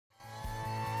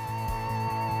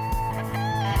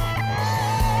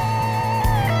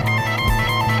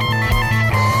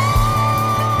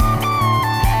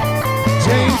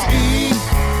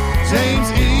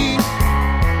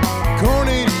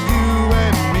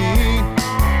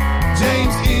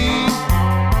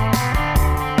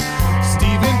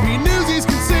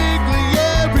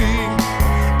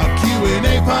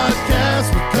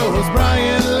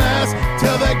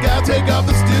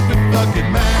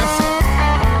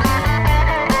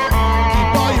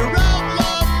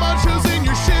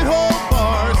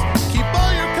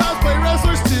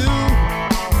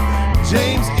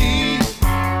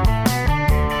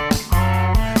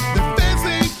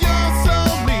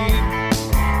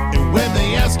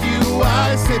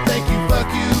I say thank you, fuck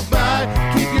you, bye.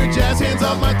 Keep your jazz hands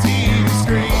off my TV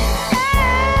screen.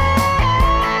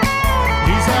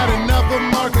 He's had enough of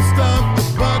Marco Stunt, the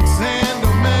Bucks, and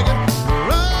Omega.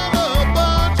 We're all a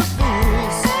bunch of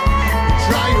fools.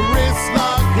 Try your wrist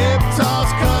lock, hip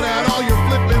toss, cut out all your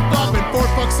flipping, flopping. For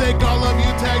fuck's sake, all of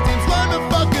you tag teams, learn the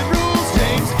fucking rules.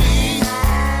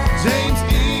 James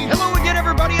E. Hello again,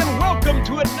 everybody, and welcome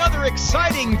to another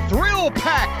exciting,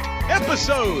 thrill-packed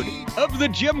episode of the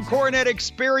Jim Cornette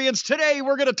Experience. Today,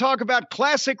 we're going to talk about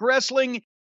classic wrestling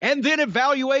and then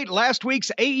evaluate last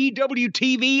week's AEW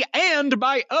TV and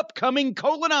my upcoming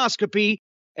colonoscopy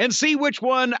and see which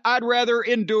one I'd rather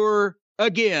endure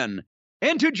again.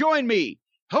 And to join me,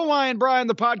 Hawaiian Brian,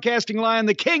 the podcasting lion,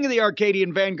 the king of the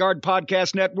Arcadian Vanguard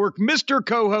Podcast Network, Mr.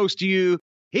 Co-host to you.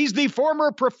 He's the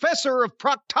former professor of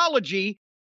proctology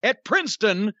at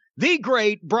Princeton, the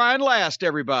great Brian Last,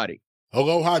 everybody.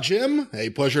 Aloha, Jim. A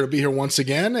pleasure to be here once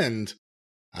again, and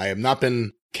I have not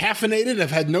been caffeinated.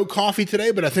 I've had no coffee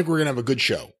today, but I think we're going to have a good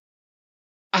show.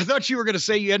 I thought you were going to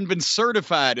say you hadn't been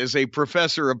certified as a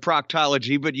professor of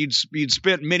proctology, but you'd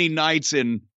spent many nights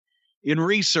in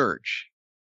research.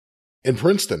 In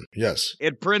Princeton, yes.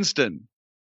 At Princeton.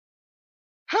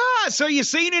 So you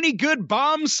seen any good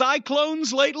bomb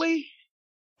cyclones lately?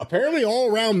 Apparently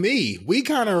all around me. We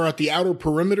kind of are at the outer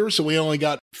perimeter, so we only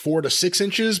got 4 to 6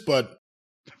 inches, but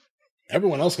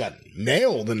everyone else got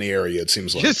nailed in the area, it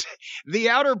seems like. Just the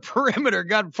outer perimeter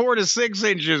got 4 to 6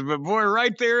 inches, but boy,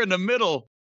 right there in the middle,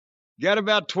 got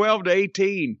about 12 to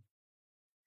 18.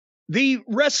 The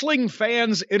Wrestling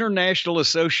Fans International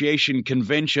Association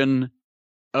Convention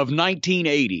of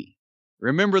 1980.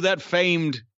 Remember that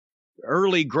famed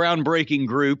early groundbreaking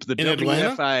group, the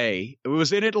WFIA? It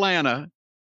was in Atlanta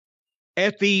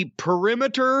at the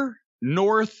Perimeter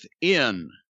North Inn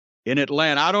in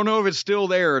Atlanta. I don't know if it's still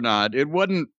there or not. It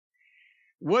wasn't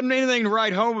anything to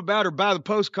write home about or buy the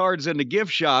postcards in the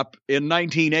gift shop in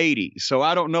 1980. So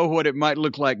I don't know what it might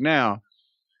look like now.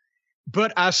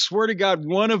 But I swear to God,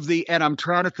 and I'm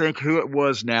trying to think who it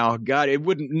was now. God,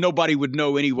 nobody would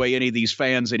know anyway, any of these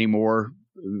fans anymore,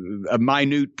 a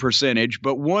minute percentage.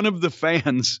 But one of the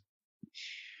fans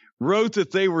wrote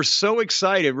that they were so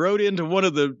excited, wrote into one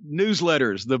of the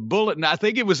newsletters, the bulletin. I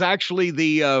think it was actually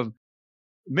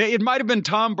it might have been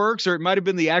Tom Burks or it might have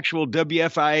been the actual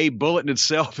WFIA bulletin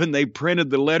itself, and they printed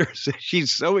the letters.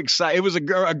 She's so excited. It was a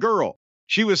girl.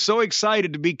 She was so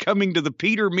excited to be coming to the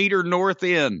Peter Meter North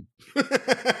Inn.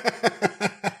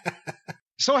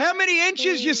 So how many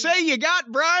inches you say you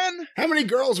got, Brian? How many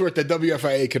girls were at the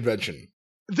WFIA convention?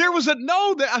 There was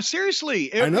seriously,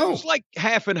 it was like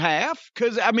half and half.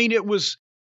 Because, I mean, it was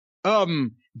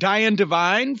Diane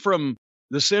Devine from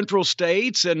the Central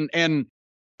States and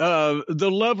the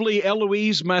lovely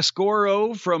Eloise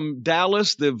Mascoro from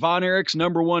Dallas, the Von Erich's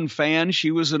 #1 fan.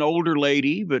 She was an older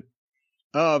lady, but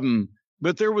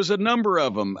there was a number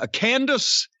of them.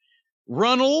 Candace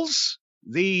Runnels,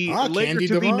 the later Candy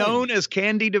to Divine. be known as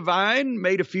Candy Divine,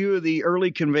 made a few of the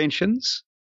early conventions.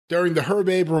 During the Herb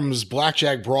Abrams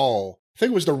Blackjack Brawl, I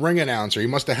think it was the ring announcer. He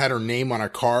must have had her name on a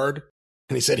card.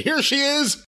 And he said, "Here she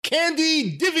is,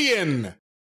 Candy Divian."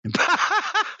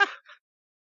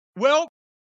 Well,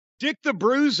 Dick the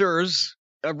Bruiser's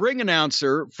a ring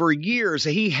announcer for years.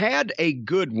 He had a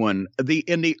good one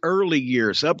in the early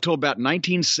years, up till about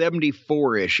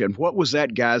 1974-ish. And what was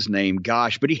that guy's name?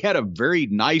 Gosh, but he had a very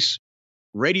nice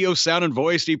radio sounding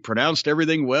voice. He pronounced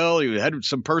everything well. He had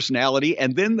some personality.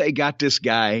 And then they got this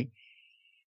guy,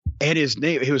 and his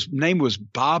name was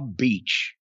Bob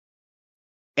Beach.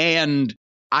 And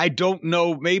I don't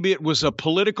know, maybe it was a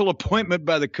political appointment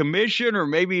by the commission, or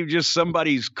maybe just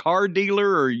somebody's car dealer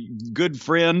or good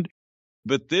friend.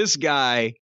 But this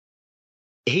guy,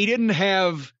 he didn't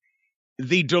have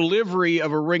the delivery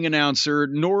of a ring announcer,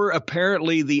 nor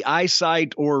apparently the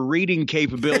eyesight or reading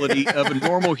capability of a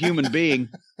normal human being.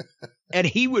 And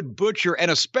he would butcher,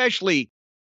 and especially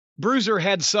Bruiser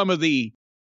had some of the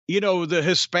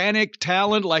Hispanic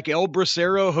talent like El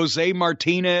Bracero, Jose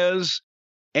Martinez,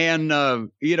 and,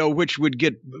 which would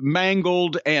get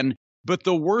mangled. But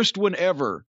the worst one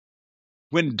ever,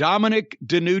 when Dominic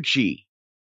DeNucci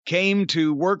came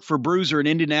to work for Bruiser in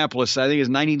Indianapolis, I think it was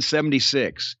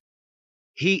 1976.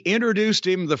 He introduced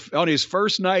him on his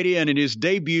first night in his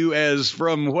debut as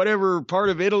from whatever part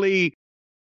of Italy,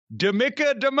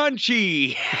 D'Amica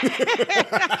DiMunci.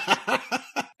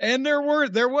 And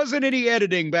there wasn't any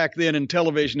editing back then in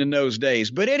television in those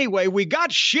days. But anyway, we got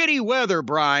shitty weather,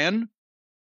 Brian.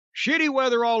 Shitty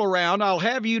weather all around. I'll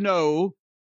have you know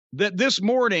that this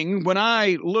morning, when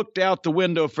I looked out the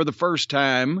window for the first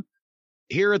time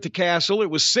here at the castle, it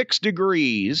was 6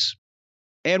 degrees.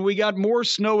 and we got more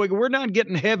snow. We're not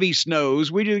getting heavy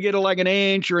snows. We just get like an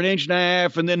inch or an inch and a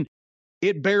half, and then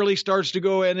it barely starts to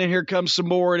go, and then here comes some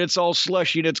more, and it's all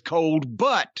slushy and it's cold.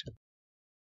 But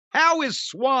how is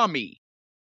Swami?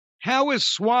 How is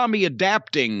Swami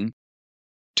adapting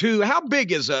to, how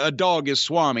big is a dog is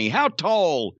Swami? How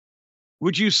tall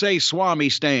would you say Swami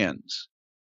stands?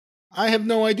 I have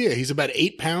no idea. He's about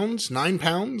 8 pounds, 9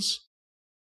 pounds.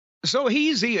 So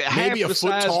he's half the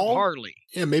size of Harley.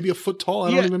 Yeah, maybe a foot tall.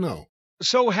 I don't even know.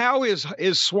 So how is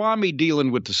Swami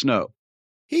dealing with the snow?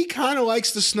 He kind of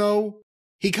likes the snow.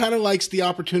 He kind of likes the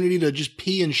opportunity to just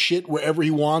pee and shit wherever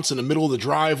he wants in the middle of the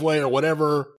driveway or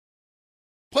whatever.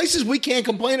 Places we can't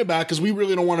complain about because we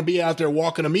really don't want to be out there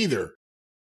walking him either.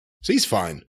 So he's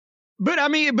fine. But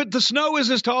but the snow is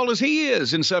as tall as he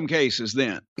is in some cases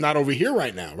then. Not over here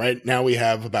right now. Right now we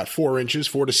have about 4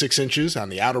 to 6 inches on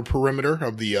the outer perimeter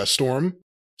of the storm.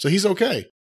 So he's okay.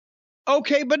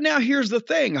 Okay, but now here's the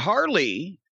thing.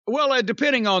 Harley, well,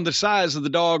 depending on the size of the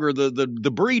dog or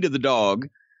the breed of the dog,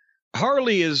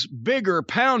 Harley is bigger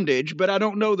poundage, but I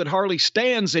don't know that Harley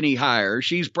stands any higher.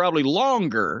 She's probably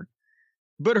longer,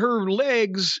 but her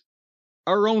legs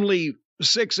are only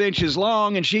 6 inches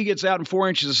long, and she gets out in 4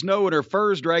 inches of snow and her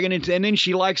fur's dragging it, and then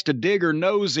she likes to dig her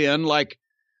nose in like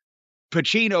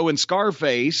Pacino and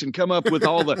Scarface and come up with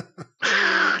all the,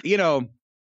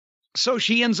 so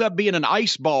she ends up being an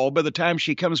ice ball by the time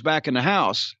she comes back in the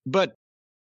house. But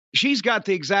she's got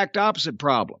the exact opposite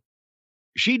problem.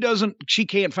 She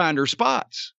can't find her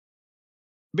spots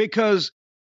because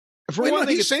for one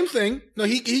thing, same thing. No,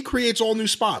 he creates all new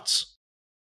spots.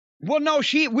 Well, no,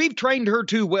 we've trained her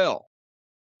too well.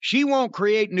 She won't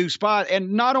create new spots.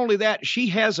 And not only that, she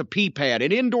has a pee pad,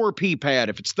 an indoor pee pad.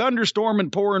 If it's thunderstorm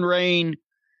and pouring rain,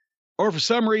 or for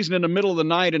some reason in the middle of the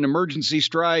night an emergency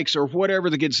strikes or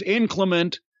whatever that gets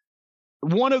inclement,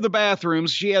 one of the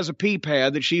bathrooms, she has a pee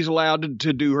pad that she's allowed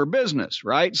to do her business,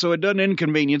 right? So it doesn't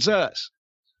inconvenience us.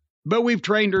 But we've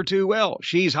trained her too well.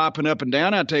 She's hopping up and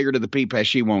down. I take her to the pee pad.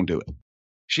 She won't do it.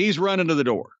 She's running to the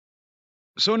door.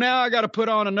 So now I got to put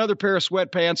on another pair of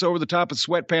sweatpants over the top of the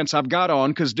sweatpants I've got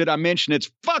on because did I mention it's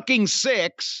fucking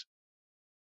 6?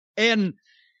 And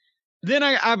then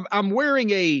I'm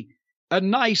wearing a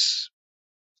nice,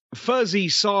 fuzzy,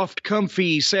 soft,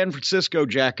 comfy San Francisco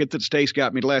jacket that Stace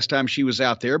got me the last time she was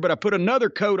out there. But I put another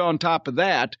coat on top of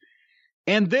that.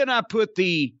 And then I put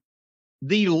the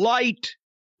light,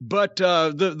 but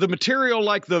the material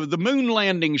like the moon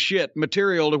landing shit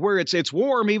material to where it's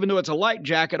warm, even though it's a light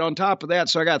jacket on top of that.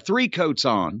 So I got 3 coats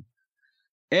on.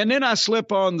 And then I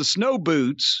slip on the snow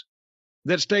boots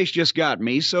that Stace just got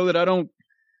me so that I don't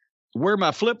wear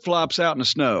my flip-flops out in the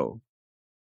snow.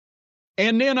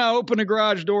 And then I open the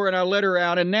garage door and I let her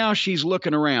out, and now she's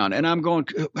looking around. And I'm going,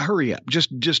 hurry up,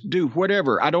 just do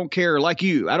whatever. I don't care, like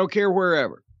you. I don't care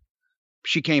wherever.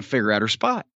 She can't figure out her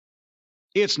spot.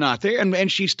 It's not there. And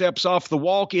she steps off the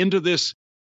walk into this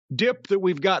dip that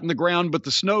we've got in the ground, but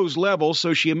the snow's level,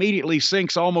 so she immediately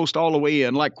sinks almost all the way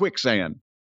in like quicksand.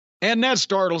 And that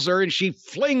startles her, and she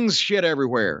flings shit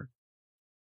everywhere.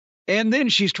 And then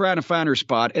she's trying to find her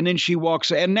spot, and then she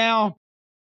walks. And now,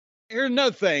 here's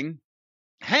another thing.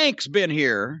 Hank's been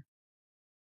here,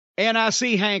 and I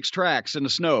see Hank's tracks in the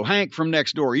snow. Hank from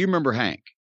next door. You remember Hank.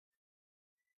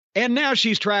 And now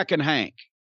she's tracking Hank.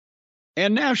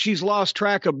 And now she's lost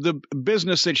track of the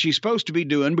business that she's supposed to be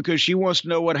doing because she wants to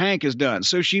know what Hank has done.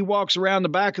 So she walks around the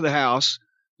back of the house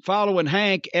following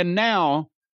Hank, and now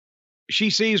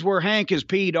she sees where Hank has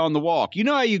peed on the walk. You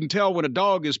know how you can tell when a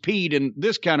dog is peed in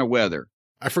this kind of weather?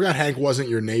 I forgot Hank wasn't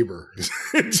your neighbor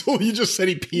until you just said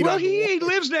he peed on the walk. He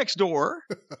lives next door.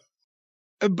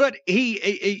 But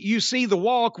you see the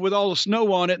walk with all the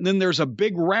snow on it, and then there's a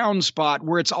big round spot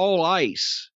where it's all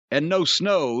ice and no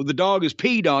snow. The dog has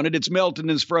peed on it. It's melted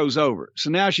and it's froze over.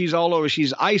 So now she's all over.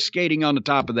 She's ice skating on the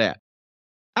top of that.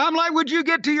 I'm like, would you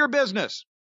get to your business?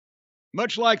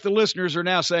 Much like the listeners are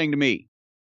now saying to me.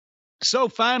 So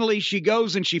finally she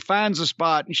goes and she finds a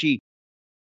spot and she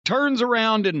turns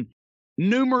around in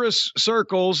numerous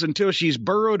circles until she's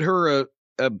burrowed her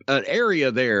an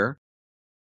area there.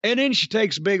 And then she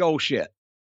takes a big old shit.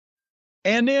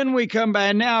 And then we come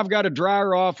back. Now I've got to dry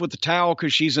her off with the towel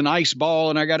because she's an ice ball,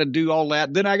 and I got to do all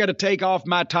that. Then I got to take off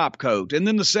my top coat, and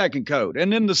then the second coat,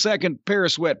 and then the second pair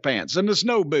of sweatpants, and the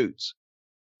snow boots,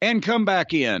 and come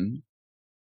back in.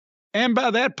 And by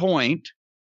that point,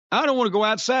 I don't want to go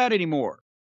outside anymore.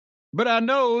 But I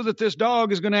know that this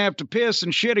dog is going to have to piss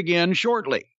and shit again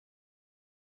shortly.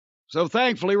 So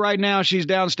thankfully, right now, she's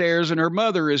downstairs, and her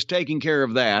mother is taking care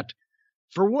of that.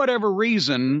 For whatever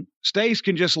reason, Stace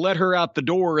can just let her out the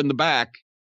door in the back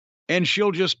and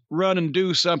she'll just run and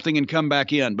do something and come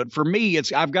back in. But for me,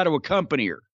 I've got to accompany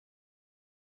her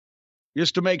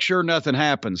just to make sure nothing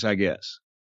happens, I guess.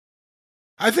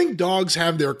 I think dogs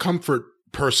have their comfort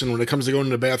person when it comes to going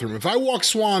to the bathroom. If I walk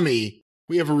Swami,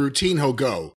 we have a routine, he'll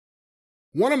go.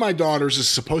 One of my daughters is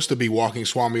supposed to be walking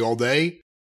Swami all day.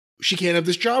 She can't have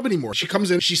this job anymore. She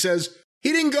comes in, she says,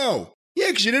 he didn't go. Yeah,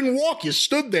 because you didn't walk. You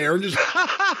stood there and just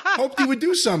hoped he would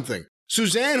do something.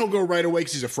 Suzanne will go right away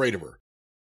because he's afraid of her.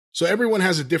 So everyone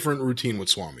has a different routine with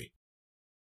Swami.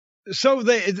 So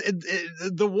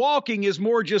the walking is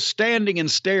more just standing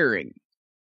and staring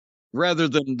rather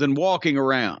than walking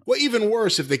around. Well, even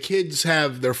worse, if the kids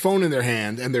have their phone in their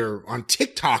hand and they're on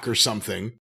TikTok or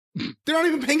something, they're not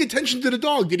even paying attention to the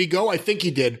dog. Did he go? I think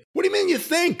he did. What do you mean you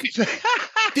think?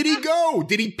 Did he go?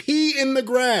 Did he pee in the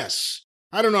grass?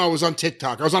 I don't know. I was on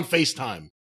TikTok. I was on FaceTime.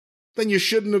 Then you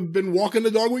shouldn't have been walking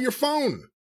the dog with your phone.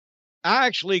 I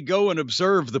actually go and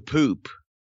observe the poop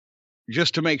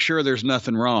just to make sure there's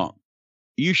nothing wrong.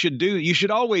 You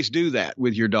should always do that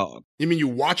with your dog. You mean you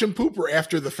watch him poop, or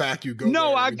after the fact you go?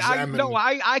 No,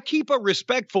 I keep a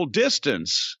respectful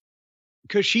distance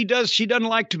because she doesn't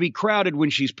like to be crowded when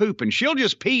she's pooping. She'll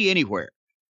just pee anywhere.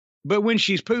 But when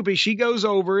she's pooping, she goes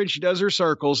over and she does her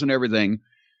circles and everything.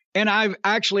 And I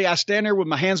stand there with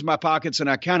my hands in my pockets and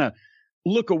I kind of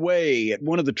look away at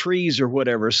one of the trees or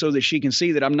whatever so that she can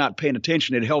see that I'm not paying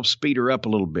attention. It helps speed her up a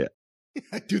little bit.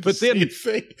 I do the same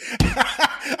thing.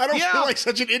 I don't feel like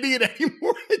such an idiot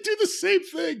anymore. I do the same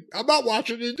thing. I'm not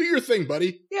watching it. Do your thing,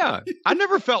 buddy. Yeah. I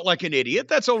never felt like an idiot.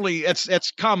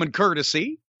 That's common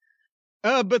courtesy.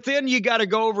 But then you got to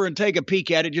go over and take a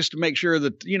peek at it just to make sure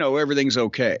that, everything's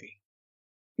okay.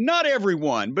 Not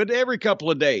everyone, but every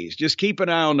couple of days. Just keep an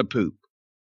eye on the poop.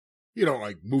 You don't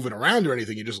like moving around or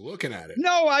anything. You're just looking at it.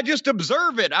 No, I just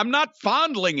observe it. I'm not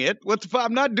fondling it.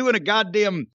 I'm not doing a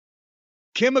goddamn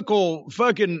chemical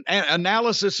fucking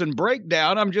analysis and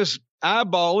breakdown. I'm just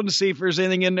eyeballing to see if there's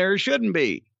anything in there it shouldn't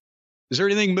be. Is there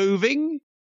anything moving?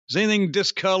 Is anything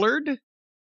discolored?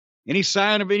 Any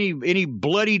sign of any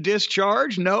bloody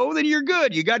discharge? No, then you're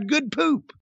good. You got good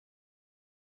poop.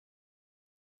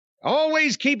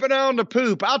 Always keep an eye on the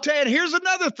poop. I'll tell you, and here's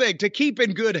another thing to keep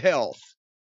in good health.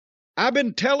 I've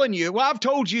been telling you, I've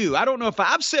told you, I don't know if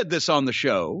I've said this on the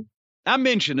show. I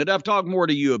mentioned it. I've talked more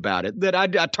to you about it, that I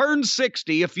turned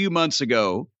 60 a few months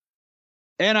ago.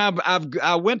 And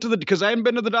I went because I hadn't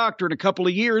been to the doctor in a couple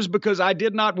of years because I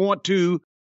did not want to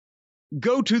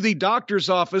go to the doctor's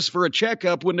office for a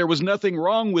checkup when there was nothing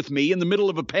wrong with me in the middle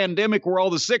of a pandemic where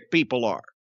all the sick people are.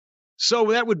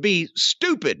 So that would be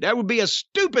stupid. That would be a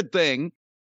stupid thing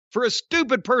for a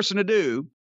stupid person to do.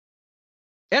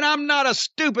 And I'm not a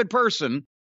stupid person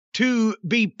to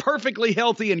be perfectly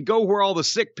healthy and go where all the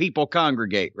sick people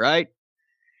congregate, right?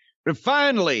 But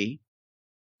finally,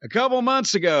 a couple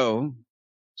months ago,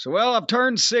 I've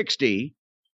turned 60.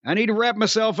 I need to wrap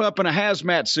myself up in a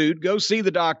hazmat suit, go see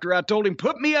the doctor. I told him,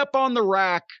 put me up on the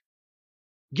rack.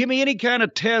 Give me any kind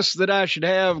of test that I should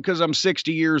have because I'm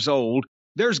 60 years old.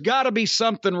 There's got to be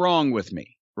something wrong with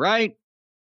me, right?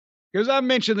 Because I've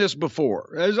mentioned this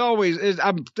before. There's always,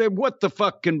 what the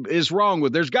fuck is wrong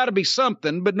with? There's got to be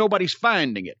something, but nobody's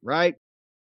finding it, right?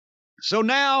 So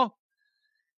now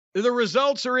the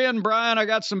results are in, Brian. I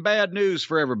got some bad news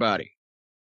for everybody.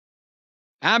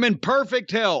 I'm in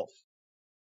perfect health.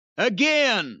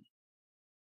 Again.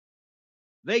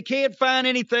 They can't find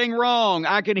anything wrong.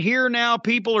 I can hear now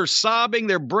people are sobbing.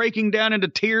 They're breaking down into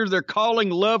tears. They're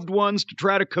calling loved ones to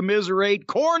try to commiserate.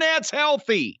 Cornette's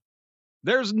healthy.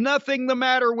 There's nothing the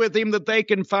matter with him that they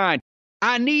can find.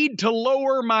 I need to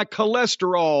lower my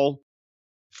cholesterol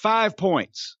 5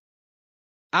 points.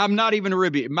 I'm not even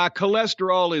ribbing. My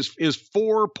cholesterol is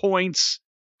 4 points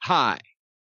high.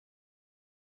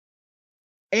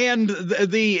 And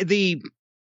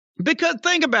because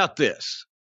think about this.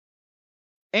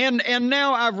 And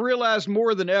now I've realized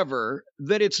more than ever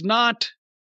that it's not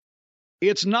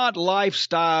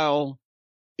lifestyle,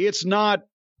 it's not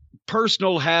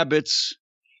personal habits,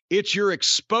 it's your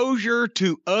exposure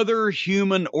to other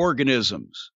human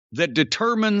organisms that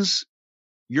determines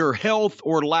your health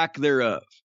or lack thereof,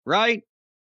 right?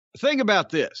 Think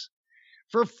about this.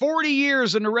 For 40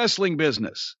 years in the wrestling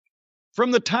business,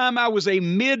 from the time I was a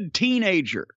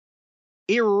mid-teenager,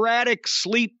 erratic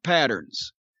sleep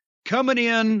patterns, coming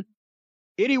in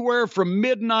anywhere from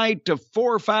midnight to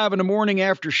 4 or 5 in the morning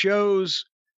after shows,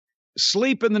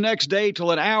 sleeping the next day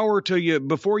till an hour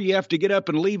before you have to get up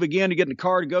and leave again to get in the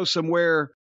car to go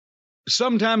somewhere.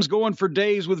 Sometimes going for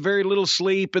days with very little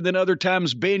sleep, and then other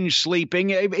times binge sleeping.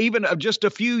 Even just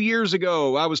a few years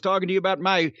ago, I was talking to you about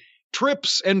my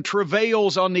trips and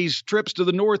travails on these trips to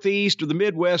the Northeast or the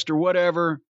Midwest or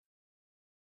whatever.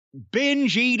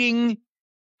 Binge eating,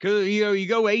 because you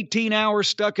go 18 hours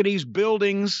stuck in these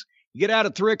buildings. You get out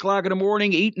at 3 o'clock in the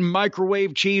morning, eating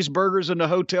microwave cheeseburgers in the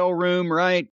hotel room,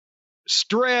 right?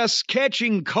 Stress,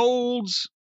 catching colds.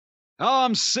 Oh,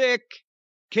 I'm sick.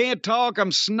 Can't talk.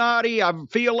 I'm snotty. I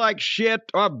feel like shit.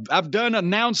 I've done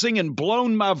announcing and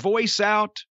blown my voice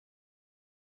out.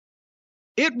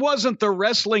 It wasn't the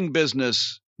wrestling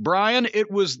business, Brian.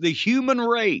 It was the human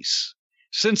race.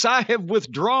 Since I have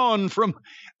withdrawn from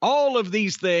all of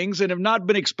these things and have not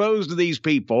been exposed to these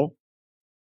people,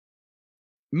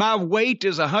 my weight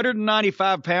is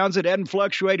 195 pounds. It hadn't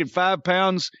fluctuated 5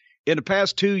 pounds in the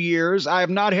past 2 years. I have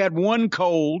not had one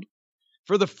cold.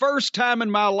 For the first time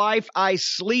in my life, I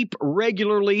sleep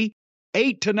regularly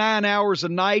 8 to 9 hours a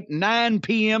night, 9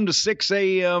 p.m. to 6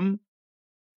 a.m.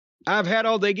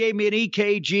 They gave me an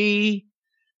EKG.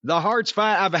 The heart's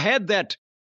fine. I've had that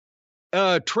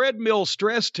treadmill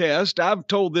stress test. I've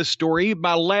told this story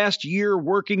my last year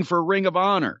working for Ring of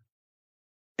Honor.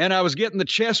 And I was getting the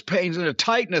chest pains and the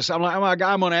tightness. I'm like, oh my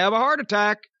God, I'm going to have a heart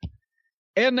attack.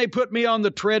 And they put me on the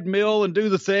treadmill and do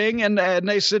the thing. And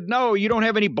they said, no, you don't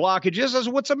have any blockages. I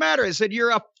said, what's the matter? I said,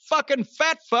 you're a fucking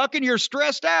fat fuck and you're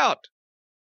stressed out.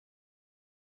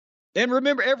 And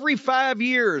remember, every 5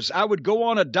 years, I would go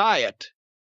on a diet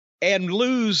and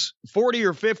lose 40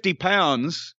 or 50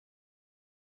 pounds.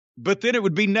 But then it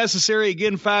would be necessary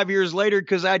again 5 years later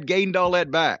because I'd gained all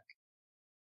that back.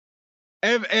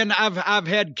 And I've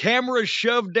had cameras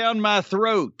shoved down my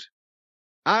throat.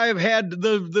 I've had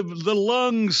the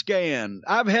lung scan.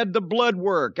 I've had the blood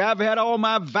work. I've had all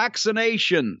my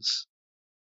vaccinations.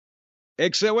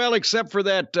 Except for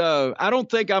that, I don't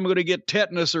think I'm going to get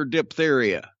tetanus or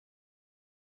diphtheria.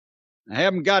 I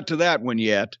haven't got to that one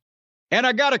yet. And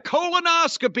I got a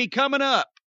colonoscopy coming up.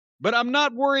 But I'm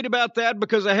not worried about that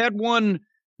because I had one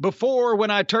before when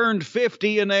I turned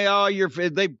 50 and they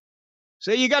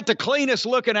say you got the cleanest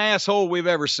looking asshole we've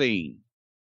ever seen.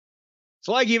 It's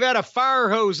like you've had a fire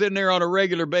hose in there on a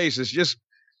regular basis, just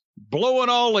blowing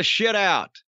all the shit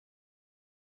out.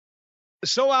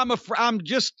 So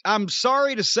I'm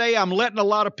sorry to say I'm letting a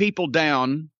lot of people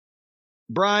down,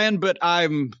 Brian, but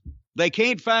they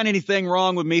can't find anything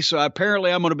wrong with me, so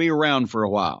apparently I'm going to be around for a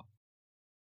while.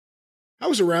 I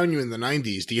was around you in the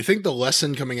 90s. Do you think the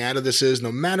lesson coming out of this is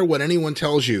no matter what anyone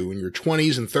tells you in your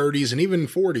 20s and 30s and even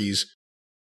 40s,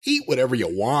 eat whatever you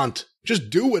want.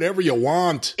 Just do whatever you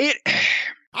want.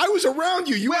 I was around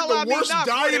you. You had the worst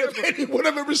diet of anyone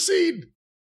I've ever seen.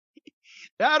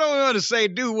 I don't want to say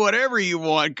do whatever you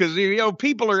want because,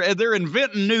 people they're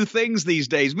inventing new things these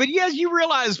days. But yes, you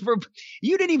realize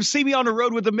you didn't even see me on the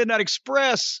road with the Midnight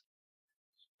Express.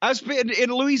 I spent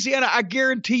in Louisiana. I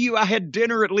guarantee you I had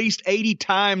dinner at least 80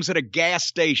 times at a gas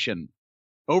station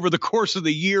over the course of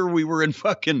the year we were in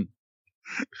fucking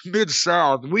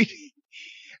Mid-South.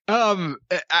 I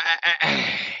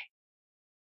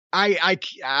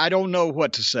don't know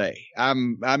what to say.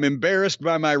 I'm embarrassed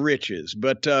by my riches,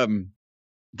 but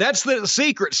that's the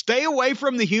secret. Stay away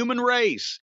from the human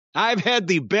race. I've had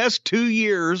the best 2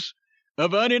 years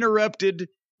of uninterrupted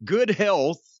good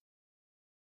health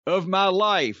of my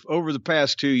life over the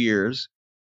past 2 years,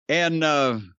 and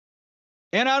I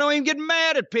don't even get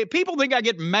mad at people. People think I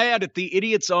get mad at the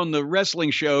idiots on the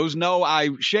wrestling shows. No, I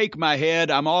shake my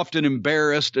head. I'm often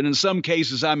embarrassed, and in some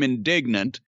cases, I'm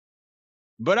indignant.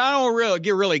 But I don't really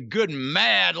get really good and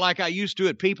mad like I used to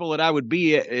at people that I would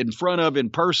be in front of in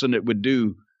person that would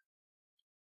do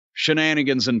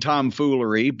shenanigans and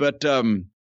tomfoolery. But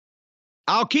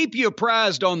I'll keep you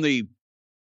apprised on the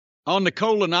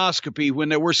colonoscopy when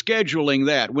we're scheduling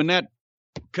that, when that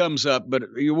comes up. But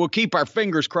we'll keep our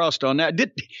fingers crossed on that.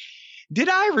 Did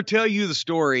I ever tell you the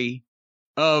story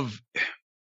of...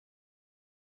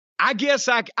 I guess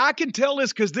I can tell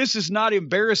this because this is not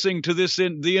embarrassing to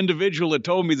the individual that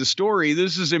told me the story.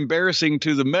 This is embarrassing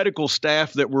to the medical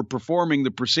staff that were performing the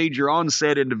procedure on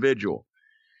said individual.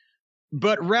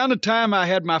 But around the time I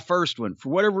had my first one, for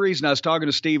whatever reason, I was talking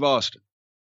to Steve Austin.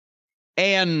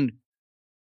 And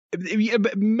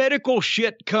medical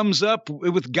shit comes up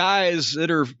with guys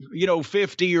that are,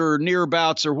 50 or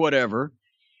nearabouts or whatever.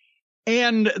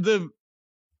 And the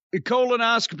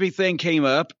colonoscopy thing came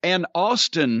up, and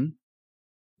Austin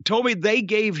told me they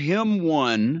gave him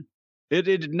one. It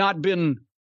had not been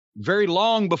very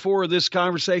long before this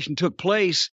conversation took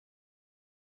place.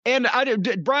 And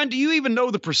Brian, do you even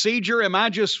know the procedure? Am I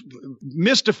just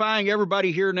mystifying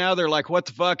everybody here now? They're like, what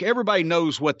the fuck? Everybody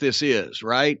knows what this is,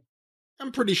 right?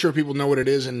 I'm pretty sure people know what it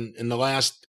is. In the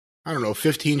last I don't know,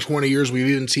 15, 20 years, we've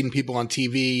even seen people on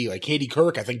TV, like Katie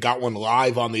Couric, I think, got one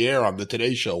live on the air on the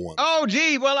Today Show once. Oh,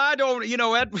 gee, well, I don't,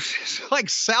 it's like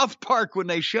South Park when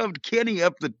they shoved Kenny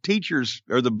up the teacher's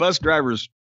or the bus driver's.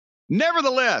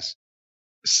 Nevertheless,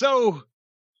 so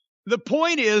the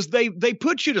point is they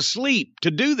put you to sleep to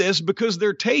do this because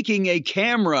they're taking a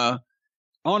camera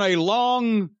on a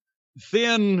long,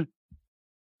 thin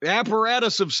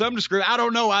apparatus of some description. I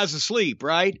don't know, I was asleep,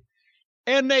 right?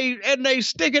 And they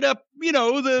stick it up,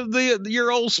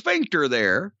 your old sphincter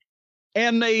there,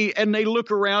 and they look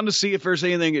around to see if there's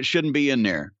anything that shouldn't be in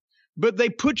there. But they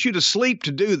put you to sleep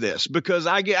to do this because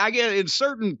I get in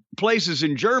certain places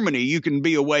in Germany you can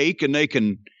be awake and they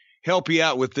can help you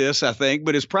out with this, I think,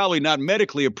 but it's probably not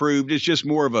medically approved. It's just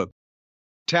more of a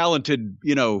talented,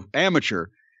 amateur.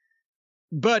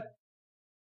 But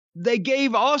they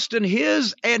gave Austin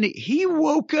his, and he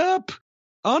woke up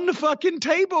on the fucking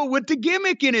table with the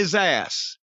gimmick in his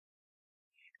ass.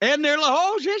 And they're like,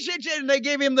 oh, shit. And they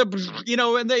gave him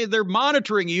and they're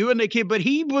monitoring you, but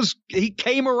he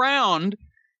came around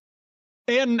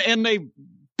and they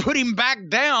put him back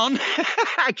down.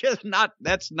 I guess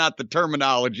that's not the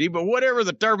terminology, but whatever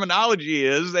the terminology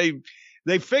is,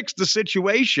 they fixed the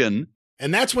situation.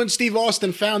 And that's when Steve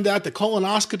Austin found out the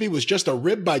colonoscopy was just a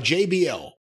rib by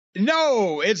JBL.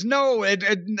 No,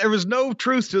 there was no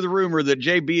truth to the rumor that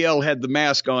JBL had the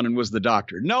mask on and was the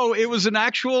doctor. No, it was an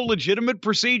actual legitimate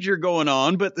procedure going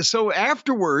on. But so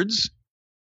afterwards,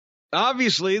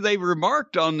 obviously they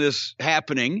remarked on this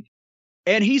happening.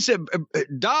 And he said,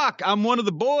 Doc, I'm one of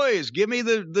the boys. Give me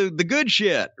the good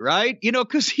shit, right?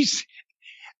 Because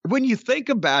when you think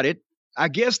about it, I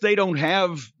guess they don't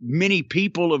have many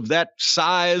people of that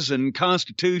size and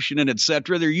constitution and et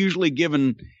cetera. They're usually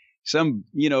given some,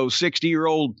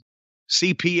 60-year-old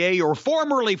CPA or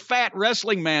formerly fat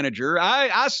wrestling manager.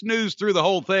 I snoozed through the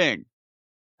whole thing.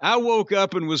 I woke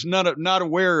up and was not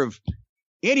aware of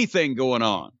anything going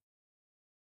on.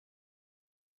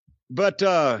 But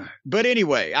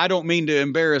anyway, I don't mean to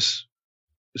embarrass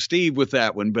Steve with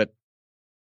that one, but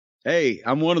hey,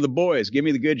 I'm one of the boys. Give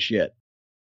me the good shit.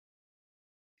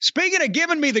 Speaking of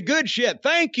giving me the good shit,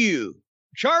 thank you.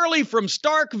 Charlie from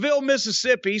Starkville,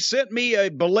 Mississippi sent me a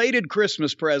belated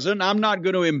Christmas present. I'm not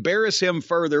going to embarrass him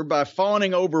further by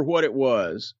fawning over what it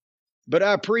was, but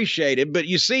I appreciate it. But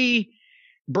you see,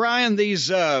 Brian,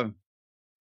 these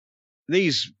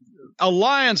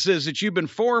alliances that you've been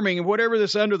forming and whatever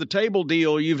this under the table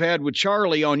deal you've had with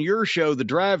Charlie on your show, The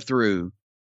Drive-Thru.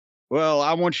 Well,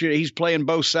 I want you to, he's playing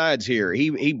both sides here.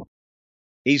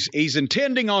 He's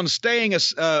intending on staying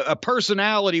a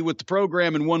personality with the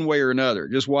program in one way or another.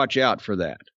 Just watch out for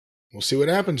that. We'll see what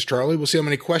happens, Charlie. We'll see how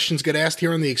many questions get asked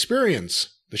here on The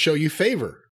Experience, the show you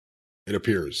favor, it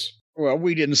appears. Well,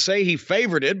 we didn't say he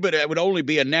favored it, but it would only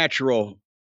be a natural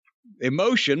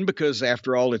emotion because,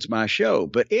 after all, it's my show.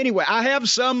 But anyway, I have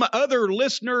some other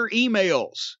listener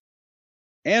emails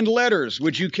and letters.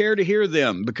 Would you care to hear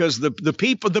them? Because the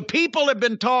people have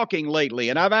been talking lately,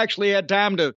 and I've actually had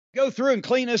time to go through and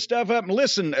clean this stuff up and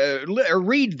listen, or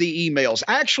read the emails.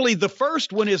 Actually, the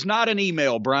first one is not an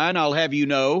email, Brian, I'll have you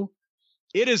know.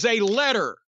 It is a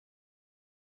letter.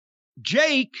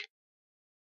 Jake,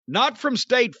 not from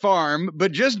State Farm,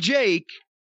 but just Jake,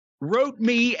 wrote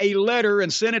me a letter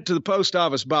and sent it to the post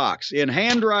office box in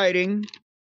handwriting,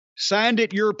 signed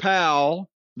it your pal,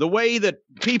 the way that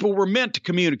people were meant to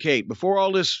communicate before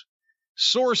all this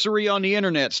sorcery on the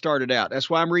internet started out. That's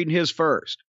why I'm reading his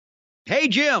first. Hey,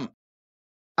 Jim,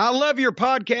 I love your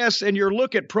podcast and your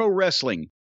look at pro wrestling.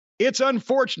 It's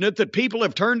unfortunate that people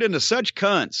have turned into such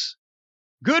cunts.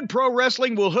 Good pro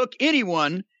wrestling will hook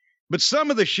anyone, but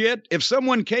some of the shit, if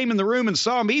someone came in the room and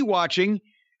saw me watching,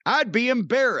 I'd be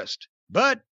embarrassed.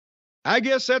 But I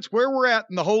guess that's where we're at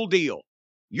in the whole deal.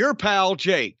 Your pal,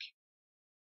 Jake.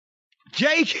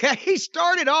 Jake, he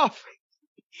started off,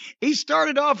 he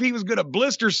was going to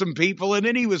blister some people, and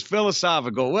then he was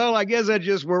philosophical. Well, I guess that's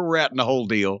just where we're at in the whole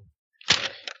deal.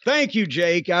 Thank you,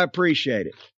 Jake. I appreciate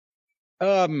it.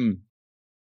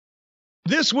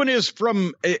 This one is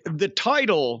from the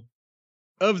title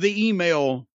of the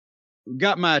email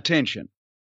got my attention.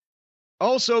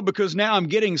 Also, because now I'm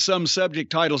getting some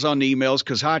subject titles on the emails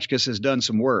because Hotchkiss has done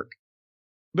some work.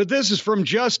 But this is from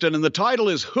Justin, and the title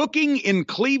is Hooking in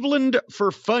Cleveland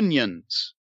for Funyuns.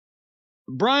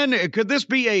 Brian, could this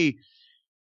be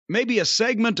maybe a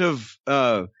segment of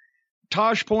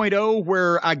Tosh.0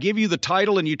 where I give you the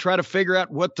title and you try to figure out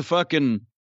what the fucking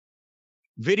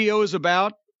video is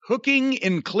about? Hooking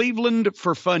in Cleveland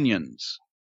for Funyuns.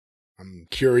 I'm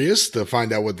curious to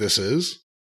find out what this is.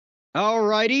 All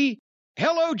righty.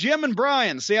 Hello, Jim and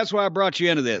Brian. See, that's why I brought you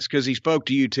into this, because he spoke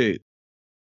to you too.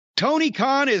 Tony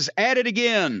Khan is at it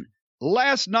again.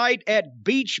 Last night at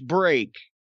Beach Break,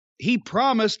 he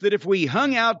promised that if we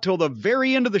hung out till the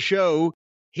very end of the show,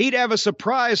 he'd have a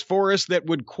surprise for us that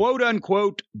would, quote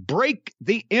unquote, break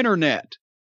the internet.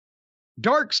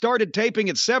 Dark started taping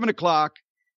at 7 o'clock.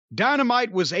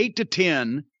 Dynamite was 8 to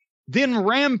 10. Then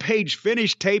Rampage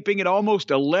finished taping at almost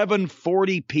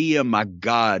 11:40 p.m. My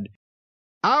God.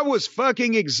 I was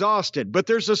fucking exhausted, but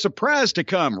there's a surprise to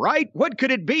come, right? What could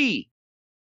it be?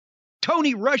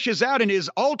 Tony rushes out in his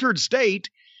altered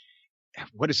state.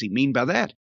 What does he mean by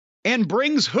that? And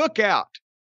brings Hook out,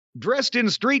 dressed in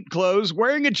street clothes,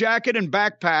 wearing a jacket and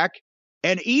backpack,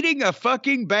 and eating a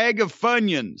fucking bag of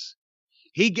Funyuns.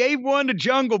 He gave one to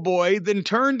Jungle Boy, then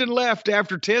turned and left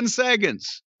after 10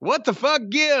 seconds. What the fuck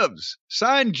gives?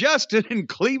 Signed, Justin in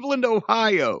Cleveland,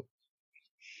 Ohio.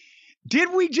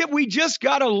 We just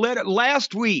got a letter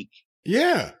last week.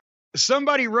 Yeah.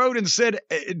 Somebody wrote and said,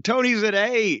 Tony said,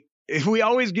 hey, we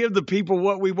always give the people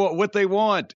what we want, what they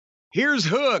want. Here's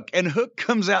Hook. And Hook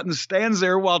comes out and stands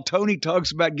there while Tony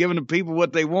talks about giving the people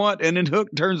what they want. And then Hook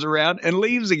turns around and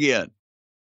leaves again.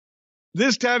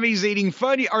 This time he's eating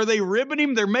funny. Are they ribbing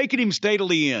him? They're making him stay till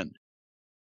the end.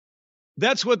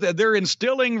 That's what they're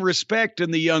instilling respect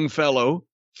in the young fellow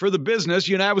for the business.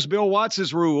 You know, that was Bill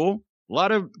Watts' rule. A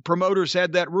lot of promoters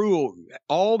had that rule.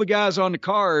 All the guys on the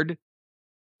card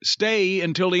stay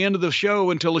until the end of the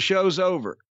show, until the show's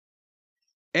over.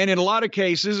 And in a lot of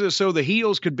cases, so the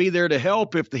heels could be there to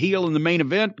help. If the heel in the main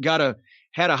event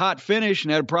had a hot finish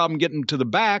and had a problem getting to the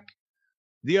back,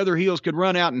 the other heels could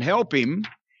run out and help him.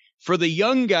 For the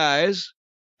young guys,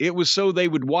 it was so they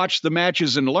would watch the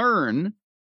matches and learn.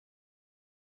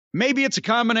 Maybe it's a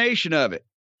combination of it.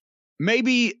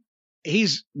 Maybe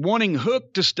he's wanting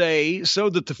Hook to stay so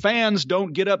that the fans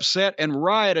don't get upset and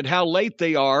riot at how late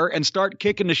they are and start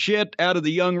kicking the shit out of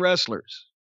the young wrestlers.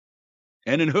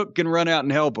 And then Hook can run out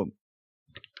and help them.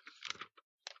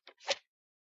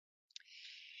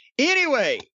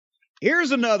 Anyway,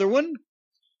 here's another one.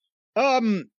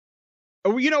 You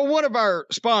know, one of our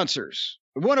sponsors,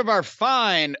 one of our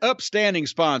fine, upstanding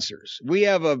sponsors. We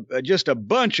have just a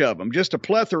bunch of them, just a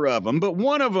plethora of them. But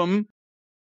one of them,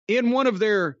 in one of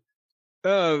their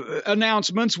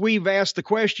announcements, we've asked the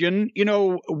question, you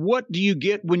know, what do you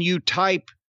get when you type,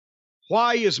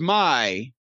 why is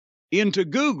my into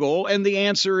Google? And the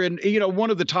answer, and you know,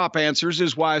 one of the top answers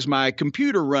is, why is my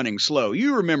computer running slow?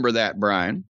 You remember that,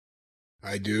 Brian?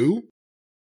 I do.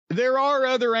 There are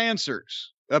other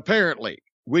answers, apparently,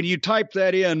 when you type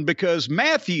that in, because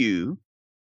Matthew,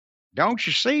 don't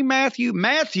you see Matthew?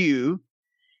 Matthew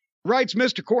writes,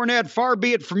 Mr. Cornette, far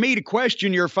be it from me to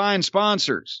question your fine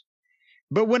sponsors.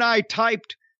 But when I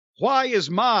typed, why is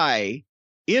my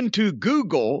into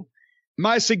Google,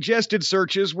 my suggested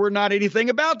searches were not anything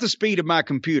about the speed of my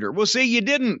computer. Well, see, you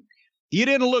didn't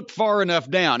look far enough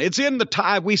down. It's in the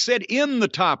top. We said in the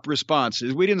top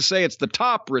responses. We didn't say it's the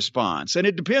top response. And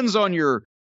it depends on your,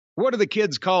 what do the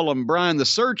kids call them, Brian? The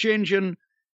search engine.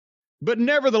 But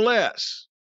nevertheless,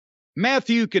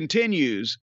 Matthew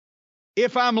continues,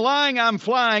 if I'm lying, I'm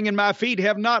flying, and my feet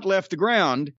have not left the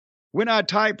ground. When I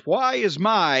type, why is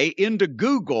my into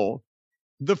Google,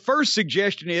 the first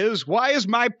suggestion is, why is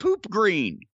my poop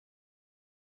green?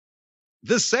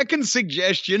 The second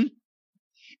suggestion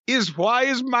is, why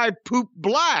is my poop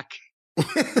black?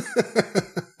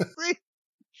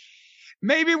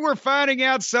 Maybe we're finding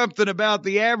out something about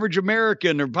the average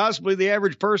American, or possibly the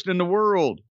average person in the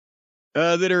world,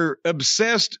 that are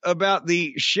obsessed about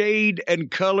the shade and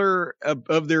color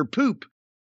of their poop.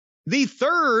 The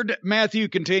third, Matthew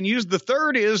continues, the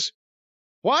third is,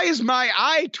 why is my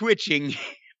eye twitching?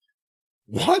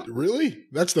 What? Really?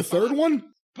 That's the third one?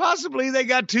 Possibly they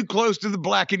got too close to the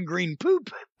black and green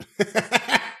poop.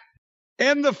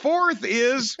 And the fourth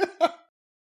is,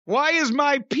 why is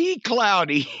my pee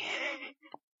cloudy?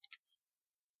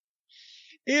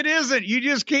 It isn't. You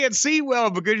just can't see well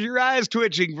because your eye's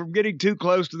twitching from getting too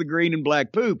close to the green and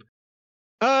black poop.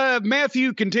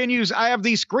 Matthew continues, I have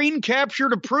the screen capture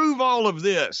to prove all of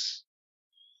this.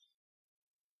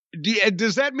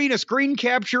 Does that mean a screen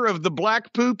capture of the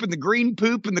black poop and the green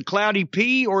poop and the cloudy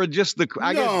pee, or just the...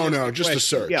 just the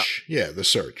search. Yeah, the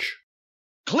search.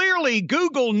 Clearly,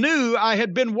 Google knew I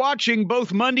had been watching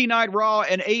both Monday Night Raw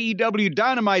and AEW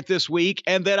Dynamite this week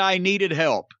and that I needed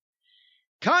help.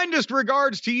 Kindest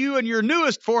regards to you and your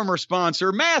newest former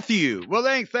sponsor, Matthew.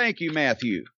 Well, thank you,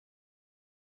 Matthew.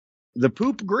 The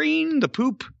poop green, the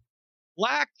poop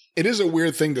black. It is a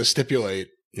weird thing to stipulate.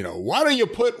 You know, why don't you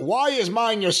put, why is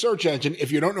mine your search engine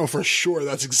if you don't know for sure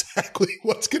that's exactly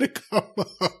what's going to come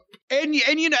up? And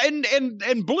you know,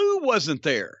 and Blue wasn't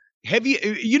there. Have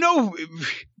you know,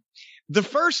 The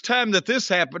first time that this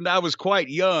happened, I was quite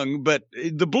young, but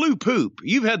the blue poop,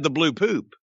 you've had the blue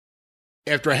poop.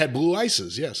 After I had blue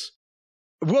ices, yes.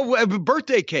 Well,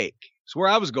 birthday cake is where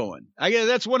I was going. I guess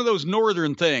that's one of those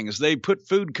northern things. They put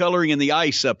food coloring in the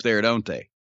ice up there, don't they?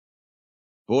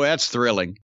 Boy, that's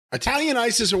thrilling. Italian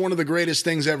ices are one of the greatest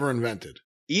things ever invented.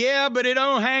 Yeah, but it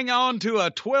don't hang on to a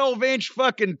 12-inch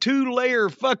fucking 2-layer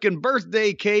fucking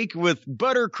birthday cake with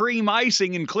buttercream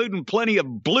icing, including plenty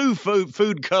of blue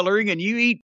food coloring, and you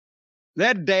eat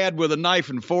that dad with a knife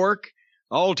and fork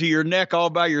all to your neck all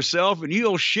by yourself, and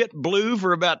you'll shit blue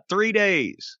for about 3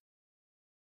 days.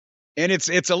 And it's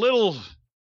a little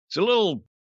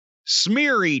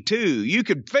smeary too. You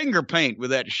could finger paint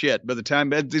with that shit by the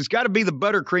time. It's got to be the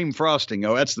buttercream frosting.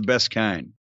 Oh, that's the best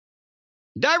kind.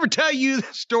 Did I ever tell you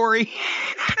the story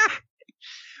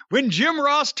when Jim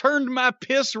Ross turned my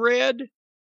piss red?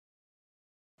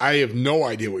 I have no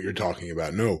idea what you're talking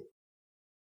about. No.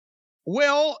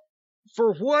 Well,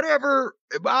 for whatever,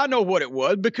 I know what it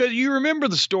was, because you remember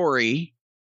the story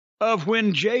of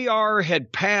when JR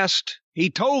had passed,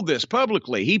 he told this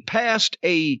publicly, he passed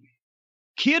a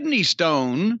kidney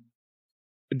stone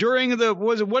during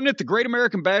wasn't it the Great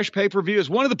American Bash pay-per-view? It was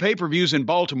one of the pay-per-views in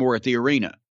Baltimore at the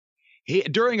arena.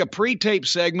 During a pre-tape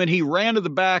segment, he ran to the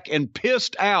back and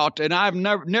pissed out, and I've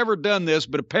never done this,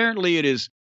 but apparently it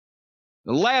is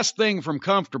the last thing from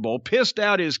comfortable, pissed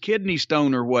out his kidney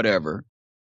stone or whatever,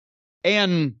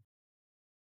 and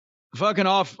fucking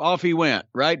off he went,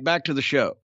 right back to the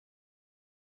show.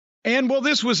 And, well,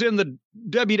 this was in the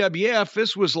WWF.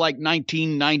 This was like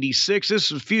 1996.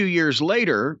 This was a few years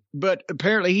later, but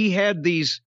apparently he had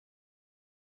these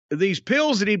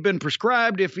pills that he'd been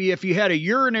prescribed if you had a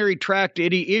urinary tract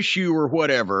any issue or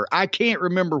whatever. I can't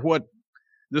remember what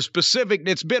the specific,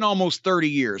 it's been almost 30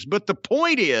 years. But the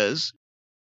point is,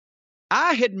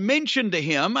 I had mentioned to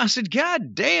him, I said,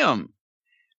 God damn.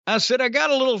 I said, I got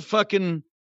a little fucking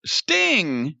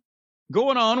sting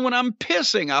going on when I'm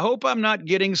pissing. I hope I'm not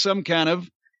getting some kind of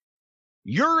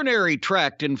urinary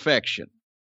tract infection.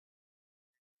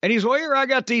 And he's, well, here, I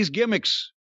got these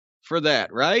gimmicks for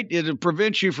that, right? It'll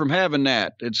prevent you from having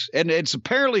that. It's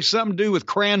apparently something to do with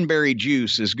cranberry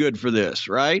juice is good for this,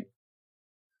 right?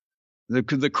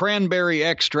 The cranberry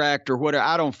extract or whatever.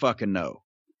 I don't fucking know.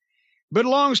 But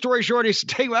long story short, he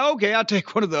said, okay, I'll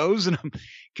take one of those. And I'm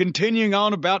continuing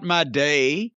on about my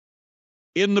day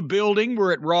in the building.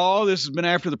 We're at Raw. This has been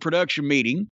after the production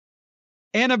meeting.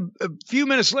 And a few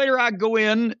minutes later, I go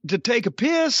in to take a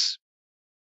piss.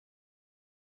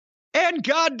 And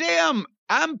goddamn,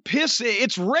 I'm pissing.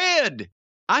 It's red.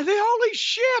 I think, holy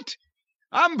shit.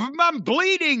 I'm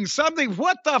bleeding something.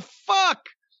 What the fuck?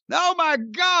 Oh my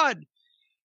God.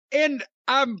 And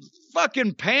I'm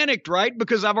fucking panicked, right?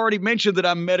 Because I've already mentioned that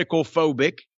I'm medical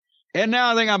phobic. And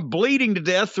now I think I'm bleeding to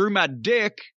death through my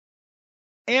dick.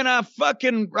 And I got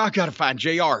to find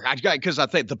JR. Because I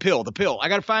think the pill. I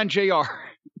got to find JR.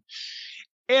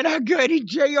 And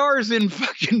JR's in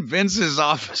fucking Vince's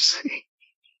office.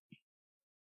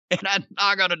 And I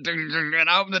knock on the door and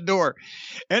I open the door.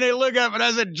 And they look up and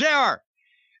I said, JR,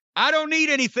 I don't need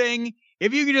anything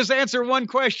if you can just answer one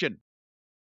question.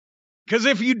 Because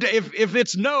if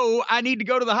it's no, I need to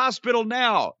go to the hospital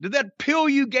now. Did that pill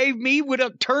you gave me would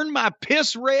have turned my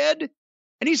piss red?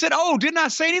 And he said, oh, didn't I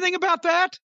say anything about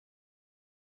that?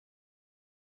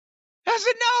 I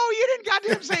said, no, you didn't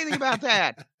goddamn say anything about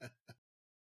that.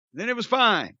 Then it was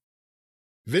fine.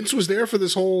 Vince was there for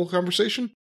this whole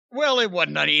conversation? Well, it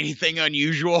wasn't anything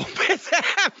unusual.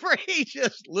 But he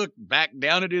just looked back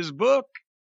down at his book.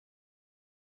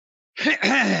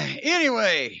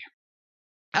 Anyway,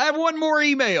 I have one more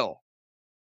email.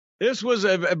 This was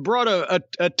brought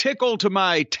a tickle to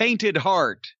my tainted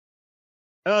heart.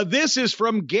 This is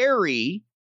from Gary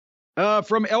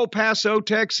from El Paso,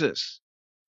 Texas.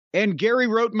 And Gary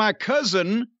wrote, my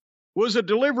cousin was a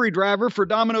delivery driver for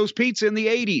Domino's Pizza in the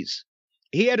 80s.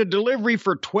 He had a delivery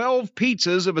for 12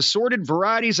 pizzas of assorted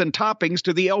varieties and toppings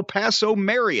to the El Paso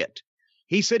Marriott.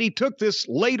 He said he took this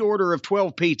late order of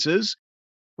 12 pizzas,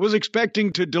 was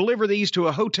expecting to deliver these to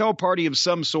a hotel party of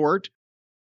some sort,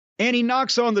 and he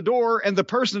knocks on the door, and the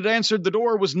person that answered the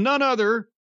door was none other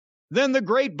than the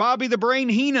great Bobby the Brain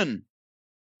Heenan.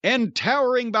 And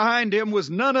towering behind him was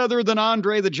none other than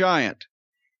Andre the Giant.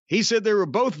 He said they were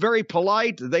both very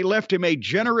polite. They left him a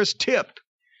generous tip.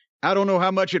 I don't know how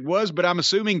much it was, but I'm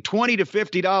assuming $20 to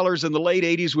 $50 in the late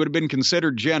 80s would have been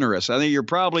considered generous. I think you're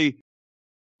probably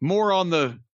more on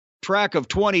the track of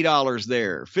 $20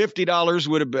 there. $50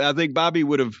 would have, I think Bobby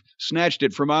would have snatched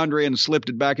it from Andre and slipped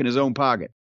it back in his own pocket.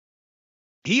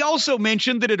 He also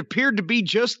mentioned that it appeared to be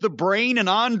just the Brain and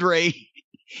Andre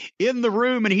in the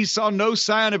room and he saw no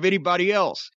sign of anybody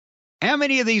else. How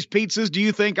many of these pizzas do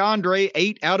you think Andre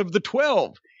ate out of the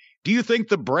 12? Do you think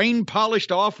the brain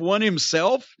polished off one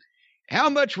himself? How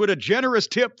much would a generous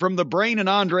tip from the brain and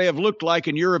Andre have looked like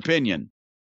in your opinion?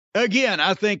 Again,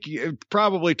 I think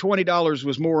probably $20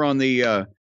 was more on the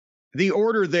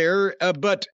order there.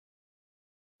 But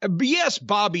yes,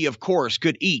 Bobby, of course,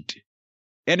 could eat.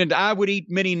 And I would eat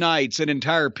many nights an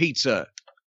entire pizza.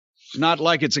 Not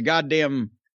like it's a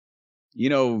goddamn,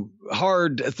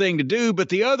 hard thing to do. But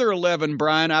the other 11,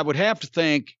 Brian, I would have to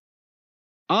think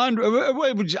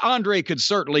Andre could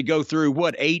certainly go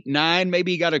through, 8, 9?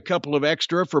 Maybe he got a couple of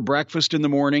extra for breakfast in the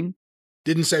morning.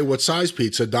 Didn't say what size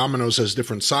pizza. Domino's has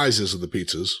different sizes of the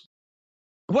pizzas.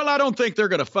 Well, I don't think they're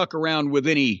going to fuck around with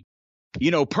any,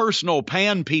 personal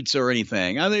pan pizza or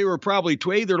anything. They were probably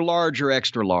either large or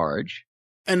extra large.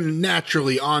 And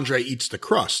naturally, Andre eats the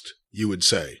crust, you would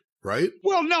say, right?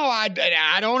 Well, no, I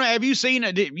don't. Have you seen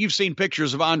it? You've seen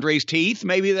pictures of Andre's teeth.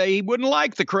 Maybe he wouldn't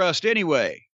like the crust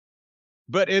anyway.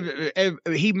 But if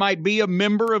he might be a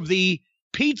member of the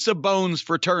Pizza Bones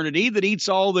fraternity that eats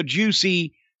all the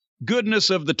juicy goodness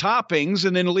of the toppings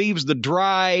and then leaves the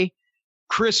dry,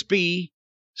 crispy,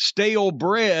 stale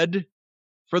bread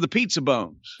for the pizza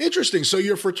bones. Interesting. So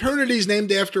your fraternity's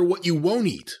named after what you won't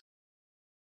eat.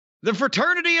 The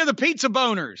fraternity of the pizza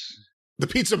boners. The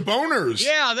pizza boners.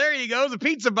 Yeah, there you go. The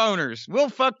pizza boners. We'll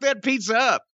fuck that pizza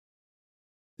up.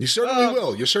 You certainly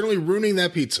will. You're certainly ruining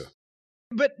that pizza.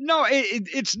 But no,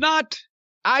 it's not.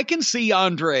 I can see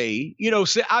Andre,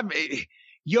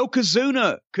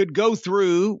 Yokozuna could go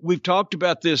through, we've talked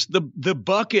about this, the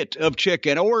bucket of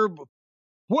chicken or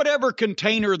whatever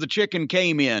container the chicken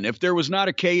came in. If there was not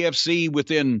a KFC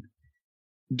within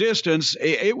distance,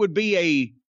 it would be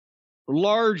a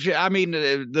large,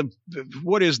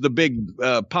 what is the big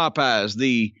Popeyes?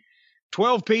 The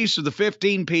 12-piece or the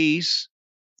 15-piece?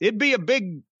 It'd be a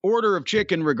big order of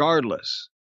chicken regardless.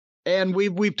 And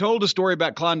we've told a story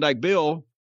about Klondike Bill,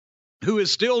 who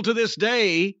is still to this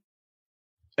day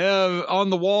on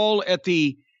the wall at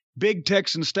the Big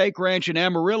Texan Steak Ranch in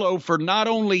Amarillo for not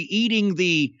only eating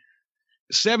the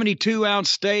 72-ounce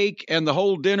steak and the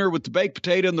whole dinner with the baked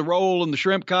potato and the roll and the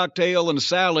shrimp cocktail and the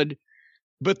salad,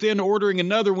 but then ordering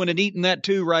another one and eating that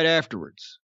too right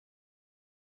afterwards.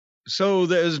 So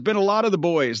there's been a lot of the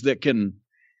boys that can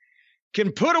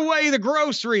put away the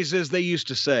groceries, as they used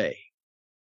to say.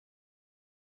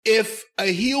 If a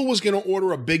heel was going to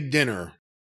order a big dinner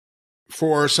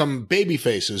for some baby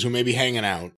faces who may be hanging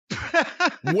out,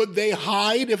 would they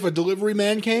hide if a delivery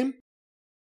man came?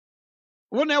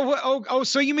 Well, now,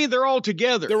 so you mean they're all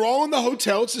together? They're all in the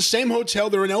hotel. It's the same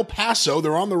hotel. They're in El Paso.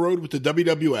 They're on the road with the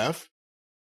WWF.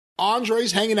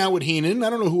 Andre's hanging out with Heenan. I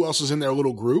don't know who else is in their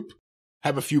little group.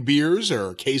 Have a few beers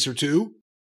or a case or two,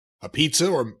 a pizza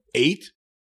or 8.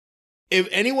 If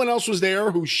anyone else was there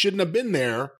who shouldn't have been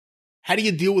there, how do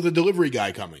you deal with a delivery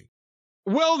guy coming?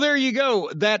 Well, there you go.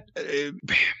 That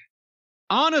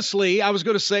honestly, I was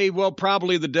going to say, well,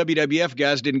 probably the WWF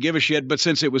guys didn't give a shit, but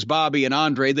since it was Bobby and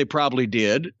Andre, they probably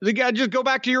did. The guy, just go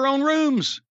back to your own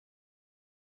rooms.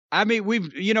 I mean,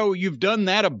 you've done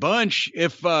that a bunch.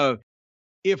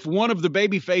 If one of the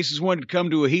baby faces wanted to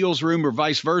come to a heel's room or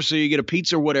vice versa, you get a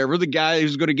pizza or whatever, the guy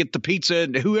who's going to get the pizza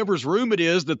and whoever's room it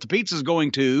is that the pizza's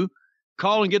going to,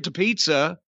 call and get the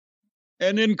pizza.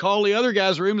 And then call the other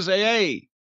guy's room and say, hey,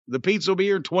 the pizza will be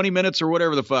here in 20 minutes or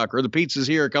whatever the fuck, or the pizza's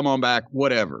here, come on back,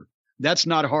 whatever. That's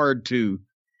not hard to.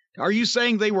 Are you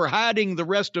saying they were hiding the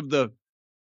rest of the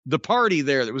party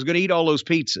there that was going to eat all those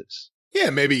pizzas? Yeah,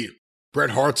 maybe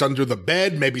Bret Hart's under the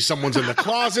bed. Maybe someone's in the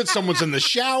closet. Someone's in the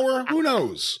shower. Who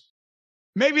knows?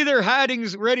 Maybe they're hiding,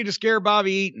 ready to scare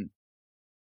Bobby Eaton.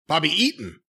 Bobby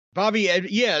Eaton? Bobby,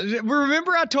 yeah.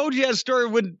 Remember I told you that story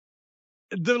when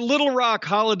the Little Rock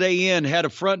Holiday Inn had a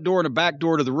front door and a back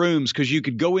door to the rooms because you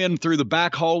could go in through the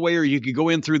back hallway or you could go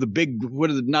in through the big, what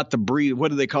do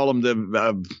they call them?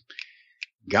 The,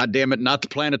 God damn it, not the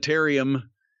planetarium,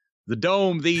 the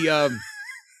dome, the,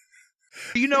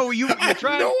 you're trying. I have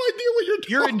no idea what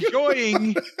you're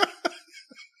enjoying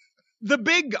the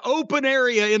big open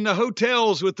area in the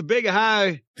hotels with the big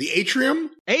high. The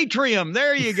atrium? Atrium.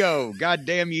 There you go. God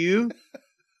damn you.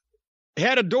 It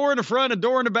had a door in the front, a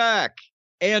door in the back.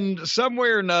 And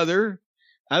somewhere or another,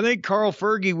 I think Carl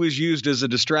Fergie was used as a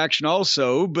distraction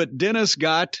also, but Dennis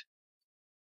got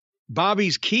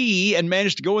Bobby's key and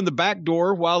managed to go in the back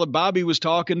door while Bobby was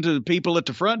talking to the people at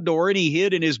the front door, and he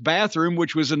hid in his bathroom,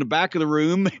 which was in the back of the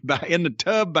room, in the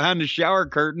tub behind the shower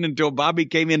curtain until Bobby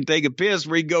came in to take a piss,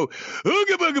 where he'd go,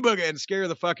 ooga booga booga, and scare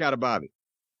the fuck out of Bobby.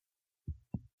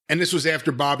 And this was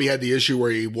after Bobby had the issue where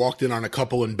he walked in on a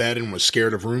couple in bed and was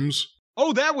scared of rooms?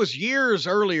 Oh, that was years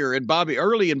early in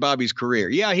Bobby's career.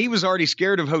 Yeah, he was already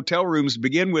scared of hotel rooms to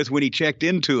begin with when he checked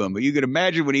into them. But you could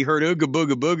imagine when he heard Ooga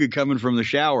Booga Booga coming from the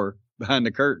shower behind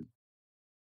the curtain.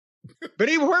 But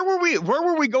where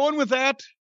were we going with that?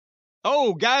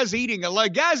 Oh, guys eating a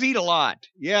lot. Guys eat a lot.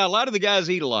 Yeah, a lot of the guys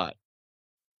eat a lot.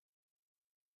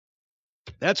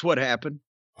 That's what happened.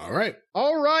 All right.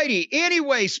 All righty.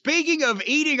 Anyway, speaking of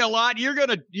eating a lot, you're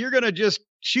gonna just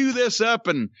chew this up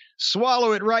and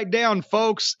swallow it right down,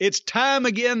 folks. It's time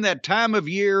again, that time of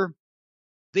year.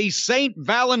 The St.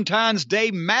 Valentine's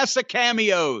Day Massa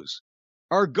Cameos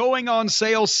are going on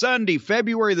sale Sunday,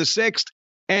 February the 6th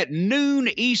at noon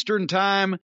Eastern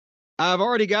time. I've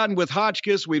already gotten with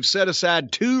Hotchkiss. We've set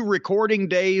aside 2 recording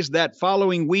days that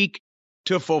following week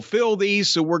to fulfill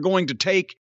these. So we're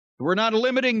not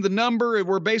limiting the number.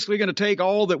 We're basically going to take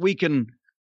all that we can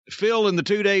fill in the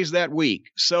 2 days that week.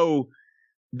 So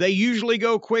they usually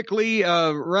go quickly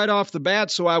right off the bat.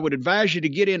 So I would advise you to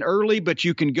get in early, but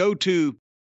you can go to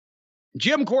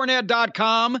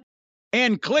JimCornette.com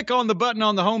and click on the button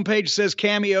on the homepage that says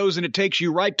Cameos, and it takes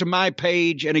you right to my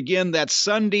page. And again, that's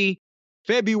Sunday,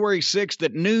 February 6th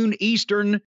at noon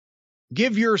Eastern.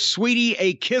 Give your sweetie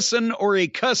a kissin' or a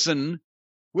cussin',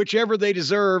 whichever they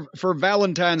deserve, for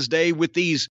Valentine's Day with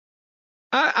these.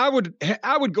 I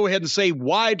would go ahead and say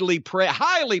highly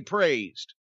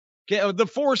praised. Okay, the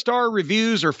 4-star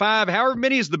reviews or 5, however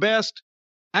many is the best.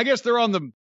 I guess they're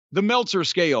on the Meltzer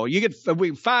scale. You get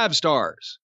 5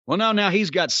 stars. Well, now he's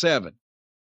got 7.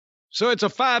 So it's a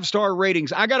 5-star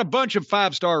ratings. I got a bunch of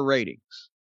 5-star ratings.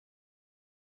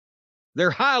 They're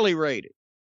highly rated.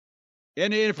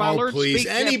 And if I learn to speak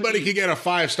anybody Japanese, could get a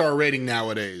 5-star rating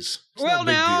nowadays. It's well, no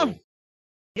big now, deal.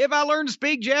 if I learned to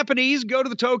speak Japanese, go to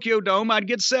the Tokyo Dome, I'd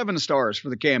get 7 stars for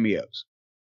the cameos.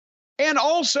 And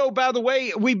also, by the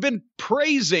way, we've been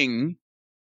praising,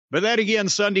 but that again,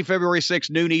 Sunday, February 6th,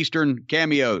 noon Eastern,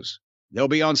 cameos. They'll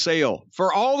be on sale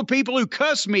for all the people who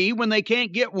cuss me when they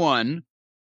can't get one.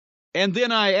 And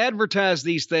then I advertise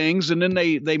these things, and then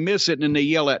they miss it, and then they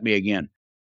yell at me again.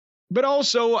 But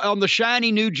also on the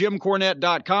shiny new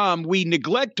JimCornette.com, we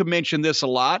neglect to mention this a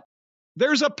lot.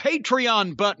 There's a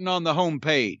Patreon button on the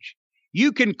homepage.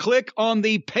 You can click on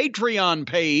the Patreon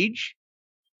page,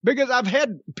 because I've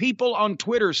had people on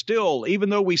Twitter still, even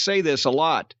though we say this a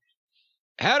lot.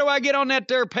 How do I get on that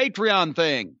there Patreon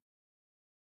thing?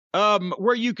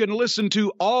 Where you can listen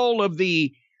to all of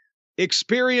the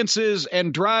experiences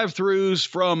and drive-thrus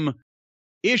from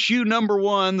issue number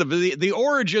 1, the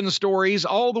origin stories,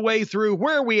 all the way through.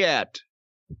 Where are we at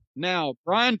now,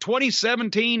 Brian?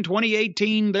 2017,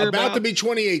 2018, they're about to be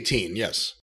 2018,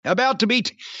 yes. About to be.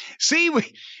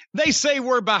 They say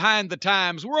we're behind the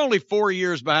times. We're only 4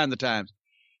 years behind the times.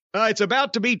 It's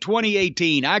about to be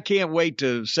 2018. I can't wait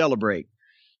to celebrate.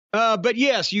 But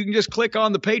yes, you can just click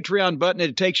on the Patreon button, and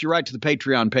it takes you right to the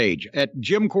Patreon page at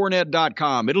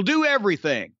JimCornette.com. It'll do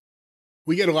everything.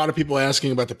 We get a lot of people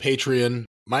asking about the Patreon.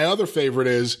 My other favorite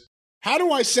is, how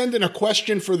do I send in a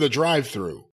question for the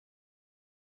drive-thru?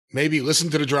 Maybe listen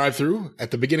to the drive-thru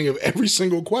at the beginning of every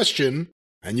single question,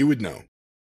 and you would know.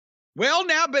 Well,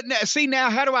 now,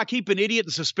 how do I keep an idiot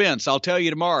in suspense? I'll tell you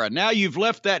tomorrow. Now you've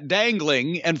left that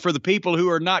dangling, and for the people who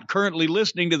are not currently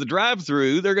listening to the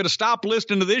drive-thru, they're going to stop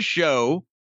listening to this show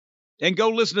and go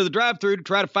listen to the drive-thru to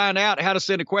try to find out how to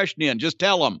send a question in. Just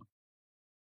tell them.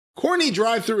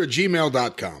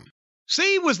 CornyDriveThru@gmail.com.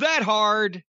 See, was that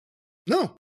hard? No.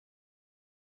 Of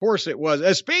course it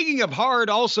was. Speaking of hard,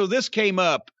 also, this came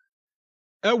up.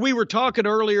 We were talking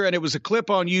earlier, and it was a clip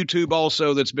on YouTube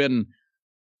also that's been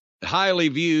highly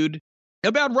viewed,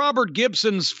 about Robert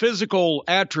Gibson's physical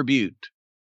attribute,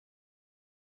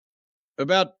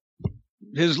 about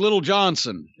his little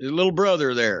Johnson, his little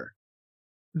brother there,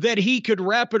 that he could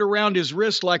wrap it around his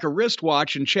wrist like a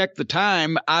wristwatch and check the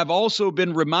time. I've also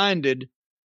been reminded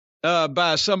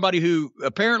by somebody who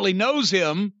apparently knows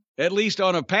him, at least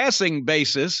on a passing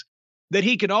basis, that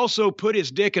he can also put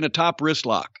his dick in a top wrist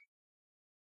lock.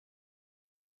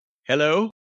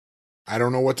 Hello? I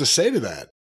don't know what to say to that.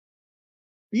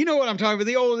 You know what I'm talking about,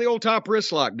 the old top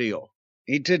wrist lock deal.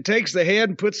 He takes the head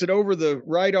and puts it over the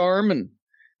right arm and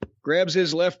grabs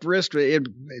his left wrist.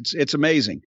 It's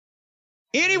amazing.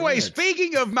 Anyway,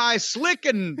 Speaking of my slick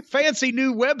and fancy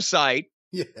new website,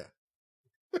 yeah,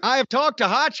 I have talked to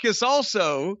Hotchkiss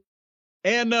also,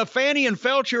 and Fanny and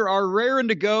Felcher are raring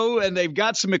to go, and they've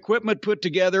got some equipment put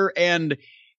together, and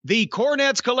the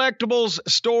Cornette's Collectibles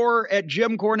store at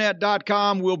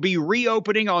JimCornette.com will be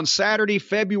reopening on Saturday,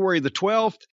 February the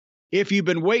 12th. If you've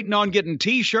been waiting on getting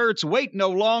T-shirts, wait no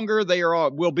longer. They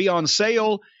will be on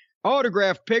sale.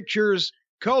 Autographed pictures,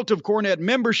 Cult of Cornette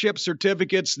membership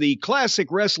certificates, the classic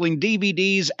wrestling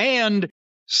DVDs, and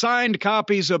signed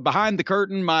copies of Behind the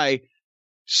Curtain, my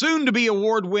soon-to-be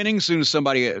award-winning, soon as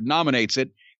somebody nominates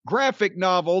it, graphic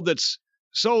novel that's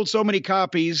sold so many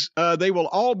copies. They will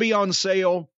all be on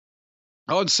sale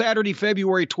on Saturday,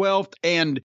 February 12th.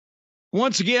 And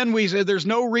once again, we said there's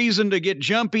no reason to get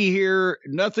jumpy here.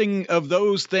 Nothing of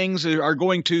those things are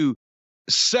going to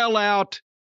sell out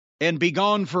and be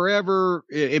gone forever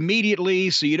immediately,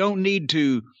 so you don't need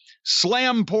to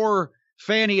slam poor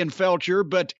Fanny and Felcher.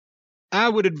 But I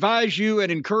would advise you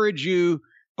and encourage you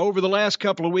over the last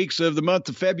couple of weeks of the month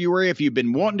of February, if you've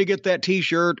been wanting to get that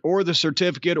T-shirt or the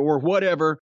certificate or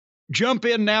whatever, jump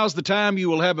in. Now's the time. You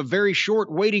will have a very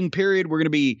short waiting period. We're going to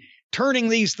be turning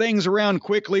these things around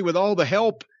quickly with all the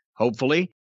help,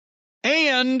 hopefully.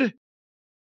 And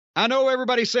I know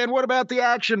everybody's saying, what about the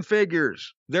action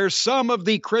figures? There's some of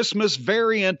the Christmas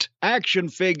variant action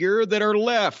figure that are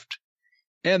left.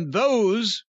 And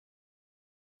those,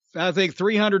 I think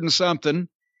 300 and something,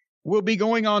 will be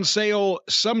going on sale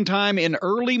sometime in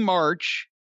early March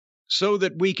so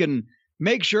that we can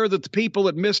make sure that the people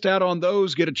that missed out on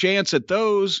those get a chance at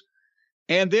those.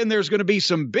 And then there's going to be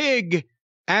some big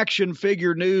action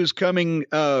figure news coming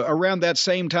around that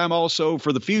same time also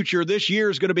for the future. This year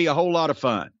is going to be a whole lot of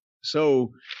fun.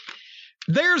 So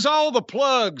there's all the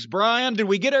plugs, Brian. Did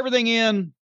we get everything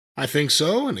in? I think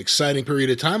so. An exciting period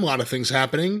of time. A lot of things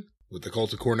happening with the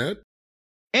Cult of Cornette.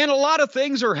 And a lot of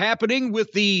things are happening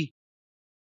with the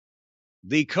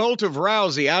Cult of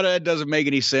Rousey. That doesn't make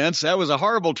any sense. That was a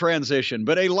horrible transition.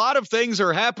 But a lot of things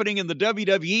are happening in the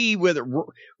WWE with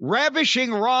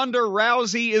Ravishing Ronda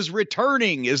Rousey is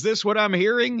returning. Is this what I'm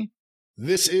hearing?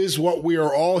 This is what we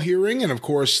are all hearing. And of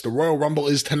course, the Royal Rumble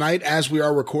is tonight as we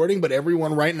are recording, but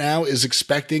everyone right now is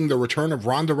expecting the return of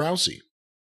Ronda Rousey.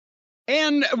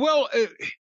 And, well,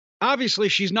 obviously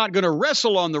she's not going to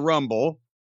wrestle on the Rumble.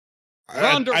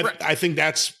 I think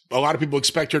that's a lot of people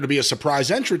expect her to be a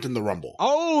surprise entrant in the Rumble.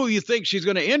 Oh, you think she's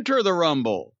going to enter the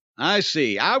Rumble? I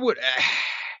see. I would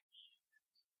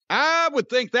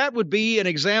think that would be an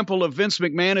example of Vince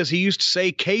McMahon, as he used to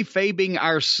say, kayfabing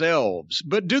ourselves.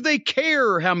 But do they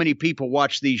care how many people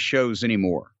watch these shows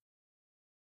anymore?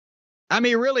 I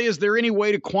mean, really, is there any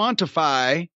way to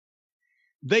quantify?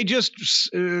 They just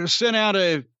sent out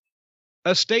a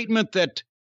statement that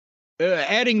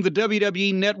adding the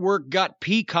WWE Network got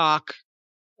Peacock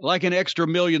like an extra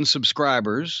million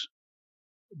subscribers.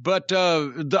 But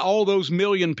all those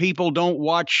million people don't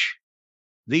watch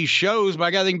these shows. By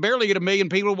God, they can barely get 1 million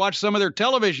people to watch some of their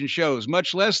television shows,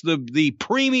 much less the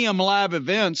premium live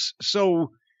events.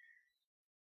 So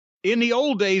in the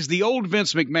old days, the old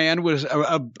Vince McMahon was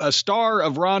a star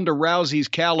of Ronda Rousey's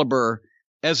caliber.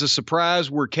 As a surprise,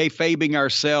 we're kayfabing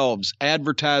ourselves.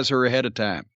 Advertise her ahead of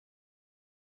time.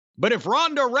 But if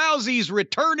Ronda Rousey's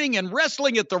returning and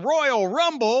wrestling at the Royal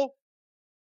Rumble,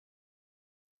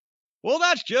 well,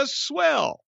 that's just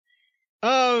swell.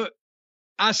 I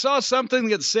saw something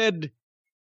that said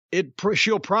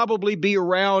she'll probably be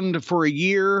around for a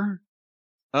year.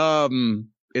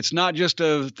 It's not just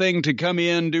a thing to come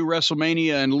in, do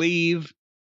WrestleMania, and leave.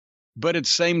 But at the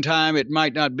same time, it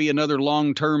might not be another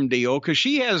long-term deal because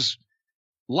she has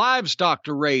livestock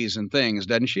to raise and things,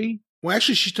 doesn't she? Well,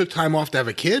 actually, she took time off to have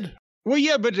a kid. Well,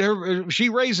 yeah, but she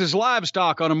raises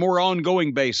livestock on a more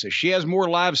ongoing basis. She has more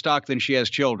livestock than she has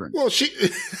children. Well,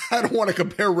 I don't want to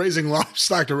compare raising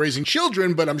livestock to raising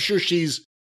children, but I'm sure she's,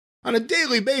 on a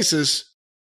daily basis,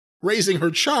 raising her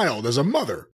child as a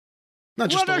mother. Not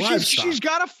just the livestock. She's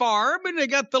got a farm, and they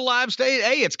got the livestock.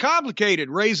 Hey, it's complicated,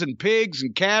 raising pigs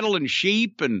and cattle and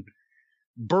sheep and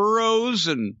burros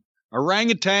and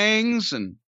orangutans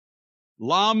and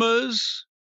llamas,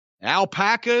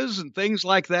 alpacas and things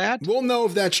like that. We'll know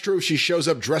if that's true if she shows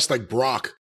up dressed like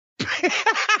Brock.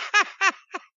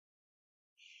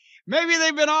 Maybe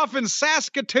they've been off in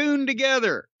Saskatoon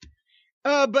together.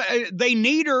 But they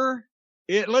need her.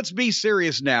 Let's be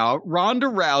serious now. Ronda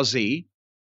Rousey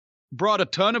brought a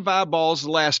ton of eyeballs the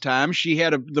last time. She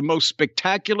had the most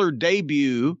spectacular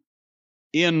debut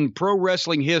in pro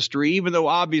wrestling history, even though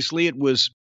obviously it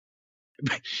was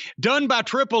done by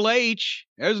Triple H.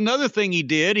 There's another thing he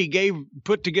did. He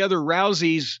put together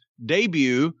Rousey's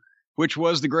debut, which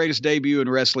was the greatest debut in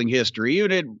wrestling history.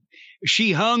 And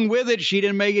she hung with it. She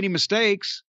didn't make any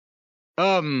mistakes.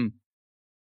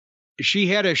 She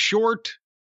had a short,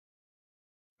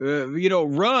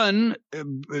 run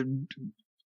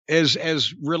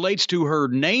as relates to her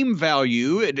name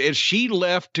value. As she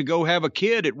left to go have a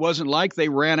kid, it wasn't like they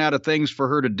ran out of things for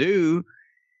her to do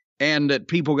and that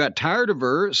people got tired of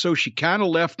her. So she kind of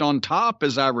left on top,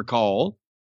 as I recall.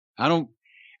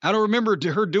 I don't remember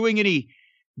her doing any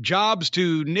jobs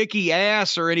to Nikki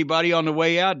Ass or anybody on the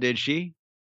way out, did she?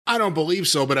 I don't believe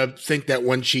so, but I think that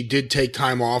when she did take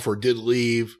time off or did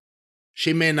leave,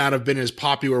 she may not have been as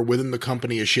popular within the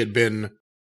company as she had been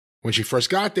when she first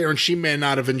got there, and she may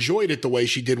not have enjoyed it the way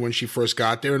she did when she first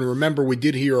got there. And remember, we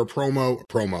did hear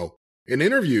an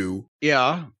interview.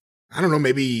 Yeah. I don't know,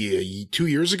 maybe 2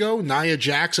 years ago, Nia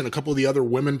Jax and a couple of the other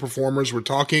women performers were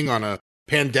talking on a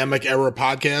pandemic era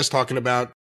podcast, talking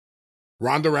about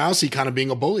Ronda Rousey kind of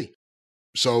being a bully.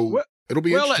 So it'll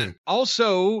be interesting.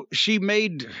 Also, she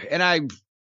made, and I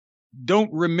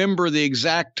don't remember the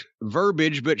exact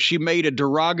verbiage, but she made a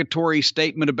derogatory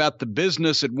statement about the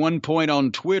business at one point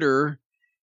on Twitter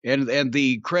and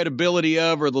the credibility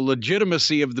of or the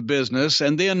legitimacy of the business.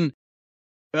 And then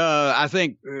I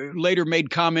think later made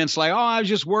comments like, oh, I was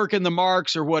just working the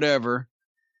marks or whatever.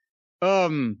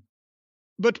 But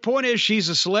the point is, she's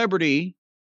a celebrity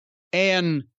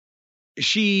and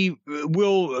she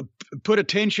will put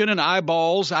attention and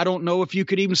eyeballs. I don't know if you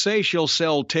could even say she'll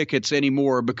sell tickets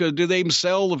anymore, because do they even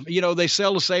sell, they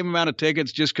sell the same amount of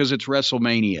tickets just because it's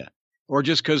WrestleMania or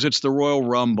just because it's the Royal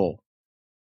Rumble.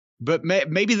 But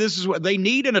maybe this is what they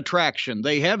need, an attraction.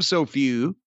 They have so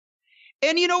few.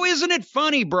 And, isn't it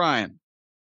funny, Brian,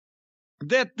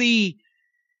 that the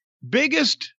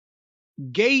biggest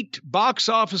gate box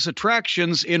office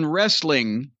attractions in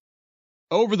wrestling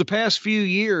over the past few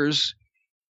years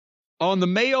on the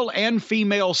male and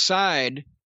female side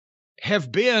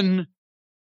have been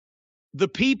the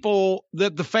people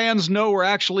that the fans know are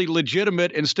actually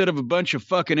legitimate instead of a bunch of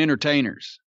fucking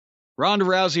entertainers? Ronda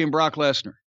Rousey and Brock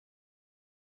Lesnar.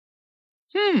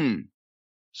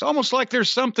 It's almost like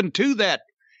there's something to that.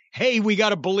 Hey, we got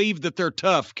to believe that they're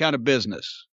tough kind of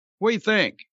business. What do you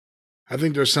think? I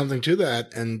think there's something to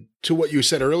that. And to what you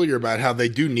said earlier about how they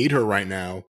do need her right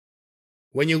now.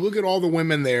 When you look at all the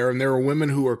women there, and there are women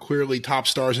who are clearly top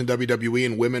stars in WWE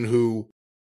and women who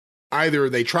either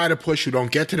they try to push who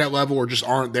don't get to that level or just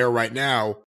aren't there right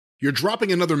now, you're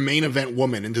dropping another main event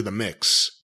woman into the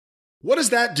mix. What does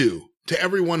that do to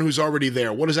everyone who's already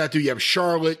there? What does that do? You have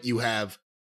Charlotte, you have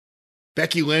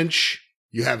Becky Lynch,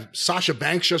 you have Sasha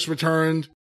Banks just returned.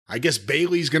 I guess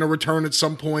Bayley's going to return at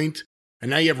some point.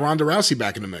 And now you have Ronda Rousey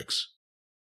back in the mix.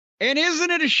 And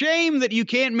isn't it a shame that you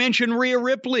can't mention Rhea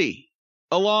Ripley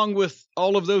along with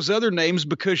all of those other names,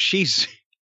 because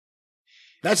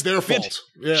that's their fault.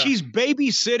 Yeah. She's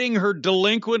babysitting her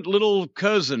delinquent little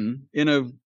cousin in a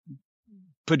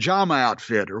pajama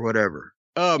outfit or whatever.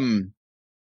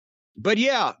 But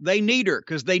yeah, they need her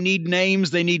because they need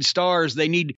names. They need stars.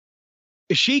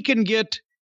 She can get,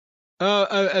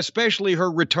 especially her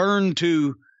return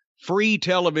to free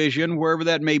television, wherever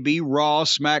that may be, Raw,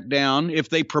 SmackDown, if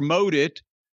they promote it.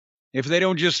 If they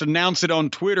don't just announce it on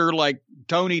Twitter like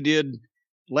Tony did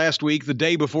last week, the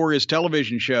day before his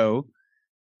television show,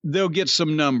 they'll get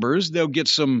some numbers. They'll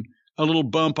get a little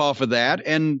bump off of that.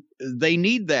 And they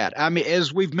need that. I mean,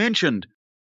 as we've mentioned,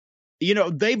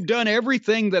 they've done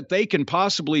everything that they can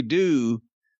possibly do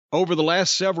over the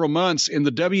last several months in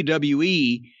the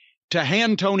WWE to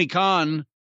hand Tony Khan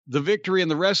the victory in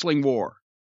the wrestling war.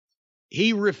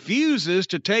 He refuses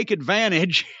to take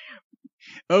advantage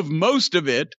of most of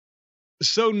it.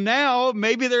 So now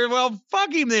maybe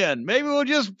fuck him then. Maybe we'll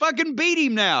just fucking beat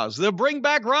him now. So they'll bring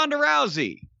back Ronda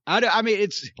Rousey. I mean,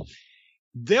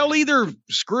 they'll either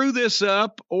screw this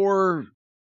up or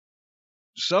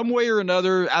some way or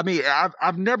another. I mean,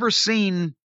 I've never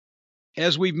seen,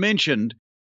 as we've mentioned,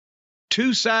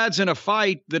 two sides in a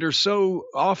fight that are so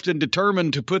often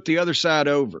determined to put the other side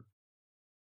over.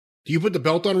 Do you put the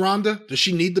belt on Ronda? Does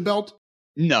she need the belt?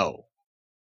 No.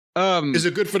 Is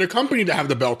it good for the company to have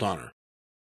the belt on her?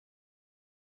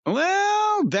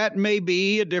 Well, that may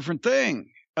be a different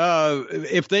thing.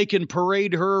 If they can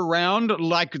parade her around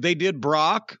like they did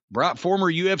Brock,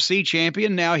 former UFC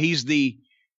champion, now he's the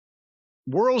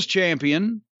world's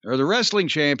champion or the wrestling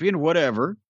champion,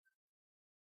 whatever.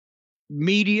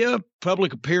 Media,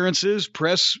 public appearances,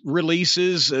 press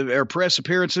releases, or press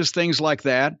appearances, things like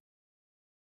that.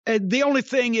 The only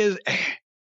thing is,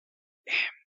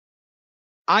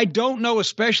 I don't know,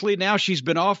 especially now she's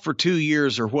been off for 2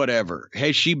 years or whatever.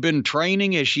 Has she been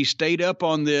training? Has she stayed up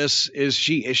on this?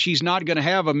 She's not going to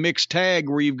have a mixed tag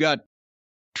where you've got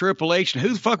Triple H. And who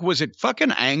the fuck was it?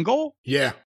 Fucking Angle?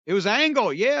 Yeah. It was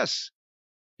Angle, yes.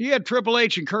 You had Triple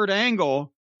H and Kurt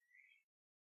Angle.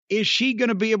 Is she going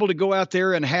to be able to go out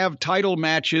there and have title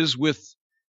matches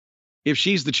if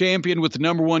she's the champion with the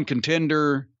number one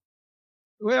contender?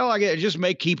 Well, I guess just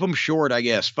keep them short, I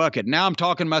guess. Fuck it. Now I'm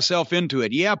talking myself into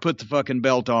it. Yeah, put the fucking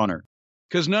belt on her.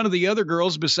 Because none of the other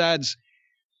girls besides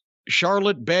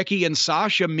Charlotte, Becky, and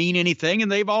Sasha mean anything,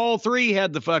 and they've all three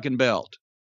had the fucking belt.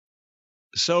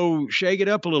 So shake it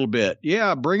up a little bit.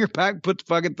 Yeah, bring her back, put the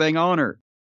fucking thing on her.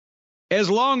 As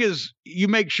long as you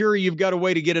make sure you've got a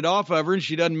way to get it off of her and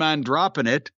she doesn't mind dropping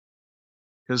it.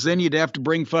 Because then you'd have to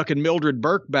bring fucking Mildred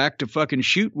Burke back to fucking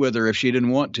shoot with her if she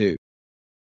didn't want to.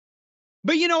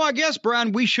 But, I guess,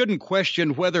 Brian, we shouldn't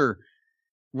question whether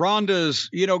Ronda's,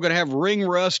 going to have ring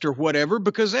rust or whatever,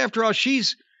 because after all,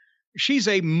 she's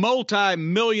a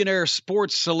multi-millionaire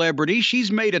sports celebrity.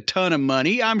 She's made a ton of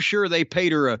money. I'm sure they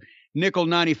paid her a nickel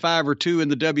 95 or two in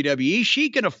the WWE. She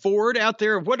can afford out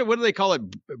there, what do they call it?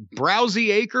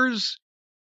 Browsy acres?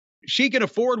 She can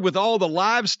afford with all the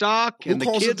livestock and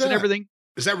the kids and everything.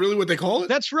 Is that really what they call it?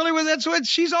 That's what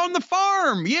she's on the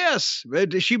farm. Yes.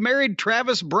 She married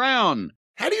Travis Brown.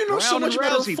 How do you know so much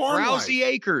about her farm life? Browsy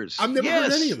acres. I've never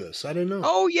heard any of this. I didn't know.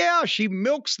 Oh, yeah. She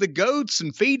milks the goats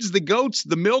and feeds the goats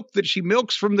the milk that she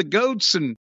milks from the goats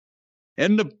and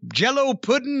the Jell-O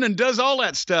pudding and does all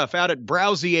that stuff out at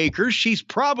Browsy Acres. She's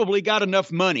probably got enough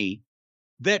money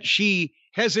that she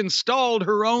has installed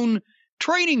her own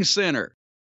training center.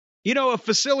 A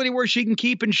facility where she can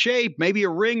keep in shape, maybe a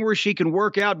ring where she can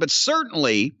work out, but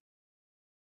certainly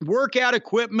workout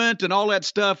equipment and all that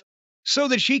stuff so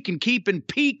that she can keep in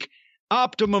peak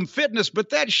optimum fitness.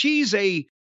 But that she's a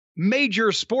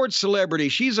major sports celebrity.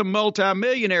 She's a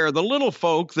multimillionaire. The little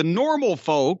folk, the normal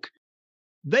folk,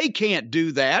 they can't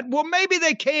do that. Well, maybe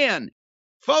they can.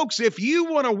 Folks, if you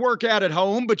want to work out at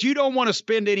home, but you don't want to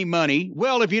spend any money,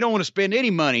 well, if you don't want to spend any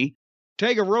money,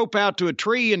 take a rope out to a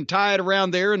tree and tie it around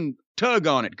there and tug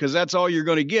on it, because that's all you're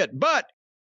going to get. But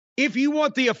if you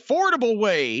want the affordable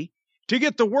way to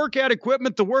get the workout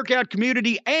equipment, the workout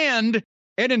community, and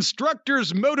an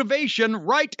instructor's motivation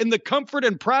right in the comfort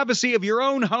and privacy of your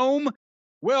own home,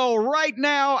 well, right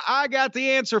now, I got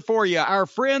the answer for you. Our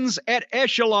friends at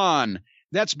Echelon.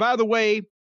 That's, by the way,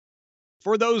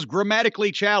 for those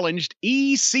grammatically challenged,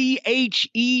 Echelon,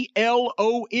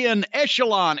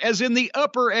 Echelon, as in the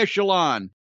upper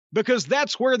echelon, because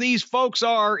that's where these folks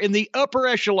are, in the upper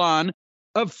echelon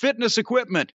of fitness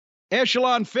equipment.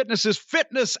 Echelon Fitness's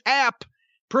fitness app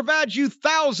provides you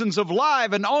thousands of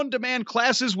live and on-demand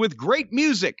classes with great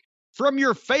music from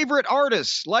your favorite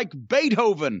artists like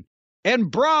Beethoven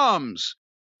and Brahms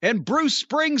and Bruce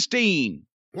Springsteen.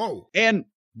 Whoa. And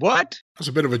what? That's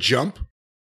a bit of a jump.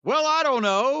 Well, I don't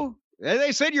know.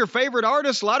 They said your favorite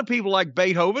artists. A lot of people like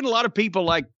Beethoven. A lot of people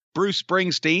like Bruce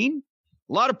Springsteen.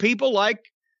 A lot of people like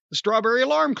the Strawberry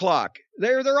Alarm Clock.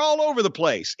 They're all over the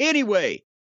place. Anyway,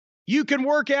 you can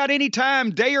work out anytime,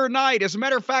 day or night. As a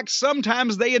matter of fact,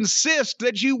 sometimes they insist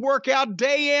that you work out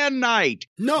day and night.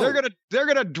 No. They're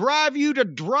gonna drive you to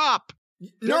drop.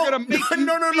 They're gonna make you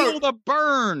feel the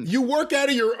burn. You work out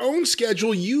of your own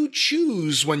schedule. You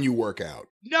choose when you work out.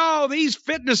 No, these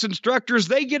fitness instructors,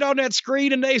 they get on that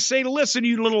screen and they say, listen,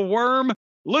 you little worm,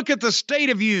 look at the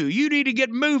state of you. You need to get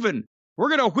moving. We're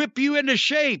going to whip you into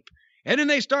shape. And then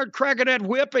they start cracking that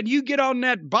whip and you get on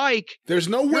that bike. There's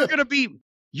no whip.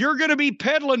 You're going to be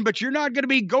pedaling, but you're not going to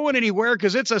be going anywhere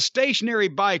because it's a stationary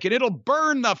bike and it'll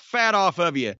burn the fat off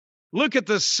of you. Look at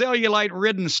the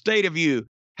cellulite-ridden state of you.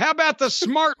 How about the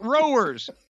smart rowers?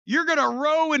 You're going to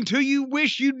row until you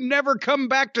wish you'd never come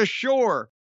back to shore.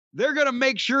 They're going to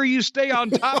make sure you stay on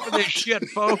top of this shit,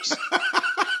 folks.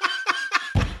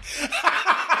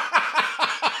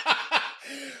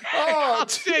 I'll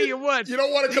tell you what. You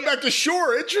don't want to come back to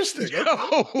shore. Interesting.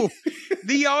 No.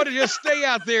 You ought to just stay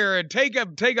out there and take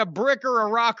a brick or a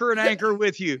rock or an anchor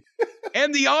with you.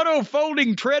 And the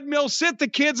auto-folding treadmill, sit the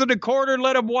kids in the corner and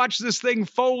let them watch this thing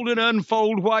fold and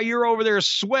unfold while you're over there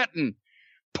sweating,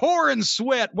 pouring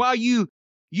sweat while you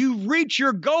reach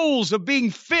your goals of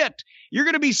being fit. You're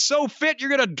going to be so fit, you're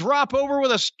going to drop over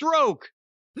with a stroke.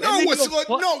 No,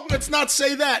 let's not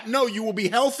say that. No, you will be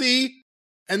healthy.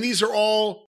 And these are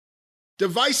all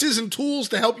devices and tools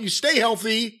to help you stay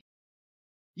healthy.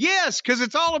 Yes, because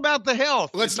it's all about the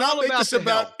health. Let's not make this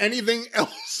about anything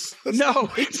else.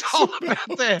 No, it's all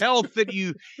about the health that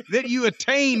you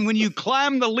attain when you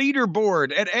climb the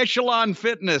leaderboard at Echelon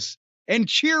Fitness and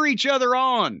cheer each other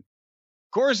on.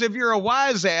 Of course, if you're a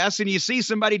wise ass and you see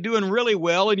somebody doing really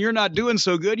well and you're not doing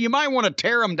so good, you might want to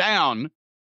tear them down.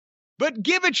 But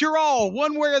give it your all,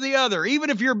 one way or the other, even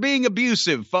if you're being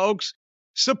abusive, folks.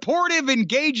 Supportive,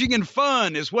 engaging, and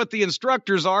fun is what the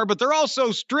instructors are, but they're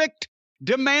also strict,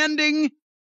 demanding,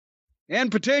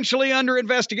 and potentially under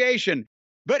investigation.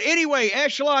 But anyway,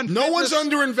 Echelon Fitness... No one's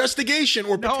under investigation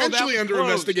or potentially under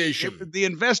investigation. The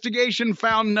investigation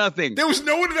found nothing. There was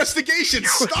no investigation.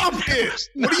 Stop it.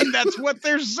 That's what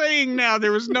they're saying now.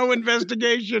 There was no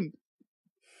investigation.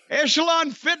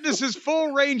 Echelon Fitness's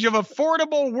full range of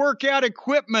affordable workout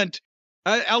equipment,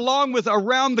 along with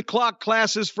around-the-clock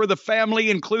classes for the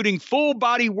family, including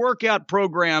full-body workout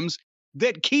programs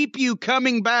that keep you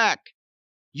coming back.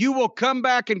 You will come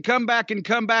back and come back and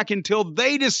come back until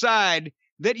they decide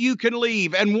that you can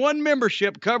leave. And one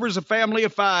membership covers a family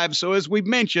of 5. So as we've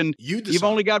mentioned, you've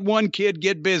only got one kid.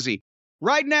 Get busy.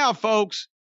 Right now, folks,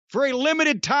 for a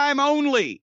limited time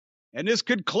only, and this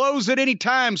could close at any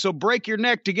time, so break your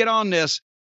neck to get on this.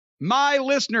 My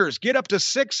listeners get up to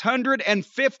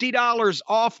 $650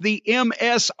 off the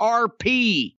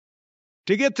MSRP.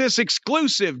 To get this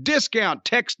exclusive discount,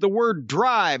 text the word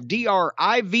DRIVE,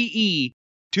 D-R-I-V-E,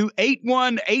 to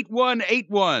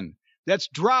 818181. That's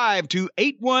DRIVE to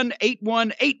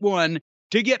 818181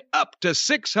 to get up to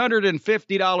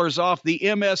 $650 off the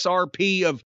MSRP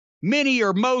of many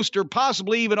or most or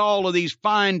possibly even all of these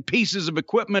fine pieces of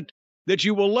equipment that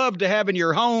you will love to have in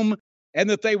your home and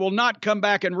that they will not come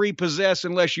back and repossess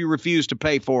unless you refuse to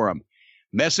pay for them.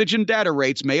 Message and data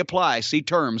rates may apply. See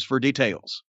terms for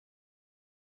details.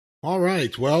 All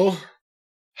right. Well,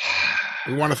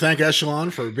 we want to thank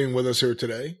Echelon for being with us here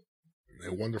today.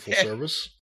 A wonderful service.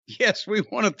 Yes, we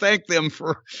want to thank them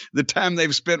for the time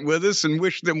they've spent with us and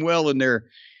wish them well in their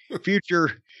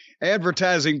future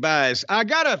advertising buys. I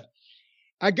got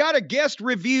a guest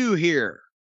review here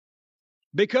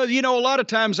because, a lot of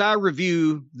times I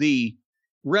review the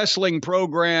wrestling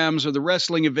programs or the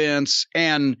wrestling events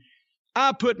and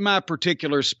I put my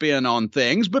particular spin on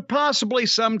things, but possibly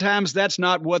sometimes that's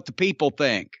not what the people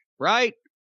think, right?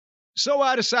 So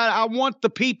I decided I want the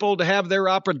people to have their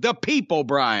the people,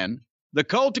 Brian, the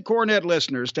Cult of Cornette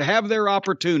listeners, to have their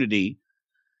opportunity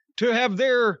to have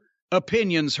their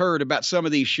opinions heard about some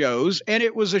of these shows. And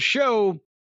it was a show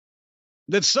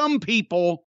that some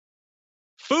people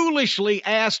foolishly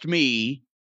asked me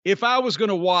if I was going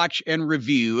to watch and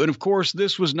review. And of course,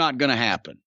 this was not going to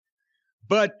happen.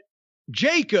 But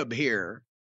Jacob here,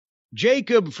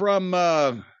 Jacob from,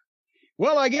 I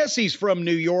guess he's from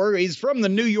New York. He's from the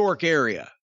New York area.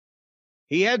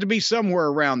 He had to be somewhere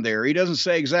around there. He doesn't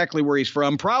say exactly where he's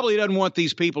from. Probably doesn't want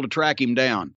these people to track him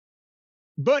down.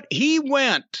 But he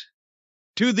went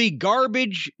to the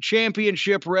Garbage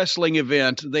Championship Wrestling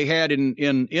event they had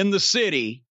in the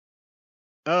city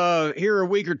here a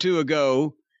week or two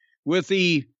ago with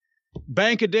the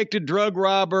bank-addicted drug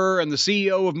robber and the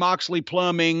CEO of Moxley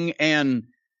Plumbing and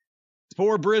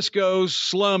poor Briscoe's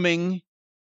slumming.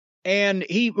 And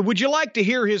would you like to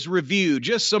hear his review?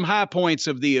 Just some high points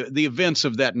of the events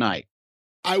of that night.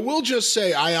 I will just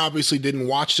say I obviously didn't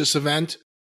watch this event,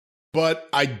 but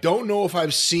I don't know if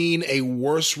I've seen a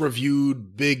worse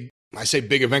reviewed big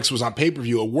event was on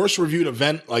pay-per-view, a worse reviewed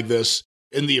event like this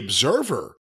in The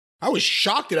Observer. I was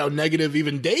shocked at how negative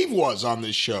even Dave was on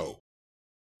this show.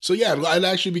 So yeah, I'd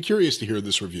actually be curious to hear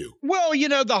this review. Well,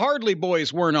 the Hardley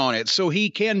boys weren't on it, so he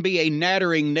can be a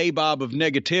nattering nabob of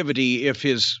negativity if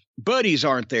his buddies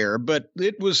aren't there, but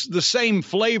it was the same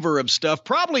flavor of stuff,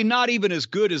 probably not even as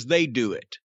good as they do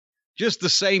it. Just the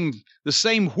same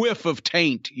whiff of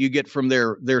taint you get from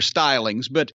their stylings.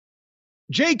 But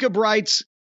Jacob writes,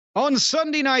 on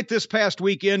Sunday night this past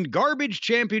weekend, Garbage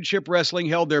Championship Wrestling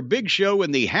held their big show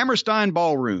in the Hammerstein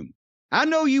Ballroom. I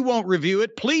know you won't review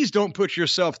it. Please don't put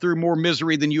yourself through more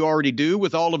misery than you already do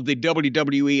with all of the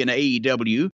WWE and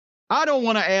AEW. I don't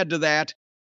want to add to that.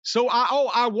 So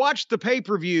I watched the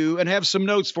pay-per-view and have some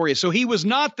notes for you. So he was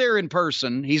not there in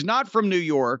person. He's not from New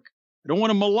York. I don't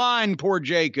want to malign poor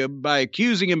Jacob by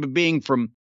accusing him of being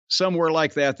from somewhere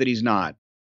like that he's not.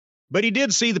 But he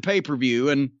did see the pay-per-view,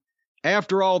 and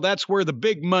after all, that's where the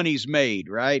big money's made,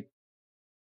 right?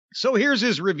 So here's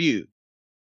his review.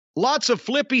 Lots of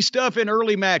flippy stuff in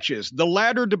early matches. The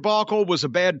ladder debacle was a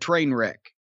bad train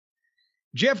wreck.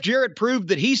 Jeff Jarrett proved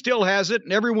that he still has it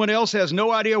and everyone else has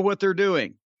no idea what they're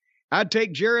doing. I'd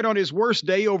take Jarrett on his worst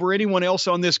day over anyone else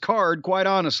on this card, quite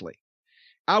honestly.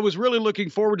 I was really looking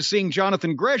forward to seeing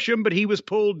Jonathan Gresham, but he was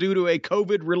pulled due to a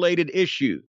COVID-related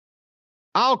issue.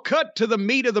 I'll cut to the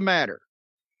meat of the matter.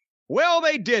 Well,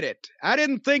 they did it. I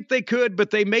didn't think they could,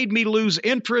 but they made me lose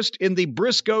interest in the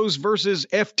Briscoes versus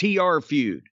FTR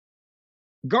feud.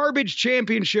 Garbage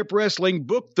Championship Wrestling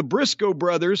booked the Briscoe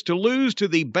brothers to lose to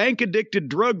the bank-addicted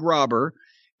drug robber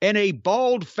and a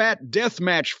bald, fat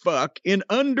deathmatch fuck in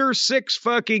under 6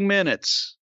 fucking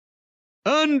minutes.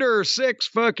 Under 6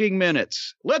 fucking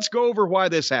minutes. Let's go over why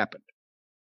this happened.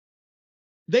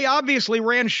 They obviously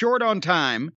ran short on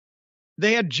time.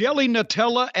 They had Jelly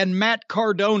Nutella and Matt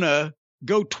Cardona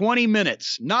go 20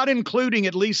 minutes, not including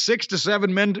at least 6 to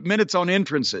 7 minutes on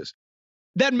entrances.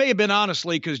 That may have been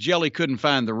honestly because Jelly couldn't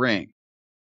find the ring.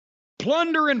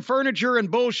 Plunder and furniture and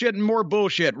bullshit and more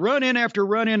bullshit. Run in after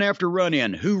run in after run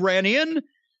in. Who ran in?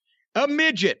 A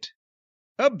midget.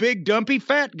 A big dumpy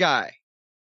fat guy.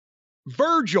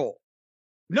 Virgil.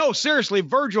 No, seriously,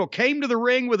 Virgil came to the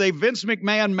ring with a Vince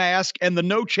McMahon mask and the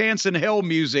No Chance in Hell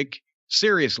music.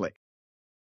 Seriously.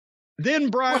 Then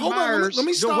Brian Myers. Let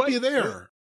me stop you there.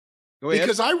 Go ahead.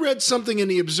 Because I read something in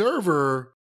the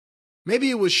Observer. Maybe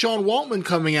it was Sean Waltman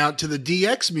coming out to the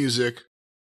DX music.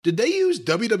 Did they use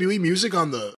WWE music on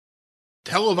the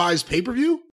televised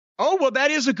pay-per-view? Oh, well,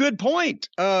 that is a good point.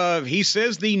 He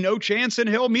says the No Chance in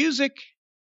Hell music.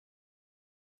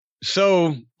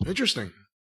 So. Interesting.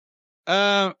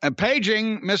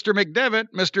 Paging Mr. McDevitt,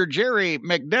 Mr. Jerry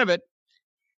McDevitt.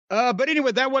 But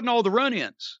anyway, that wasn't all the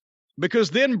run-ins. Because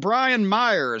then Brian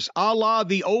Myers, a la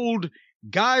the old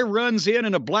guy, runs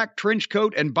in a black trench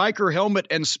coat and biker helmet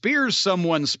and spears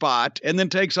someone's spot and then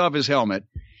takes off his helmet.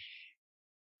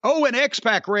 Oh, and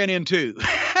X-Pac ran in too.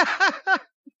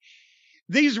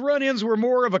 These run-ins were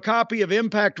more of a copy of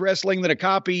Impact Wrestling than a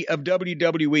copy of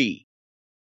WWE.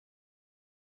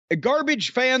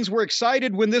 Garbage fans were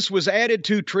excited when this was added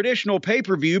to traditional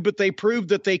pay-per-view, but they proved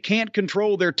that they can't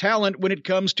control their talent when it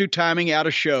comes to timing out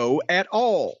a show at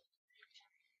all.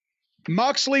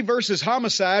 Moxley versus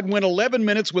Homicide went 11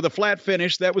 minutes with a flat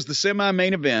finish. That was the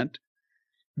semi-main event.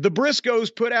 The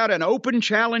Briscoes put out an open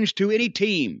challenge to any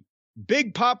team.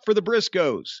 Big pop for the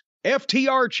Briscoes.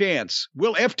 FTR chants.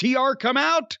 Will FTR come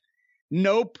out?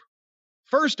 Nope.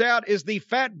 First out is the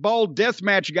fat, bald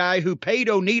deathmatch guy who paid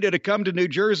Onita to come to New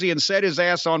Jersey and set his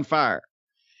ass on fire.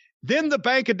 Then the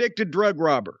bank-addicted drug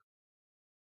robber.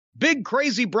 Big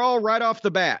crazy brawl right off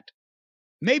the bat.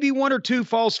 Maybe one or two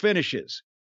false finishes.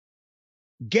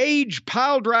 Gage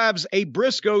pile drives a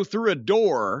Briscoe through a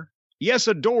door. Yes,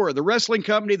 a door. The wrestling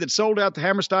company that sold out the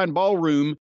Hammerstein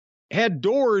Ballroom had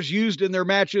doors used in their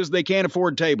matches. They can't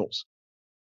afford tables.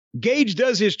 Gage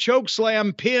does his choke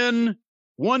slam pin.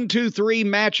 1, 2, 3,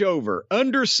 match over.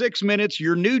 Under 6 minutes,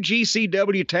 your new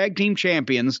GCW tag team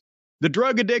champions, the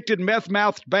drug-addicted,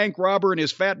 meth-mouthed bank robber and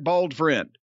his fat, bald friend.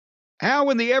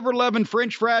 How in the ever-loving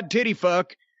French fried titty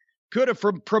fuck could a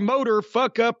promoter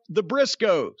fuck up the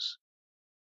Briscoes?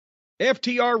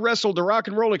 FTR wrestled the Rock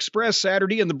and Roll Express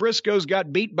Saturday, and the Briscoes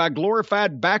got beat by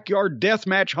glorified backyard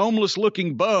deathmatch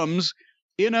homeless-looking bums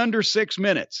in under 6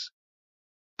 minutes.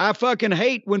 I fucking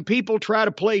hate when people try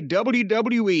to play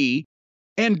WWE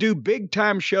and do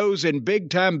big-time shows in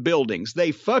big-time buildings.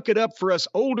 They fuck it up for us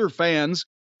older fans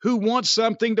who want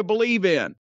something to believe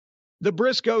in. The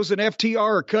Briscoes and FTR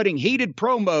are cutting heated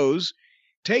promos,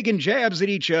 taking jabs at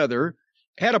each other,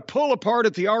 had a pull-apart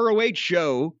at the ROH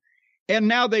show, and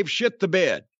now they've shit the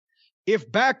bed.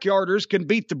 If backyarders can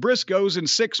beat the Briscoes in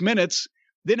 6 minutes,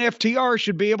 then FTR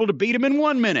should be able to beat them in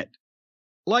 1 minute.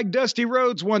 Like Dusty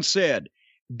Rhodes once said,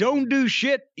 don't do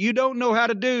shit you don't know how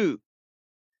to do.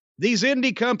 These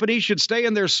indie companies should stay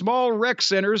in their small rec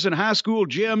centers and high school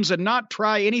gyms and not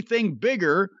try anything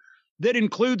bigger that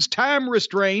includes time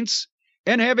restraints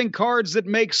and having cards that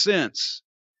make sense.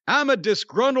 I'm a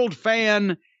disgruntled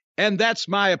fan, and that's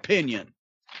my opinion.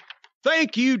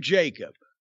 Thank you, Jacob.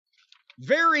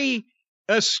 Very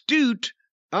astute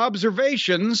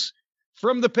observations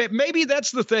from maybe that's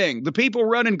the thing. The people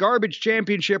running Garbage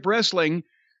Championship Wrestling,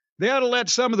 they ought to let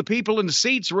some of the people in the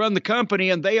seats run the company,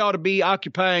 and they ought to be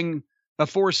occupying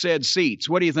aforesaid seats.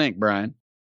 What do you think, Brian?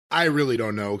 I really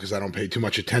don't know because I don't pay too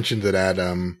much attention to that.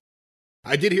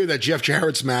 I did hear that Jeff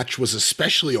Jarrett's match was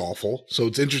especially awful, so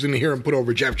it's interesting to hear him put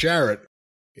over Jeff Jarrett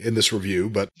in this review.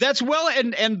 But that's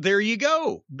and there you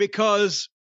go, because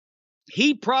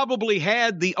he probably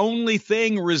had the only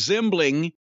thing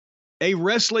resembling a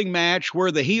wrestling match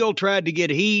where the heel tried to get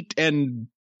heat and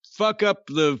fuck up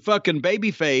the fucking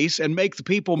babyface and make the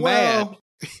people mad.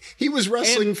 He was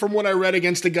wrestling, from what I read,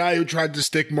 against a guy who tried to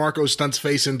stick Marco Stunt's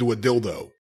face into a dildo.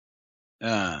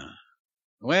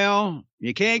 Well,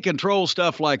 you can't control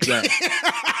stuff like that.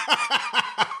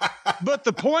 But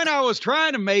the point I was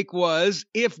trying to make was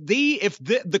if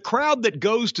the crowd that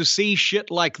goes to see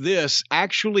shit like this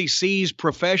actually sees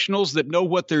professionals that know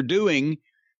what they're doing,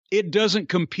 it doesn't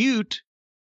compute.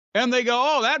 And they go,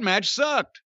 oh, that match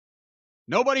sucked.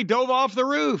 Nobody dove off the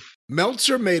roof.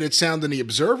 Meltzer made it sound in the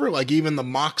Observer like even the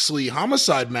Moxley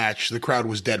Homicide match the crowd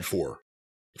was dead for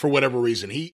whatever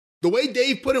reason. The way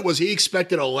Dave put it was he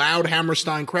expected a loud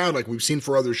Hammerstein crowd like we've seen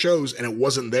for other shows, and it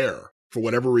wasn't there for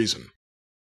whatever reason.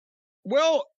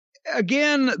 Well,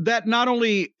 again, that not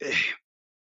only...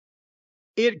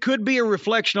 It could be a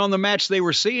reflection on the match they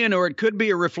were seeing, or it could be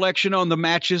a reflection on the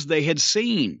matches they had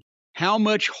seen. How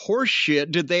much horse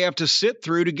shit did they have to sit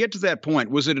through to get to that point?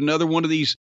 Was it another one of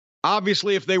these?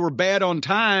 Obviously, if they were bad on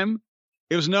time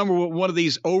It was number one of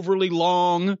these overly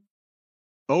long,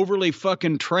 overly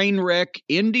fucking train wreck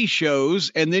indie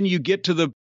shows. And then you get to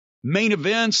the main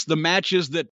events, the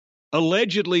matches that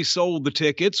allegedly sold the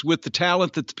tickets with the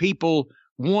talent that the people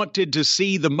wanted to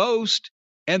see the most.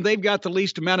 And they've got the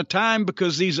least amount of time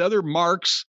because these other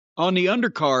marks on the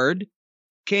undercard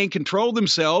can't control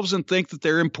themselves and think that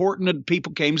they're important and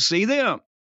people came to see them.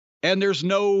 And there's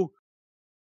no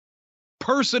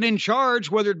person in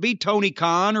charge, whether it be Tony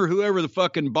Khan or whoever the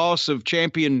fucking boss of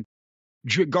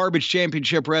garbage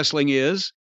championship wrestling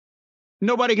is.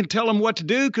 Nobody can tell them what to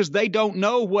do because they don't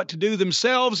know what to do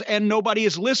themselves, and nobody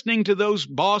is listening to those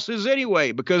bosses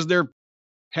anyway because they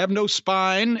have no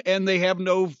spine and they have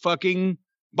no fucking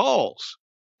balls.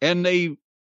 And they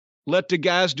let the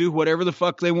guys do whatever the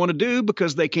fuck they want to do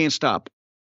because they can't stop.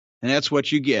 And that's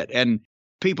what you get. And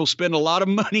people spend a lot of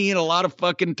money and a lot of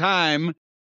fucking time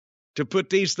to put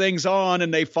these things on,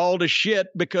 and they fall to shit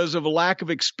because of a lack of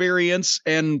experience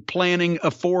and planning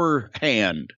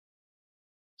aforehand.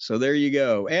 So there you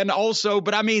go. And also,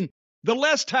 but I mean, the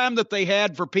less time that they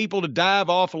had for people to dive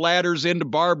off ladders into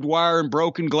barbed wire and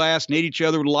broken glass and hit each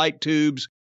other with light tubes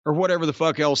or whatever the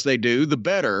fuck else they do, the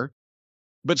better.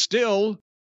 But still, if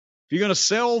you're going to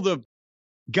sell the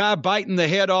guy biting the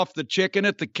head off the chicken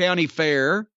at the county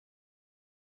fair,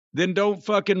 then don't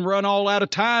fucking run all out of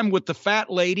time with the fat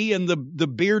lady and the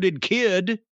bearded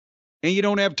kid, and you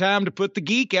don't have time to put the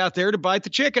geek out there to bite the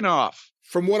chicken off.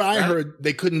 From what I heard,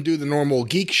 they couldn't do the normal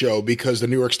geek show because the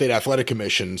New York State Athletic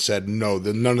Commission said, no,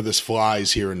 none of this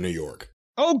flies here in New York.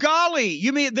 Oh, golly.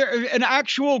 You mean there's an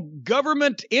actual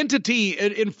government entity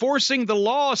enforcing the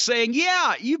law saying,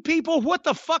 yeah, you people, what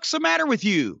the fuck's the matter with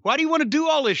you? Why do you want to do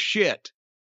all this shit?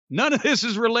 None of this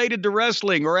is related to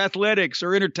wrestling or athletics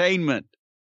or entertainment.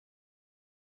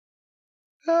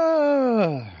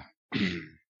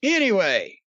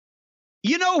 Anyway,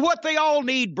 you know what they all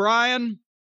need, Brian?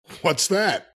 What's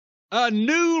that? A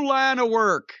new line of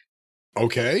work.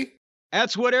 Okay.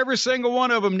 That's what every single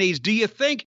one of them needs. Do you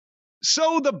think?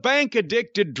 So the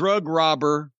bank-addicted drug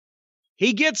robber,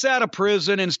 he gets out of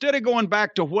prison. Instead of going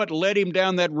back to what led him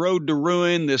down that road to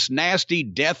ruin, this nasty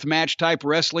death match type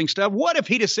wrestling stuff, what if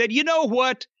he'd have said, you know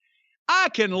what? I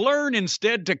can learn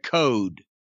instead to code.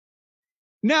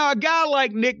 Now, a guy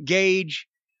like Nick Gage,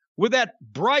 with that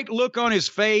bright look on his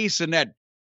face and that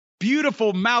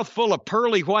beautiful mouthful of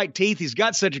pearly white teeth, he's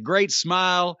got such a great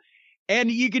smile.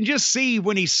 And you can just see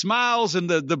when he smiles and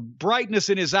the brightness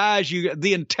in his eyes,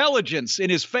 the intelligence in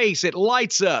his face, it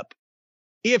lights up.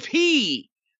 If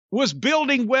he was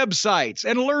building websites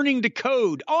and learning to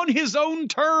code on his own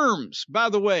terms, by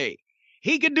the way,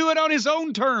 he could do it on his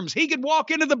own terms. He could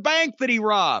walk into the bank that he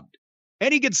robbed.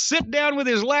 And he could sit down with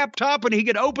his laptop and he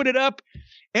could open it up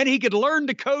and he could learn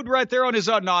to code right there on his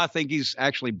own. No, I think he's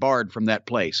actually barred from that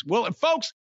place. Well,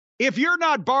 folks, if you're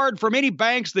not barred from any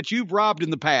banks that you've robbed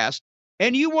in the past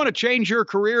and you want to change your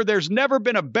career, there's never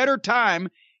been a better time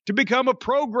to become a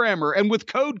programmer. And with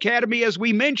Codecademy, as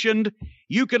we mentioned,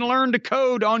 you can learn to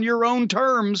code on your own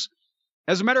terms.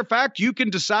 As a matter of fact, you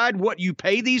can decide what you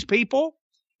pay these people.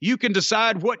 You can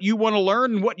decide what you want to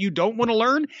learn and what you don't want to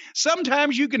learn.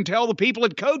 Sometimes you can tell the people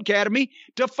at Codecademy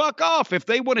to fuck off if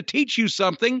they want to teach you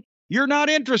something you're not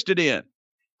interested in. Of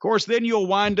course, then you'll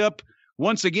wind up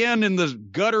once again in the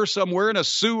gutter somewhere in a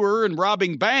sewer and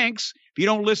robbing banks if you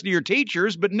don't listen to your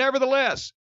teachers. But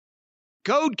nevertheless,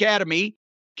 Codecademy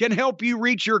can help you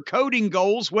reach your coding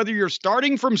goals, whether you're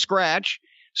starting from scratch,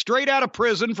 straight out of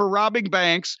prison for robbing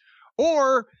banks,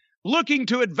 or looking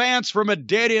to advance from a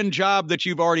dead-end job that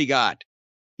you've already got.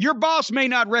 Your boss may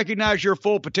not recognize your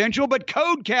full potential, but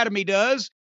Codecademy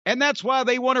does, and that's why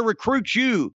they want to recruit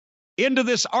you into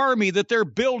this army that they're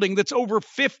building that's over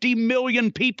 50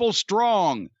 million people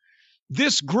strong.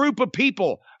 This group of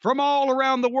people from all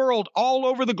around the world, all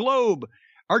over the globe,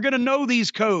 are going to know these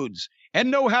codes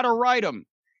and know how to write them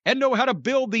and know how to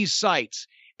build these sites.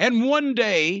 And one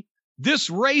day, this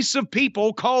race of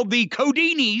people called the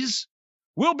Codinis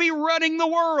will be running the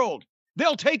world.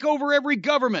 They'll take over every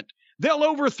government. They'll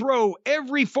overthrow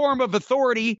every form of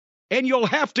authority, and you'll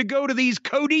have to go to these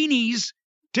Codinis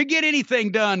to get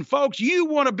anything done. Folks, you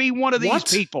want to be one of these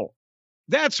people.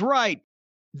 That's right.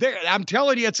 I'm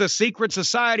telling you, it's a secret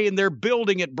society, and they're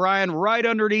building it, Brian, right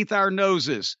underneath our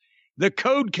noses. The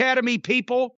Codecademy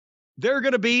people, they're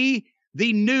going to be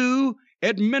the new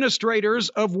administrators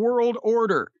of world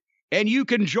order, and you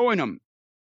can join them.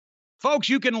 Folks,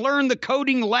 you can learn the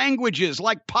coding languages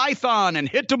like Python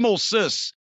and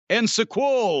HTML and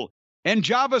SQL and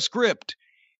JavaScript.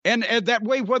 And that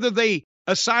way, whether they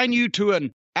assign you to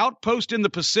an outpost in the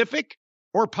Pacific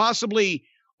or possibly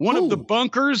one of the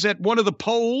bunkers at one of the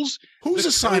poles. Who's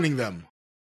assigning them?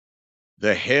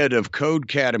 the head of Code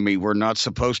Academy. We're not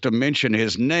supposed to mention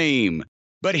his name,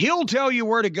 but he'll tell you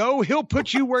where to go. He'll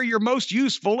put you where you're most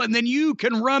useful, and then you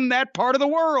can run that part of the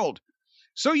world.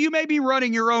 So you may be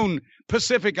running your own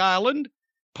Pacific Island,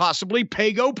 possibly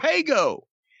Pago.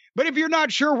 But if you're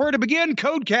not sure where to begin,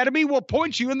 Code Academy will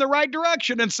point you in the right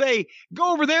direction and say,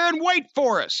 go over there and wait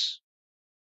for us.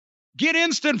 Get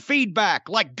instant feedback,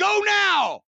 like, go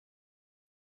now.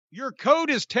 Your code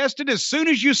is tested as soon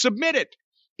as you submit it.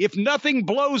 If nothing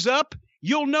blows up,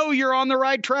 you'll know you're on the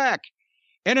right track.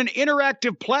 And an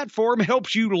interactive platform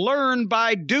helps you learn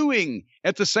by doing.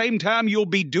 At the same time, you'll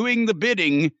be doing the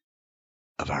bidding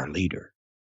of our leader.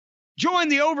 Join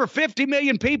the over 50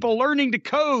 million people learning to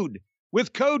code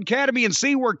with Code Academy and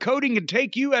see where coding can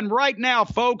take you. And right now,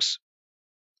 folks,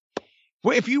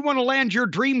 if you want to land your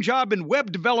dream job in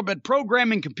web development,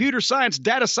 programming, computer science,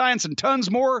 data science, and tons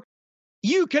more,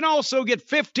 you can also get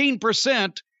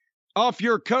 15% off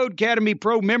your Code Academy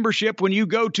Pro membership when you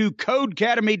go to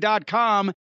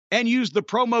codecademy.com and use the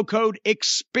promo code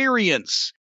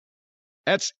EXPERIENCE.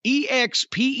 That's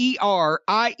EXPERIENCE.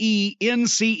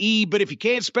 But if you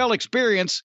can't spell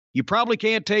experience, you probably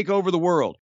can't take over the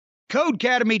world.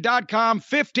 Codecademy.com,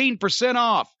 15%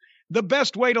 off. The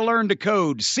best way to learn to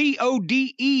code.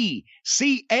 CODECADEMY.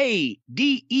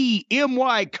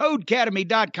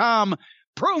 Codecademy.com.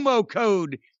 Promo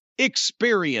code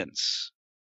EXPERIENCE.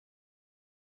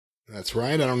 That's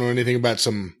right. I don't know anything about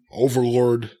some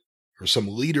overlord or some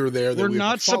leader there. That We're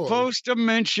not supposed to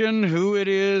mention who it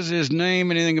is, his name,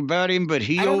 anything about him, but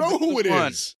I don't know who it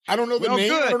is. I don't know the name.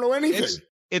 Good. I don't know anything.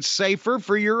 It's safer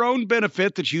for your own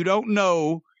benefit that you don't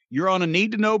know. You're on a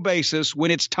need-to-know basis.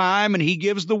 When it's time and he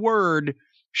gives the word,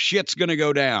 shit's going to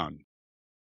go down.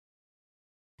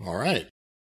 All right.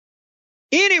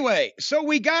 Anyway, so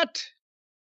we got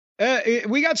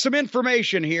some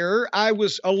information here. I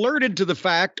was alerted to the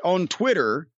fact on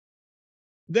Twitter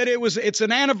that it's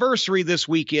an anniversary this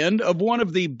weekend of one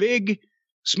of the big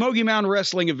Smoky Mountain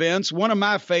Wrestling events, one of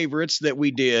my favorites that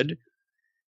we did,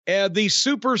 the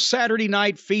Super Saturday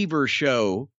Night Fever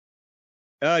show.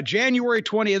 January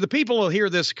 20th, the people will hear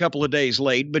this a couple of days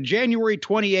late, but January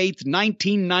 28th,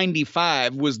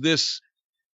 1995 was this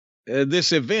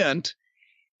event.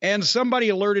 And somebody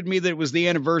alerted me that it was the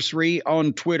anniversary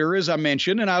on Twitter, as I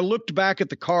mentioned, and I looked back at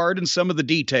the card and some of the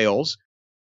details.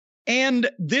 And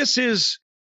this is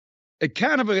a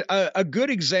kind of a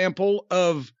good example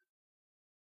of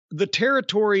the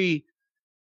territory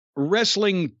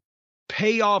wrestling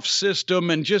payoff system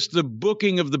and just the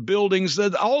booking of the buildings,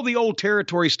 all the old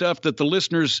territory stuff that the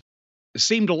listeners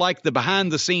seem to like the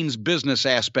behind-the-scenes business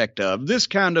aspect of. This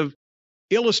kind of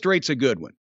illustrates a good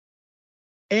one.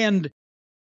 And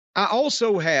I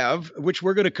also have, which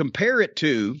we're going to compare it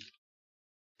to,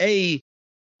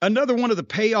 another one of the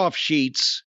payoff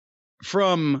sheets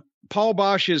from Paul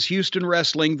Bosch's Houston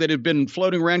Wrestling that had been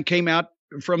floating around, came out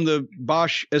from the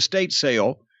Bosch estate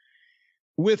sale,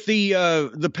 with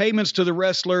the payments to the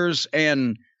wrestlers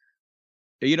and,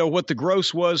 you know, what the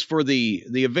gross was for the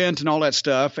event and all that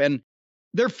stuff. And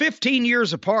they're 15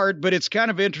 years apart, but it's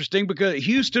kind of interesting because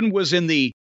Houston was in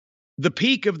the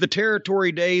peak of the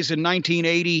territory days in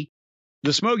 1980.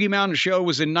 The Smoky Mountain Show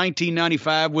was in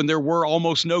 1995 when there were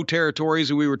almost no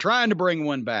territories and we were trying to bring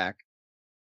one back.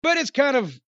 But it's kind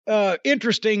of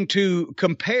interesting to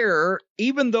compare,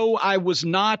 even though I was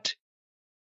not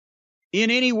in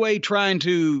any way trying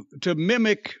to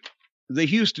mimic the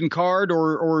Houston card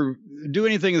or do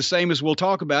anything the same as we'll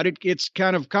talk about it. It's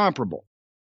kind of comparable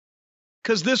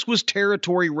because this was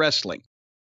territory wrestling.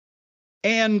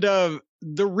 And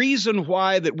the reason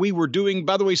why that we were doing,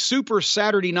 by the way, Super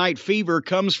Saturday Night Fever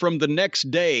comes from the next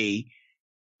day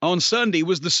on Sunday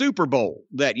was the Super Bowl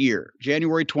that year,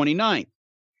 January 29th.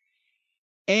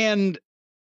 And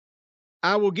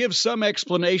I will give some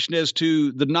explanation as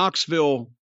to the Knoxville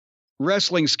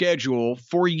wrestling schedule.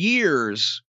 For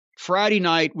years, Friday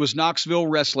night was Knoxville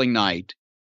Wrestling Night.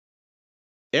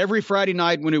 Every Friday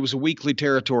night when it was a weekly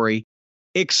territory,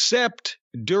 except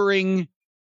during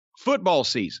football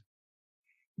season.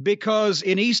 Because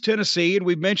in East Tennessee, and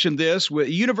we've mentioned this, with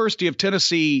University of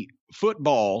Tennessee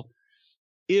football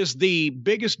is the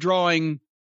biggest drawing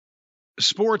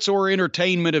sports or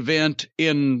entertainment event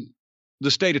in the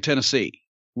state of Tennessee,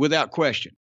 without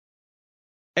question.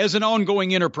 As an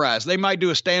ongoing enterprise, they might do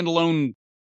a standalone,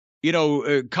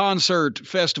 concert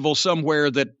festival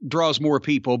somewhere that draws more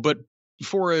people, but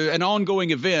for an ongoing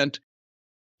event,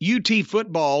 UT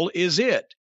football is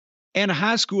it. And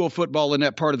high school football in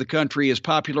that part of the country is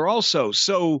popular also.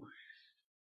 So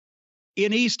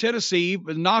in East Tennessee,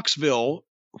 Knoxville,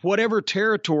 whatever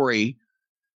territory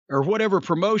or whatever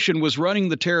promotion was running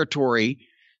the territory,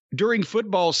 during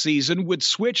football season would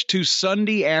switch to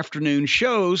Sunday afternoon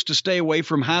shows to stay away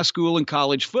from high school and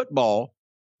college football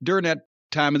during that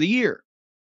time of the year.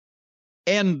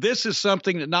 And this is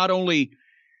something that not only,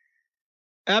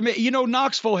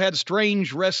 Knoxville had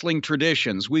strange wrestling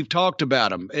traditions. We've talked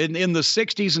about them in the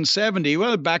 60s and 70s,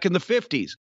 well, back in the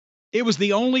 50s. It was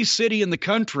the only city in the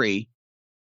country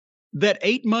that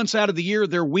 8 months out of the year,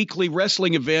 their weekly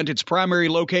wrestling event, its primary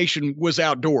location was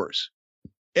outdoors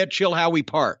at Chilhowie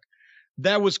Park.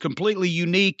 That was completely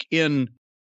unique in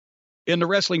the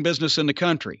wrestling business in the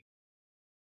country.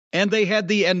 And they had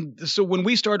so when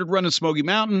we started running Smoky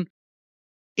Mountain,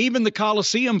 even the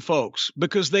Coliseum folks,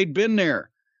 because they'd been there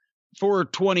for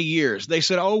 20 years, they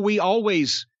said, oh, we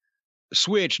always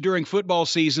switch during football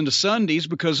season to Sundays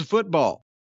because of football.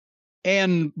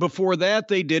 And before that,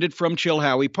 they did it from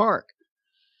Chilhowie Park.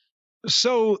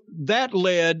 So that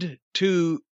led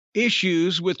to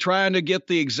issues with trying to get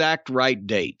the exact right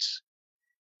dates.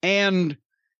 And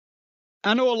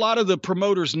I know a lot of the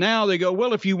promoters now, they go,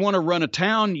 well, if you want to run a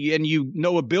town and you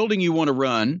know a building you want to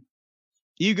run,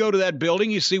 you go to that building,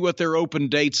 you see what their open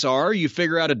dates are, you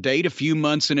figure out a date a few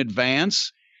months in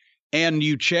advance, and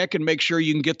you check and make sure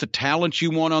you can get the talent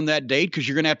you want on that date, because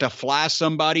you're going to have to fly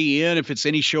somebody in if it's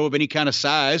any show of any kind of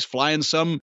size, fly in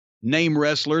some name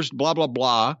wrestlers, blah, blah,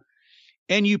 blah.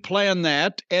 And you plan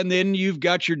that, and then you've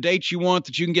got your dates you want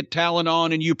that you can get talent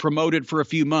on, and you promote it for a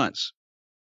few months.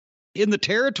 In the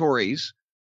territories,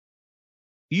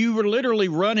 you were literally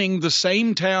running the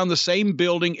same town, the same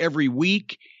building every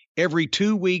week, every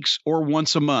 2 weeks, or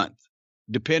once a month,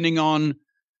 depending on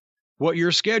what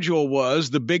your schedule was.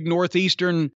 The big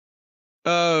northeastern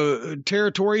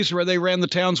territories where they ran the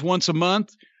towns once a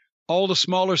month, all the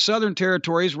smaller southern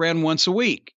territories ran once a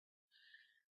week.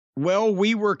 Well,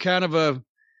 we were kind of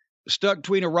stuck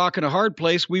between a rock and a hard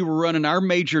place. We were running our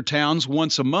major towns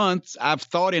once a month. I've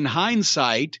thought in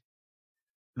hindsight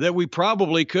that we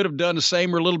probably could have done the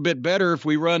same or a little bit better if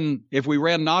we ran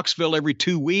Knoxville every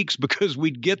 2 weeks, because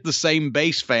we'd get the same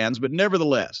base fans, but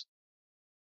nevertheless.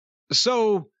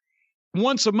 So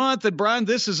once a month, and Brian,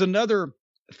 this is another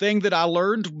thing that I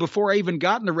learned before I even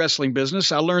got in the wrestling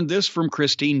business. I learned this from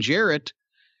Christine Jarrett.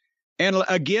 And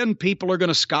again, people are going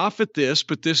to scoff at this,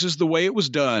 but this is the way it was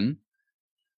done.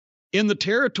 In the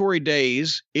territory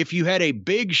days, if you had a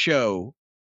big show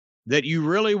that you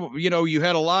really, you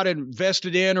had a lot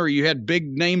invested in, or you had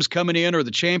big names coming in, or the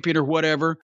champion or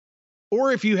whatever,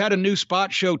 or if you had a new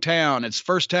spot show town, it's the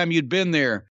first time you'd been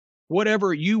there,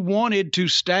 whatever, you wanted to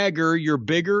stagger your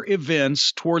bigger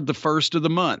events toward the first of the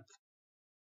month.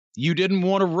 You didn't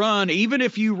want to run, even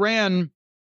if you ran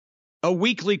a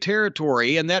weekly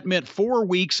territory, and that meant 4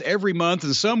 weeks every month,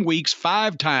 and some weeks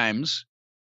 5 times,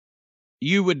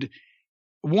 you would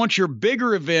want your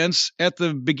bigger events at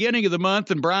the beginning of the month.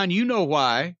 And Brian, you know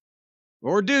why,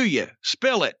 or do you?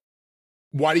 Spill it.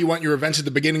 Why do you want your events at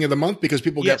the beginning of the month? Because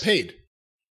people get paid.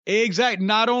 Exactly.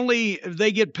 Not only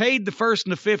they get paid the 1st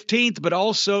and the 15th, but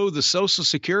also the Social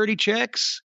Security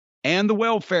checks and the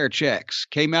welfare checks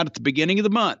came out at the beginning of the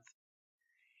month.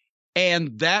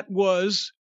 And that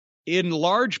was, in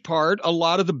large part, a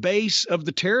lot of the base of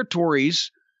the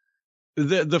territories.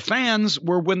 The fans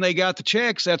were, when they got the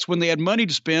checks, that's when they had money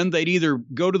to spend. They'd either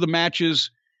go to the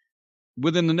matches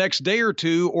within the next day or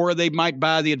two, or they might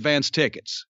buy the advance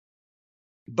tickets.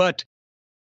 But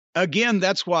again,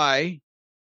 that's why,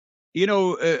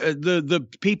 the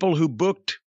people who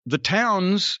booked the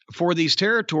towns for these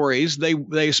territories, they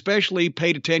especially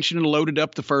paid attention and loaded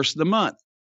up the first of the month,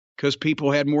 because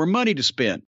people had more money to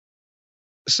spend.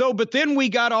 So, but then we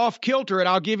got off kilter, and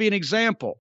I'll give you an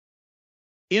example.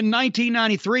 In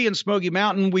 1993 in Smoky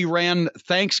Mountain, we ran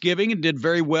Thanksgiving and did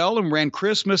very well, and ran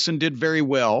Christmas and did very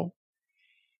well.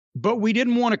 But we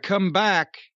didn't want to come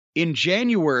back in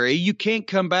January. You can't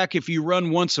come back if you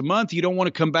run once a month. You don't want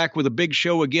to come back with a big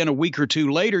show again a week or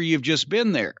two later. You've just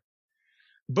been there.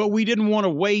 But we didn't want to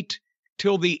wait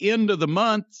till the end of the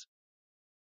month,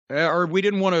 or we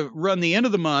didn't want to run the end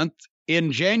of the month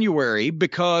in January,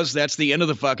 because that's the end of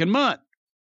the fucking month.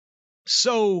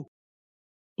 So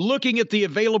looking at the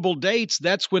available dates,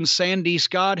 that's when Sandy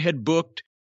Scott had booked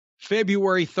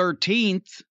February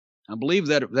 13th. I believe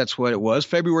that's what it was,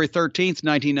 February 13th,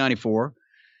 1994.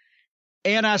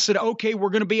 And I said, okay, we're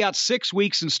going to be out 6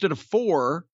 weeks instead of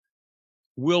 4.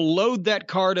 We'll load that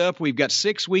card up. We've got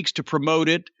 6 weeks to promote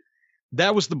it.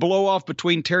 That was the blow-off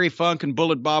between Terry Funk and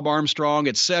Bullet Bob Armstrong,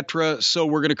 etc. So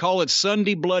we're going to call it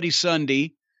Sunday Bloody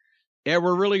Sunday, and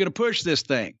we're really going to push this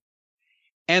thing.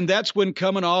 And that's when,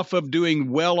 coming off of doing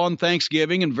well on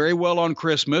Thanksgiving and very well on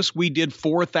Christmas, we did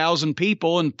 4,000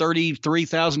 people and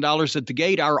 $33,000 at the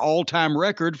gate, our all-time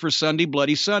record for Sunday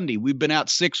Bloody Sunday. We've been out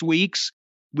 6 weeks.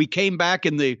 We came back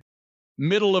in the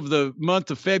middle of the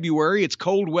month of February. It's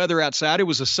cold weather outside. It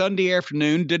was a Sunday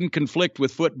afternoon, didn't conflict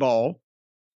with football.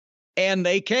 And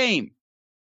they came.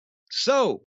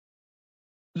 So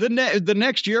the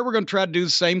next year, we're going to try to do the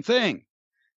same thing.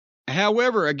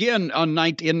 However, again, in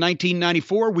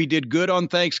 1994, we did good on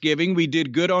Thanksgiving. We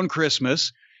did good on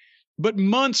Christmas. But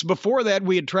months before that,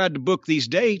 we had tried to book these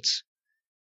dates.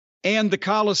 And the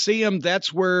Coliseum,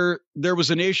 that's where there was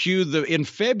an issue. In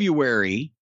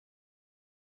February,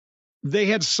 they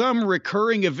had some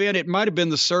recurring event. It might have been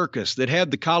the circus that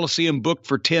had the Coliseum booked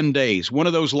for 10 days, one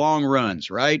of those long runs,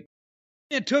 right?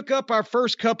 It took up our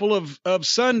first couple of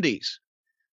Sundays.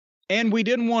 And we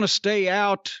didn't want to stay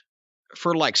out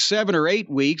for like 7 or 8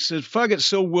 weeks. So fuck it.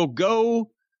 So we'll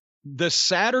go the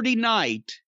Saturday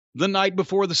night, the night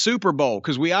before the Super Bowl,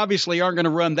 because we obviously aren't going to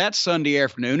run that Sunday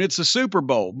afternoon. It's a Super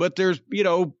Bowl, but there's,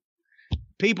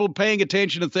 people paying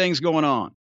attention to things going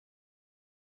on.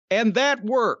 And that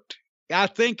worked. I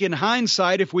think in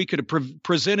hindsight, if we could have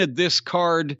presented this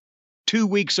card 2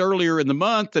 weeks earlier in the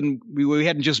month and we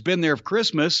hadn't just been there for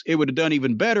Christmas, it would have done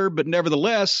even better. But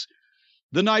nevertheless,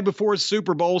 the night before the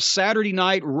Super Bowl, Saturday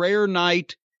night, rare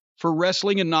night for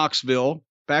wrestling in Knoxville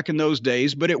back in those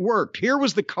days, but it worked. Here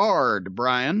was the card,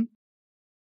 Brian.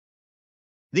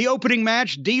 The opening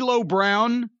match, D'Lo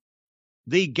Brown,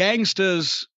 the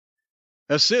Gangsta's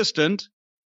assistant,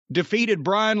 defeated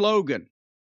Brian Logan.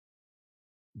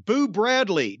 Boo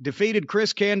Bradley defeated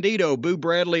Chris Candido. Boo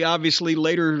Bradley, obviously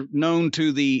later known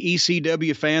to the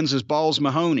ECW fans as Balls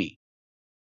Mahoney.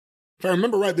 If I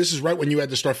remember right, this is right when you had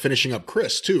to start finishing up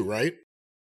Chris, too, right?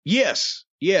 Yes,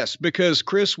 because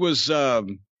Chris was, it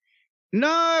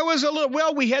was a little,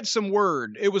 well, we had some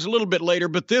word. It was a little bit later,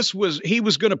 but he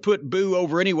was going to put Boo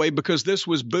over anyway, because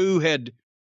Boo had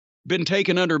been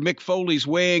taken under Mick Foley's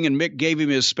wing, and Mick gave him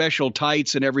his special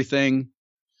tights and everything.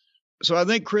 So I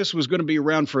think Chris was going to be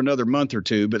around for another month or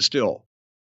two, but still.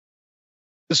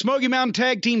 The Smoky Mountain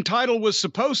Tag Team title was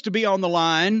supposed to be on the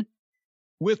line,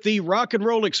 with the Rock and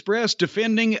Roll Express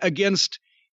defending against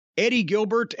Eddie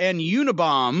Gilbert and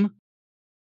Unabomb.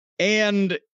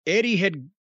 And Eddie had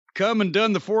come and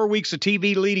done the 4 weeks of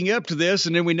TV leading up to this,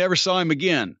 and then we never saw him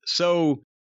again. So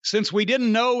since we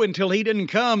didn't know until he didn't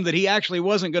come that he actually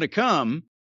wasn't going to come,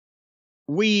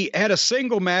 we had a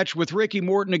single match with Ricky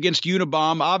Morton against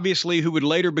Unabomb, obviously who would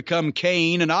later become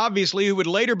Kane, and obviously who would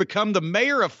later become the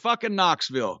mayor of fucking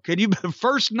Knoxville. The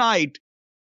first night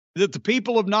that the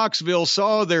people of Knoxville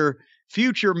saw their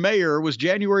future mayor was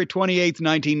January 28th,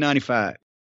 1995.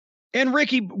 And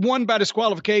Ricky won by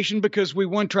disqualification because we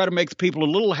wanted to try to make the people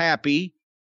a little happy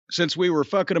since we were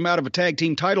fucking them out of a tag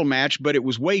team title match, but it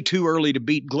was way too early to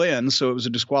beat Glenn, so it was a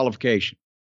disqualification.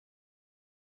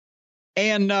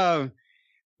 And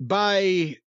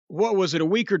by, what was it, a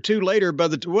week or two later,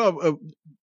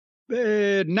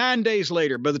 9 days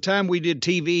later, by the time we did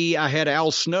TV, I had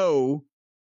Al Snow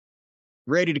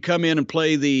ready to come in and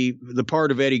play the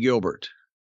part of Eddie Gilbert.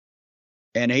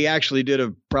 And he actually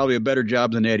did probably a better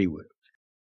job than Eddie would.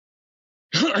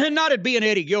 And not at being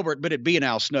Eddie Gilbert, but at being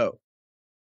Al Snow.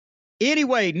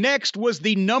 Anyway, next was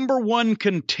the number one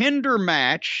contender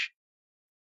match,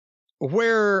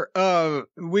 where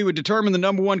we would determine the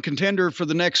number one contender for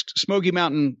the next Smoky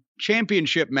Mountain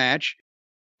Championship match.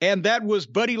 And that was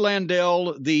Buddy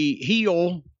Landel, the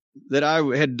heel that I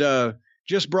had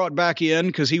just brought back in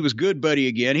because he was Good Buddy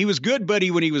again. He was Good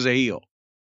Buddy when he was a heel.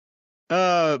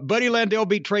 Buddy Landel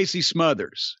beat Tracy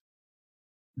Smothers.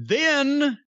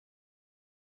 Then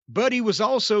Buddy was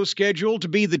also scheduled to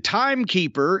be the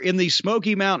timekeeper in the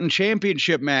Smoky Mountain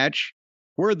Championship match,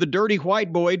 where the Dirty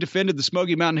White Boy defended the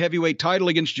Smoky Mountain Heavyweight title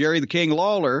against Jerry the King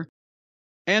Lawler.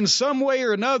 And some way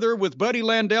or another, with Buddy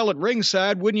Landel at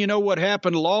ringside, wouldn't you know what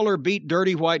happened? Lawler beat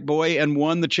Dirty White Boy and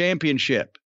won the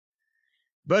championship.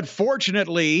 But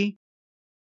fortunately,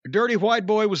 Dirty White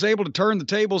Boy was able to turn the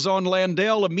tables on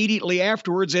Landel immediately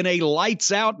afterwards in a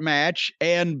lights-out match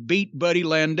and beat Buddy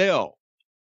Landel.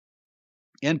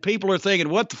 And people are thinking,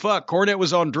 what the fuck? Cornette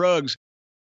was on drugs.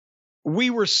 We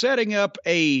were setting up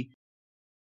a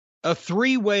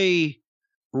three-way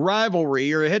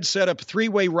rivalry, or had set up a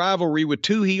three-way rivalry with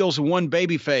two heels and one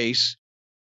babyface.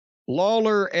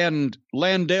 Lawler and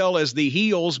Landel as the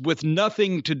heels with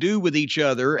nothing to do with each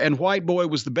other, and White Boy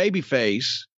was the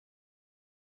babyface.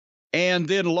 And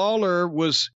then Lawler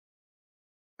was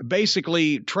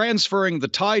basically transferring the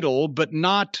title, but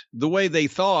not the way they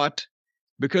thought,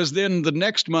 because then the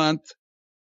next month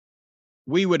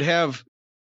we would have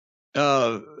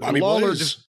Bobby Lawler,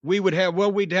 Blaze. we'd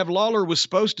have Lawler was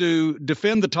supposed to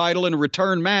defend the title in a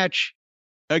return match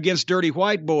against Dirty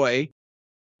White Boy,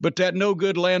 but that no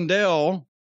good Landell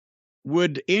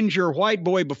would injure White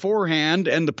Boy beforehand,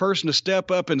 and the person to step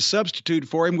up and substitute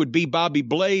for him would be Bobby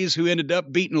Blaze, who ended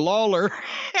up beating Lawler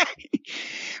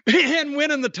and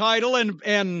winning the title.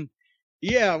 And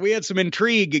yeah, we had some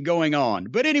intrigue going on.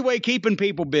 But anyway, keeping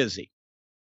people busy.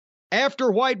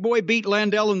 After White Boy beat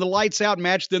Landell in the Lights Out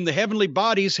match, then the Heavenly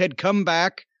Bodies had come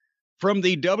back from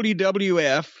the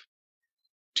WWF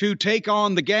to take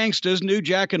on the Gangstas, New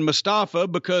Jack and Mustafa,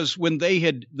 because when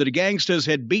the Gangstas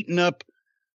had beaten up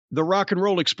the Rock and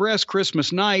Roll Express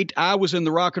Christmas night, I was in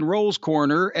the Rock and Roll's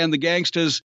corner, and the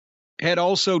Gangstas had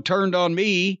also turned on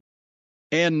me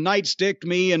and nightsticked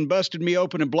me and busted me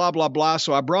open and blah, blah, blah.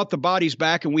 So I brought the Bodies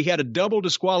back, and we had a double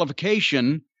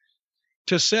disqualification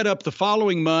to set up the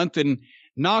following month. In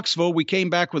Knoxville, we came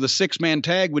back with a 6-man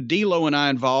tag with D'Lo and I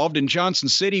involved. In Johnson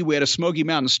City, we had a Smoky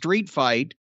Mountain street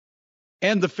fight.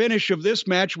 And the finish of this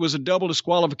match was a double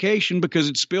disqualification because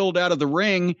it spilled out of the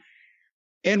ring.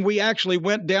 And we actually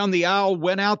went down the aisle,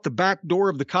 went out the back door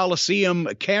of the Coliseum.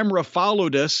 A camera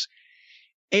followed us.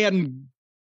 And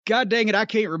God dang it, I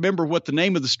can't remember what the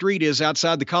name of the street is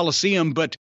outside the Coliseum,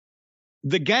 but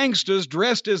the Gangstas,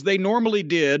 dressed as they normally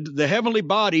did, the Heavenly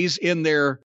Bodies in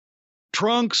their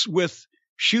trunks with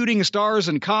shooting stars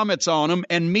and comets on them,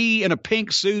 and me in a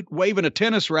pink suit waving a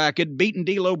tennis racket, beating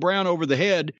D'Lo Brown over the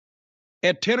head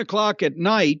at 10 o'clock at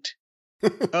night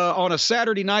on a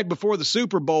Saturday night before the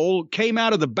Super Bowl, came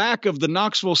out of the back of the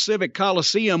Knoxville Civic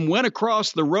Coliseum, went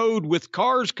across the road with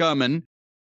cars coming,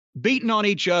 beating on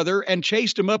each other, and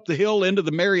chased them up the hill into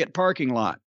the Marriott parking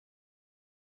lot.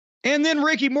 And then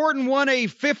Ricky Morton won a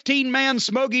 15-man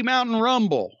Smoky Mountain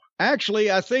Rumble.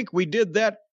 Actually, I think we did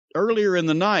that earlier in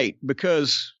the night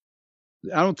because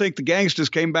I don't think the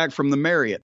Gangstas came back from the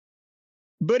Marriott.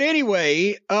 But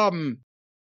anyway,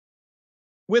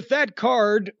 with that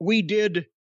card, we did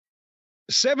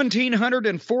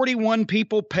 1,741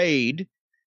 people paid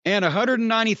and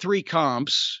 193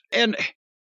 comps. And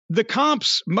the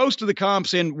comps, most of the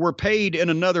comps were paid in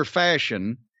another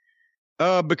fashion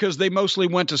because they mostly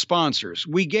went to sponsors.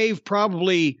 We gave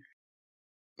probably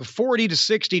 40 to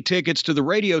 60 tickets to the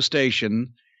radio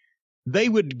station. They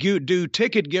would do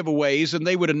ticket giveaways, and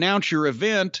they would announce your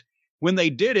event when they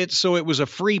did it, so it was a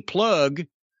free plug.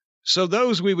 So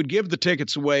those we would give the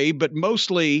tickets away, but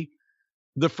mostly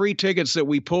the free tickets that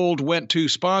we pulled went to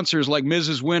sponsors like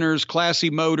Mrs. Winters, Classy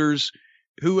Motors,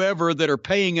 whoever that are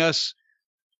paying us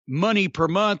money per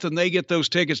month, and they get those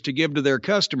tickets to give to their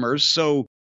customers. So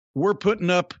we're putting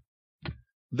up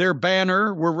their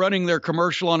banner, we're running their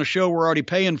commercial on a show we're already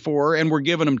paying for, and we're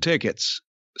giving them tickets.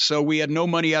 So we had no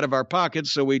money out of our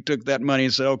pockets, so we took that money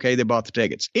and said, okay, they bought the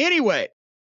tickets. Anyway,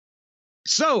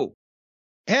 so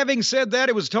having said that,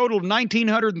 it was a total of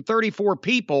 1,934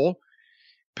 people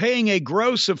paying a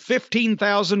gross of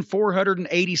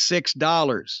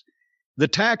 $15,486. The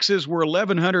taxes were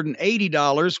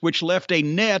 $1,180, which left a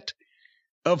net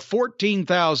of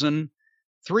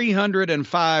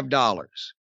 $14,305.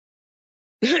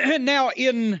 Now,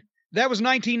 that was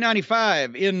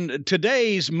 1995. In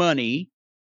today's money,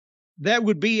 that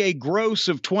would be a gross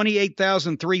of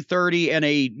 $28,330 and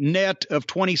a net of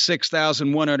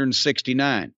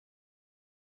 $26,169.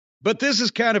 But this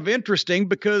is kind of interesting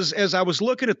because as I was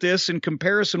looking at this in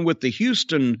comparison with the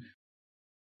Houston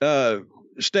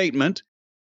statement,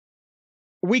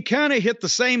 we kind of hit the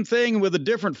same thing with a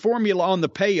different formula on the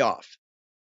payoff.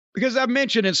 Because I've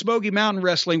mentioned in Smoky Mountain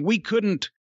Wrestling, we couldn't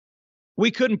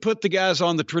put the guys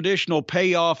on the traditional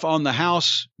payoff on the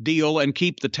house deal and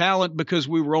keep the talent because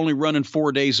we were only running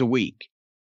 4 days a week.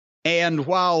 And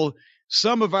while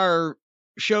some of our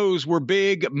shows were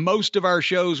big, most of our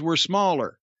shows were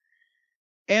smaller.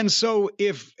 And so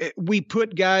if we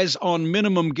put guys on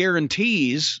minimum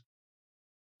guarantees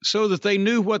so that they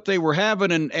knew what they were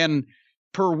having and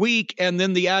per week, and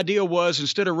then the idea was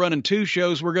instead of running 2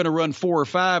 shows, we're going to run 4 or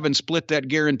 5 and split that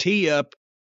guarantee up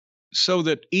so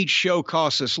that each show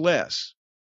costs us less.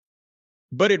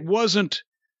 But it wasn't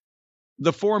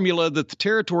the formula that the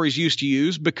territories used to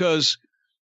use because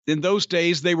in those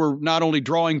days they were not only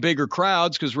drawing bigger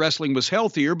crowds because wrestling was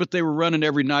healthier, but they were running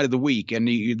every night of the week and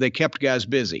they kept guys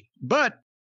busy. But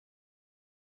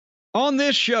on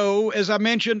this show, as I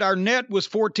mentioned, our net was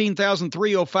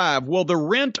 $14,305. Well, the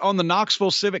rent on the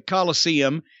Knoxville Civic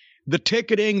Coliseum, the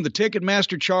ticketing, the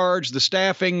Ticketmaster charge, the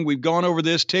staffing, we've gone over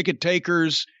this, ticket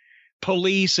takers,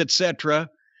 police, etc.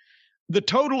 The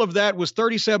total of that was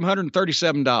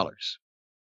 $3,737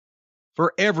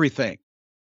 for everything.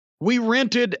 We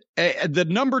rented the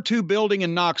number 2 building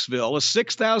in Knoxville, a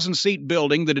 6,000-seat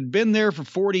building that had been there for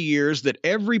 40 years, that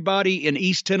everybody in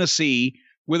East Tennessee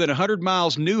within 100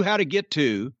 miles knew how to get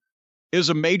to. It was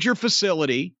a major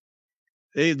facility.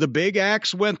 The big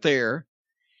acts went there.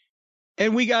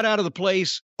 And we got out of the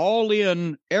place all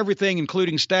in, everything,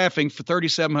 including staffing, for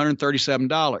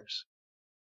 $3,737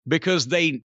 because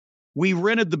we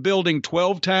rented the building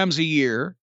 12 times a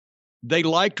year. They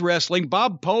liked wrestling.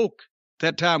 Bob Polk,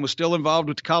 that time, was still involved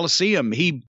with the Coliseum.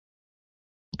 He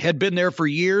had been there for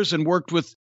years and worked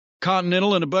with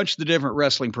Continental and a bunch of the different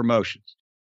wrestling promotions.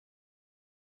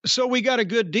 So we got a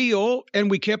good deal, and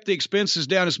we kept the expenses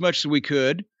down as much as we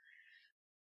could.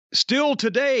 Still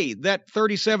today, that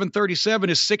 $3,737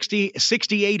 is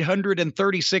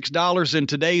 $6,836 in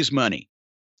today's money.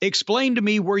 Explain to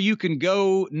me where you can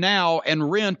go now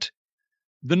and rent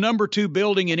the number 2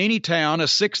 building in any town, a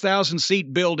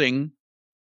 6,000-seat building,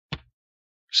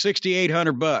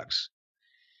 $6,800.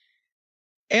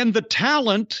 And the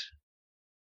talent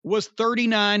was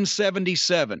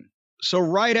 $3,977. So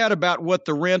right at about what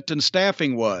the rent and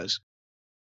staffing was.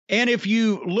 And if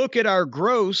you look at our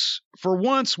gross, for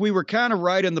once we were kind of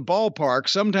right in the ballpark.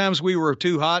 Sometimes we were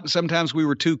too hot and sometimes we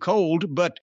were too cold,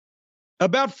 but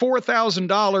about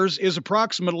 $4,000 is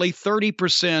approximately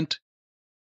 30%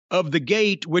 of the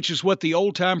gate, which is what the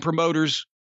old-time promoters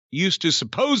used to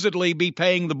supposedly be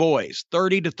paying the boys.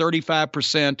 30 to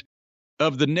 35%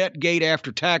 of the net gate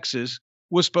after taxes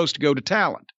was supposed to go to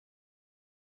talent.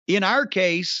 In our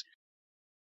case,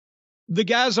 the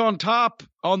guys on top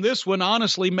on this one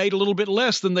honestly made a little bit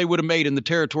less than they would have made in the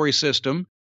territory system.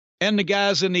 And the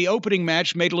guys in the opening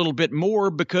match made a little bit more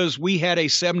because we had a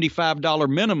 $75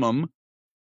 minimum.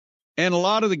 And a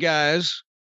lot of the guys,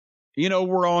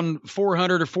 were on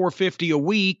 $400 or $450 a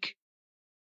week.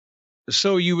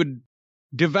 So you would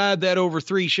divide that over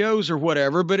 3 shows or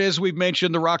whatever. But as we've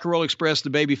mentioned, the Rock and Roll Express, the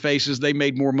Babyfaces, they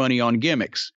made more money on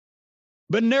gimmicks.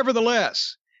 But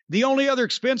nevertheless, the only other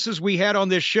expenses we had on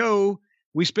this show,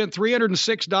 we spent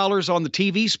 $306 on the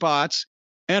TV spots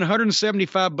and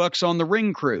 $175 on the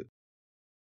ring crew.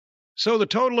 So the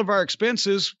total of our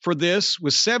expenses for this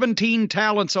was 17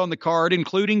 talents on the card,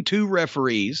 including 2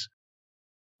 referees,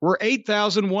 were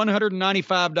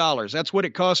 $8,195. That's what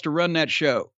it cost to run that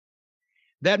show.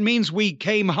 That means we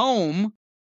came home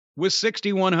with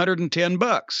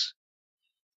 $6,110.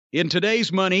 In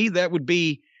today's money, that would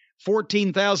be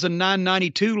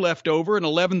 $14,992 left over and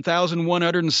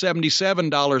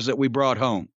 $11,177 that we brought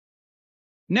home.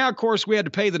 Now, of course, we had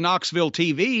to pay the Knoxville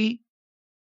TV,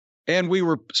 and we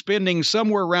were spending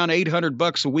somewhere around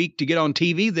 $800 a week to get on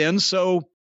TV then. So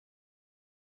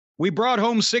we brought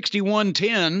home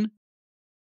 $6,110.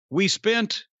 We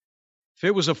spent, if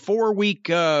it was a 4-week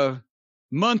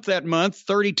month that month,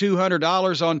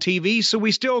 $3,200 on TV. So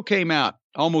we still came out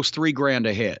almost $3,000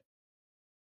 ahead.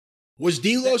 Was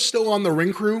D'Lo still on the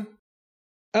ring crew?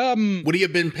 Would he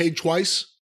have been paid twice?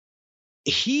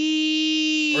 Or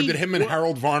did him and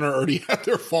Harold Varner already have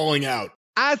their falling out?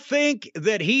 I think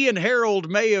that he and Harold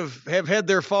may have had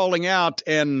their falling out,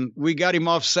 and we got him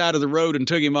off side of the road and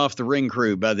took him off the ring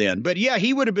crew by then. But yeah,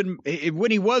 he would have been,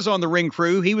 when he was on the ring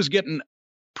crew, he was getting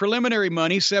preliminary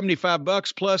money,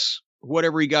 $75 plus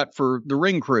whatever he got for the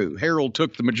ring crew. Harold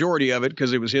took the majority of it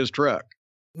because it was his truck.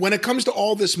 When it comes to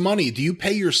all this money, do you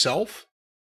pay yourself?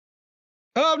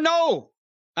 Oh, no.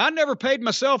 I never paid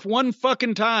myself one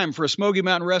fucking time for a Smoky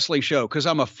Mountain Wrestling show because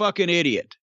I'm a fucking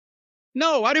idiot.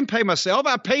 No, I didn't pay myself.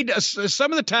 I paid,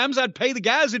 some of the times I'd pay the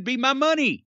guys, it'd be my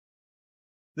money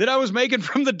that I was making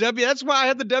from the That's why I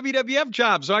had the WWF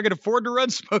job, so I could afford to run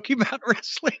Smoky Mountain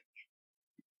Wrestling.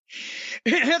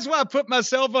 That's why I put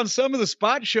myself on some of the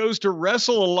spot shows to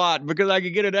wrestle a lot, because I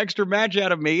could get an extra match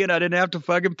out of me and I didn't have to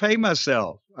fucking pay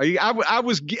myself. I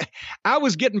was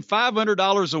getting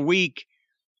 $500 a week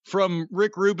from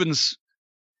Rick Rubin's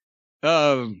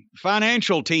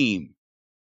financial team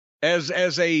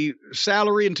as a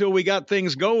salary until we got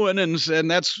things going, and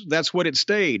that's what it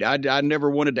stayed. I never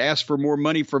wanted to ask for more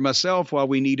money for myself while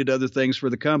we needed other things for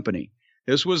the company.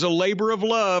 This was a labor of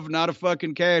love, not a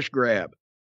fucking cash grab.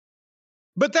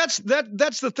 But that's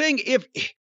the thing. If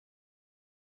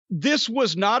this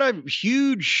was not a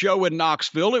huge show in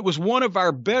Knoxville, it was one of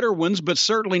our better ones, but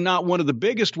certainly not one of the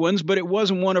biggest ones, but it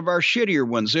wasn't one of our shittier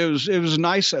ones. It was a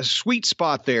nice, a sweet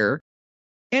spot there.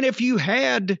 And if you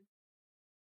had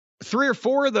 3 or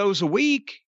 4 of those a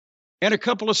week and a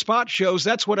couple of spot shows,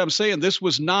 that's what I'm saying. This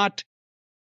was not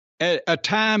a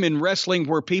time in wrestling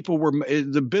where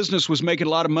the business was making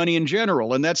a lot of money in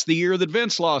general. And that's the year that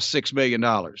Vince lost $6 million,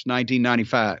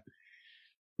 1995.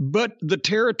 But the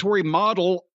territory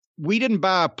model, we didn't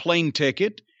buy a plane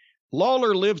ticket.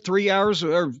 Lawler lived 3 hours,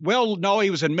 no, he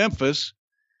was in Memphis.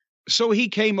 So he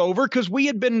came over because we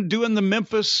had been doing the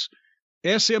Memphis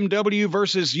SMW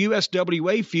versus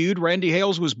USWA feud. Randy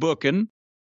Hales was booking.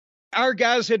 Our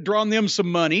guys had drawn them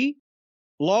some money.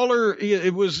 Lawler,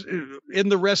 it was in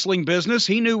the wrestling business.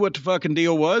 He knew what the fucking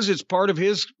deal was. It's part of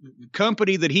his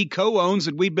company that he co-owns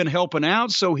that we've been helping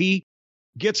out. So he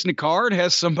gets in the car and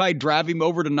has somebody drive him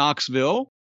over to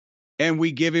Knoxville. And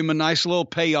we give him a nice little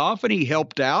payoff, and he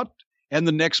helped out. And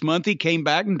the next month he came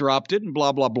back and dropped it and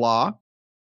blah, blah, blah.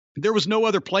 There was no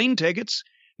other plane tickets,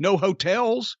 no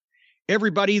hotels.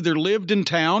 Everybody either lived in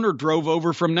town or drove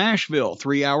over from Nashville,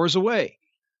 3 hours away.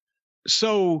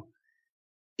 So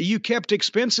you kept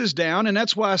expenses down, and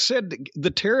that's why I said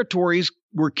the territories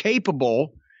were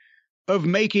capable of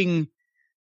making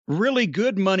really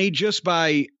good money just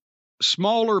by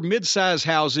smaller mid-size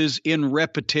houses in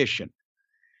repetition.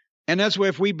 And that's why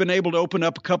if we've been able to open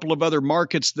up a couple of other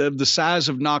markets the size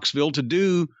of Knoxville to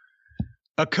do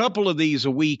a couple of these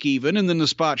a week even, and then the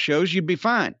spot shows, you'd be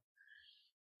fine.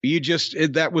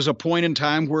 That was a point in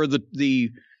time where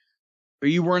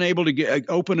you weren't able to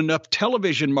open enough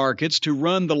television markets to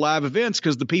run the live events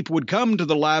because the people would come to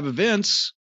the live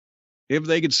events if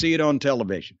they could see it on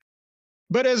television.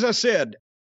 But as I said,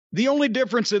 the only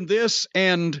difference in this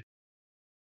and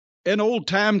an old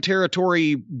time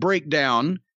territory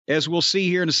breakdown, as we'll see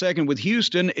here in a second with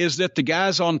Houston, is that the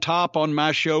guys on top on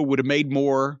my show would have made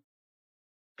more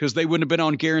because they wouldn't have been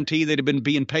on guarantee. They'd have been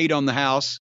being paid on the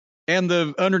house, and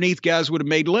the underneath guys would have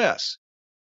made less.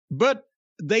 But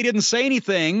they didn't say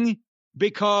anything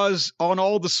because on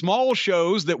all the small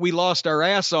shows that we lost our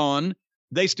ass on,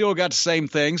 they still got the same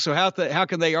thing. So how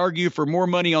can they argue for more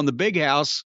money on the big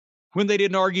house when they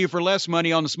didn't argue for less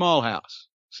money on the small house?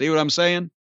 See what I'm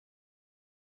saying?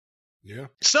 Yeah.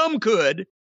 Some could.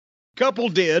 Couple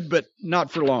did, but not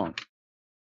for long.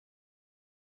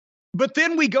 But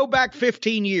then we go back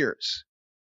 15 years.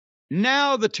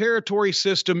 Now the territory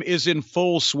system is in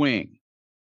full swing.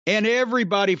 And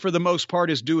everybody, for the most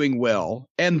part, is doing well.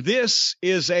 And this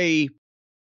is a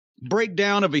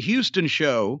breakdown of a Houston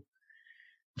show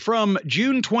from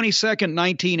June 22nd,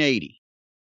 1980.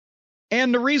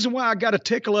 And the reason why I got a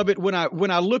tickle of it when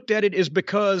I looked at it is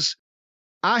because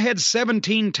I had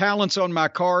 17 talents on my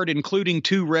card, including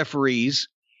 2 referees,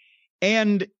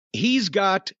 and he's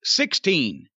got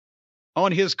 16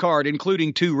 on his card,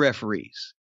 including 2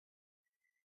 referees.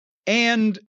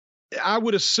 And I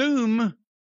would assume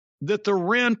that the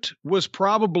rent was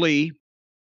probably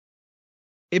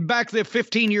back there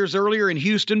 15 years earlier in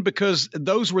Houston, because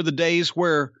those were the days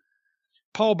where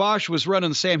Paul Bosch was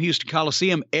running the Sam Houston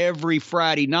Coliseum every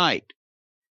Friday night.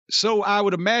 So I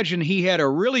would imagine he had a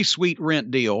really sweet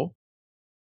rent deal,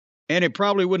 and it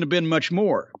probably wouldn't have been much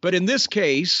more. But in this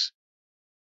case,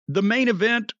 the main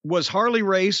event was Harley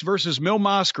Race versus Mil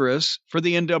Mascaras for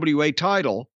the NWA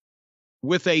title,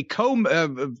 with a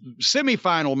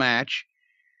semifinal match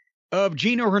of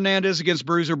Gino Hernandez against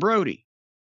Bruiser Brody.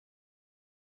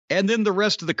 And then the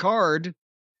rest of the card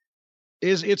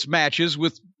is its matches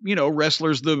with,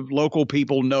 wrestlers the local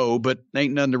people know, but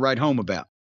ain't nothing to write home about.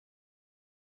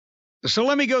 So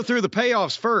let me go through the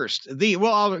payoffs first.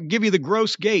 I'll give you the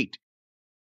gross gate.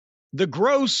 The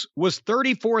gross was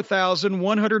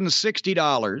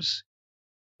 $34,160,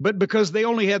 but because they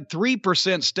only had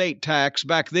 3% state tax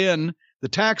back then, the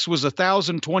tax was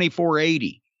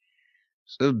 $1,024.80.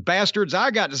 So bastards, I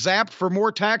got zapped for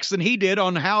more tax than he did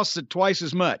on the house at twice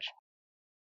as much.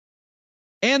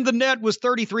 And the net was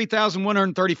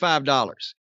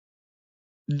 $33,135.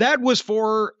 That was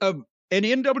for an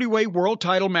NWA world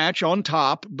title match on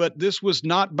top, but this was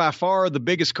not by far the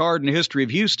biggest card in the history of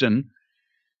Houston.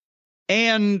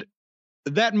 And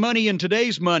that money in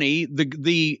today's money,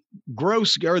 the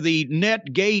gross or the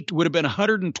net gate would have been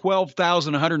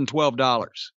 $112,112.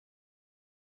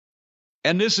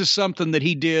 And this is something that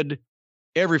he did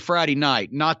every Friday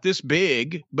night. Not this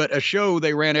big, but a show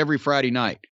they ran every Friday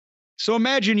night. So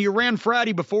imagine you ran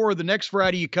Friday before, the next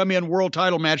Friday you come in world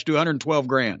title match to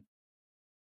 $112,000.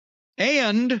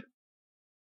 And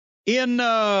in,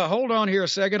 hold on here a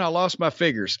second, I lost my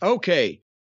figures. Okay.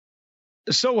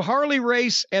 So Harley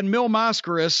Race and Mil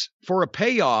Mascaras for a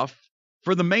payoff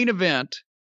for the main event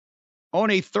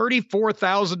on a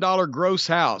 $34,000 gross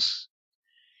house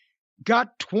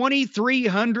got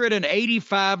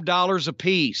 $2,385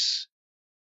 apiece.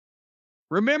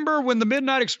 Remember when the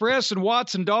Midnight Express and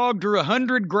Watts and Dog drew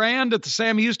 $100,000 at the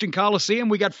Sam Houston Coliseum?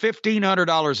 We got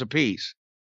 $1,500 apiece.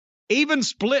 Even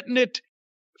splitting it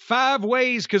 5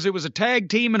 ways because it was a tag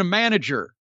team and a manager.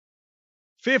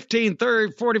 15,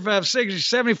 30, 45, 60,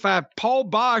 75. Paul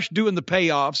Bosch doing the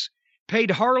payoffs paid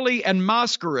Harley and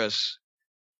Mascaras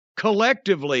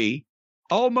collectively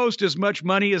almost as much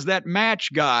money as that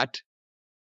match got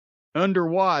under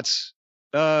Watts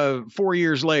 4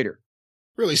 years later.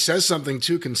 Really says something,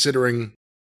 too, considering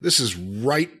this is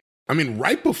right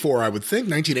before, I would think,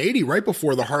 1980, right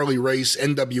before the Harley Race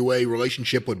NWA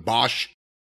relationship with Bosch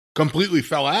completely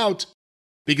fell out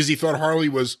because he thought Harley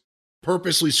was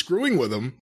purposely screwing with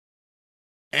him.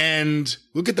 And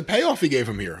look at the payoff he gave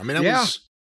him here. I mean, that was,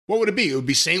 what would it be? It would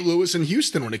be St. Louis and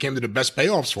Houston when it came to the best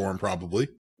payoffs for him, probably.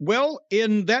 Well,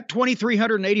 in that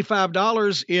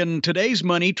 $2,385 in today's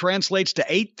money translates to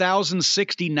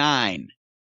 $8,069.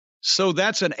 So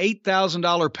that's an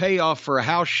 $8,000 payoff for a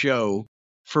house show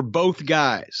for both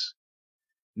guys.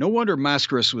 No wonder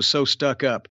Mascaras was so stuck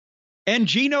up. And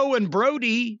Gino and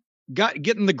Brody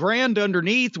getting the grand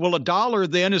underneath. Well,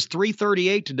 $1 then is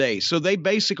 $338 today. So they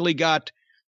basically got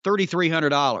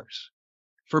 $3,300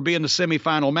 for being the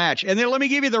semifinal match. And then let me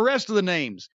give you the rest of the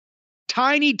names.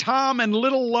 Tiny Tom and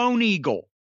Little Lone Eagle.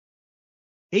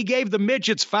 He gave the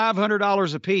midgets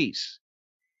 $500 apiece.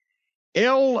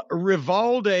 El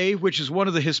Rivalde, which is one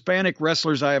of the Hispanic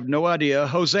wrestlers, I have no idea.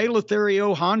 Jose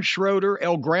Lothario, Hans Schroeder,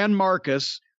 El Gran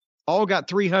Marcus, all got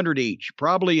 $300 each.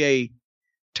 Probably a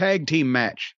tag team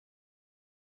match.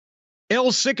 El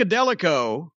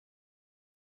Psychedelico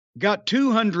got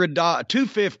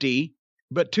 $250,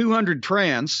 but $200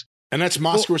 trans. And that's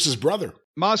Mascaras' brother.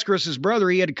 Mascaras' brother,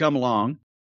 he had to come along.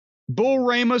 Bull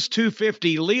Ramos,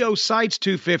 $250. Leo Seitz,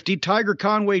 $250. Tiger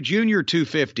Conway Jr.,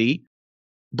 $250.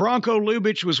 Bronco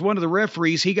Lubitsch was one of the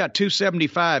referees. He got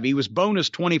 $275. He was bonus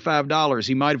 $25.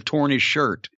 He might have torn his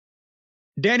shirt.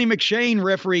 Danny McShane,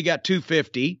 referee, got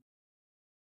 $250.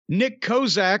 Nick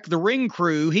Kozak, the ring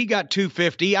crew, he got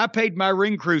 $250. I paid my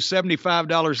ring crew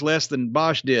 $75 less than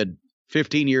Bosch did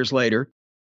 15 years later.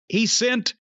 He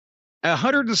sent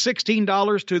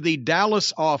 $116 to the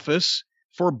Dallas office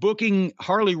for booking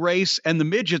Harley Race and the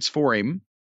midgets for him,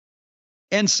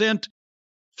 and sent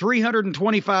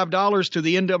 $325 to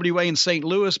the NWA in St.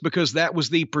 Louis because that was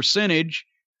the percentage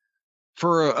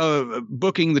for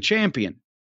booking the champion.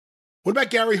 What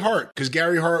about Gary Hart? Because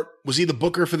Gary Hart, was he the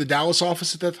booker for the Dallas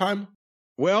office at that time?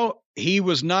 Well,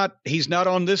 he's not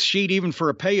on this sheet even for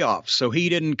a payoff. So he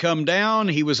didn't come down.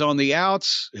 He was on the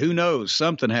outs. Who knows?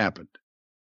 Something happened.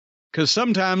 Because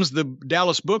sometimes the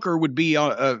Dallas booker would be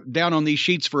down on these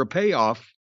sheets for a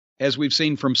payoff, as we've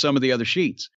seen from some of the other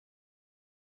sheets.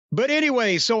 But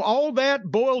anyway, so all that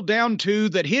boiled down to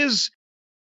that his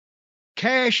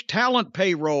cash talent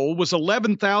payroll was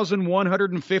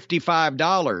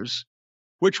 $11,155,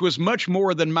 which was much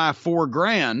more than my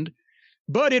 $4,000,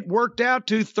 but it worked out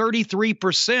to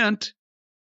 33%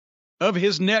 of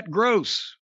his net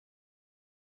gross.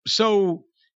 So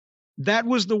that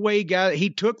was the way he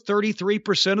took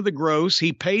 33% of the gross.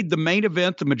 He paid the main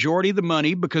event the majority of the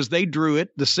money because they drew it.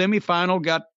 The semifinal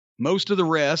got most of the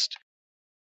rest.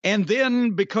 And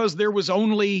then because there was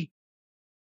only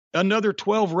another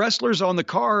 12 wrestlers on the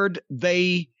card,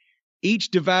 they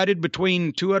each divided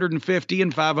between $250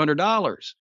 and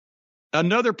 $500.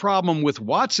 Another problem with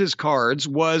Watts's cards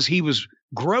was he was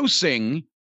grossing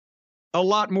a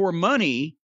lot more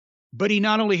money, but he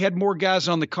not only had more guys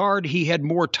on the card, he had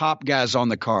more top guys on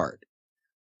the card.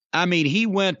 I mean, he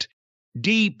went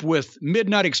deep with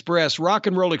Midnight Express, Rock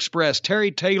and Roll Express,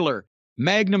 Terry Taylor,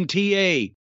 Magnum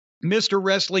TA, Mr.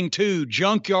 Wrestling 2,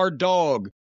 Junkyard Dog,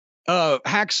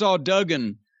 Hacksaw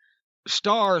Duggan,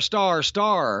 Star.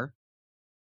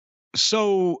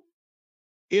 So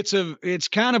it's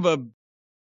kind of a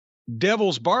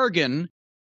devil's bargain.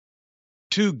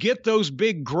 To get those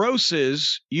big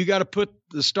grosses, you got to put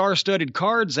the star-studded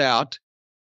cards out.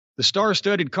 The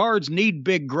star-studded cards need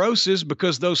big grosses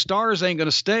because those stars ain't going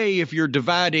to stay if you're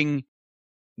dividing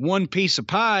one piece of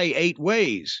pie 8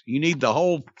 ways. You need the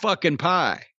whole fucking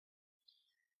pie.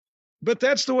 But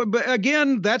that's the way, but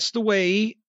again, that's the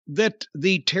way that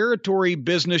the territory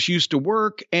business used to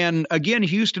work. And again,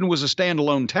 Houston was a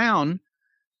standalone town.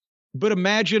 But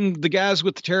imagine the guys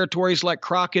with the territories like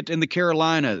Crockett in the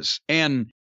Carolinas,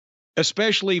 and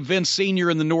especially Vince Sr.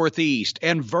 in the Northeast,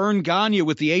 and Vern Gagne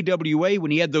with the AWA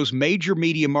when he had those major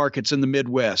media markets in the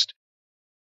Midwest.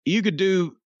 You could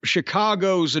do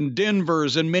Chicago's and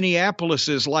Denver's and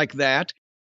Minneapolis's like that.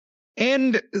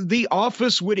 And the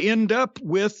office would end up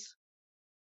with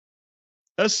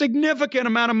a significant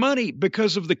amount of money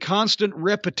because of the constant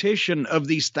repetition of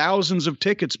these thousands of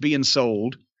tickets being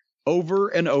sold over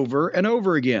and over and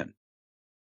over again.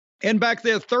 And back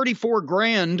there,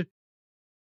 $34,000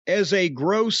 as a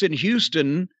gross in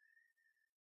Houston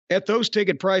at those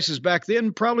ticket prices back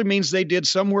then probably means they did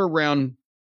somewhere around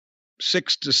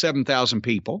 6,000 to 7,000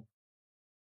 people.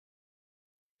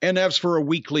 And that was for a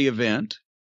weekly event.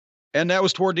 And that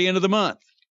was toward the end of the month.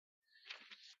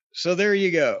 So there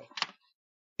you go.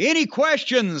 Any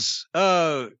questions,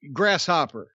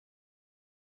 Grasshopper?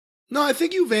 No, I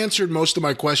think you've answered most of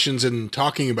my questions in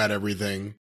talking about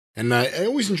everything. And I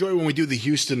always enjoy when we do the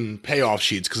Houston payoff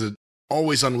sheets because it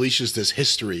always unleashes this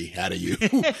history out of you.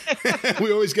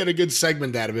 We always get a good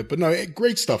segment out of it. But no,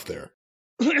 great stuff there.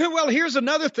 Well, here's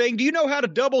another thing. Do you know how to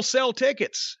double sell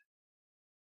tickets?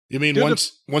 You mean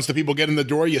once the people get in the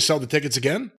door, you sell the tickets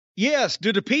again? Yes.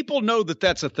 Do the people know that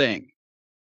that's a thing?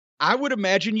 I would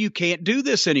imagine you can't do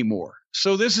this anymore.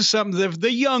 So this is something that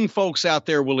the young folks out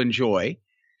there will enjoy.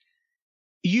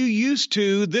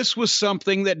 This was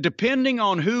something that depending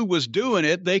on who was doing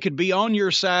it, they could be on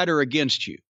your side or against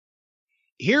you.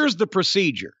 Here's the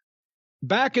procedure.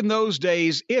 Back in those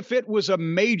days, if it was a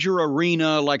major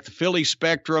arena like the Philly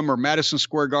Spectrum or Madison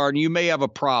Square Garden, you may have a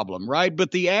problem, right?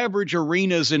 But the average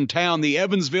arenas in town, the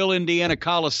Evansville, Indiana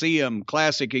Coliseum,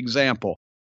 classic example,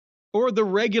 or the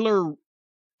regular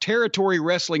territory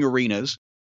wrestling arenas,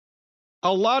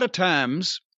 a lot of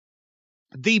times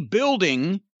the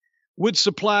building would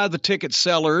supply the ticket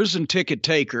sellers and ticket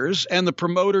takers, and the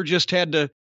promoter just had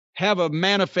to have a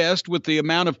manifest with the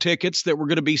amount of tickets that were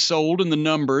going to be sold and the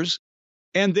numbers,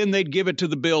 and then they'd give it to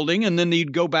the building, and then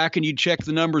you'd go back and you'd check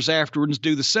the numbers afterwards,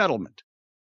 do the settlement.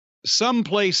 Some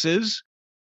places,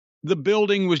 the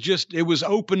building was it was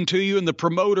open to you, and the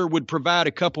promoter would provide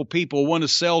a couple people, one to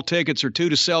sell tickets or two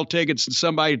to sell tickets, and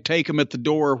somebody to take them at the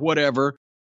door or whatever.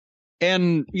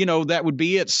 And, that would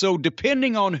be it. So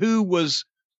depending on who was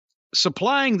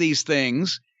supplying these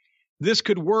things, this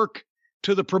could work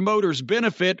to the promoter's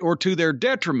benefit or to their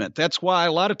detriment. That's why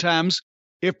a lot of times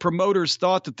if promoters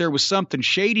thought that there was something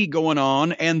shady going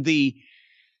on and the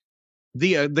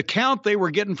count they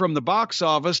were getting from the box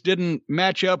office didn't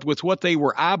match up with what they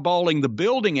were eyeballing the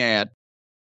building at,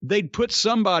 they'd put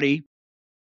somebody,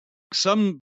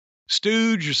 some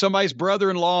stooge or somebody's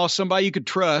brother-in-law, somebody you could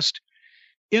trust,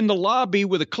 in the lobby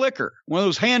with a clicker, one of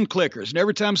those hand clickers. And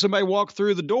every time somebody walked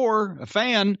through the door, a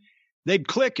fan, they'd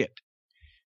click it.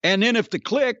 And then if the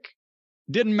click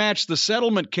didn't match the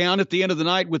settlement count at the end of the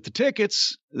night with the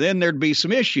tickets, then there'd be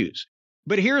some issues.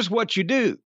 But here's what you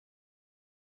do.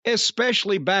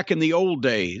 Especially back in the old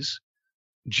days,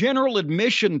 general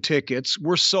admission tickets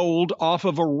were sold off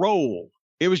of a roll.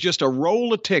 It was just a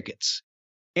roll of tickets,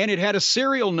 and it had a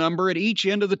serial number at each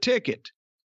end of the ticket.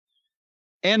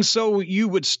 And so you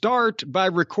would start by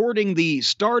recording the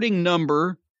starting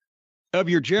number of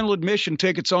your general admission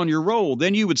tickets on your roll.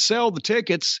 Then you would sell the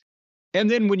tickets, and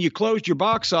then when you closed your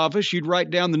box office, you'd write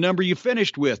down the number you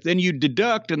finished with. Then you'd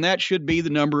deduct, and that should be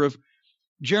the number of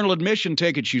general admission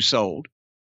tickets you sold.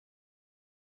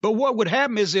 But what would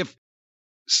happen is if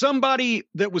somebody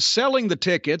that was selling the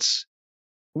tickets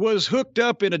was hooked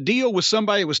up in a deal with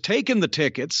somebody that was taking the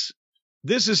tickets,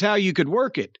 this is how you could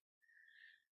work it.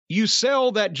 You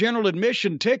sell that general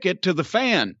admission ticket to the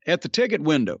fan at the ticket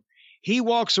window. He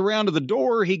walks around to the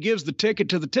door. He gives the ticket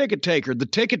to the ticket taker. The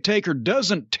ticket taker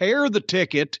doesn't tear the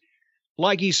ticket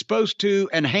like he's supposed to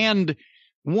and hand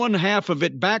one half of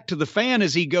it back to the fan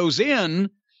as he goes in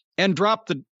and drop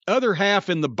the other half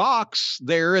in the box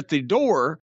there at the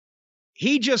door.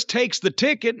 He just takes the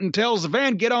ticket and tells the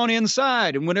fan, get on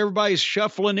inside. And when everybody's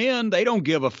shuffling in, they don't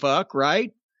give a fuck,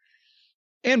 right?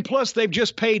 And plus, they've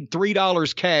just paid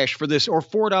 $3 cash for this, or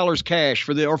 $4 cash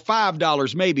for or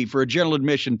 $5 maybe for a general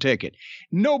admission ticket.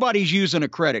 Nobody's using a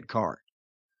credit card.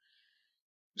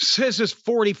 This is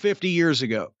 40, 50 years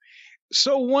ago.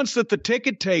 So once that the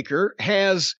ticket taker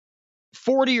has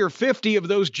 40 or 50 of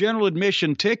those general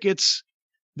admission tickets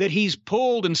that he's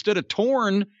pulled instead of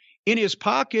torn in his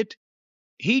pocket,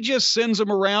 he just sends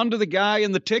them around to the guy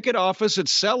in the ticket office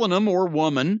that's selling them, or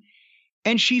woman,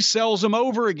 and she sells them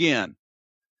over again.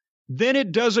 Then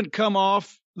it doesn't come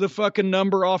off the fucking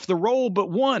number off the roll but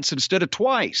once instead of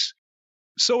twice.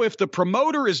 So if the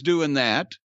promoter is doing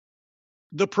that,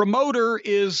 the promoter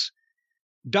is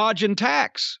dodging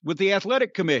tax with the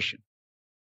athletic commission.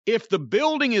 If the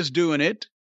building is doing it,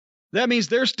 that means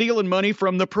they're stealing money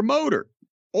from the promoter.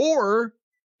 Or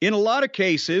in a lot of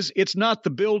cases, it's not the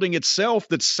building itself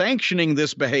that's sanctioning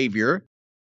this behavior,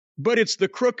 but it's the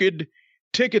crooked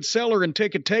ticket seller and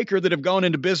ticket taker that have gone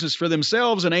into business for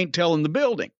themselves and ain't telling the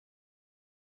building.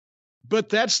 But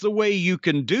that's the way you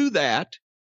can do that.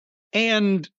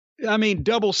 And I mean,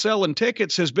 double selling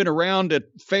tickets has been around at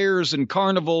fairs and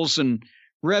carnivals and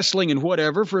wrestling and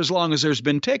whatever for as long as there's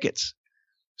been tickets.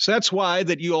 So that's why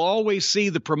that you'll always see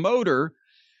the promoter,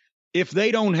 if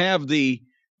they don't have the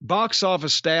box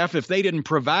office staff, if they didn't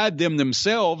provide them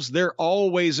themselves, they're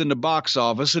always in the box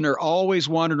office and they're always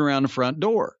wandering around the front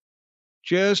door.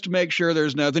 just to make sure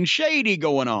there's nothing shady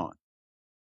going on.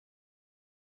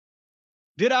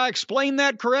 Did I explain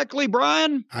that correctly,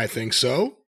 Brian? I think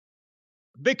so.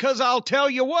 Because I'll tell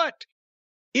you what,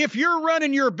 if you're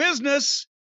running your business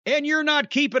and you're not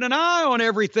keeping an eye on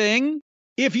everything,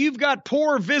 if you've got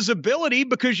poor visibility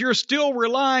because you're still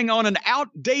relying on an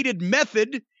outdated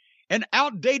method, an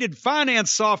outdated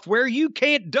finance software, you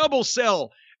can't double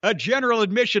sell a general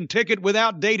admission ticket with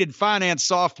outdated finance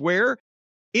software.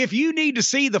 If you need to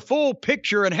see the full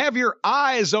picture and have your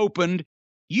eyes opened,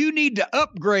 you need to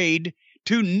upgrade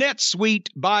to NetSuite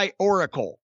by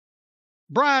Oracle.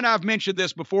 Brian, I've mentioned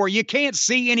this before. You can't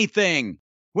see anything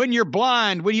when you're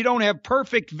blind, when you don't have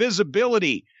perfect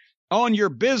visibility on your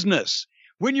business,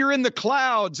 when you're in the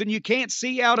clouds and you can't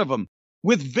see out of them.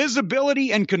 With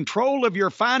visibility and control of your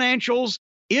financials,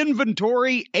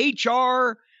 inventory,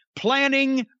 HR,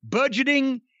 planning,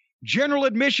 budgeting, general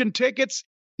admission tickets,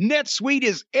 NetSuite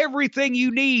is everything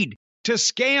you need to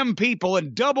scam people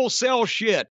and double sell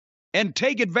shit and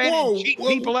take advantage, cheat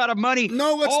people out of money.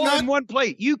 No, let's all not in one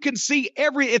place. You can see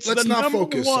it's let's the not number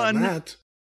focus one. on that.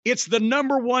 It's the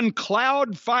number one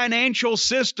cloud financial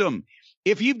system.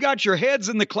 If you've got your heads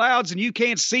in the clouds and you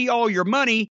can't see all your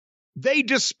money, they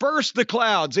disperse the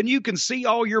clouds and you can see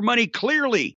all your money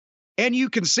clearly. And you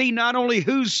can see not only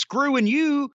who's screwing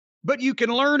you, but you can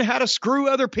learn how to screw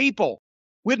other people.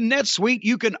 With NetSuite,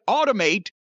 you can automate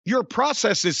your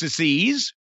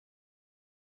processes,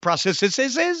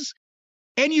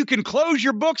 and you can close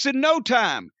your books in no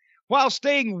time while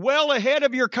staying well ahead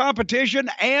of your competition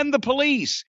and the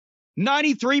police.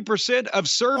 93% of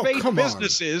surveyed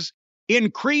businesses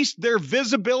increased their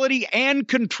visibility and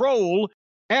control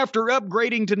after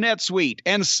upgrading to NetSuite,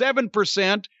 and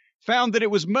 7% found that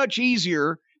it was much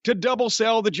easier to double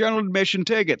sell the general admission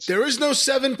tickets. There is no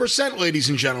 7%, ladies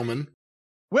and gentlemen.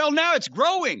 Well, now it's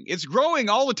growing. It's growing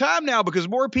all the time now because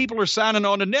more people are signing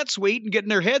on to NetSuite and getting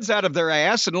their heads out of their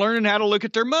ass and learning how to look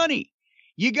at their money.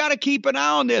 You got to keep an eye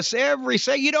on this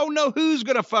you don't know who's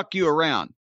going to fuck you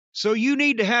around. So you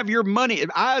need to have your money,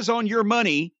 eyes on your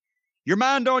money, your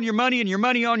mind on your money, and your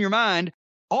money on your mind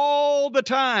all the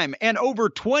time. And over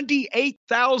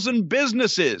 28,000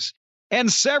 businesses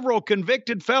and several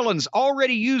convicted felons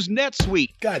already use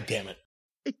NetSuite. God damn it.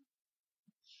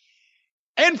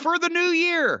 And for the new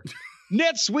year,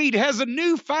 NetSuite has a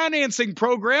new financing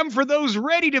program for those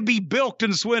ready to be bilked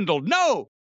and swindled. No,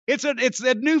 it's a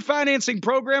new financing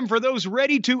program for those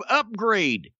ready to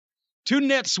upgrade to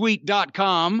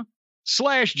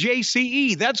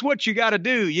netsuite.com/JCE. That's what you got to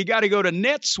do. You got to go to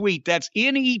NetSuite. That's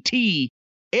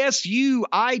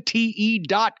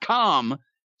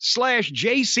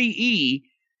NetSuite.com/JCE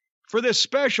for this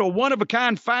special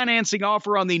one-of-a-kind financing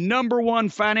offer on the number one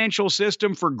financial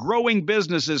system for growing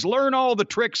businesses. Learn all the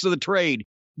tricks of the trade.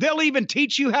 They'll even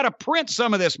teach you how to print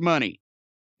some of this money.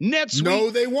 NetSuite. No,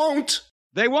 they won't.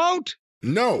 They won't?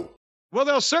 No. Well,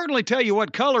 they'll certainly tell you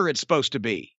what color it's supposed to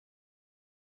be.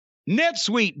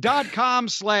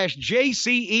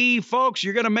 NetSuite.com/JCE. Folks,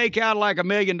 you're going to make out like $1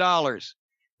 million.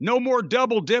 No more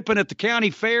double dipping at the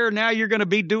county fair. Now you're going to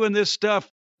be doing this stuff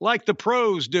like the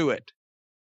pros do it.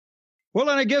 Well,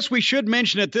 and I guess we should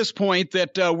mention at this point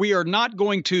that we are not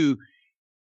going to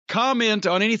comment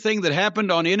on anything that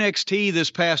happened on NXT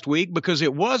this past week because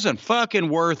it wasn't fucking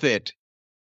worth it.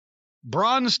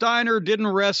 Braun Steiner didn't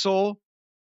wrestle,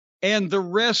 and the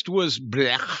rest was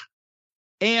blech.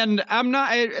 And I'm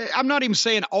not even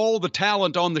saying all the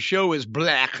talent on the show is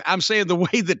blech. I'm saying the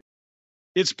way that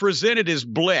it's presented is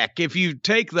blech. If you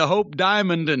take the Hope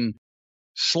Diamond and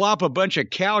slop a bunch of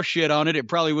cow shit on it, it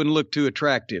probably wouldn't look too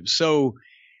attractive. So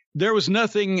there was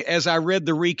nothing, as I read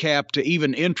the recap, to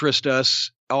even interest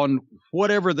us on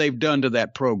whatever they've done to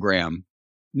that program.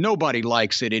 Nobody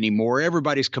likes it anymore.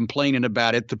 Everybody's complaining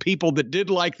about it. The people that did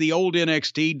like the old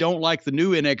NXT don't like the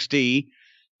new NXT.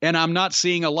 And I'm not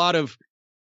seeing a lot of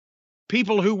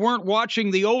people who weren't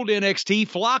watching the old NXT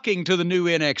flocking to the new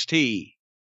NXT.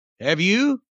 Have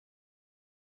you?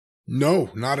 No,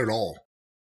 not at all.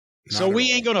 So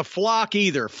we ain't going to flock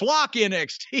either. Flock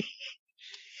NXT.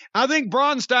 I think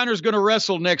Braun Steiner's going to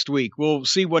wrestle next week. We'll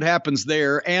see what happens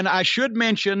there. And I should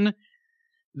mention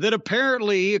that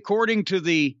apparently, according to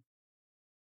the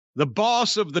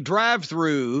boss of the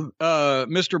drive-thru,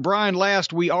 Mr. Brian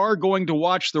Last, we are going to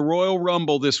watch the Royal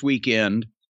Rumble this weekend.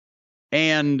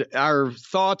 And our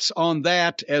thoughts on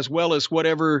that, as well as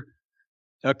whatever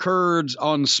occurred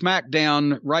on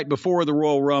SmackDown right before the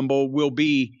Royal Rumble, will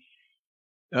be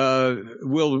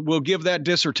we'll give that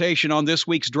dissertation on this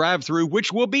week's drive-thru,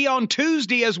 which will be on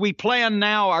Tuesday as we plan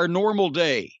now our normal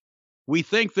day. We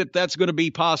think that that's going to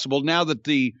be possible now that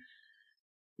the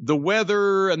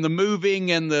weather and the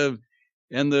moving and the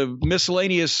and the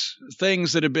miscellaneous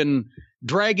things that have been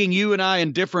dragging you and I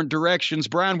in different directions.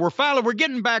 Brian, we're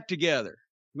getting back together.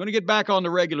 I'm going to get back on the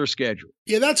regular schedule.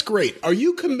 Yeah, that's great. Are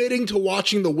you committing to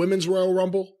watching the Women's Royal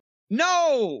Rumble?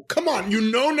 No! Come on, you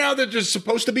know now that there's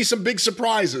supposed to be some big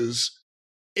surprises.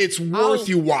 It's worth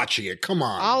you watching it. Come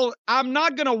on. I'm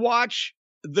not going to watch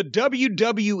the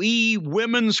WWE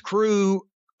women's crew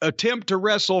attempt to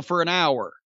wrestle for an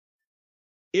hour.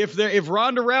 If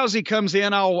Ronda Rousey comes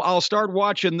in, I'll start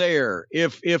watching there.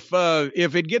 If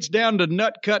it gets down to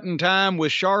nut cutting time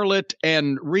with Charlotte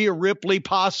and Rhea Ripley,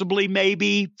 possibly,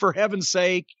 maybe, for heaven's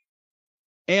sake,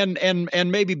 and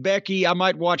maybe Becky, I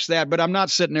might watch that, but I'm not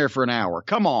sitting there for an hour.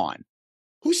 Come on.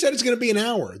 Who said it's going to be an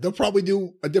hour? They'll probably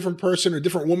do a different person or a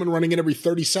different woman running in every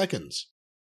 30 seconds.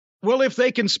 Well, if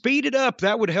they can speed it up,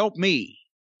 that would help me.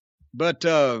 But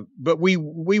we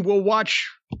will watch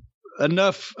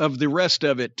enough of the rest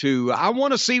of it too. I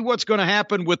want to see what's going to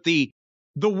happen with the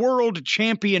world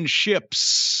championships.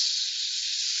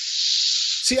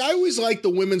 See, I always like the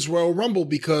Women's Royal Rumble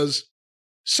because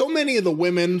so many of the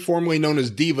women, formerly known as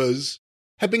divas,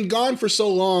 have been gone for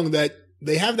so long that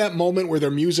they have that moment where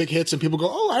their music hits and people go,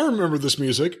 oh, I remember this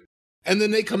music. And then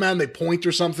they come out and they point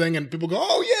or something and people go,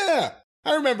 oh, yeah,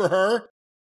 I remember her.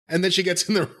 And then she gets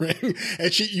in the ring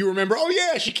and you remember, oh,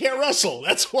 yeah, she can't wrestle.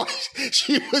 That's why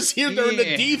she was here during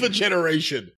the diva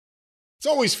generation. It's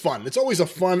always fun. It's always a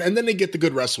fun. And then they get the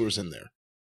good wrestlers in there.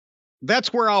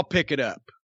 That's where I'll pick it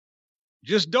up.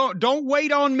 Just don't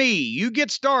wait on me. You get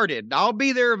started. I'll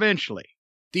be there eventually.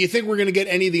 Do you think we're going to get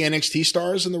any of the NXT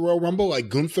stars in the Royal Rumble, like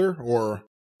Gunther or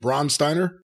Braun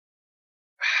Steiner?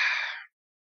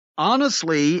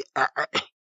 Honestly,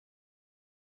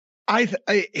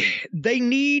 they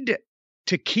need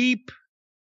to keep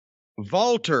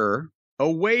Walter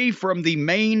away from the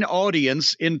main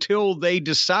audience until they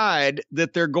decide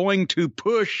that they're going to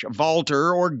push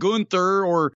Walter or Gunther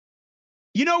or,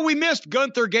 we missed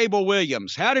Gunther Gable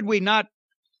Williams. How did we not?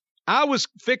 I was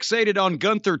fixated on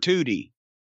Gunther Tootie.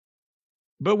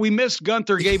 But we missed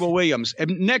Gunther Gable Williams.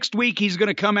 And next week, he's going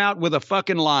to come out with a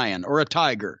fucking lion or a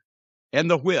tiger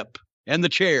and the whip and the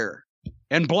chair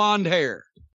and blonde hair.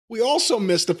 We also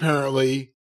missed,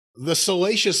 apparently, the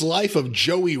salacious life of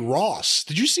Joey Ross.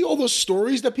 Did you see all those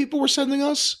stories that people were sending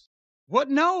us? What?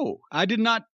 No, I did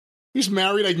not. He was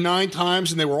married like 9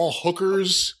 times and they were all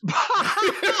hookers.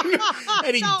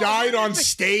 And he died on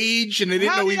stage and they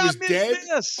didn't know he was dead.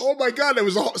 This? Oh my God.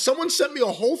 Someone sent me a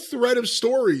whole thread of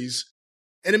stories.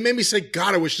 And it made me say,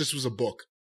 God, I wish this was a book.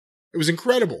 It was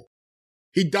incredible.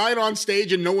 He died on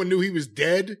stage and no one knew he was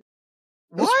dead.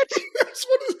 What?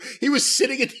 He was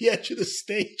sitting at the edge of the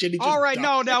stage and he just All right, died.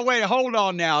 no, now wait, hold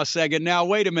on now a second. Now,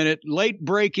 wait a minute. Late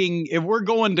breaking, if we're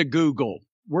going to Google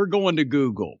or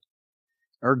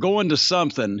going to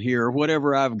something here,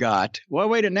 whatever I've got. Well,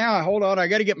 wait a now, hold on. I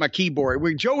got to get my keyboard.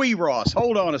 Joey Ross,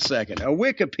 hold on a second. A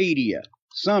Wikipedia,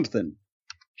 something.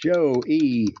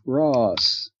 Joey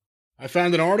Ross. I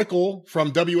found an article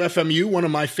from WFMU, one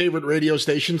of my favorite radio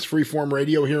stations, Freeform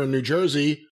Radio here in New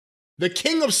Jersey. The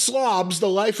King of Slobs, The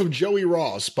Life of Joey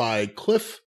Ross by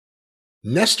Cliff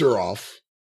Nesteroff.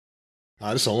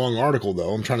 This is a long article,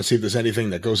 though. I'm trying to see if there's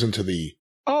anything that goes into the...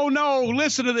 Oh, no,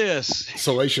 listen to this.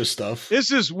 Salacious stuff.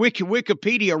 This is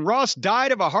Wikipedia. Ross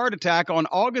died of a heart attack on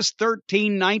August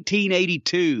 13,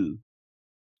 1982.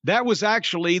 That was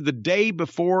actually the day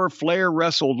before Flair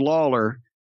wrestled Lawler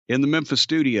in the Memphis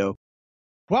studio.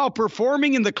 While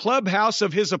performing in the clubhouse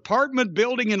of his apartment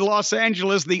building in Los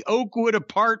Angeles, the Oakwood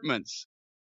Apartments.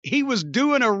 He was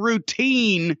doing a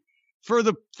routine for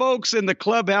the folks in the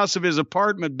clubhouse of his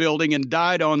apartment building and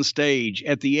died on stage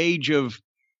at the age of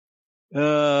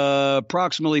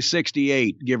approximately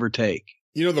 68, give or take.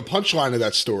 You know the punchline of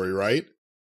that story, right?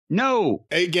 No.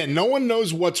 Again, no one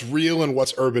knows what's real and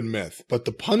what's urban myth, but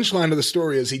the punchline of the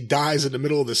story is he dies in the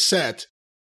middle of the set,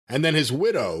 and then his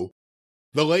widow,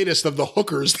 the latest of the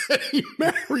hookers that he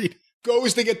married,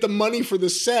 goes to get the money for the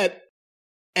set,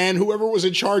 and whoever was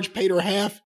in charge paid her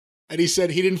half, and he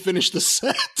said he didn't finish the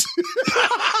set.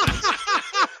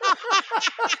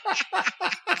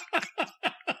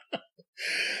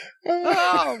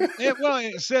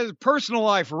 It says personal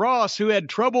life. Ross, who had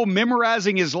trouble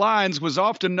memorizing his lines, was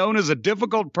often known as a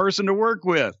difficult person to work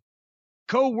with.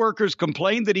 Co-workers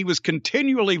complained that he was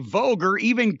continually vulgar,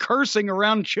 even cursing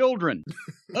around children.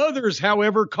 Others,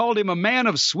 however, called him a man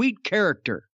of sweet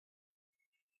character.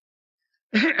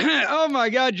 Oh, my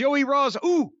God, Joey Ross.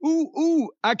 Ooh, ooh, ooh.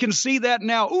 I can see that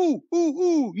now. Ooh, ooh,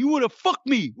 ooh. You would have fucked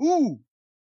me. Ooh.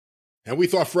 And we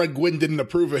thought Fred Gwynn didn't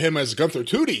approve of him as Gunther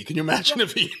Tootie. Can you imagine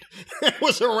if he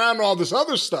was around all this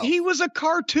other stuff? He was a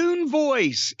cartoon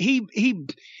voice. He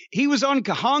was on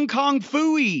Hong Kong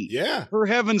Phooey. Yeah. For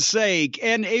heaven's sake.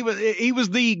 And he was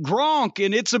the Gronk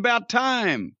in It's About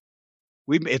Time.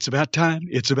 It's about time.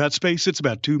 It's about space. It's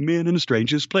about two men in the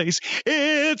strangest place.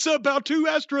 It's about two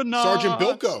astronauts. Sergeant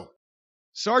Bilko.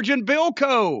 Sergeant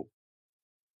Bilko.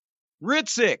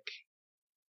 Ritzik.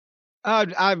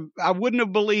 I wouldn't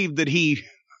have believed that he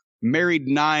married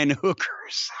 9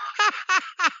 hookers.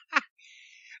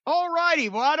 All righty.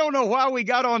 Well, I don't know why we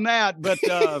got on that, but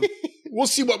we'll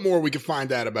see what more we can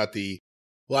find out about the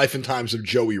life and times of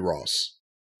Joey Ross.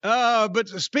 But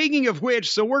speaking of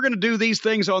which, so we're going to do these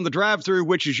things on the drive-through,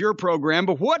 which is your program.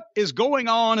 But what is going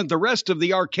on at the rest of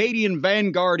the Arcadian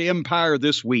Vanguard Empire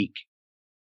this week?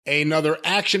 Another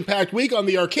action-packed week on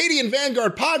the Arcadian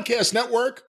Vanguard Podcast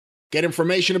Network. Get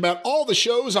information about all the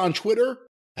shows on Twitter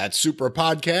at Super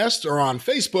Podcast or on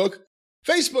Facebook,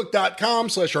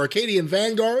 facebook.com/Arcadian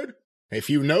Vanguard. A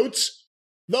few notes.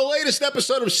 The latest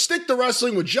episode of Stick to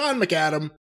Wrestling with John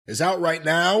McAdam is out right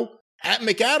now at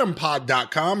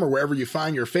McAdamPod.com or wherever you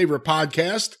find your favorite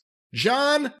podcast.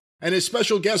 John and his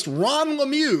special guest Ron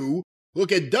Lemieux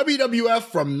look at WWF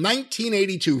from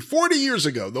 1982, 40 years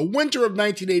ago, the winter of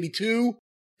 1982,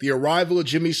 the arrival of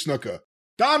Jimmy Snuka,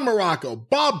 Don Morocco,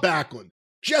 Bob Backlund,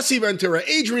 Jesse Ventura,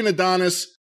 Adrian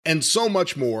Adonis, and so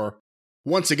much more.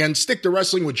 Once again, Stick to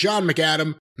Wrestling with John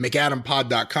McAdam,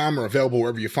 McAdamPod.com are available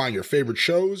wherever you find your favorite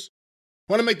shows.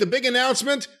 Want to make the big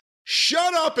announcement?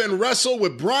 Shut Up and Wrestle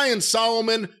with Brian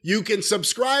Solomon. You can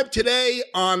subscribe today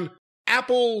on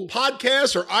Apple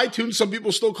Podcasts or iTunes, some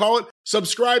people still call it.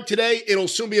 Subscribe today. It'll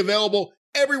soon be available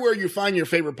everywhere you find your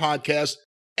favorite podcast.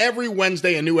 Every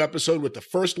Wednesday, a new episode with the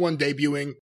first one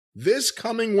debuting this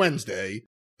coming Wednesday,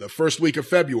 the first week of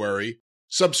February.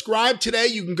 Subscribe today.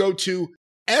 You can go to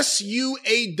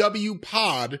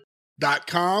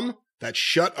SUAWpod.com. That's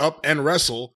Shut Up and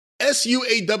Wrestle.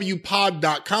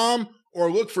 SUAWpod.com,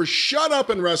 or look for Shut Up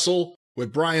and Wrestle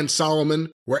with Brian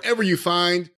Solomon wherever you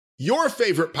find your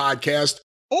favorite podcast.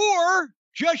 Or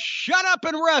just shut up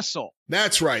and wrestle.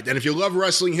 That's right. And if you love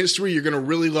wrestling history, you're going to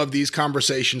really love these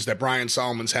conversations that Brian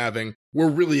Solomon's having. We're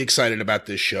really excited about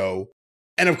this show.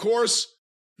 And of course,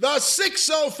 the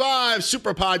 605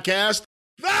 Super Podcast,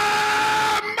 The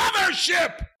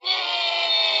Mothership!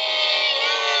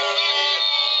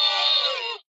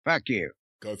 Fuck you.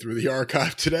 Go through the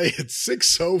archive today at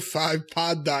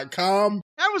 605pod.com.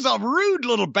 That was a rude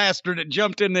little bastard that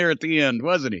jumped in there at the end,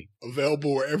 wasn't he?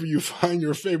 Available wherever you find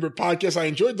your favorite podcast. I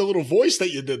enjoyed the little voice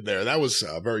that you did there. That was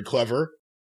very clever.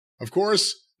 Of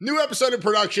course, new episode in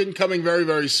production coming very,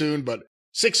 very soon, but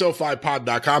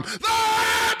 605pod.com. The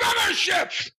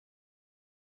Mothership!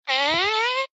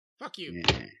 Fuck you.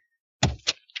 Yeah.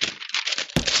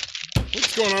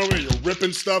 What's going on over here? You're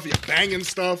ripping stuff? You're banging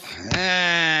stuff?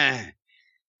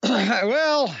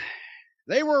 Well,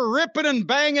 they were ripping and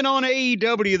banging on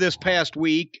AEW this past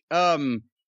week. The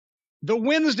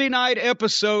Wednesday night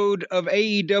episode of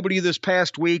AEW this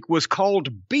past week was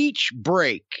called Beach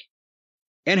Break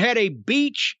and had a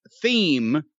beach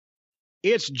theme.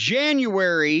 It's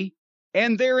January,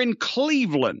 and they're in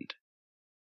Cleveland.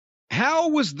 How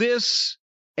was this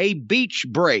a beach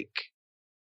break?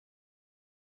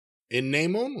 In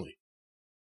name only.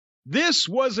 This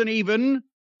wasn't even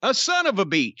a son of a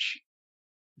beach.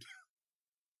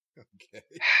 Okay.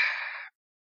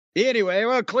 Anyway,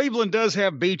 well, Cleveland does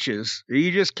have beaches.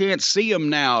 You just can't see them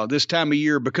now this time of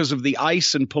year because of the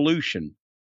ice and pollution.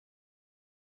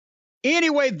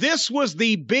 Anyway, this was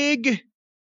the big,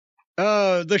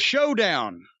 the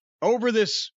showdown over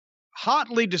this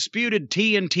hotly disputed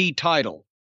TNT title.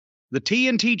 The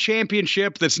TNT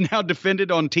championship that's now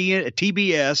defended on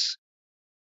TBS.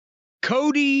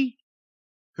 Cody,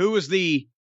 who was the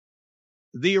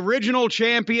original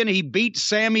champion, he beat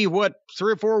Sammy, 3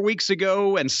 or 4 weeks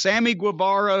ago, and Sammy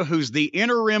Guevara, who's the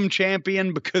interim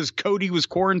champion because Cody was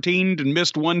quarantined and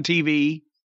missed one TV,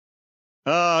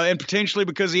 and potentially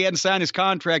because he hadn't signed his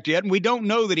contract yet, and we don't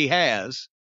know that he has.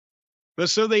 But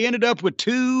so they ended up with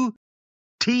 2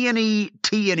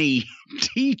 TNT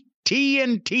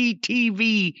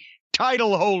TV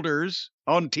title holders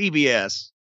on TBS.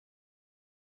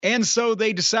 And so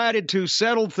they decided to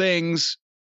settle things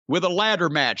with a ladder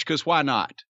match, because why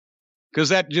not? Because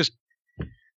that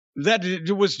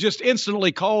was just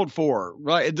instantly called for,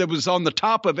 right? That was on the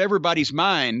top of everybody's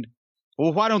mind.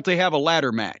 Well, why don't they have a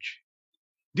ladder match?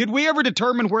 Did we ever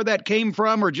determine where that came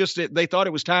from, or just they thought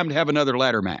it was time to have another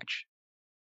ladder match?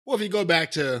 Well, if you go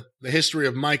back to the history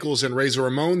of Michaels and Razor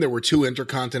Ramon, there were 2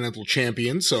 intercontinental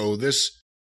champions, so this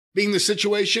being the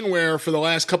situation where for the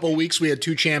last couple of weeks we had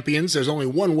two champions, there's only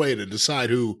one way to decide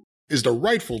who is the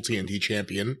rightful TNT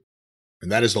champion,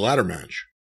 and that is the ladder match.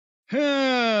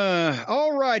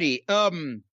 All righty.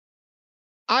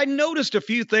 I noticed a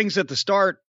few things at the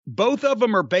start. Both of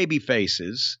them are baby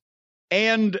faces,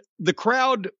 and the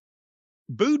crowd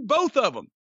booed both of them.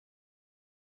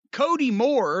 Cody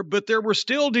more, but there were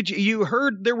still, you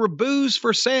heard there were boos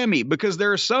for Sammy, because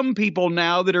there are some people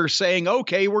now that are saying,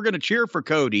 okay, we're going to cheer for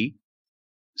Cody.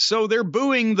 So they're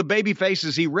booing the baby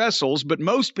faces he wrestles, but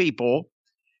most people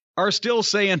are still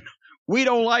saying, we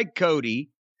don't like Cody.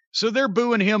 So they're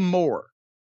booing him more.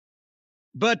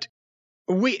 But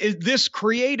this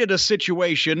created a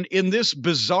situation in this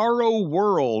bizarro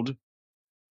world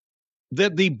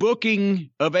that the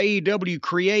booking of AEW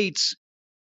creates,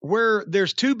 where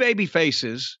there's two baby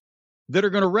faces that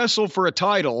are going to wrestle for a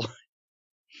title,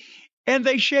 and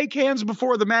they shake hands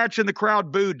before the match and the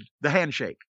crowd booed the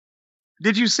handshake.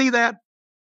 Did you see that?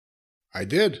 I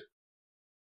did.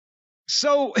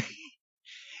 So,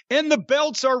 and the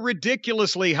belts are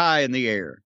ridiculously high in the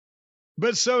air.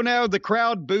 But so now the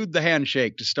crowd booed the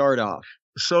handshake to start off.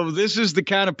 So this is the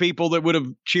kind of people that would have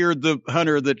cheered the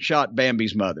hunter that shot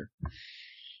Bambi's mother.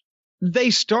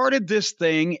 They started this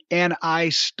thing, and I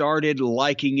started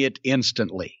liking it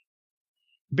instantly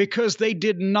because they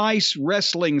did nice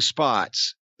wrestling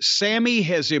spots. Sammy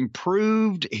has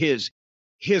improved his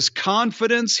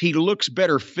confidence. He looks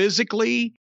better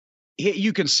physically.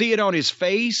 You can see it on his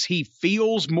face. He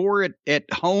feels more at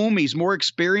home. He's more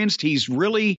experienced. He's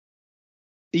really,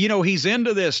 he's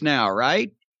into this now,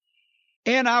 right?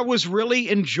 And I was really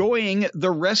enjoying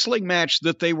the wrestling match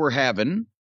that they were having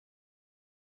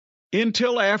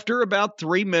until after about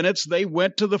 3 minutes, they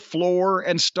went to the floor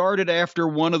and started after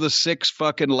one of the 6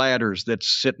 fucking ladders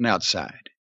that's sitting outside.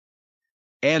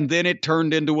 And then it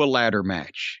turned into a ladder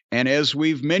match. And as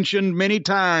we've mentioned many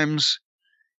times,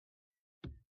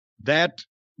 that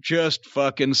just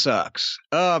fucking sucks.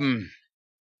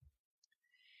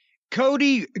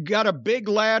 Cody got a big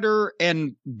ladder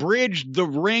and bridged the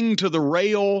ring to the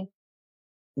rail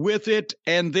with it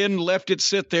and then left it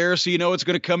sit there, so it's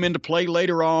going to come into play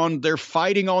later on. They're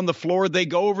fighting on the floor. They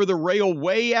go over the rail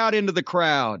way out into the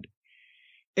crowd.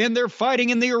 And they're fighting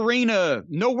in the arena,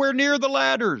 nowhere near the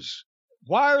ladders.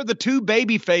 Why are the two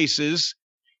baby faces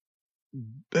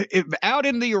out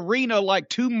in the arena like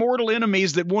two mortal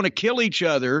enemies that want to kill each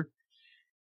other,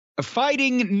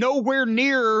 fighting nowhere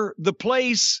near the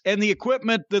place and the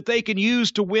equipment that they can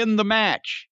use to win the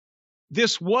match?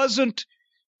 This wasn't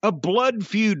a blood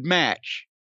feud match.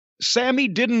 Sammy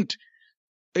didn't,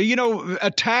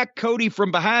 attack Cody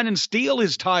from behind and steal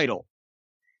his title.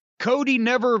 Cody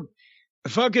never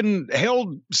fucking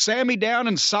held Sammy down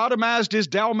and sodomized his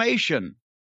Dalmatian.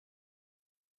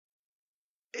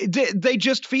 They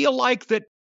just feel like that,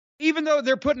 even though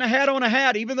they're putting a hat on a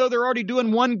hat, even though they're already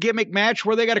doing one gimmick match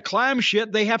where they got to climb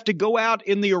shit, they have to go out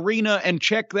in the arena and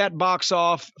check that box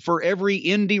off for every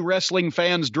indie wrestling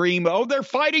fan's dream. Oh, they're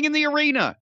fighting in the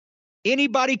arena.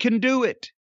 Anybody can do it.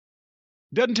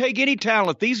 Doesn't take any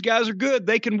talent. These guys are good.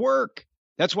 They can work.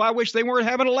 That's why I wish they weren't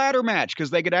having a ladder match, because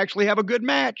they could actually have a good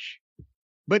match.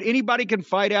 But anybody can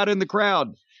fight out in the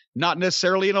crowd. Not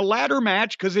necessarily in a ladder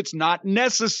match, because it's not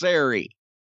necessary.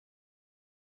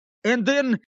 And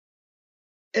then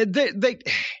they're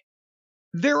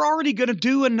already going to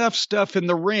do enough stuff in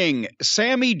the ring.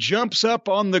 Sammy jumps up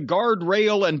on the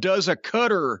guardrail and does a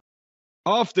cutter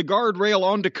off the guardrail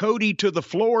onto Cody to the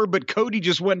floor, but Cody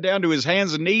just went down to his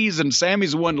hands and knees, and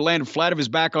Sammy's the one that landed flat of his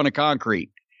back on the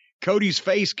concrete. Cody's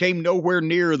face came nowhere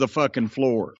near the fucking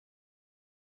floor.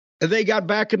 They got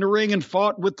back in the ring and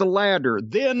fought with the ladder.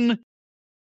 Then,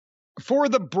 for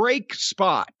the break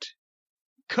spot,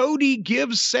 Cody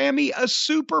gives Sammy a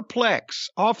superplex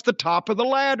off the top of the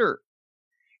ladder.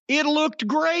 It looked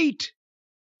great.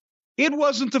 It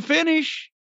wasn't the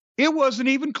finish. It wasn't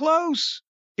even close.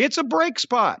 It's a break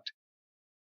spot.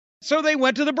 So they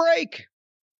went to the break.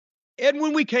 And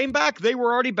when we came back, they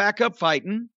were already back up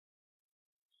fighting.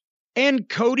 And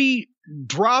Cody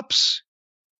drops.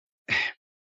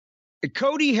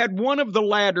 Cody had one of the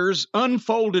ladders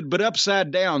unfolded but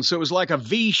upside down, so it was like a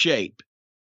V shape.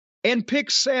 And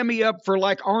picks Sammy up for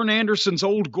like Arn Anderson's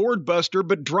old gourd buster,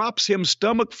 but drops him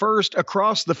stomach first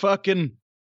across the fucking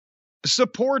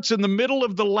supports in the middle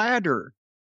of the ladder.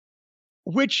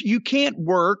 Which you can't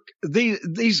work.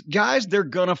 These guys, they're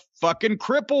gonna fucking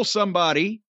cripple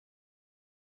somebody.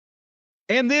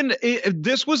 And then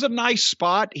this was a nice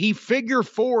spot. He figure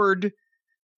forward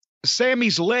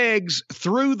Sammy's legs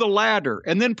through the ladder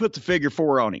and then put the figure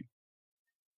 4 on him.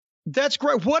 That's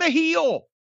great. What a heel.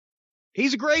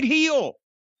 He's a great heel.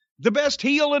 The best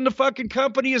heel in the fucking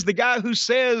company is the guy who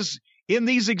says in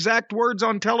these exact words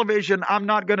on television, I'm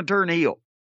not going to turn heel.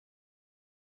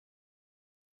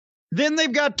 Then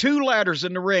they've got 2 ladders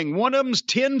in the ring. One of them's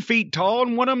 10 feet tall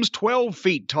and one of them's 12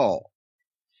 feet tall.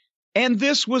 And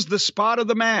this was the spot of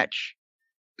the match.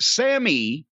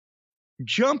 Sammy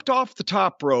jumped off the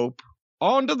top rope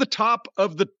onto the top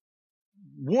of the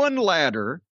one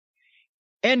ladder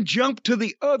and jumped to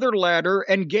the other ladder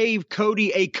and gave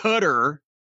Cody a cutter.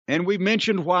 And we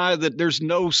mentioned why that there's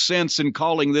no sense in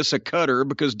calling this a cutter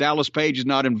because Dallas Page is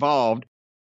not involved.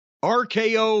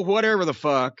 RKO, whatever the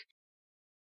fuck.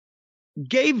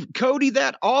 Gave Cody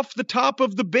that off the top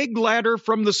of the big ladder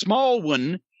from the small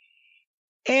one,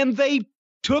 and they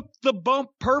took the bump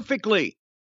perfectly.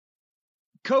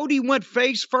 Cody went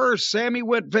face first. Sammy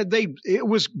went. It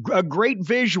was a great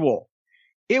visual.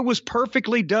 It was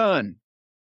perfectly done.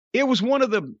 It was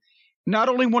not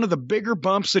only one of the bigger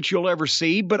bumps that you'll ever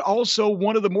see, but also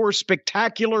one of the more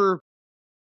spectacular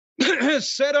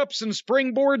setups and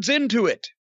springboards into it.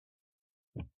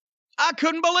 I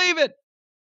couldn't believe it.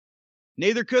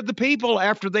 Neither could the people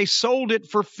after they sold it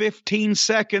for 15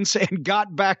 seconds and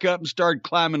got back up and started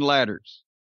climbing ladders.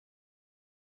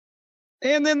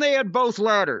 And then they had both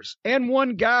ladders, and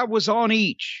one guy was on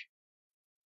each.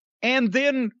 And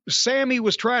then Sammy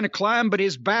was trying to climb, but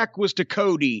his back was to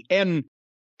Cody. And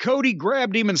Cody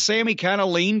grabbed him, and Sammy kind of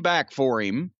leaned back for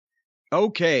him.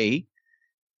 Okay.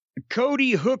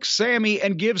 Cody hooks Sammy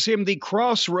and gives him the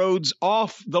crossroads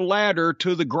off the ladder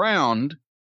to the ground.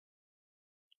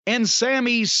 And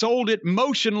Sammy sold it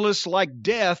motionless like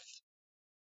death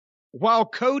while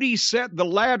Cody set the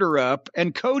ladder up,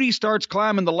 and Cody starts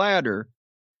climbing the ladder.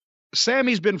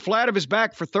 Sammy's been flat of his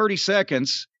back for 30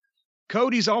 seconds.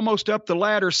 Cody's almost up the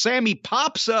ladder. Sammy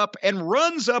pops up and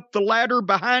runs up the ladder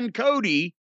behind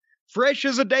Cody, fresh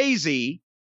as a daisy.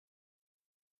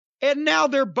 And now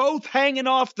they're both hanging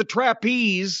off the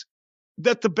trapeze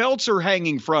that the belts are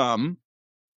hanging from,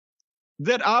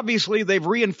 that obviously they've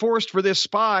reinforced for this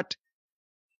spot.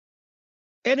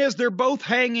 And as they're both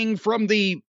hanging from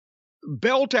the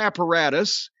belt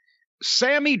apparatus,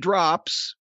 Sammy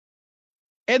drops,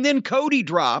 and then Cody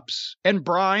drops. And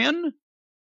Brian,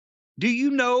 do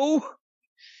you know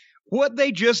what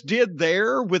they just did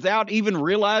there without even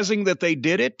realizing that they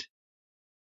did it?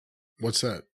 What's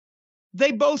that?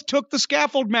 They both took the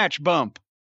scaffold match bump.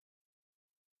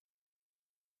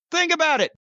 Think about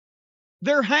it.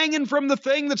 They're hanging from the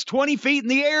thing that's 20 feet in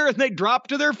the air and they drop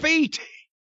to their feet.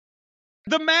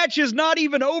 The match is not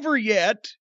even over yet.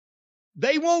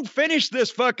 They won't finish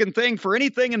this fucking thing for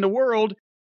anything in the world.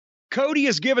 Cody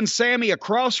has given Sammy a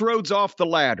crossroads off the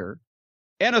ladder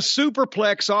and a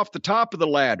superplex off the top of the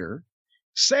ladder.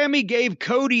 Sammy gave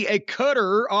Cody a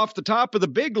cutter off the top of the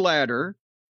big ladder.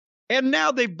 And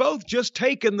now they've both just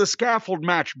taken the scaffold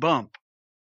match bump.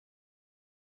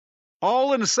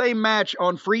 All in the same match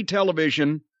on free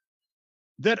television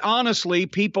that honestly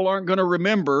people aren't going to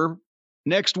remember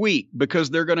next week because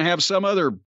they're going to have some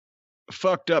other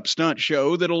fucked up stunt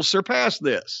show that'll surpass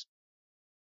this.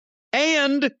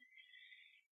 And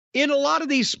in a lot of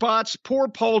these spots, poor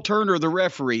Paul Turner, the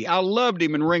referee, I loved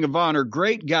him in Ring of Honor,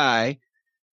 great guy.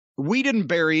 We didn't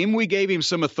bury him. We gave him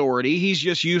some authority. He's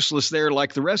just useless there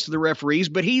like the rest of the referees,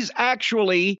 but he's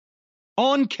actually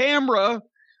on camera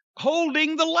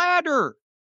holding the ladder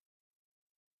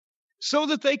so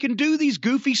that they can do these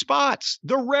goofy spots.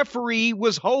 The referee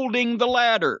was holding the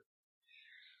ladder.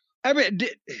 I mean,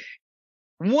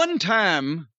 one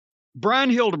time, Brian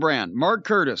Hildebrand, Mark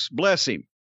Curtis, bless him,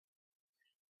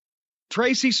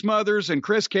 Tracy Smothers and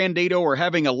Chris Candido are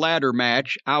having a ladder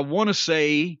match. I want to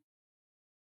say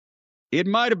it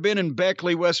might have been in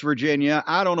Beckley, West Virginia.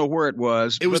 I don't know where it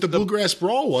was. It was the Bluegrass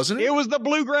Brawl, wasn't it? It was the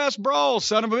Bluegrass Brawl,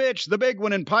 son of a bitch, the big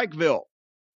one in Pikeville.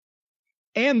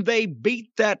 And they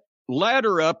beat that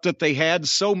ladder up that they had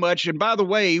so much. And by the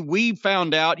way, we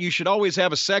found out you should always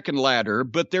have a second ladder,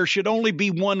 but there should only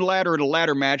be one ladder at a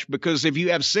ladder match because if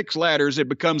you have 6 ladders, it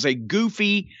becomes a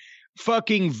goofy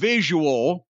fucking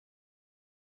visual.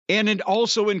 And it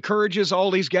also encourages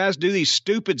all these guys to do these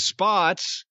stupid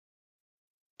spots.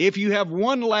 If you have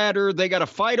one ladder, they got to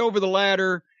fight over the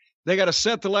ladder. They got to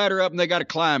set the ladder up and they got to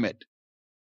climb it.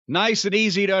 Nice and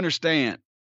easy to understand.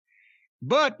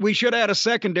 But we should have had a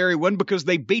secondary one because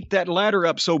they beat that ladder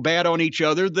up so bad on each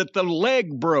other that the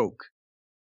leg broke.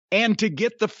 And to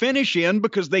get the finish in,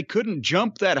 because they couldn't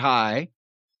jump that high,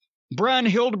 Brian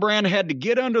Hildebrand had to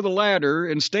get under the ladder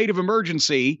in state of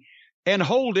emergency and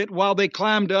hold it while they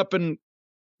climbed up and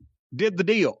did the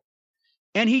deal.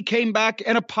 And he came back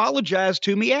and apologized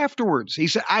to me afterwards. He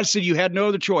said, I said, you had no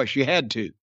other choice. You had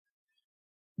to.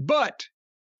 But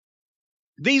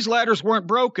These ladders weren't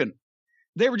broken.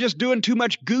 They were just doing too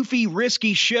much goofy,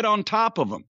 risky shit on top of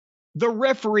them. The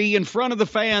referee in front of the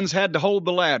fans had to hold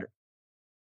the ladder.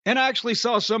 And I actually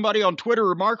saw somebody on Twitter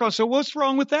remark, I said, what's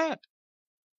wrong with that?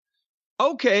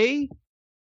 Okay,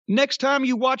 next time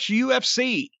you watch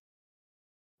UFC,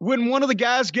 when one of the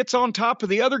guys gets on top of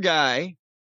the other guy,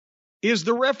 is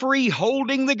the referee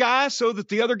holding the guy so that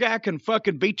the other guy can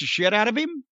fucking beat the shit out of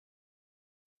him?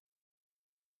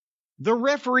 The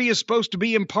referee is supposed to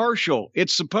be impartial.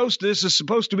 This is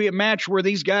supposed to be a match where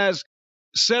these guys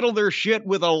settle their shit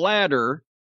with a ladder,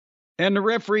 and the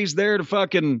referee's there to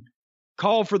fucking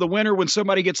call for the winner when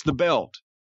somebody gets the belt.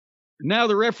 Now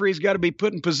the referee's got to be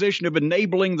put in position of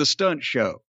enabling the stunt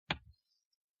show.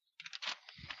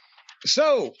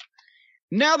 So,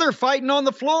 now they're fighting on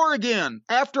the floor again,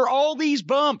 after all these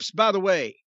bumps, by the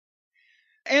way.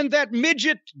 And that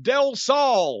midget Del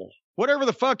Sol, whatever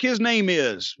the fuck his name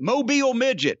is, Mobile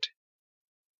Midget,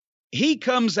 he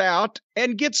comes out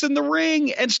and gets in the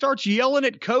ring and starts yelling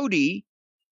at Cody.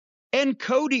 And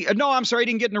Cody, he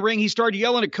didn't get in the ring. He started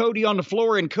yelling at Cody on the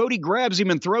floor, and Cody grabs him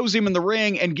and throws him in the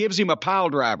ring and gives him a pile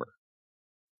driver.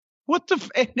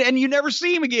 And you never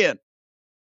see him again.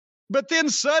 But then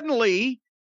suddenly,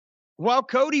 while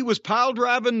Cody was pile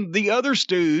driving the other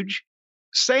stooge,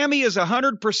 Sammy is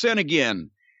 100% again.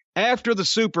 After the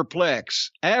superplex,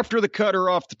 after the cutter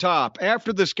off the top,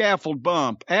 after the scaffold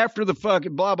bump, after the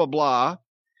fucking blah, blah, blah.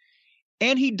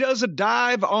 And he does a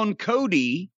dive on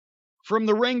Cody from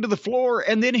the ring to the floor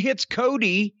and then hits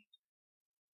Cody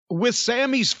with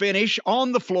Sammy's finish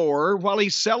on the floor while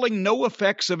he's selling no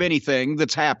effects of anything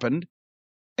that's happened.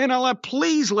 And I'm like,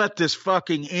 please let this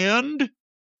fucking end.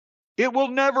 It will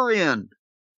never end.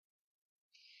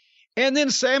 And then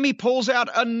Sammy pulls out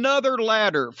another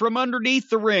ladder from underneath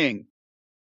the ring.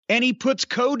 And he puts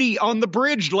Cody on the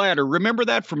bridged ladder. Remember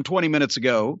that from 20 minutes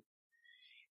ago?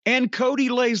 And Cody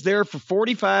lays there for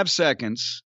 45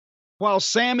 seconds while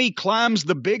Sammy climbs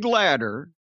the big ladder,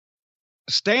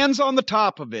 stands on the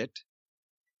top of it,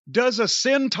 does a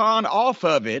senton off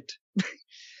of it,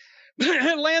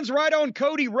 and lands right on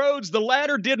Cody Rhodes. The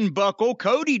ladder didn't buckle.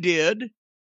 Cody did.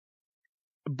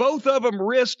 Both of them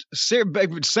wrist.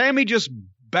 Sammy just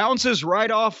bounces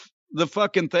right off the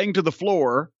fucking thing to the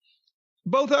floor.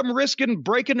 Both of them risking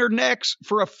breaking their necks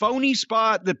for a phony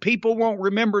spot that people won't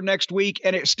remember next week,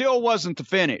 and it still wasn't the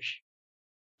finish.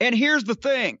 And here's the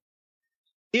thing.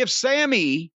 If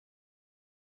Sammy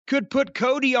could put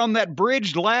Cody on that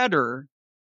bridged ladder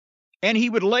and he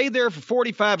would lay there for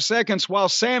 45 seconds while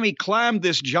Sammy climbed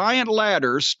this giant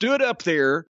ladder, stood up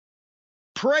there,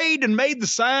 prayed and made the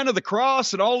sign of the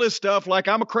cross and all this stuff like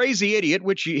I'm a crazy idiot,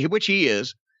 which he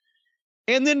is,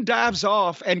 and then dives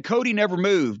off and Cody never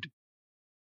moved.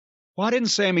 Why didn't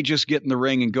Sammy just get in the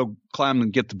ring and go climb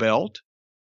and get the belt?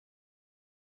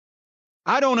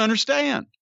 I don't understand.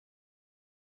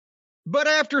 But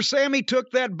after Sammy took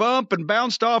that bump and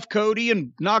bounced off Cody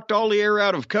and knocked all the air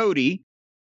out of Cody,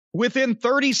 within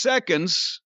 30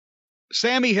 seconds,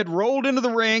 Sammy had rolled into the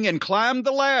ring and climbed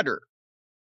the ladder.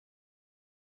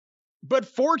 But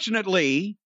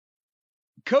fortunately,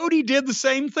 Cody did the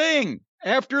same thing.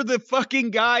 After the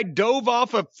fucking guy dove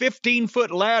off a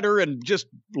 15-foot ladder and just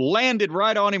landed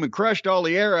right on him and crushed all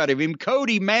the air out of him,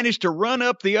 Cody managed to run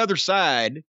up the other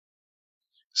side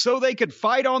so they could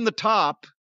fight on the top.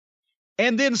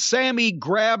 And then Sammy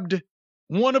grabbed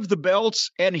one of the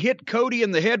belts and hit Cody in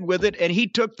the head with it, and he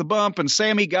took the bump, and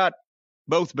Sammy got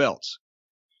both belts.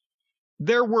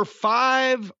 There were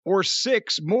 5 or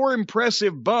 6 more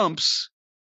impressive bumps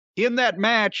in that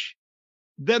match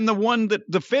than the one that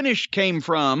the finish came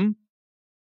from,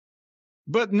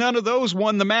 but none of those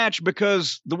won the match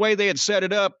because the way they had set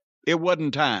it up, it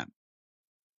wasn't time.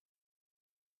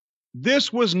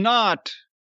 This was not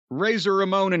Razor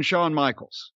Ramon and Shawn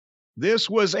Michaels. This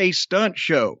was a stunt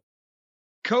show.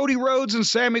 Cody Rhodes and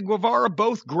Sammy Guevara,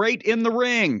 both great in the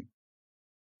ring.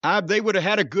 They would have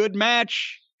had a good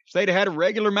match if they'd have had a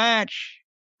regular match.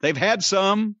 They've had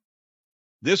some.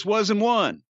 This wasn't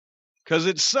one because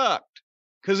it sucked,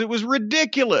 because it was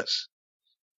ridiculous.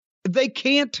 They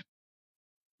can't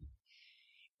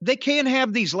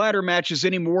have these ladder matches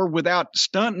anymore without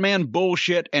stuntman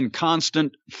bullshit and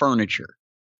constant furniture.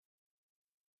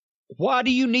 Why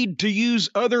do you need to use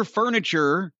other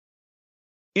furniture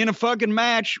in a fucking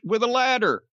match with a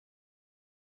ladder?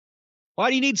 Why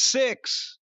do you need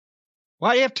 6?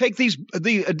 Why do you have to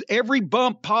take every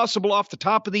bump possible off the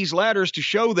top of these ladders to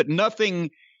show that nothing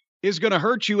is going to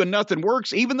hurt you and nothing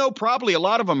works, even though probably a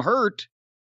lot of them hurt,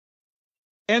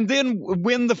 and then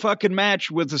win the fucking match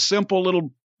with a simple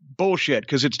little bullshit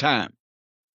because it's time?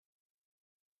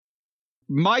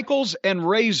 Michaels and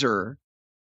Razor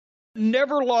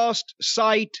never lost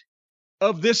sight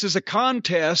of this as a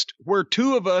contest where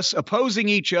two of us opposing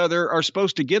each other are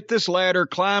supposed to get this ladder,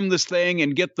 climb this thing,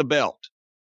 and get the belt.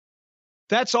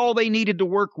 That's all they needed to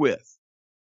work with.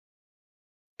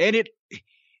 And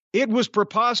it was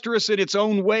preposterous in its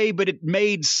own way, but it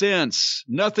made sense.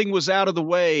 Nothing was out of the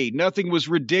way. Nothing was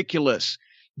ridiculous.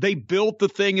 They built the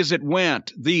thing as it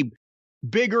went. The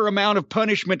bigger amount of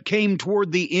punishment came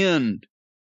toward the end.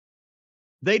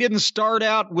 They didn't start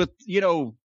out with,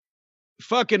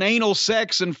 fucking anal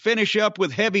sex and finish up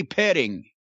with heavy petting.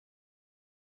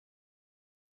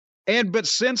 But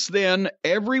since then,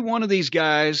 every one of these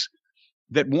guys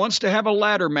that wants to have a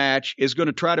ladder match is going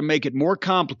to try to make it more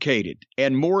complicated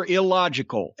and more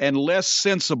illogical and less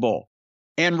sensible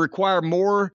and require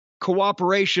more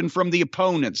cooperation from the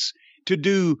opponents to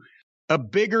do a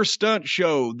bigger stunt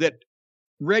show that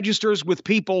registers with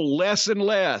people less and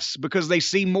less because they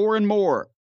see more and more.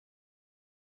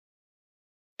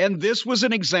 And this was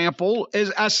an example.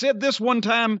 As I said this one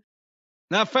time,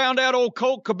 and I found out old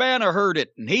Colt Cabana heard it,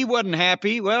 and he wasn't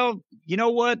happy. Well, you know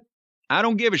what? I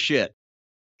don't give a shit.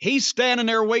 He's standing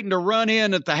there waiting to run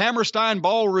in at the Hammerstein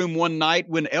Ballroom one night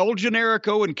when El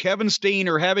Generico and Kevin Steen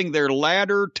are having their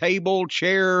ladder, table,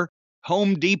 chair,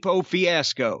 Home Depot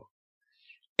fiasco.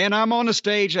 And I'm on the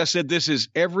stage. I said, this is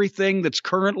everything that's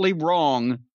currently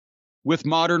wrong with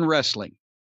modern wrestling.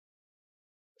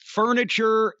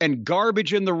 Furniture and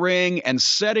garbage in the ring and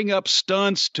setting up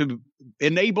stunts to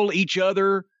enable each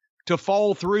other to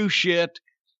fall through shit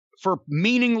for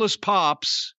meaningless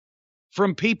pops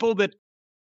from people that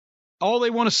all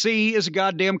they want to see is a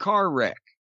goddamn car wreck.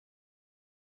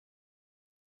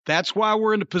 That's why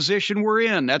we're in the position we're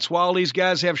in. That's why all these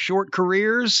guys have short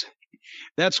careers.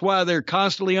 That's why they're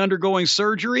constantly undergoing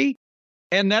surgery.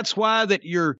 And that's why that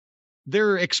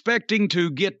they're expecting to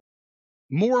get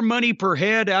more money per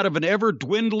head out of an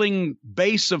ever-dwindling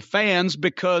base of fans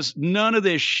because none of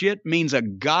this shit means a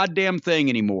goddamn thing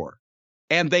anymore.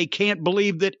 And they can't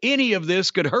believe that any of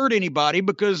this could hurt anybody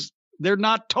because they're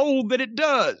not told that it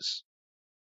does.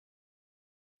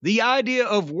 The idea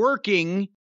of working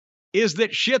is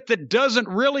that shit that doesn't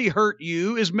really hurt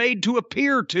you is made to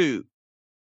appear to.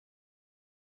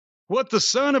 What the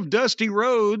son of Dusty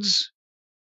Rhodes,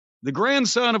 the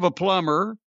grandson of a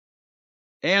plumber,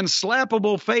 and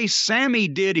slappable face Sammy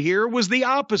did here was the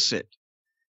opposite.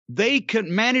 They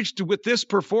managed with this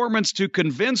performance to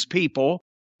convince people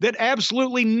that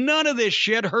absolutely none of this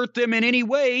shit hurt them in any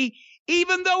way,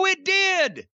 even though it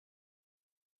did.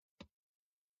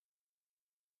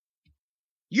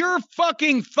 Your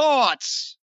fucking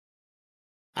thoughts.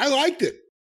 I liked it.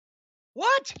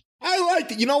 What? I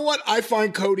liked it. You know what? I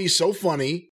find Cody so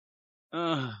funny.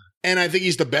 And I think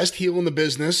he's the best heel in the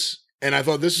business. And I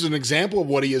thought this is an example of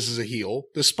what he is as a heel.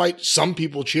 Despite some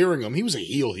people cheering him, he was a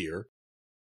heel here.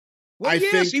 Well,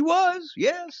 yes, he was.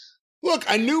 Yes. Look,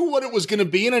 I knew what it was going to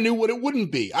be, and I knew what it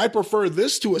wouldn't be. I prefer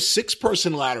this to a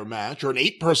 6-person ladder match or an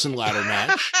 8-person ladder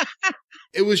match.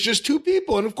 It was just 2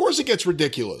 people, and of course it gets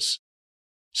ridiculous.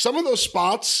 Some of those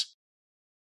spots,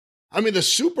 I mean, the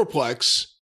superplex,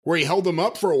 where he held them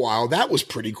up for a while, that was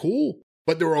pretty cool.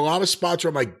 But there were a lot of spots where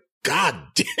I'm like, God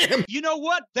damn. You know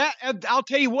what? I'll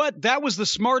tell you what, that was the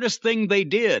smartest thing they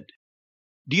did.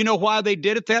 Do you know why they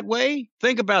did it that way?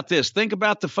 Think about this. Think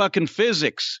about the fucking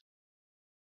physics.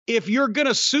 If you're going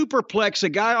to superplex a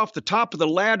guy off the top of the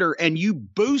ladder and you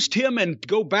boost him and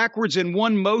go backwards in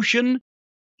one motion,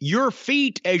 your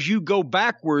feet, as you go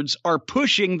backwards, are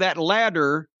pushing that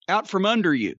ladder out from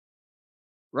under you.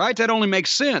 Right? That only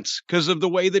makes sense because of the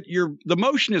way that the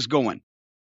motion is going.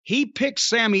 He picked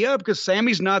Sammy up because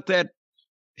Sammy's not that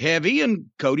heavy and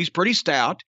Cody's pretty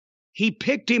stout. He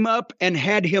picked him up and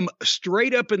had him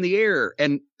straight up in the air,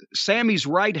 and Sammy's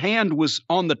right hand was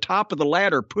on the top of the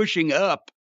ladder pushing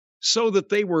up so that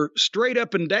they were straight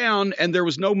up and down and there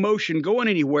was no motion going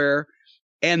anywhere,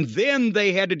 and then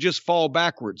they had to just fall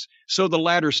backwards so the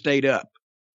ladder stayed up.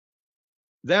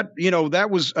 That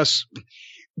was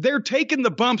they're taking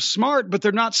the bumps smart, but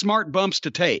they're not smart bumps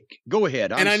to take. Go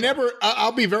ahead.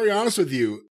 I'll be very honest with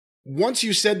you. Once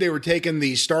you said they were taking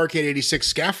the Starrcade 86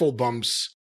 scaffold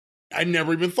bumps, I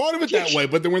never even thought of it that way.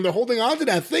 But then when they're holding on to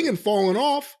that thing and falling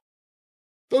off,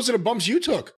 those are the bumps you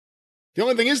took. The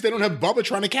only thing is they don't have Bubba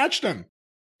trying to catch them.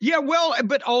 Yeah, well,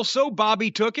 but also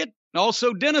Bobby took it.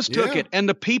 Also Dennis took it. And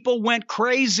the people went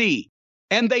crazy.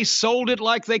 And they sold it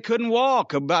like they couldn't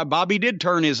walk. Bobby did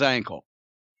turn his ankle.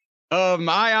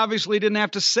 I obviously didn't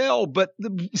have to sell, but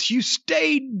you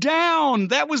stayed down.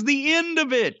 That was the end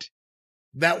of it.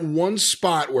 That one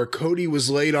spot where Cody was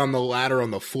laid on the ladder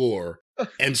on the floor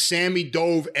and Sammy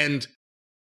dove and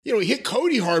he hit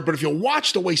Cody hard, but if you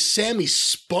watch the way Sammy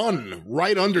spun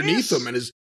right underneath him and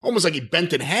is almost like he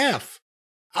bent in half.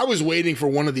 I was waiting for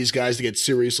one of these guys to get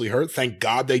seriously hurt. Thank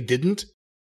God they didn't.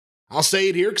 I'll say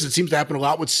it here because it seems to happen a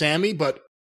lot with Sammy, but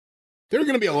there are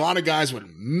going to be a lot of guys with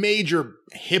major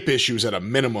hip issues at a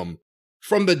minimum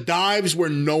from the dives where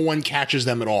no one catches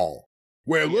them at all,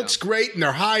 where it looks great and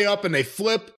they're high up and they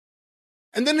flip,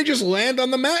 and then they just land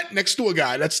on the mat next to a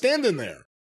guy that's standing there.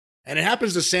 And it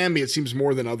happens to Sammy, it seems,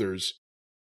 more than others.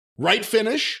 Right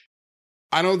finish.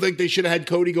 I don't think they should have had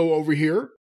Cody go over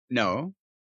here. No.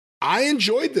 I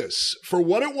enjoyed this for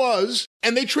what it was,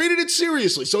 and they treated it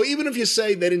seriously. So even if you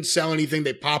say they didn't sell anything,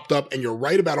 they popped up, and you're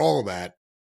right about all of that,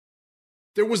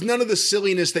 there was none of the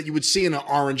silliness that you would see in an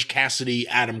Orange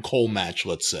Cassidy-Adam Cole match,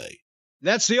 let's say.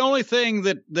 That's the only thing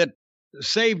that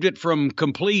saved it from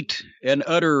complete and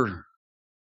utter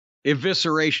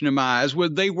evisceration in my eyes.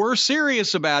 They were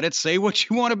serious about it. Say what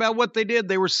you want about what they did.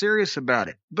 They were serious about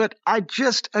it. But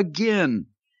again,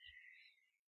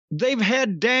 they've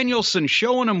had Danielson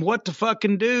showing them what to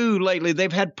fucking do lately.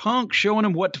 They've had Punk showing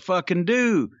them what to fucking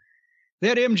do. They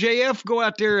had MJF go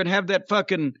out there and have that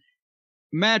fucking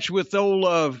match with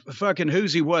old fucking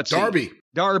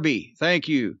Darby. Thank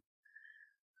you.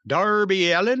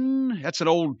 Darby Allin. That's an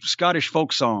old Scottish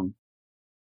folk song.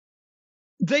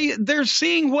 They're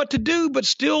seeing what to do, but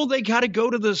still they got to go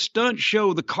to the stunt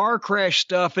show, the car crash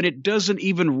stuff, and it doesn't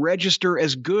even register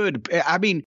as good. I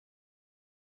mean,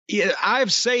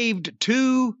 I've saved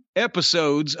 2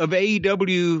 episodes of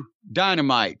AEW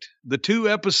Dynamite, the 2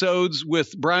 episodes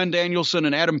with Bryan Danielson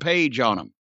and Adam Page on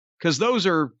them, because those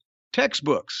are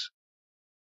textbooks.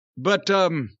 But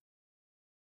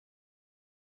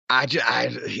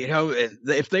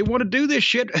if they want to do this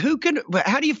shit,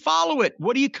 how do you follow it?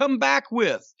 What do you come back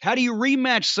with? How do you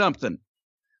rematch something?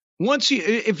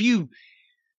 If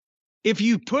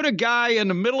you put a guy in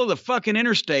the middle of the fucking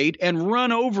interstate and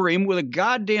run over him with a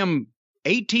goddamn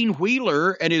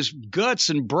 18-wheeler and his guts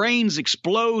and brains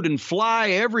explode and fly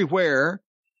everywhere,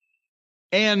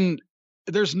 and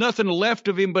there's nothing left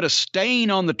of him but a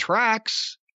stain on the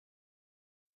tracks,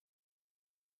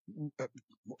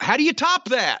 how do you top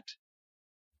that?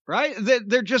 Right?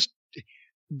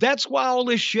 That's why all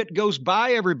this shit goes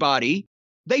by everybody.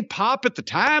 They pop at the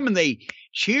time and they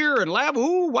cheer and laugh.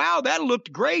 Ooh, wow, that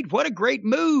looked great. What a great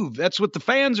move. That's what the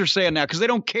fans are saying now, because they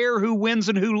don't care who wins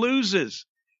and who loses,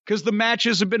 because the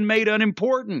matches have been made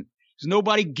unimportant. Because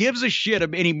nobody gives a shit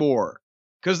anymore,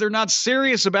 because they're not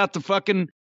serious about the fucking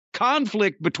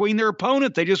conflict between their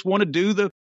opponent. They just want to do the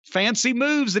fancy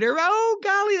moves that are, oh,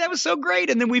 golly, that was so great.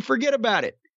 And then we forget about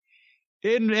it.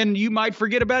 And you might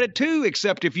forget about it too,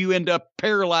 except if you end up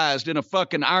paralyzed in a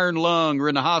fucking iron lung or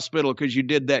in the hospital because you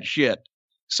did that shit.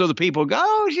 So the people go,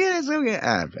 oh, shit, it's okay.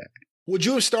 Would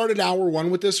you have started hour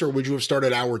 1 with this, or would you have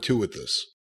started hour 2 with this?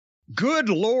 Good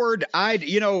Lord. I've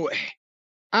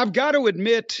got to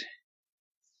admit,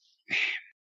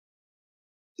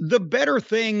 the better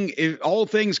thing, all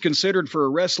things considered, for a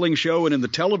wrestling show and in the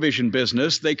television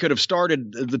business, they could have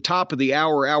started the top of the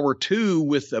hour 2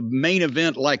 with a main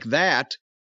event like that.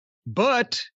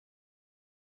 But,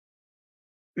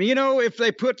 if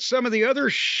they put some of the other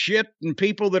shit and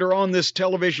people that are on this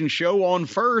television show on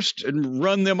first and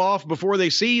run them off before they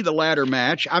see the ladder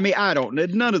match, I mean,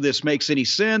 none of this makes any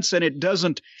sense.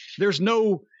 And there's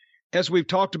no, as we've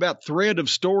talked about, thread of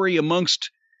story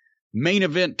amongst main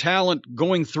event talent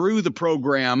going through the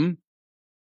program,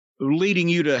 leading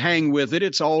you to hang with it.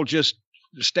 It's all just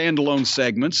standalone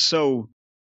segments. So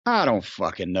I don't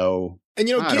fucking know.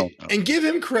 And give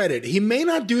him credit. He may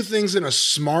not do things in a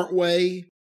smart way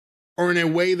or in a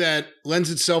way that lends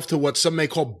itself to what some may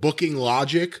call booking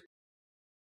logic.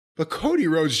 But Cody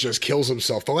Rhodes just kills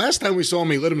himself. The last time we saw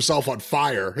him, he lit himself on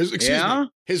fire.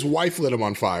 His wife lit him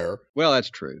on fire. Well, that's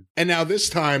true. And now this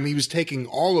time he was taking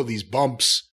all of these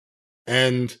bumps.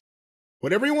 And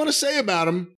whatever you want to say about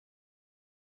him,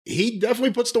 he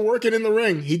definitely puts the work in the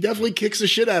ring. He definitely kicks the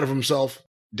shit out of himself.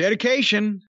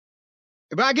 Dedication.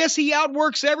 But I guess he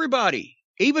outworks everybody,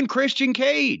 even Christian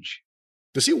Cage.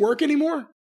 Does he work anymore?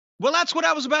 Well, that's what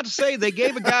I was about to say. They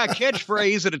gave a guy a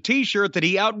catchphrase and a T-shirt that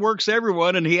he outworks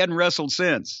everyone, and he hadn't wrestled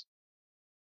since.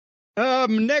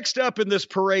 Next up in this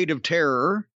parade of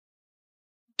terror,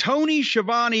 Tony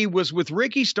Schiavone was with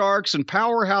Ricky Starks and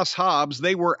Powerhouse Hobbs.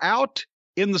 They were out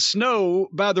in the snow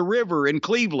by the river in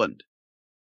Cleveland.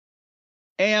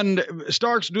 And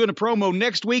Starks doing a promo.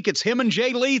 Next week, it's him and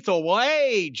Jay Lethal. Well,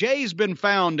 hey, Jay's been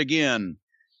found again.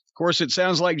 Of course, it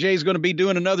sounds like Jay's going to be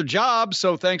doing another job,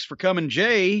 so thanks for coming,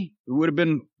 Jay. It would have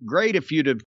been great if you'd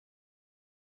have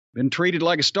been treated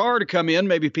like a star to come in.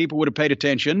 Maybe people would have paid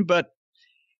attention, but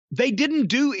they didn't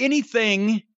do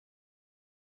anything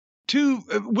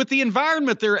with the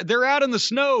environment. They're out in the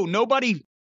snow.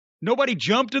 Nobody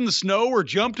jumped in the snow or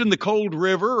jumped in the cold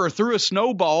river or threw a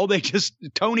snowball.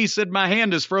 Tony said, "My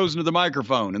hand is frozen to the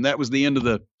microphone." And that was the end of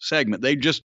the segment.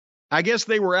 I guess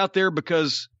they were out there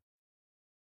because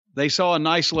they saw a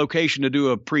nice location to do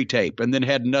a pre-tape and then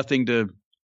had nothing to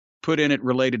put in it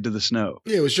related to the snow.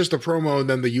 Yeah, it was just a promo and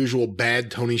then the usual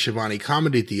bad Tony Schiavone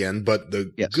comedy at the end. But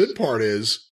the good part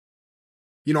is,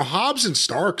 Hobbs and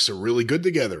Starks are really good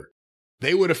together.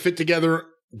 They would have fit together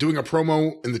doing a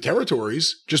promo in the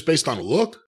territories just based on a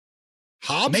look.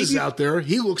 Hobbs is out there.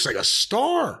 He looks like a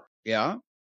star. Yeah.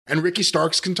 And Ricky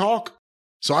Starks can talk.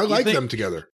 So I like them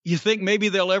together. You think maybe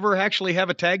they'll ever actually have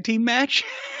a tag team match?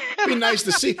 It'd be nice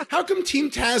to see. How come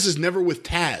Team Taz is never with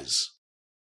Taz?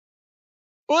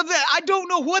 Well, I don't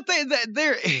know what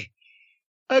they're.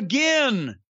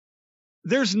 Again,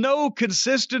 there's no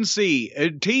consistency.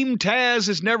 Team Taz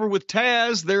is never with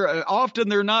Taz.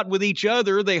 They're not with each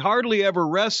other. They hardly ever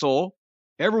wrestle.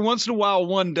 Every once in a while,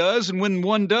 one does, and when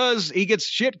one does, he gets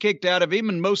shit kicked out of him,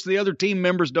 and most of the other team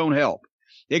members don't help,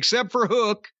 except for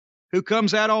Hook, who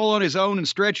comes out all on his own and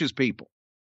stretches people.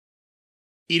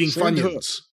 Eating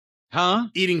Funyuns. Huh?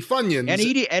 Eating Funyuns.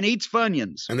 And eats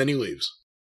Funyuns. And then he leaves.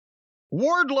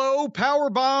 Wardlow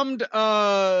powerbombed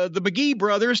the McGee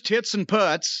brothers, Tits and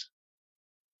Putts.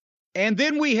 And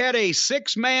then we had a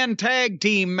 6-man tag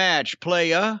team match,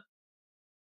 playa.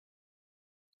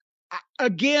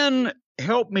 Again,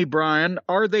 help me, Brian.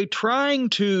 Are they trying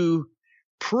to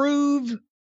prove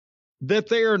that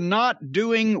they are not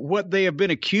doing what they have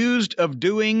been accused of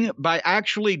doing by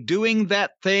actually doing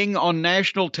that thing on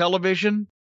national television?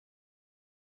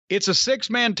 It's a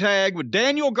 6-man tag with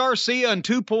Daniel Garcia and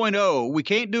 2.0. We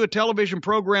can't do a television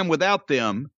program without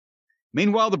them.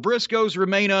 Meanwhile, the Briscoes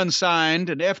remain unsigned,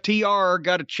 and FTR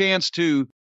got a chance to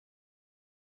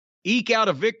eke out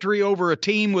a victory over a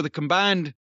team with a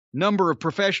combined number of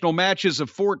professional matches of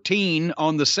 14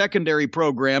 on the secondary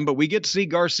program, but we get to see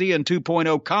Garcia and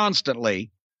 2.0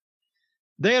 constantly.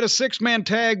 They had a 6-man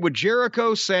tag with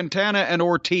Jericho, Santana, and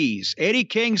Ortiz. Eddie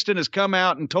Kingston has come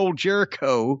out and told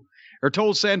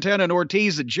Santana and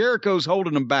Ortiz that Jericho's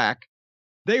holding them back.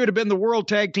 They would have been the World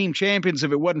Tag Team Champions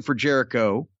if it wasn't for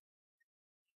Jericho.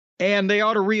 And they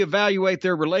ought to reevaluate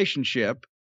their relationship.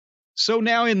 So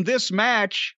now in this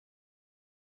match,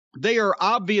 they are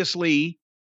obviously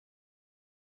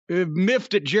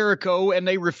miffed at Jericho, and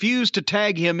they refuse to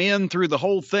tag him in through the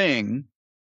whole thing.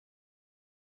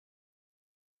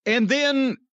 And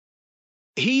then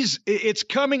it's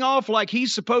coming off like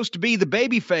he's supposed to be the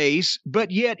babyface,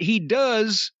 but yet he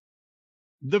does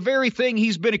the very thing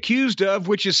he's been accused of,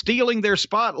 which is stealing their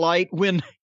spotlight, when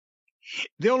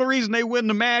the only reason they win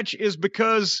the match is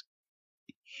because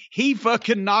he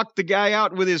fucking knocked the guy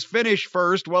out with his finish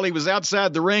first while he was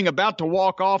outside the ring about to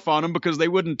walk off on him because they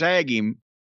wouldn't tag him.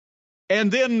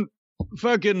 And then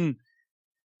fucking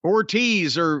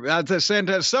Ortiz or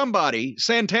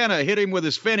Santana hit him with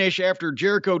his finish after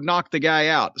Jericho knocked the guy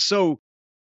out. So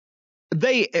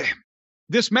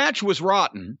this match was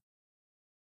rotten,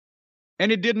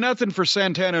 and it did nothing for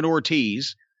Santana and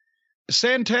Ortiz.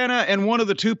 Santana and one of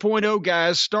the 2.0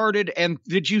 guys started, and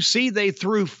did you see they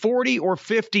threw 40 or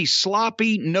 50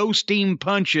 sloppy, no-steam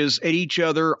punches at each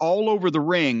other all over the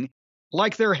ring,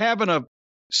 like they're having a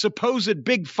supposed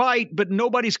big fight, but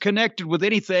nobody's connected with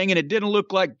anything, and it didn't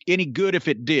look like any good if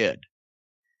it did.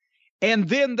 And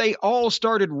then they all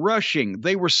started rushing.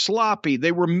 They were sloppy.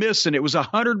 They were missing. It was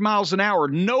 100 miles an hour.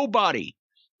 Nobody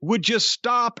would just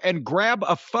stop and grab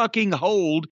a fucking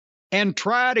hold and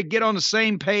try to get on the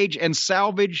same page and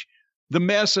salvage the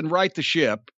mess and right the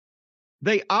ship.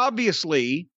 They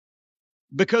obviously,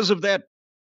 because of that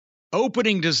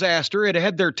opening disaster, it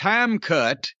had their time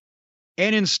cut.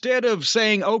 And instead of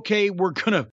saying, okay, we're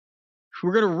gonna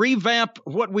revamp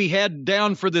what we had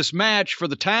down for this match for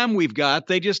the time we've got,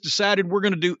 they just decided we're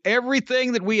going to do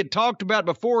everything that we had talked about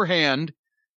beforehand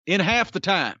in half the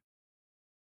time.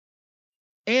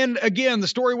 And again, the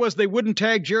story was they wouldn't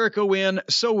tag Jericho in,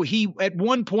 so he at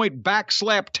one point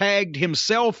backslap tagged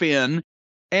himself in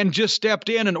and just stepped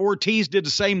in, and Ortiz did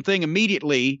the same thing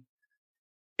immediately.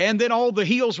 And then all the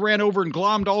heels ran over and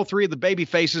glommed all three of the baby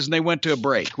faces, and they went to a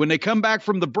break. When they come back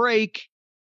from the break,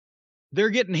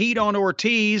 they're getting heat on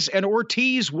Ortiz, and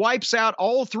Ortiz wipes out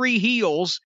all three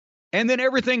heels, and then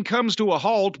everything comes to a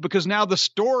halt because now the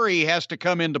story has to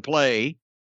come into play.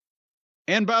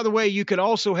 And by the way, you can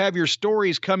also have your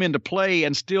stories come into play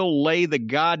and still lay the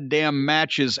goddamn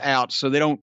matches out so they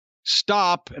don't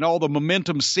stop and all the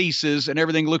momentum ceases and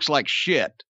everything looks like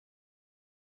shit.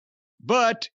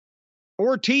 But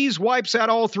Ortiz wipes out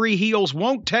all three heels,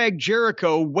 won't tag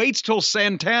Jericho, waits till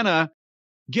Santana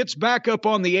gets back up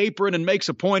on the apron and makes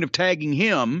a point of tagging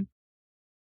him.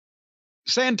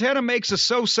 Santana makes a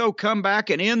so-so comeback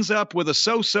and ends up with a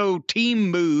so-so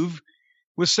team move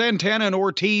with Santana and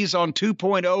Ortiz on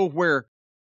 2.0, where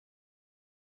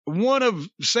one of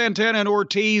Santana and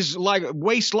Ortiz like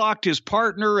waist-locked his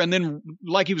partner and then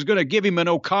like he was going to give him an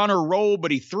O'Connor roll,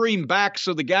 but he threw him back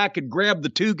so the guy could grab the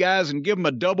two guys and give him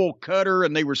a double cutter,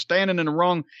 and they were standing in the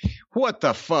wrong. What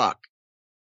the fuck?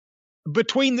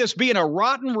 Between this being a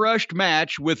rotten rushed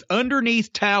match with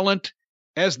underneath talent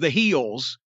as the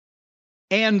heels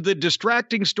and the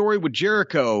distracting story with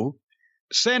Jericho,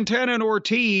 Santana and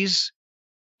Ortiz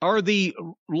are the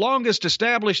longest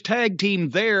established tag team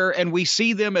there, and we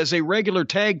see them as a regular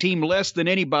tag team less than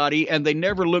anybody, and they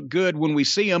never look good when we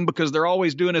see them because they're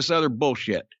always doing this other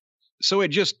bullshit. So it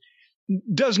just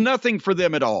does nothing for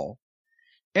them at all.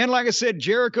 And like I said,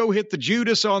 Jericho hit the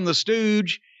Judas on the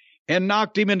Stooge and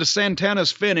knocked him into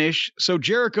Santana's finish. So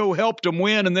Jericho helped him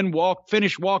win and then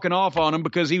finished walking off on him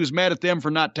because he was mad at them for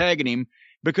not tagging him,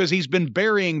 because he's been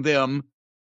burying them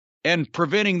and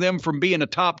preventing them from being a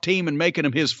top team and making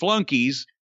them his flunkies.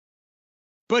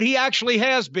 But he actually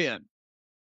has been.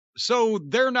 So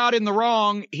they're not in the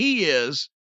wrong. He is.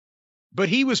 But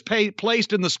he was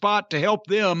placed in the spot to help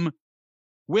them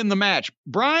win the match.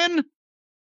 Brian,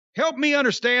 help me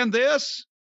understand this.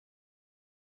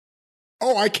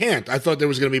 Oh, I can't. I thought there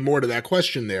was going to be more to that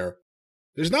question there.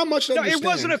 There's not much to understand. It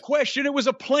wasn't a question. It was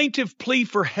a plaintive plea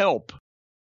for help.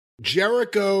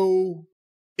 Jericho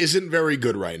isn't very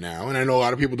good right now, and I know a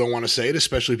lot of people don't want to say it,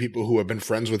 especially people who have been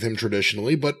friends with him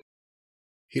traditionally, but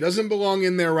he doesn't belong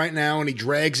in there right now, and he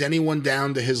drags anyone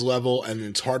down to his level, and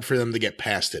it's hard for them to get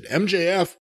past it.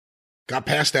 MJF got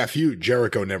past that feud.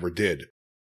 Jericho never did.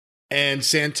 And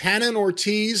Santana and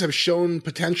Ortiz have shown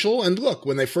potential, and look,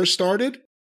 when they first started,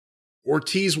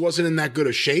 Ortiz wasn't in that good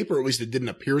a shape, or at least it didn't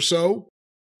appear so.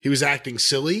 He was acting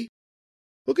silly.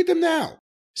 Look at them now.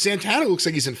 Santana looks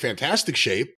like he's in fantastic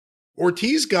shape.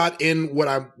 Ortiz got in what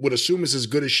I would assume is as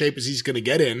good a shape as he's going to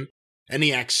get in, and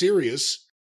he acts serious.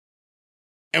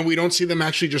 And we don't see them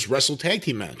actually just wrestle tag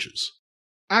team matches.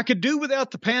 I could do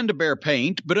without the Panda Bear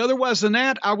paint, but otherwise than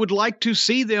that, I would like to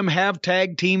see them have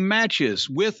tag team matches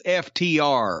with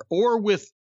FTR or with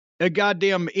a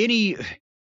goddamn nothing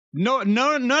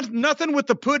with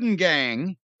the Puddin'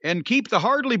 Gang. And keep the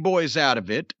Hardley Boys out of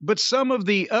it, but some of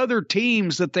the other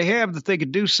teams that they have that they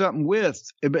could do something with.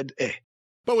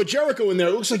 But with Jericho in there,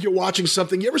 it looks like you're watching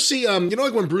something. You ever see,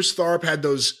 like when Bruce Tharpe had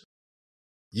those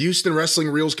Houston wrestling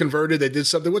reels converted, they did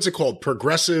something, what's it called?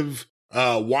 Progressive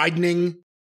widening,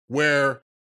 where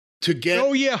to get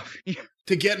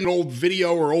an old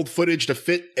video or old footage to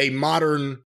fit a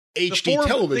modern HD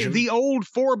television. The old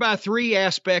 4x3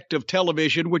 aspect of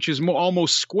television, which is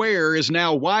almost square, is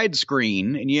now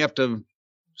widescreen, and you have to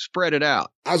spread it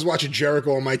out. I was watching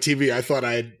Jericho on my TV. I thought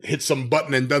I had hit some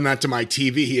button and done that to my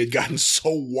TV. He had gotten so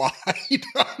wide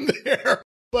on there.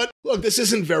 But look, this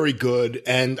isn't very good,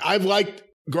 and I've liked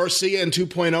Garcia and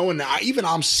 2.0, and even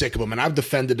I'm sick of them, and I've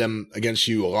defended them against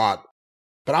you a lot.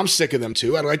 But I'm sick of them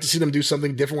too. I'd like to see them do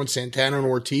something different with Santana and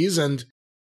Ortiz, and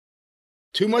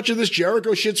too much of this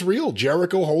Jericho shit's real.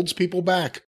 Jericho holds people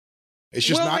back. It's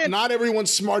just not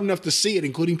everyone's smart enough to see it,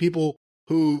 including people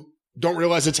who don't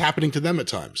realize it's happening to them at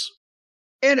times.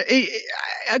 And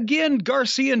again,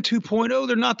 Garcia and 2.0,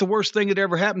 they're not the worst thing that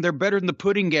ever happened. They're better than the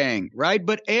Pudding Gang, right?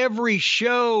 But every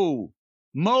show,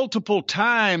 multiple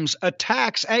times,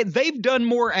 attacks. They've done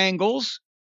more angles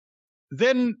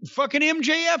than fucking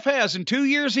MJF has in 2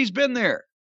 years he's been there.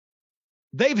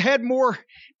 They've had more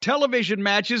television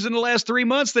matches in the last 3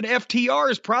 months than FTR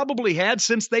has probably had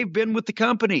since they've been with the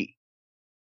company.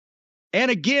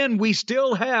 And again, we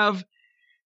still have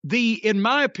in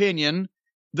my opinion,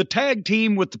 the tag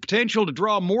team with the potential to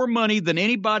draw more money than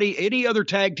any other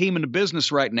tag team in the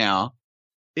business right now,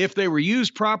 if they were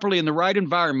used properly in the right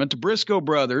environment. The Briscoe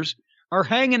brothers are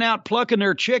hanging out plucking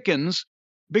their chickens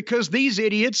because these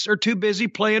idiots are too busy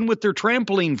playing with their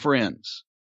trampoline friends.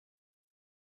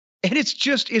 And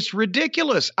it's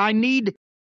ridiculous. I need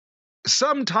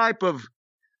some type of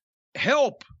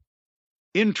help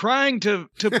in trying to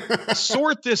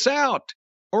sort this out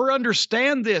or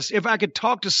understand this. If I could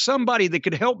talk to somebody that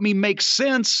could help me make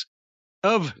sense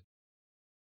of,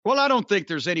 well, I don't think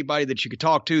there's anybody that you could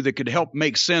talk to that could help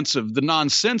make sense of the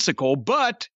nonsensical,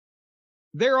 but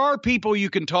there are people you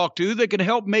can talk to that can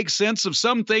help make sense of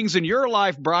some things in your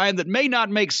life, Brian, that may not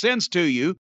make sense to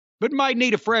you, but might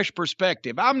need a fresh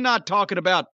perspective. I'm not talking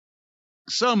about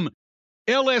some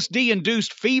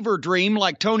LSD-induced fever dream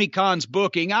like Tony Khan's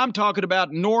booking. I'm talking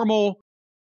about normal,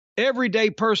 everyday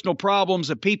personal problems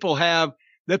that people have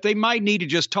that they might need to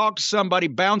just talk to somebody,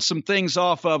 bounce some things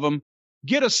off of them,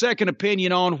 get a second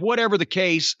opinion on whatever the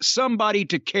case, somebody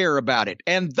to care about it.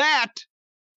 And that,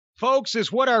 folks,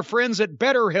 is what our friends at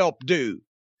BetterHelp do.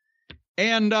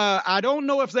 And I don't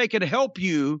know if they can help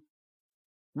you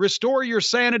restore your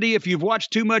sanity if you've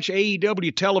watched too much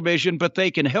AEW television, but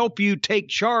they can help you take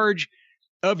charge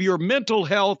of your mental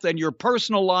health and your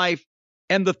personal life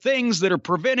and the things that are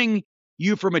preventing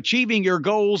you from achieving your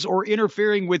goals or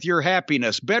interfering with your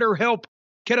happiness. BetterHelp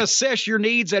can assess your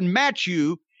needs and match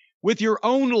you with your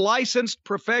own licensed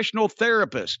professional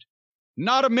therapist,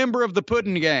 not a member of the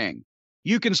Puddin' Gang.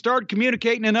 You can start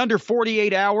communicating in under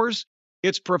 48 hours.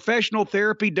 It's professional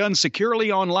therapy done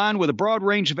securely online with a broad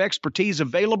range of expertise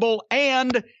available,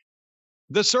 and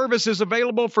the service is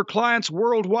available for clients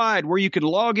worldwide where you can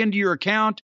log into your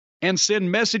account and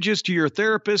send messages to your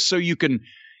therapist so you can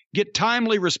get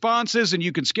timely responses and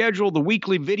you can schedule the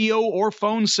weekly video or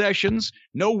phone sessions.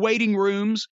 No waiting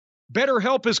rooms.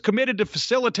 BetterHelp is committed to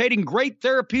facilitating great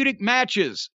therapeutic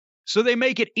matches, so they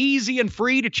make it easy and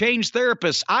free to change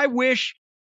therapists. I wish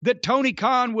that Tony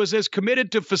Khan was as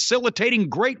committed to facilitating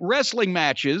great wrestling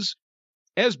matches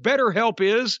as BetterHelp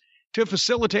is to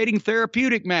facilitating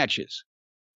therapeutic matches.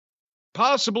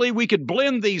 Possibly we could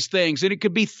blend these things, and it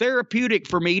could be therapeutic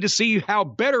for me to see how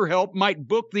BetterHelp might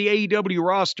book the AEW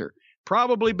roster.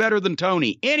 Probably better than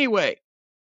Tony. Anyway,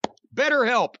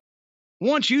 BetterHelp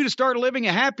wants you to start living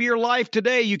a happier life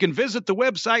today. You can visit the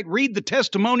website, read the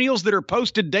testimonials that are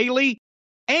posted daily,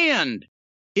 and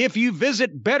if you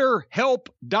visit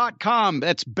BetterHelp.com,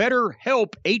 that's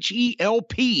BetterHelp,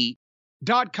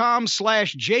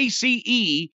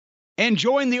 HELP.com/JCE, and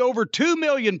join the over 2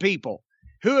 million people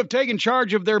who have taken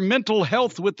charge of their mental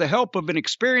health with the help of an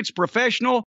experienced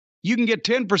professional. You can get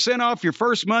 10% off your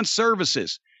first month's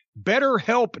services.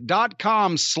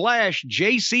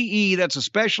 BetterHelp.com/JCE. That's a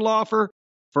special offer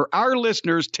for our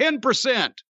listeners,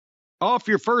 10% off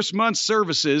your first month's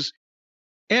services.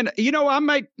 And, you know, I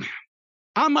might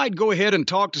go ahead and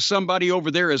talk to somebody over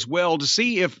there as well to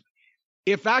see if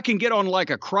I can get on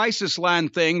like a crisis line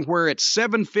thing where at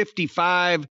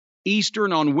 7:55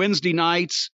 Eastern on Wednesday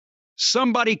nights,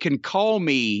 somebody can call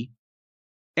me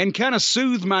and kind of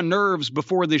soothe my nerves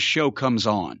before this show comes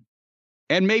on.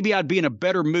 And maybe I'd be in a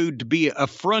better mood to be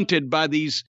affronted by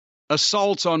these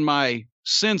assaults on my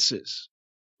senses.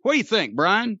 What do you think,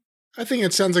 Brian? I think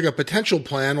it sounds like a potential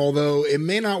plan, although it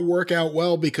may not work out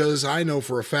well because I know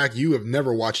for a fact you have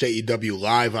never watched AEW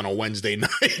live on a Wednesday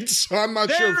night, so I'm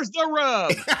not sure. There's the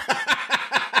rub.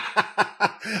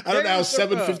 I don't know how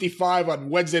 7:55 on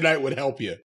Wednesday night would help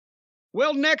you.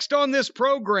 Well, next on this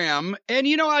program, and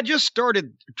you know, I just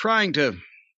started trying to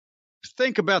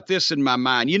think about this in my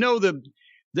mind. You know,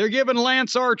 they're giving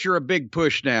Lance Archer a big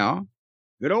push now.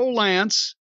 Good old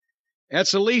Lance.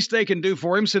 That's the least they can do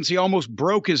for him since he almost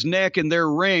broke his neck in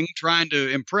their ring trying to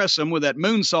impress them with that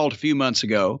moonsault a few months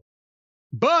ago.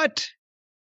 But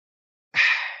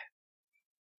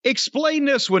explain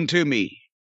this one to me,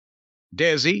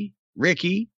 Desi,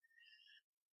 Ricky.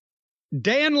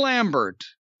 Dan Lambert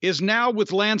is now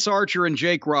with Lance Archer and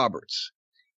Jake Roberts.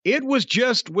 It was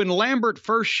just when Lambert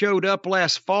first showed up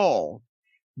last fall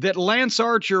that Lance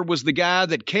Archer was the guy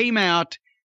that came out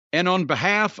and on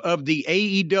behalf of the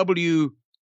AEW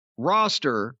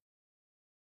roster,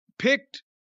 picked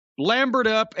Lambert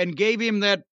up and gave him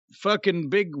that fucking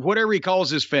big, whatever he calls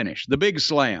his finish, the big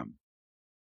slam.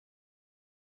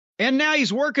 And now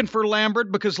he's working for Lambert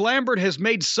because Lambert has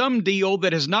made some deal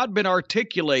that has not been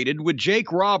articulated with Jake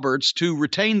Roberts to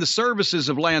retain the services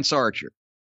of Lance Archer.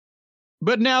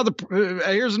 But now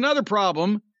here's another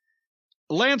problem.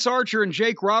 Lance Archer and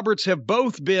Jake Roberts have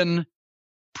both been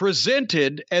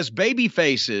presented as baby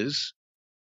faces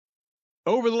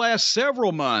over the last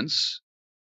several months,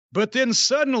 but then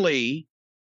suddenly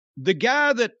the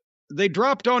guy that they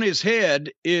dropped on his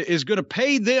head is going to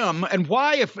pay them. And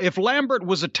why, if Lambert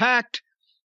was attacked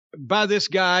by this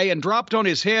guy and dropped on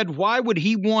his head, why would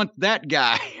he want that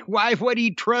guy? Why would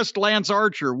he trust Lance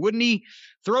Archer? Wouldn't he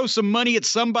throw some money at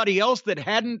somebody else that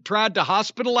hadn't tried to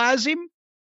hospitalize him?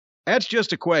 That's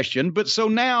just a question. But so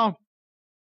now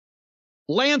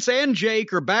Lance and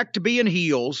Jake are back to being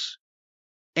heels,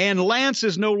 and Lance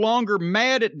is no longer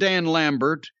mad at Dan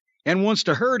Lambert and wants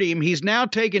to hurt him. He's now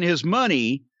taking his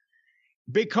money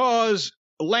because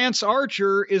Lance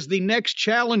Archer is the next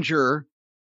challenger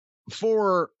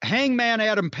for Hangman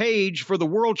Adam Page for the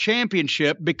World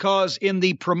Championship, because in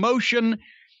the promotion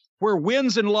where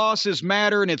wins and losses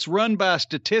matter and it's run by a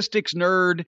statistics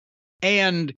nerd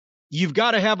and you've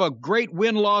got to have a great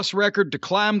win-loss record to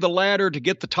climb the ladder to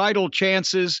get the title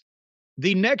chances,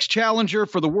 the next challenger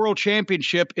for the world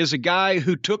championship is a guy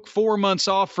who took 4 months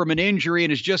off from an injury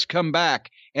and has just come back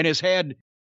and has had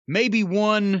maybe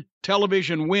one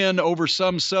television win over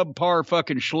some subpar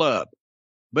fucking schlub.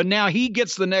 But now he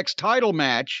gets the next title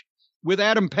match with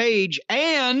Adam Page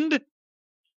and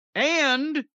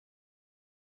the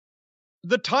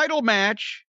title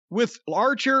match with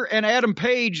Archer and Adam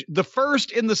Page, the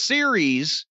first in the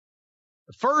series,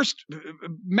 the first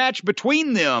match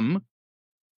between them,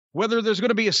 whether there's going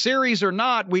to be a series or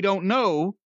not, we don't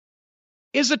know,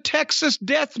 is a Texas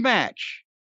death match.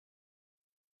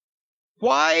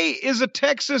 Why is a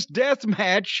Texas death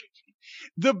match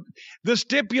the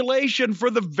stipulation for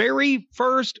the very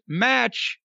first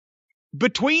match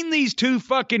between these two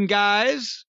fucking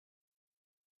guys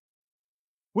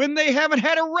when they haven't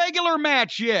had a regular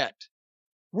match yet?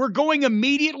 We're going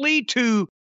immediately to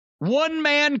one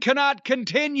man cannot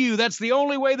continue. That's the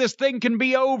only way this thing can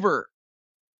be over.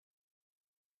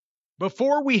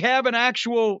 Before we have an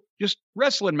actual just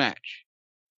wrestling match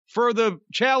for the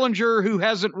challenger who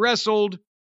hasn't wrestled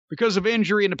because of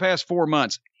injury in the past 4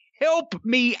 months. Help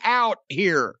me out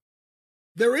here.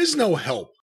 There is no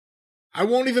help. I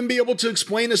won't even be able to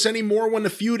explain this anymore when the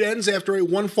feud ends after a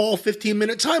one-fall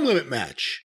 15-minute time limit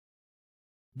match.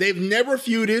 They've never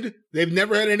feuded. They've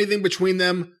never had anything between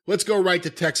them. Let's go right to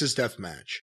Texas Death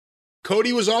Match.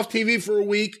 Cody was off TV for a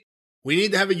week. We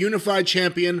need to have a unified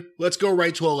champion. Let's go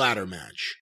right to a ladder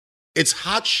match. It's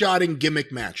hot-shotting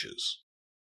gimmick matches.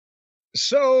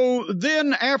 So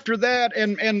then after that,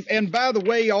 and by the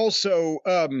way, also,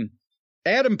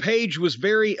 Adam Page was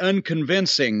very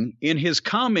unconvincing in his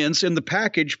comments in the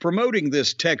package promoting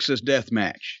this Texas death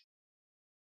match.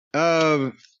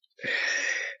 They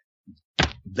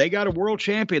got a world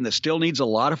champion that still needs a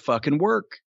lot of fucking work.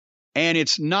 And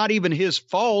it's not even his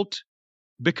fault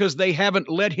because they haven't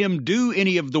let him do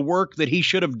any of the work that he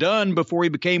should have done before he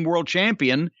became world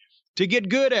champion to get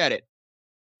good at it.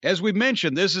 As we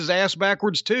mentioned, this is ass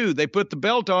backwards too. They put the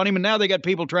belt on him and now they got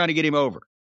people trying to get him over.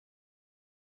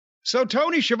 So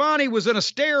Tony Schiavone was in a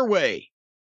stairway.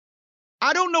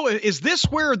 I don't know. Is this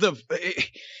where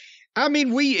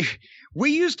we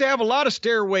used to have a lot of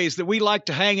stairways that we liked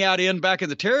to hang out in back in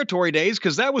the territory days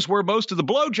because that was where most of the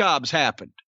blowjobs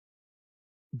happened.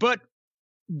 But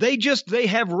they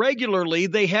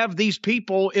have these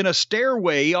people in a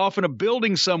stairway off in a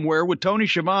building somewhere with Tony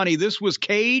Schiavone. This was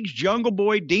Cage, Jungle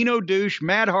Boy, Dino Douche,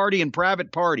 Matt Hardy, and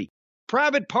Private Party.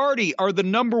 Private Party are the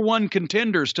 #1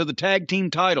 contenders to the tag team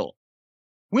title.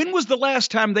 When was the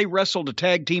last time they wrestled a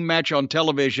tag team match on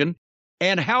television?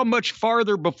 And how much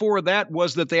farther before that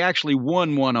was that they actually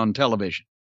won one on television?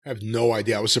 I have no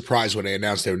idea. I was surprised when they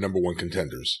announced they were #1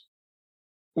 contenders.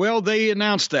 Well, they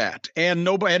announced that, and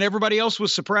everybody else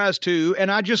was surprised too. And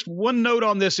one note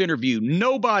on this interview: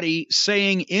 nobody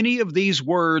saying any of these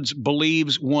words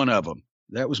believes one of them.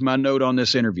 That was my note on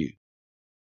this interview.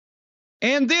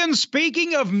 And then,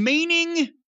 speaking of meaning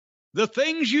the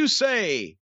things you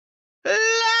say,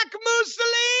 like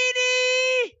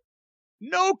Mussolini,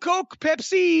 no Coke,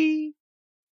 Pepsi.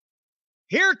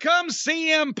 Here comes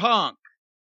CM Punk.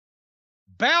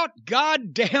 'Bout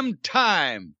goddamn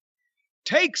time.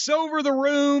 Takes over the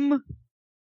room,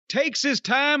 takes his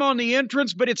time on the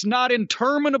entrance, but it's not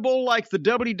interminable like the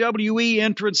WWE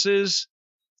entrances.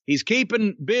 He's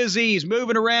keeping busy, he's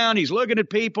moving around, he's looking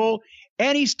at people,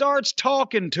 and he starts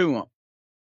talking to them.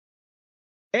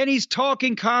 And he's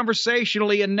talking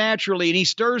conversationally and naturally, and he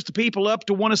stirs the people up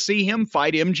to want to see him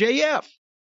fight MJF.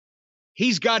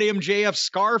 He's got MJF's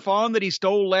scarf on that he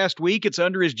stole last week. It's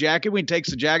under his jacket. When he takes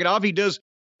the jacket off, he does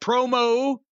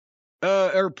promo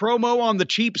on the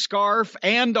cheap scarf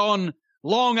and on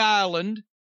Long Island.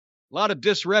 A lot of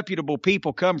disreputable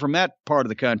people come from that part of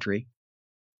the country.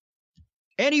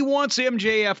 And he wants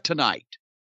MJF tonight.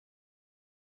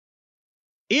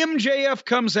 MJF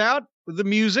comes out with the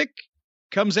music,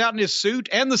 comes out in his suit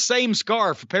and the same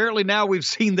scarf. Apparently now we've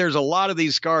seen there's a lot of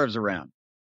these scarves around.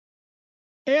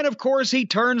 And of course he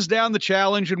turns down the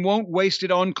challenge and won't waste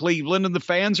it on Cleveland, and the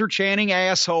fans are chanting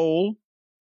asshole.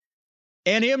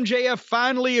 And MJF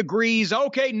finally agrees,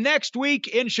 okay, next week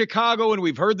in Chicago, and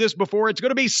we've heard this before, it's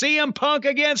going to be CM Punk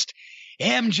against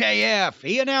MJF.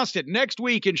 He announced it next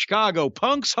week in Chicago,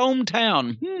 Punk's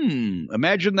hometown.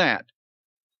 Imagine that.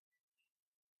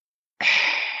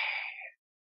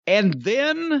 And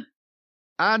then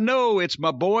I know it's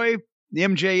my boy,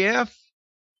 MJF.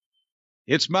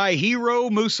 It's my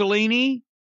hero, Mussolini.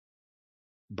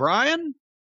 Brian?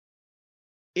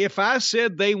 If I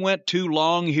said they went too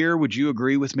long here, would you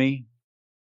agree with me?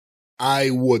 I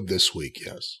would this week,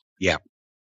 yes. Yeah.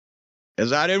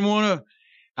 As I didn't want to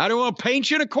I don't want to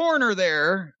paint you in a corner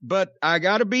there, but I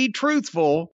got to be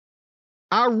truthful.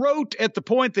 I wrote at the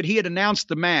point that he had announced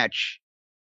the match,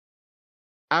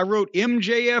 I wrote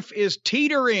MJF is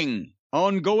teetering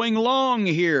on going long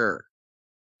here.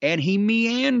 And he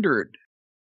meandered.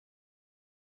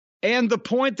 And the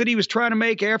point that he was trying to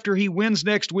make after he wins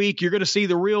next week, you're going to see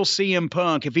the real CM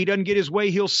Punk. If he doesn't get his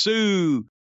way, he'll sue,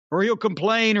 or he'll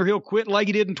complain, or he'll quit like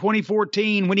he did in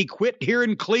 2014 when he quit here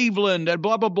in Cleveland, and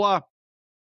blah, blah, blah.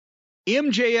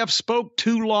 MJF spoke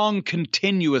too long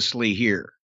continuously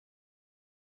here.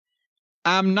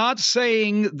 I'm not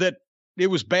saying that it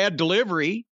was bad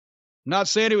delivery. I'm not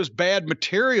saying it was bad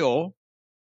material.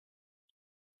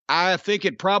 I think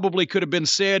it probably could have been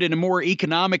said in a more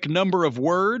economic number of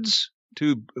words,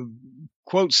 to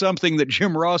quote something that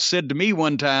Jim Ross said to me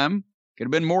one time. Could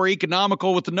have been more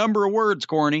economical with the number of words,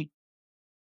 Corny.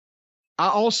 I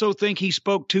also think he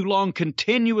spoke too long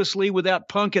continuously without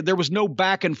Punk. There was no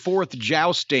back and forth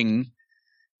jousting.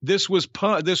 This was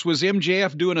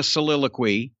MJF doing a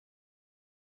soliloquy,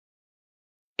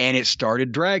 and it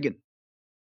started dragging.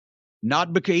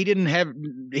 Not because he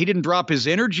didn't drop his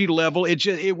energy level.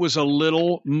 It was a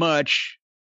little much.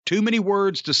 Too many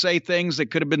words to say things that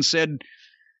could have been said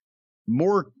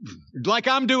more, like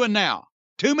I'm doing now.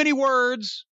 Too many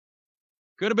words.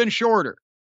 Could have been shorter.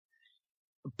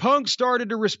 Punk started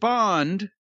to respond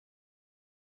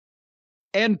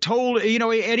and told,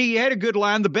 and he had a good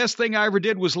line. The best thing I ever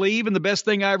did was leave, and the best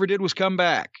thing I ever did was come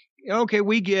back. Okay,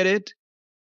 we get it.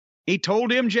 He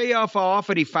told MJF off,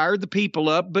 and he fired the people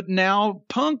up, but now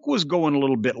Punk was going a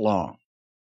little bit long.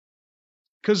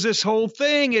 Because this whole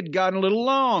thing had gotten a little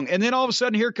long. And then all of a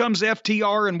sudden, here comes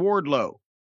FTR and Wardlow.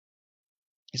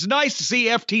 It's nice to see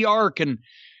FTR can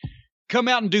come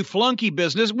out and do flunky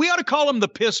business. We ought to call them the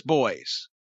Piss Boys.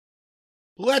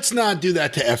 Let's not do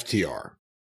that to FTR.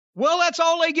 Well, that's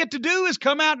all they get to do is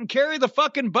come out and carry the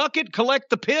fucking bucket,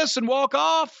 collect the piss, and walk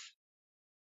off.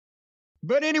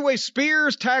 But anyway,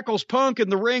 Spears tackles Punk in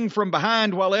the ring from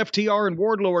behind while FTR and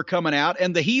Wardlow are coming out,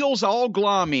 and the heels all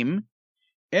glom him,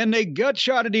 and they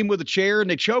gut-shotted him with a chair, and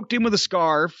they choked him with a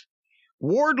scarf.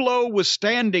 Wardlow was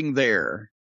standing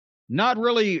there, not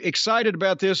really excited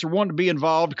about this or wanting to be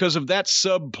involved because of that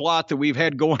subplot that we've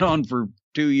had going on for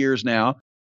 2 years now.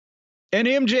 And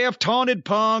MJF taunted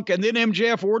Punk, and then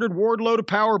MJF ordered Wardlow to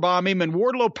powerbomb him, and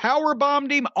Wardlow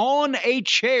powerbombed him on a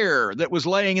chair that was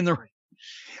laying in the ring.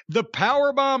 The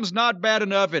powerbomb's not bad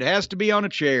enough. It has to be on a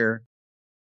chair.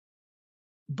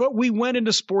 But we went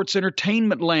into sports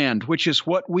entertainment land, which is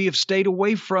what we have stayed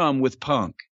away from with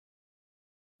Punk.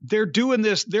 They're doing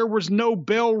this. There was no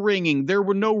bell ringing. There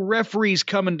were no referees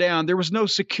coming down. There was no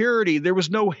security. There was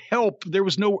no help. There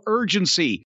was no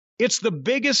urgency. It's the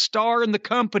biggest star in the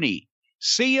company,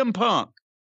 CM Punk.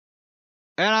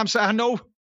 And I know,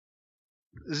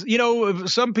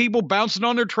 some people bouncing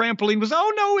on their trampoline was,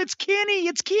 oh no, it's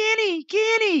Kenny.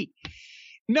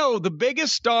 No, the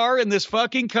biggest star in this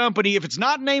fucking company, if it's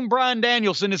not named Bryan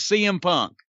Danielson, is CM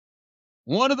Punk.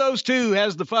 One of those two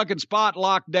has the fucking spot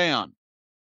locked down.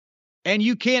 And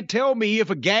you can't tell me if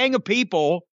a gang of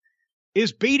people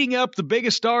is beating up the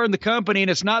biggest star in the company and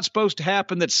it's not supposed to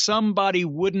happen that somebody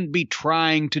wouldn't be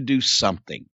trying to do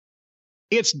something.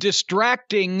 It's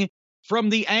distracting from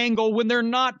the angle when they're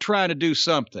not trying to do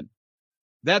something.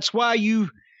 That's why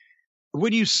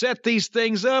when you set these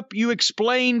things up, you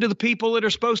explain to the people that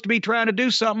are supposed to be trying to do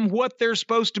something what they're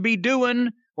supposed to be doing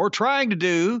or trying to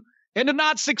do and to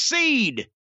not succeed.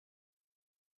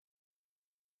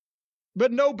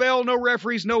 But no bell, no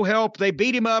referees, no help. They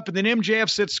beat him up, and then MJF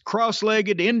sits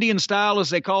cross-legged, Indian style, as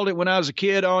they called it when I was a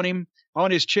kid, on him,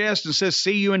 on his chest, and says,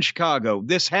 "See you in Chicago."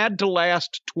 This had to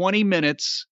last 20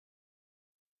 minutes.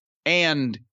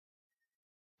 And,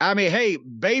 I mean, hey,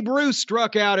 Babe Ruth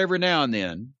struck out every now and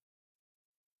then.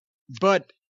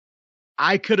 But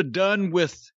I could have done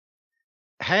with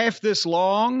half this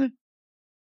long,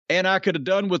 and I could have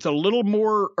done with a little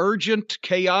more urgent,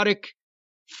 chaotic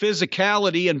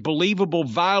physicality and believable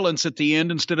violence at the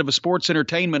end instead of a sports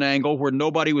entertainment angle where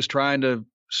nobody was trying to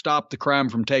stop the crime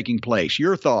from taking place.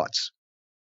 Your thoughts?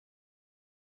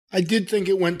 I did think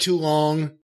it went too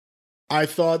long. I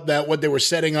thought that what they were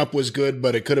setting up was good,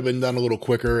 but it could have been done a little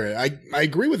quicker. I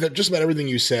agree with just about everything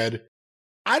you said.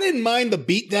 I didn't mind the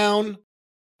beatdown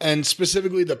and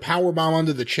specifically the powerbomb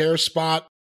under the chair spot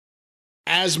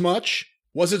as much.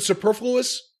 Was it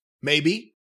superfluous?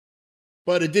 Maybe.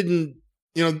 But it didn't,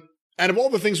 out of all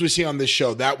the things we see on this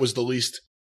show, that was the least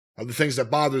of the things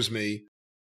that bothers me.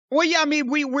 Well, yeah, I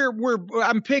mean,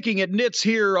 I'm picking at nits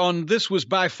here on this was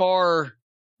by far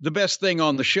the best thing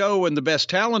on the show and the best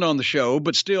talent on the show,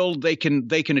 but still they can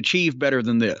achieve better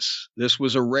than this. This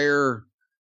was a rare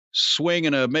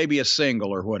swinging maybe a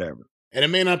single or whatever. And it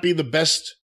may not be the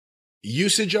best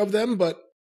usage of them, but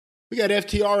we got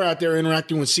FTR out there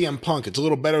interacting with CM Punk. It's a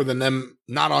little better than them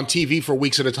not on TV for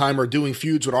weeks at a time or doing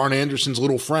feuds with Arn Anderson's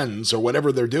little friends or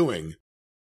whatever they're doing.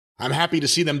 I'm happy to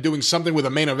see them doing something with a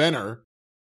main eventer.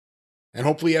 And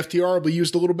hopefully FTR will be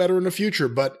used a little better in the future.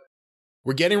 But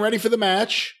we're getting ready for the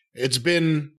match. It's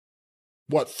been,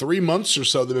 3 months or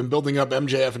so they've been building up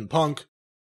MJF and Punk.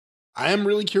 I am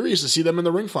really curious to see them in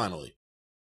the ring finally.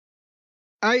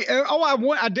 I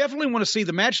definitely want to see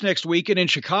the match next week. And in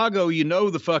Chicago,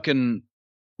 the fucking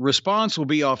response will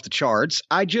be off the charts.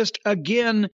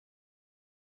 Again,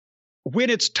 when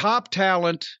it's top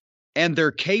talent and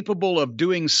they're capable of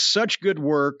doing such good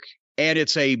work and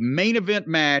it's a main event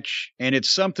match and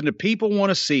it's something that people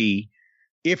want to see,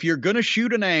 if you're going to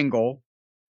shoot an angle,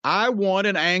 I want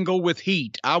an angle with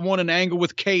heat. I want an angle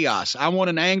with chaos. I want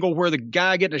an angle where the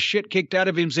guy getting the shit kicked out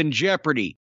of him is in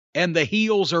jeopardy and the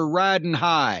heels are riding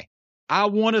high. I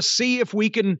want to see if we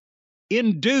can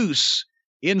induce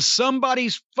in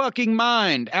somebody's fucking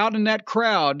mind out in that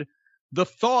crowd the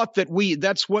thought that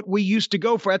that's what we used to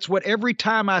go for. That's what every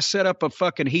time I set up a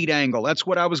fucking heat angle, that's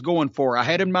what I was going for. I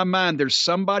had in my mind, there's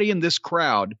somebody in this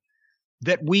crowd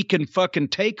that we can fucking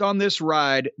take on this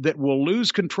ride that will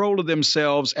lose control of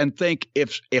themselves and think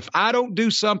if I don't do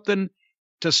something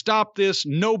to stop this,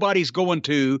 nobody's going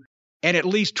to, and at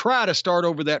least try to start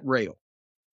over that rail.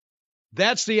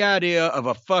 That's the idea of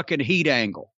a fucking heat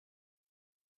angle.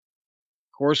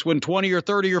 Of course, when 20 or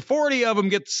 30 or 40 of them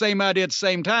get the same idea at the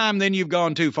same time, then you've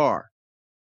gone too far.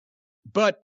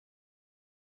 But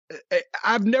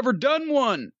I've never done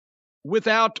one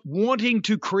without wanting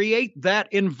to create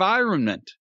that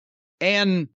environment.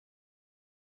 And,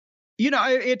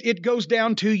 it goes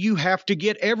down to you have to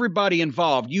get everybody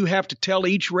involved. You have to tell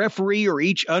each referee or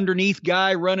each underneath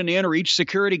guy running in or each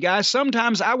security guy.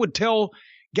 Sometimes I would tell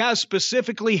guys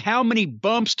specifically how many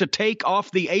bumps to take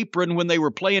off the apron when they were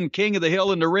playing King of the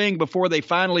Hill in the ring before they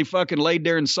finally fucking laid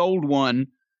there and sold one.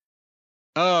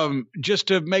 Just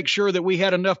to make sure that we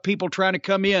had enough people trying to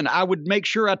come in. I would make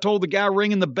sure I told the guy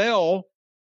ringing the bell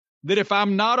that if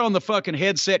I'm not on the fucking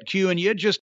headset queuing you,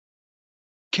 just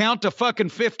count to fucking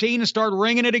 15 and start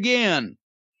ringing it again.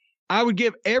 I would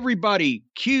give everybody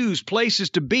cues, places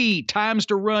to be, times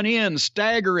to run in,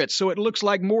 stagger it so it looks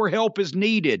like more help is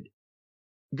needed.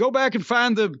 Go back and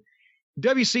find the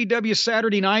WCW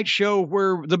Saturday Night Show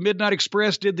where the Midnight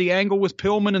Express did the angle with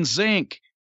Pillman and Zink.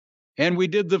 And we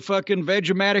did the fucking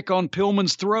Vegematic on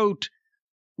Pillman's throat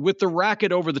with the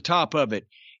racket over the top of it.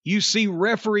 You see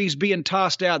referees being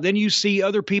tossed out. Then you see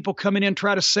other people coming in,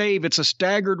 try to save. It's a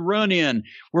staggered run in.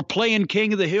 We're playing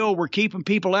King of the Hill. We're keeping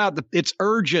people out. It's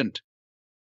urgent.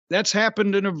 That's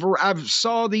happened I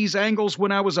saw these angles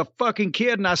when I was a fucking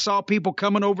kid and I saw people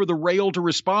coming over the rail to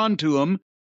respond to them.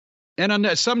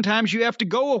 And sometimes you have to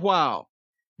go a while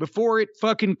before it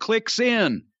fucking clicks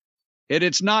in. And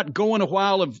it's not going a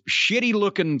while of shitty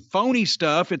looking phony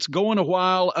stuff. It's going a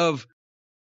while of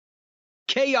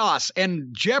chaos and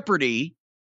jeopardy.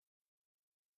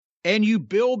 And you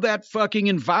build that fucking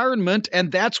environment. And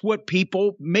that's what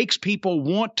makes people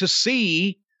want to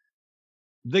see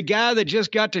the guy that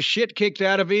just got the shit kicked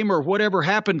out of him or whatever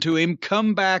happened to him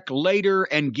come back later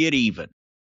and get even.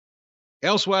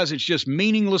 Elsewise, it's just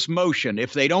meaningless motion.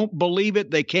 If they don't believe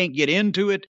it, they can't get into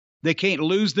it. They can't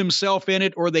lose themselves in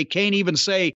it, or they can't even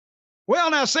say,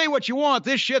 well, now say what you want.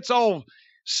 This shit's all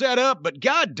set up, but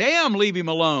goddamn, leave him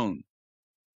alone.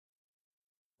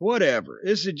 Whatever.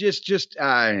 This is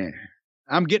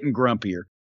I'm getting grumpier.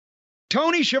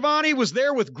 Tony Schiavone was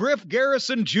there with Griff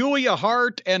Garrison, Julia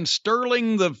Hart, and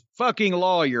Sterling the fucking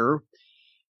lawyer.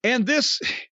 And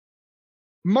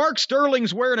Mark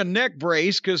Sterling's wearing a neck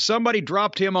brace because somebody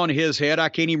dropped him on his head. I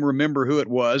can't even remember who it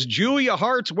was. Julia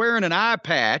Hart's wearing an eye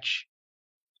patch.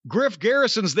 Griff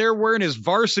Garrison's there wearing his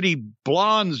varsity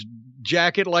blondes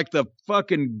jacket like the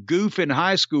fucking goof in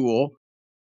high school.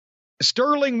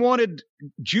 Sterling wanted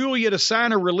Julia to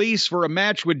sign a release for a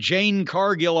match with Jane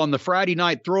Cargill on the Friday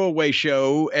night throwaway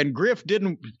show, and Griff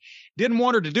didn't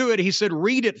want her to do it. He said,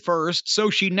 read it first.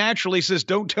 So she naturally says,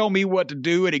 don't tell me what to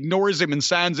do, and ignores him and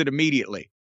signs it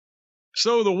immediately.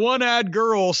 So the one-eyed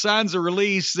girl signs a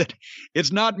release that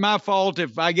it's not my fault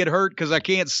if I get hurt because I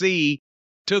can't see,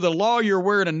 to the lawyer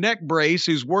wearing a neck brace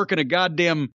who's working a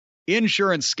goddamn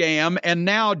insurance scam. And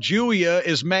now Julia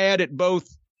is mad at both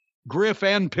Griff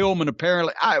and Pillman,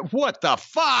 apparently. What the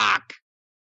fuck?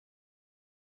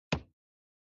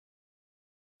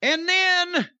 And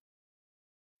then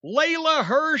Layla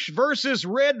Hirsch versus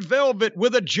Red Velvet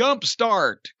with a jump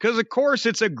start. Because, of course,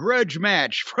 it's a grudge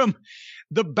match from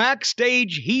the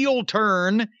backstage heel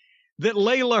turn that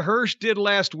Layla Hirsch did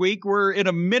last week, where in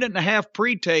a minute and a half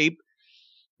pre-tape,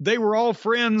 they were all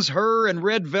friends, her and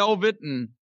Red Velvet, and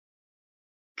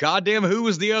goddamn, who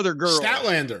was the other girl?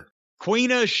 Statlander.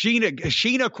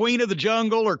 Sheena, Queen of the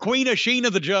Jungle, or Queen of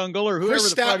Sheena the Jungle, or whoever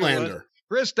Chris the fuck it was. Statlander.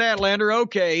 Chris Statlander,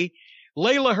 okay.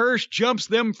 Layla Hirsch jumps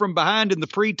them from behind in the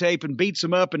pre-tape and beats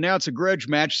them up, and now it's a grudge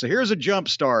match. So here's a jump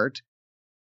start.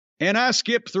 And I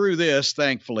skipped through this,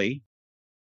 thankfully.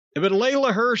 But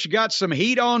Layla Hirsch got some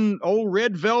heat on old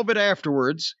Red Velvet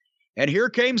afterwards. And here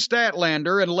came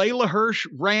Statlander, and Layla Hirsch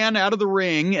ran out of the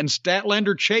ring, and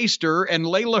Statlander chased her, and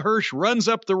Layla Hirsch runs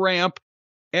up the ramp,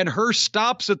 and Hirsch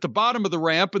stops at the bottom of the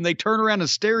ramp, and they turn around and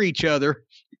stare at each other,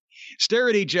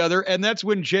 and that's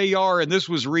when JR, and this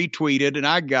was retweeted, and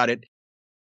I got it,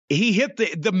 he hit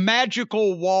the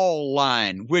magical wall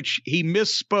line, which he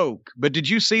misspoke. But did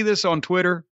you see this on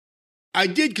Twitter? I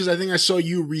did, because I think I saw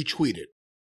you retweet it.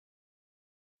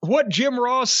 What Jim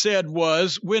Ross said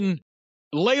was, when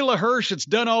Layla Hirsch, that's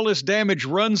done all this damage,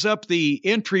 runs up the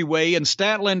entryway, and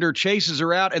Statlander chases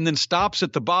her out and then stops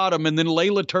at the bottom, and then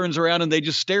Layla turns around and they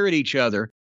just stare at each other.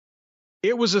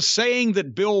 It was a saying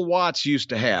that Bill Watts used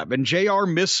to have, and JR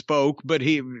misspoke, but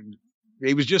he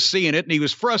was just seeing it, and he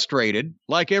was frustrated,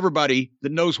 like everybody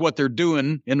that knows what they're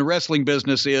doing in the wrestling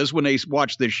business is when they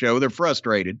watch this show. They're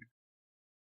frustrated.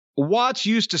 Watts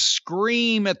used to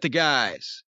scream at the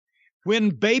guys.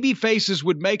 When baby faces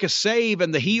would make a save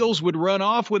and the heels would run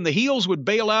off, when the heels would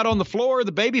bail out on the floor,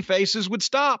 the baby faces would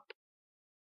stop.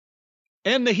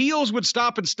 And the heels would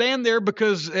stop and stand there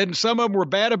because, and some of them were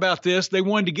bad about this, they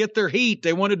wanted to get their heat.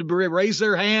 They wanted to raise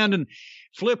their hand and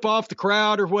flip off the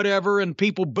crowd or whatever, and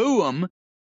people boo them.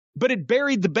 But it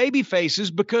buried the baby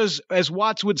faces because, as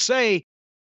Watts would say,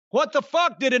 what the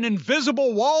fuck, did an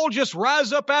invisible wall just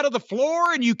rise up out of the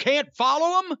floor and you can't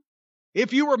follow them?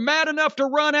 If you were mad enough to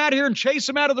run out here and chase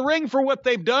them out of the ring for what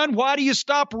they've done, why do you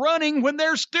stop running when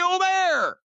they're still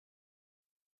there?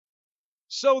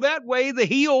 So that way the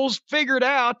heels figured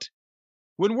out,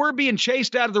 when we're being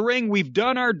chased out of the ring, we've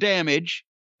done our damage,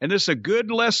 and this is a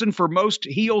good lesson for most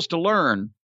heels to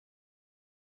learn.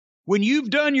 When you've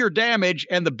done your damage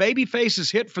and the baby face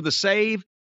is hit for the save,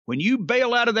 when you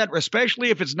bail out of that, especially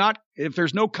if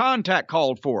there's no contact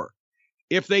called for,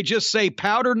 if they just say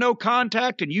powder no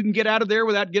contact and you can get out of there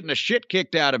without getting a shit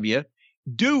kicked out of you,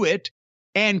 do it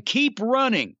and keep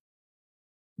running.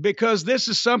 Because this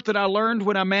is something I learned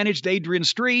when I managed Adrian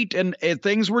Street, and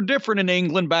things were different in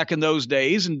England back in those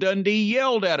days, and Dundee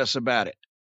yelled at us about it.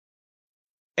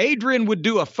 Adrian would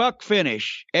do a fuck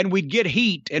finish, and we'd get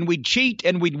heat, and we'd cheat,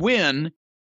 and we'd win,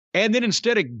 and then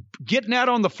instead of getting out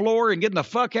on the floor and getting the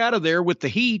fuck out of there with the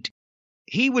heat,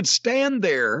 he would stand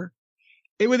there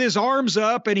with his arms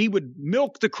up, and he would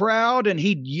milk the crowd, and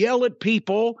he'd yell at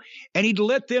people, and he'd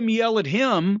let them yell at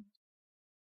him.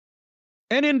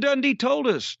 And then Dundee told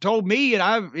me, and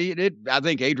I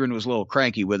think Adrian was a little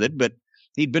cranky with it, but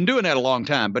he'd been doing that a long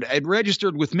time. But it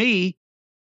registered with me,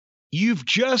 you've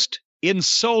just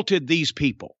insulted these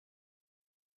people.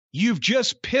 You've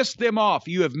just pissed them off.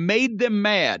 You have made them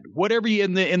mad. Whatever you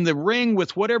in the ring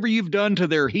with whatever you've done to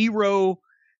their hero,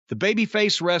 the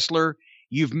babyface wrestler,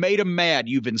 you've made them mad.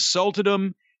 You've insulted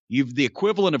them. You've the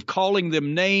equivalent of calling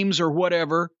them names or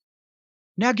whatever.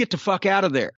 Now get the fuck out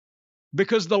of there.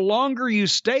 Because the longer you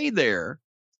stay there,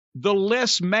 the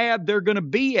less mad they're going to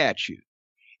be at you.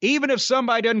 Even if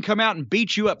somebody doesn't come out and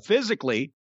beat you up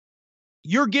physically,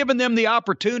 you're giving them the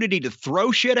opportunity to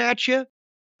throw shit at you,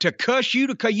 to cuss you,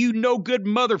 to call you no good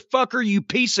motherfucker, you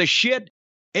piece of shit.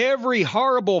 Every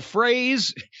horrible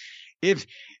phrase,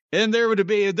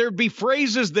 there'd be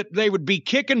phrases that they would be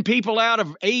kicking people out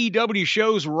of AEW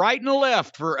shows right and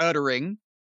left for uttering.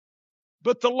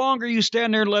 But the longer you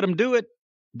stand there and let them do it,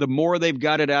 the more they've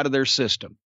got it out of their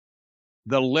system.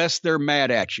 The less they're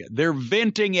mad at you. They're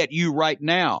venting at you right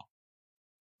now.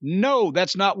 No,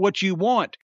 that's not what you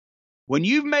want. When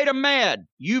you've made them mad,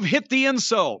 you've hit the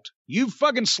insult, you've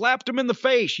fucking slapped them in the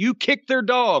face, you kicked their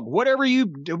dog, whatever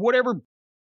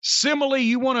simile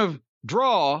you want to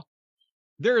draw,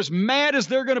 they're as mad as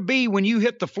they're going to be when you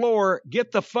hit the floor.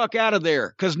 Get the fuck out of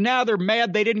there, because now they're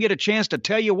mad they didn't get a chance to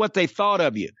tell you what they thought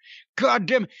of you. God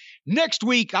damn, next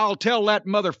week I'll tell that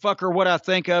motherfucker what I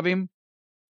think of him,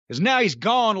 because now he's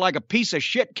gone like a piece of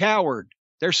shit coward.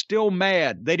 They're still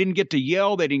mad. They didn't get to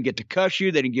yell. They didn't get to cuss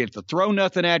you. They didn't get to throw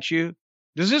nothing at you.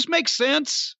 Does this make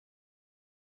sense?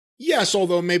 Yes,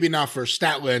 although maybe not for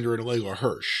Statlander and Layla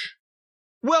Hirsch.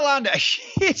 Well,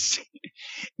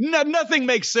 nothing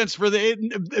makes sense for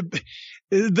an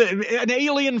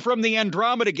alien from the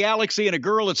Andromeda Galaxy and a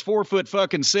girl that's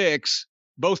 4'6",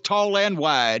 both tall and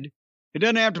wide. It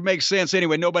doesn't have to make sense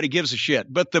anyway. Nobody gives a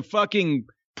shit. But the fucking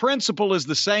principle is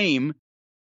the same.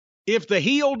 If the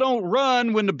heel don't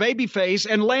run when the babyface,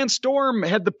 and Lance Storm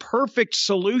had the perfect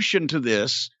solution to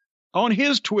this on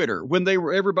his Twitter when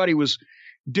everybody was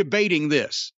debating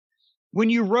this.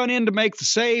 When you run in to make the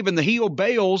save and the heel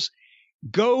bails,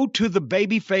 go to the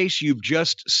babyface you've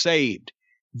just saved.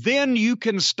 Then you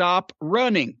can stop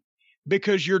running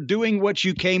because you're doing what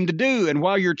you came to do. And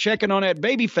while you're checking on that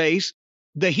babyface,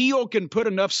 the heel can put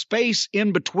enough space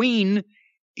in between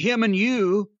him and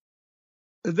you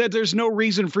that there's no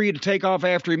reason for you to take off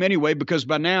after him anyway, because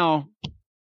by now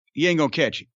you ain't gonna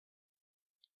catch him.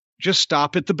 Just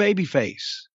stop at the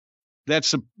babyface.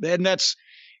 That's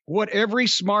what every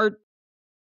smart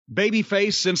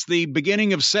babyface since the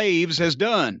beginning of saves has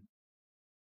done.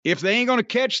 If they ain't gonna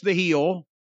catch the heel,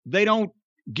 they don't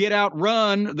get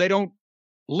outrun. They don't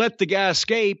let the guy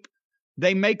escape.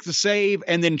 They make the save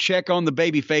and then check on the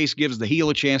babyface, gives the heel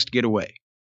a chance to get away.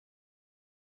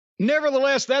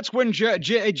 Nevertheless, that's when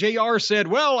JR said,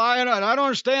 well, I don't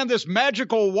understand this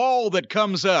magical wall that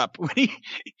comes up.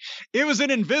 It was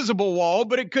an invisible wall,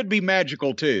 but it could be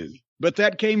magical too. But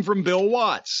that came from Bill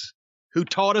Watts, who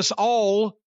taught us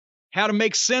all how to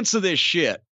make sense of this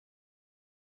shit.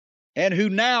 And who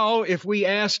now, if we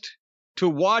asked to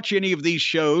watch any of these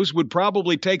shows, would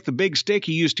probably take the big stick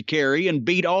he used to carry and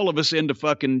beat all of us into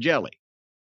fucking jelly.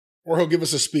 Or he'll give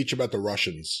us a speech about the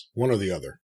Russians. One or the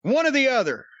other. One or the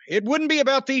other. It wouldn't be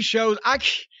about these shows.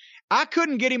 I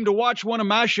couldn't get him to watch one of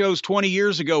my shows 20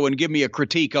 years ago and give me a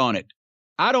critique on it.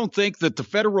 I don't think that the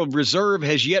Federal Reserve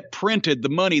has yet printed the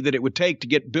money that it would take to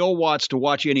get Bill Watts to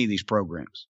watch any of these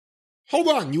programs. Hold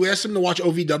on. You asked him to watch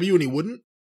OVW and he wouldn't?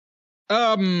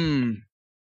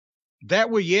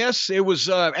 Yes. It was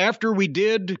after we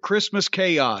did Christmas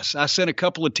Chaos. I sent a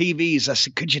couple of TVs. I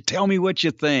said, could you tell me what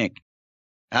you think?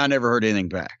 I never heard anything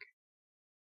back.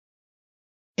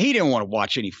 He didn't want to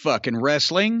watch any fucking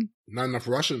wrestling. Not enough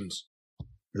Russians.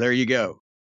 There you go.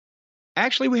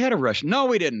 Actually, we had a Russian. No,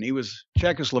 we didn't. He was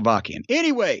Czechoslovakian.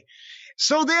 Anyway,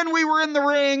 so then we were in the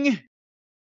ring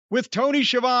with Tony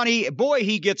Schiavone. Boy,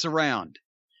 he gets around.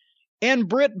 And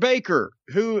Britt Baker,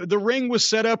 who the ring was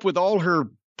set up with all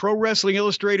her Pro Wrestling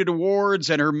Illustrated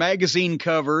awards and her magazine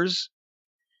covers.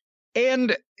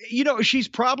 And, you know, she's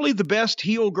probably the best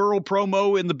heel girl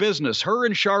promo in the business, her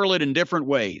and Charlotte in different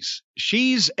ways.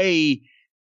 She's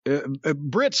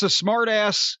Britt's a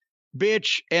smart-ass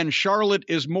bitch, and Charlotte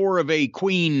is more of a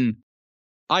queen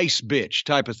ice bitch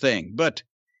type of thing. But,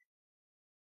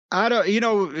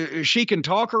 she can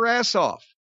talk her ass off.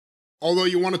 Although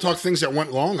you want to talk things that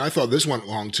went long, I thought this went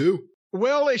long too.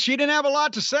 Well, she didn't have a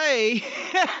lot to say.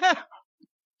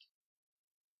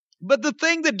 But the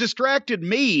thing that distracted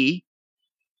me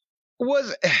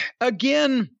was,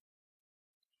 again,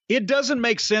 it doesn't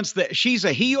make sense that she's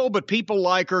a heel, but people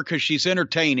like her because she's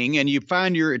entertaining, and you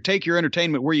take your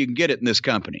entertainment where you can get it in this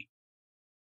company.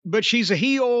 But she's a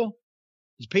heel,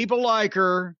 people like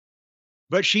her,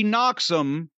 but she knocks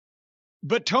them.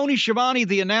 But Tony Schiavone,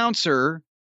 the announcer,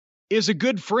 is a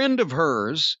good friend of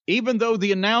hers, even though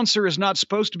the announcer is not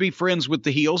supposed to be friends with the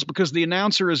heels, because the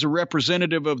announcer is a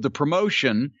representative of the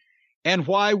promotion. And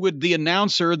why would the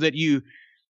announcer that you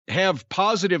have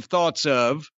positive thoughts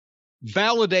of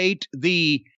validate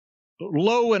the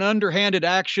low and underhanded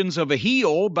actions of a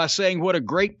heel by saying what a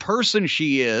great person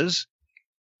she is?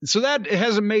 So that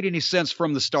hasn't made any sense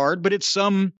from the start, but it's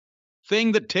some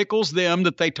thing that tickles them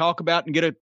that they talk about and get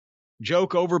a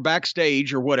joke over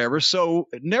backstage or whatever. So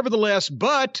nevertheless,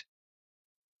 but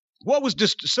what was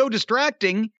just so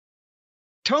distracting,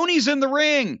 Tony's in the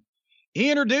ring. He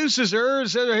introduces her,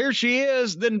 says, here she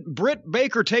is. Then Britt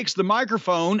Baker takes the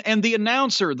microphone, and the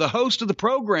announcer, the host of the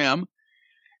program,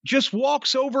 just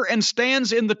walks over and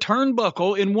stands in the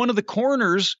turnbuckle in one of the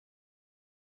corners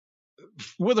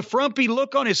with a frumpy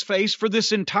look on his face for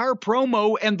this entire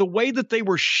promo. And the way that they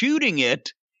were shooting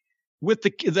it with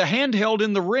the handheld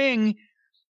in the ring,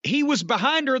 he was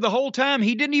behind her the whole time.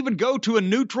 He didn't even go to a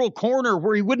neutral corner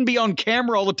where he wouldn't be on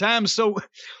camera all the time. So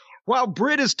while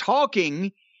Britt is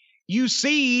talking, you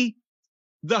see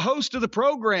the host of the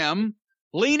program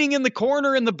leaning in the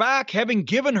corner in the back, having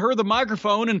given her the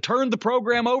microphone and turned the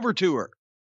program over to her.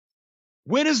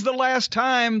 When is the last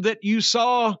time that you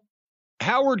saw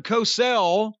Howard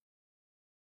Cosell,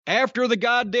 after the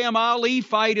goddamn Ali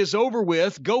fight is over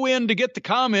with, go in to get the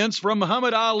comments from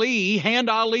Muhammad Ali, hand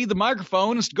Ali the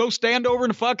microphone, and go stand over in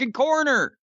the fucking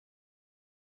corner?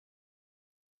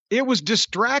 It was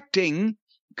distracting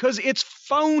because it's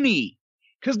phony.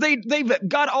 Because they've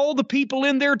got all the people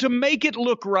in there to make it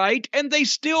look right, and they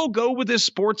still go with this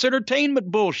sports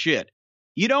entertainment bullshit.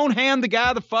 You don't hand the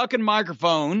guy the fucking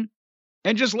microphone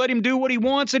and just let him do what he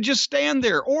wants and just stand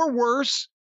there. Or worse,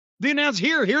 The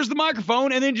announcer, here's the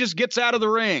microphone, and then just gets out of the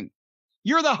ring.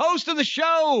 You're the host of the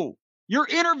show. You're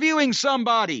interviewing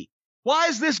somebody. Why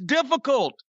is this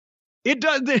difficult? It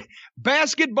does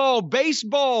basketball,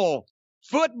 baseball,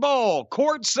 football,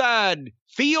 courtside,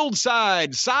 field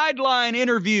side, sideline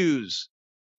interviews.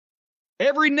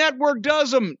 Every network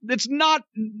does them.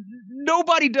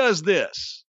 Nobody does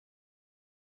this.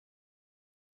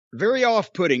 Very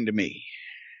off-putting to me.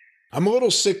 I'm a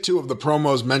little sick, too, of the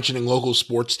promos mentioning local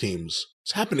sports teams.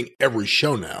 It's happening every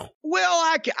show now.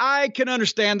 Well, I can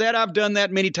understand that. I've done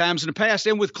that many times in the past.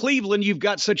 And with Cleveland, you've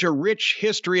got such a rich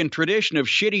history and tradition of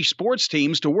shitty sports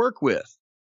teams to work with.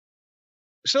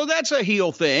 So that's a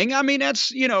heel thing. I mean,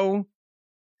 that's,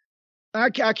 I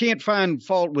can't find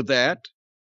fault with that.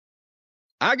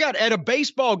 At a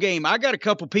baseball game, I got a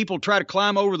couple people try to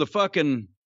climb over the fucking...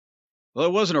 Well,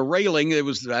 it wasn't a railing.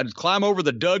 I'd climb over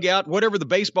the dugout, whatever the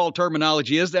baseball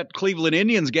terminology is, that Cleveland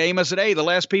Indians game. I said, hey, the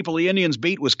last people the Indians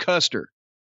beat was Custer.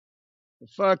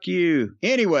 Fuck you.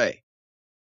 Anyway,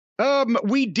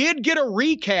 we did get a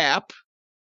recap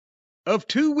of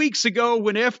 2 weeks ago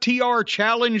when FTR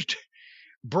challenged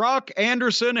Brock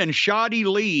Anderson and Shoddy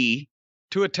Lee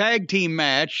to a tag team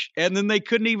match, and then they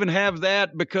couldn't even have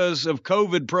that because of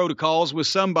COVID protocols with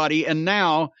somebody, and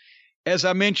now... As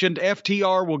I mentioned,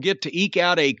 FTR will get to eke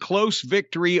out a close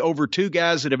victory over two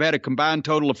guys that have had a combined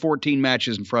total of 14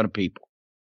 matches in front of people.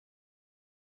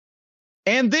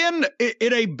 And then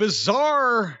in a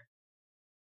bizarre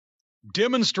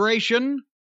demonstration,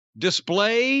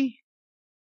 display,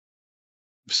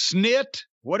 snit,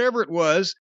 whatever it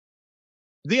was,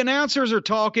 the announcers are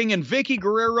talking and Vicky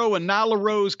Guerrero and Nyla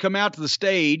Rose come out to the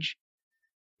stage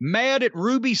mad at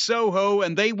Ruby Soho,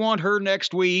 and they want her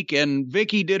next week, and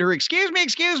Vicky did her, excuse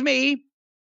me,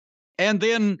 and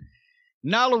then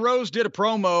Nyla Rose did a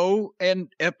promo,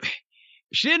 and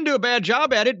she didn't do a bad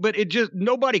job at it, but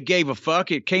nobody gave a fuck.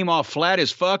 It came off flat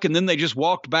as fuck, and then they just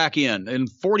walked back in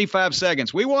 45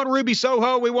 seconds. We want Ruby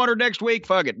Soho, we want her next week,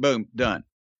 fuck it, boom, done.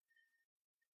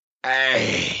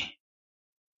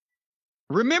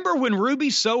 Remember when Ruby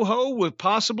Soho was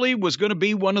going to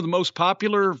be one of the most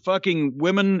popular fucking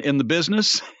women in the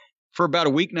business for about a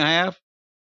week and a half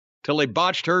till they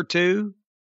botched her too?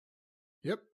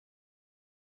 Yep.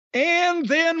 And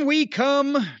then we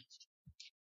come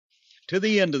to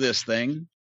the end of this thing.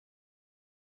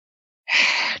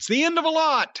 It's the end of a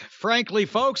lot, frankly,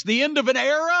 folks. The end of an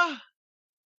era.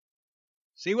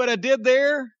 See what I did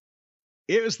there?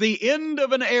 It was the end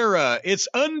of an era. It's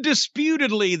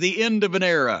undisputedly the end of an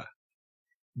era.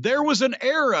 There was an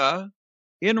era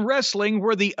in wrestling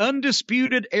where the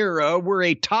Undisputed Era were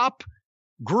a top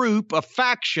group, a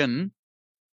faction.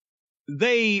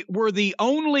 They were the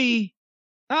only,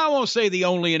 I won't say the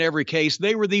only in every case,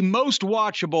 they were the most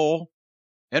watchable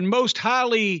and most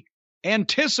highly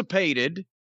anticipated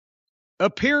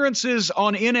appearances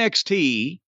on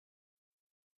NXT.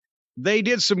 They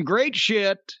did some great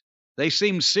shit. They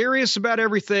seemed serious about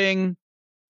everything.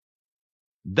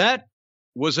 That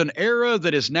was an era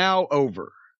that is now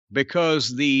over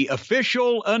because the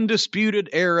official Undisputed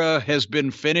Era has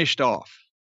been finished off.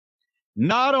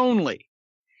 Not only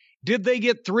did they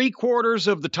get 3/4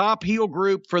 of the top heel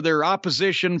group for their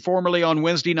opposition formerly on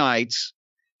Wednesday nights,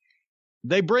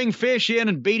 they bring Fish in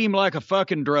and beat him like a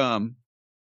fucking drum.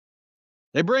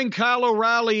 They bring Kyle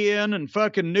O'Reilly in and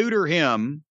fucking neuter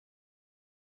him.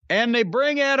 And they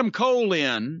bring Adam Cole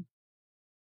in,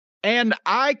 and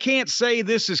I can't say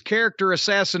this is character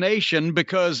assassination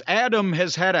because Adam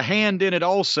has had a hand in it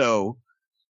also.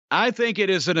 I think it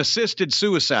is an assisted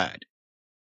suicide.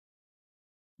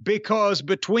 Because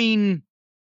between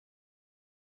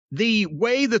the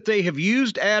way that they have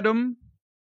used Adam,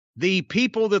 the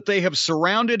people that they have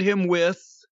surrounded him with,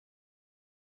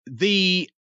 the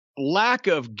lack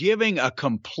of giving a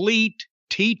complete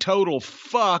teetotal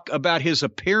fuck about his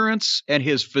appearance and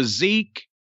his physique,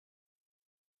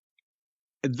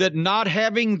 that not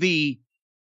having the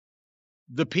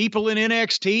people in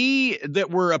NXT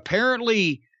that were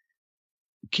apparently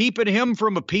keeping him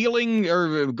from appealing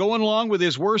or going along with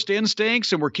his worst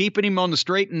instincts and were keeping him on the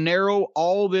straight and narrow,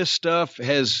 all this stuff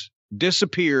has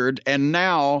disappeared. And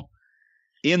now,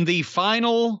 in the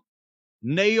final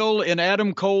nail in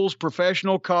Adam Cole's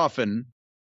professional coffin,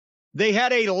 they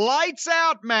had a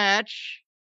lights-out match,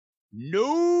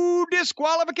 no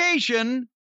disqualification,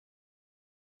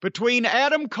 between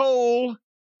Adam Cole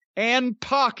and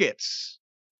Pockets.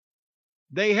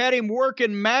 They had him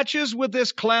working matches with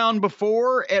this clown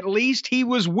before. At least he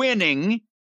was winning.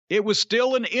 It was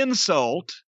still an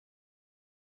insult.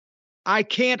 I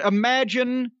can't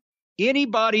imagine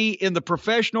anybody in the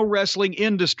professional wrestling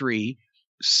industry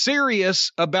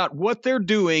serious about what they're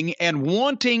doing and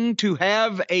wanting to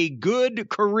have a good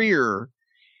career,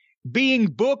 being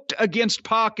booked against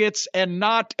pockets and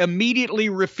not immediately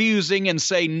refusing and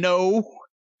say, no,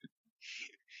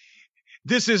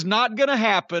 this is not going to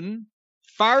happen.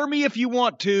 Fire me if you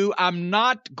want to. I'm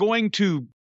not going to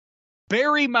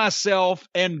bury myself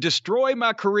and destroy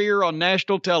my career on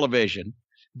national television.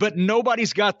 But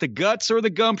nobody's got the guts or the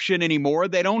gumption anymore.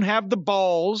 They don't have the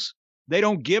balls. They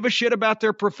don't give a shit about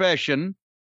their profession.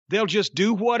 They'll just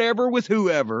do whatever with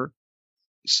whoever.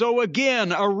 So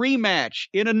again, a rematch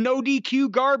in a no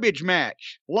DQ garbage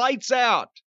match. Lights out.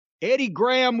 Eddie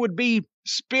Graham would be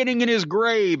spinning in his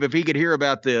grave if he could hear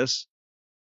about this.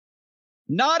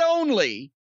 Not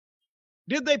only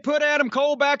did they put Adam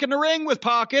Cole back in the ring with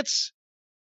Pockets,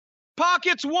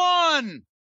 Pockets won.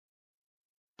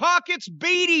 Pockets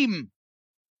beat him.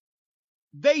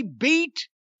 They beat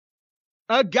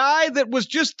a guy that was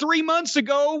just 3 months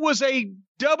ago was a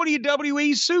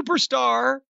WWE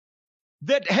superstar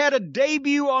that had a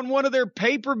debut on one of their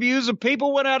pay-per-views and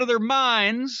people went out of their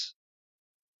minds.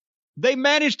 They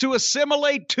managed to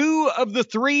assimilate 2 of the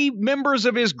 3 members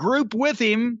of his group with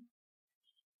him.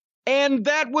 And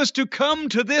that was to come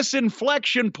to this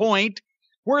inflection point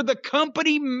where the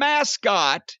company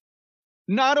mascot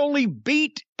not only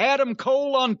beat Adam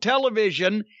Cole on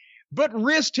television, but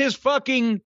risked his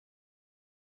fucking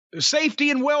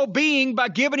safety and well-being by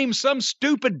giving him some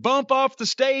stupid bump off the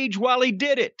stage while he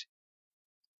did it.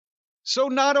 So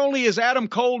not only is Adam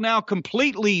Cole now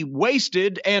completely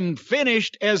wasted and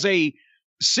finished as a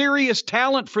serious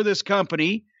talent for this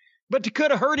company, but it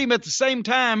could have hurt him at the same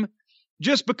time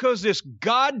just because this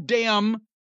goddamn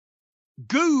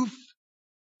goof,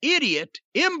 idiot,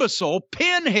 imbecile,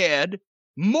 pinhead,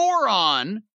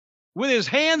 moron with his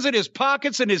hands in his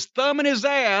pockets and his thumb in his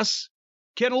ass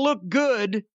can look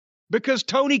good because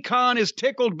Tony Khan is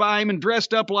tickled by him and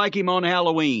dressed up like him on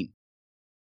Halloween.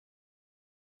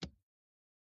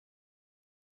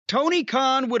 Tony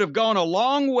Khan would have gone a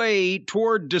long way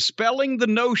toward dispelling the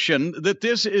notion that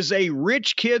this is a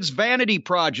rich kid's vanity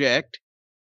project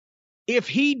if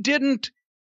he didn't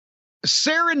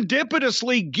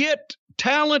serendipitously get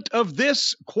talent of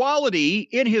this quality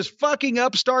in his fucking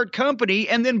upstart company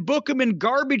and then book him in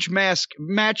garbage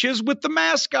matches with the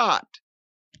mascot.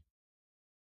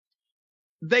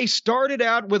 They started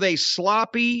out with a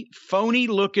sloppy,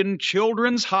 phony-looking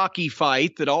children's hockey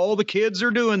fight that all the kids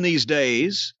are doing these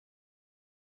days.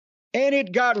 And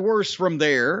it got worse from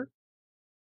there.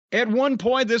 At one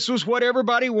point, this was what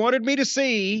everybody wanted me to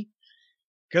see,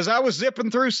 because I was zipping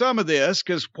through some of this,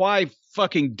 because why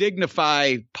fucking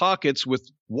dignify Pockets with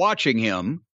watching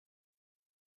him?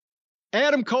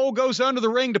 Adam Cole goes under the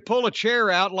ring to pull a chair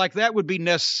out like that would be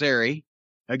necessary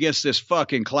against this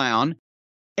fucking clown.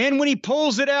 And when he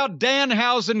pulls it out,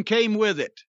 Danhausen came with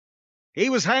it. He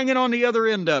was hanging on the other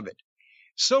end of it.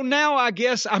 So now I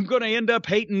guess I'm going to end up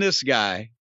hating this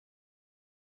guy.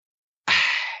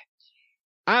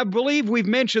 I believe we've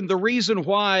mentioned the reason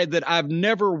why that I've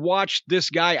never watched this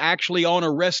guy actually on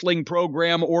a wrestling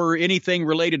program or anything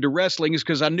related to wrestling is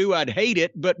because I knew I'd hate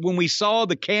it. But when we saw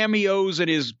the cameos and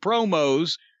his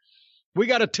promos, we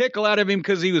got a tickle out of him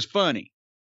because he was funny.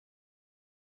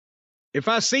 If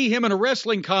I see him in a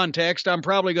wrestling context, I'm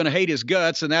probably going to hate his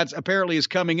guts, and that's apparently is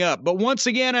coming up. But once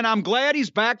again, and I'm glad he's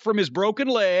back from his broken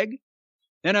leg,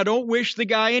 and I don't wish the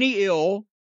guy any ill.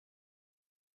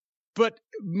 But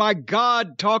my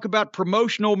God, talk about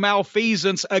promotional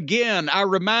malfeasance. Again, I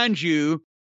remind you,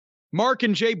 Mark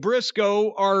and Jay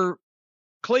Briscoe are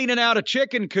cleaning out a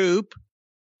chicken coop,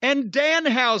 and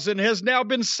Danhausen has now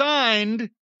been signed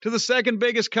to the second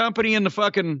biggest company in the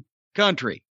fucking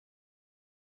country.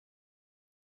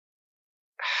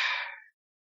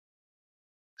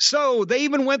 So they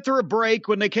even went through a break.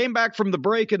 When they came back from the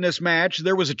break in this match,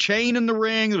 there was a chain in the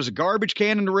ring. There was a garbage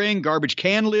can in the ring, garbage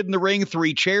can lid in the ring,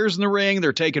 3 chairs in the ring.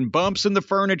 They're taking bumps in the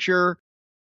furniture.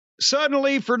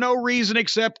 Suddenly, for no reason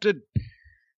except that,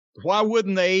 why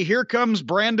wouldn't they? Here comes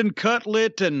Brandon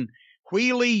Cutlet and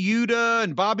Wheelie Yuta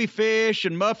and Bobby Fish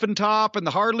and Muffin Top and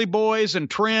the Harley Boys and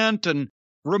Trent and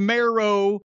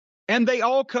Romero. And they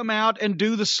all come out and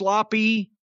do the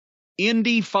sloppy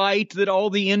indie fight that all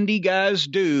the indie guys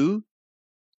do.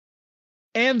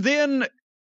 And then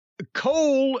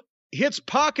Cole hits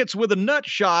Pockets with a nut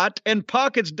shot, and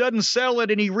Pockets doesn't sell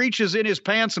it, and he reaches in his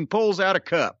pants and pulls out a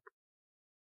cup.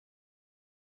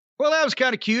 Well, that was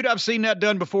kind of cute. I've seen that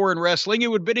done before in wrestling. It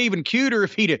would have been even cuter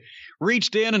if he'd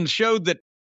reached in and showed that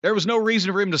there was no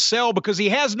reason for him to sell because he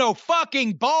has no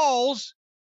fucking balls.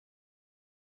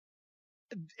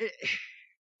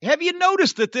 Have you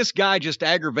noticed that this guy just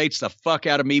aggravates the fuck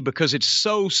out of me because it's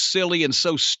so silly and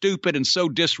so stupid and so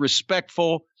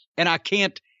disrespectful, and I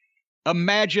can't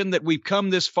imagine that we've come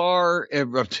this far,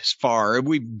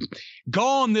 we've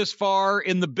gone this far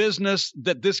in the business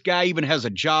that this guy even has a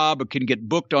job, can get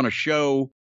booked on a show.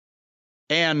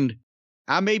 And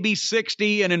I may be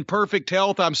 60 and in perfect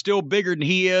health. I'm still bigger than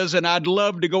he is. And I'd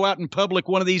love to go out in public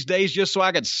one of these days just so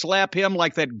I could slap him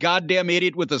like that goddamn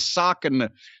idiot with a sock and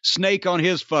the snake on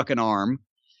his fucking arm.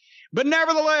 But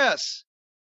nevertheless,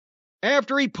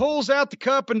 after he pulls out the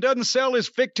cup and doesn't sell his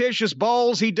fictitious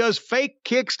balls, he does fake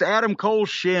kicks to Adam Cole's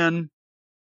shin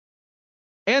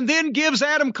and then gives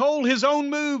Adam Cole his own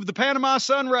move, the Panama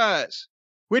Sunrise,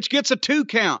 which gets a 2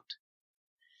 count.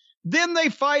 Then they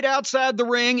fight outside the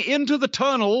ring, into the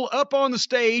tunnel, up on the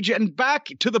stage, and back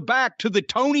to the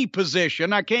Tony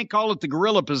position. I can't call it the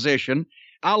gorilla position.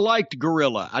 I liked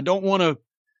Gorilla. I don't want to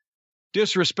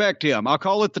disrespect him. I'll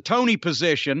call it the Tony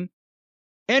position.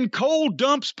 And Cole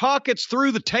dumps Pockets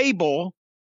through the table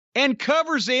and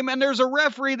covers him, and there's a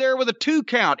referee there with a 2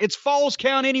 count. It's falls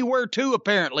count anywhere, too,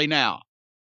 apparently now.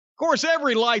 Of course,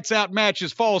 every lights out match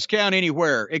is falls count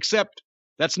anywhere, except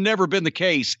that's never been the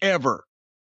case, ever.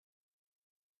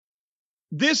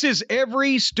 This is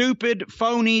every stupid,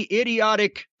 phony,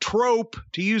 idiotic trope,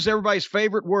 to use everybody's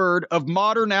favorite word, of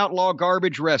modern outlaw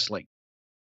garbage wrestling.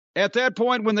 At that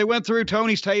point, when they went through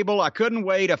Tony's table, I couldn't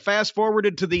wait. I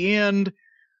fast-forwarded to the end.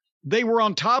 They were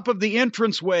on top of the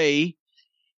entranceway,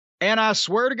 and I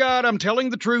swear to God, I'm telling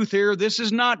the truth here, this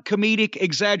is not comedic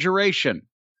exaggeration.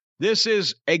 This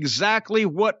is exactly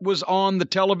what was on the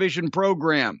television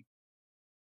program.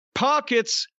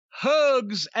 Pockets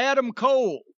hugs Adam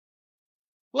Cole.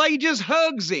 Like, he just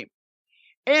hugs him.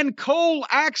 And Cole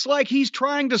acts like he's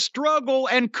trying to struggle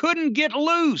and couldn't get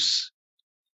loose.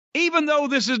 Even though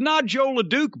this is not Joe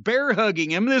LeDuc bear hugging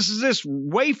him, this is this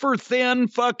wafer-thin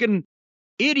fucking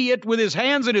idiot with his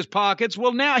hands in his pockets.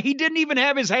 Well, now he didn't even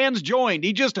have his hands joined.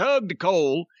 He just hugged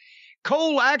Cole.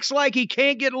 Cole acts like he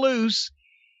can't get loose.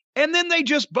 And then they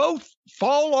just both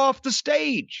fall off the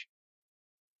stage.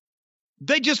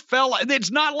 They just fell.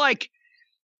 It's not like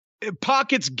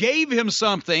Pockets gave him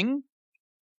something.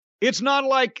 It's not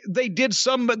like they did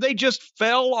they just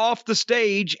fell off the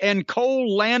stage and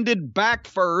Cole landed back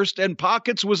first and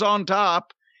Pockets was on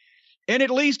top. And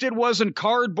at least it wasn't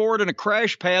cardboard and a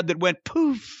crash pad that went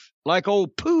poof, like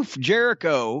old Poof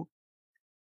Jericho.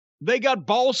 They got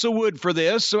balsa wood for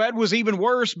this, so that was even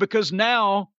worse because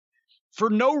now, for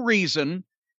no reason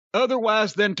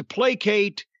otherwise than to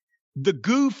placate the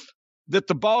goof that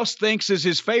the boss thinks is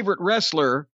his favorite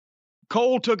wrestler,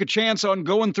 Cole took a chance on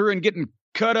going through and getting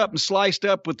cut up and sliced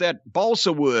up with that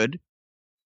balsa wood,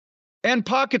 and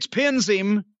Pockets pins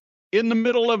him in the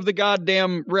middle of the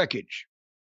goddamn wreckage.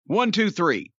 1, 2,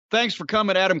 3. Thanks for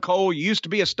coming, Adam Cole. You used to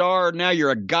be a star. Now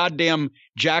you're a goddamn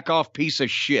jack-off piece of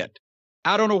shit.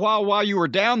 I don't know why while you were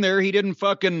down there, he didn't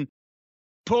fucking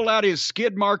pull out his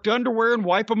skid-marked underwear and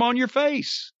wipe them on your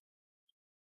face.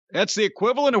 That's the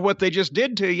equivalent of what they just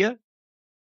did to you.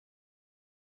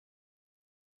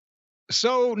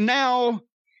 So now,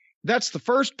 that's the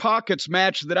first Pockets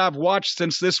match that I've watched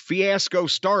since this fiasco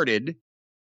started.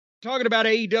 Talking about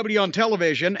AEW on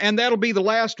television, and that'll be the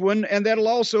last one, and that'll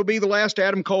also be the last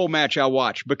Adam Cole match I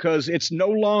watch, because it's no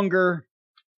longer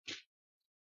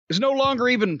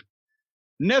even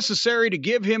necessary to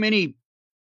give him any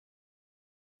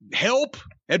help,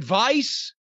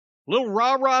 advice, little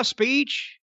rah-rah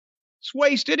speech. It's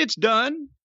wasted. It's done.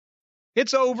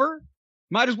 It's over.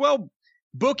 Might as well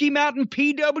book him out in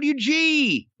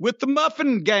PWG with the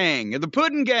Muffin Gang, the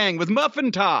Puddin' Gang with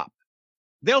Muffin Top.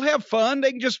 They'll have fun.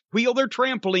 They can just wheel their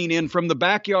trampoline in from the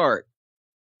backyard.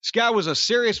 This guy was a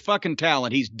serious fucking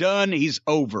talent. He's done. He's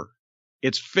over.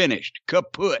 It's finished.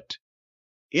 Kaput.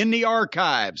 In the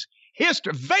archives.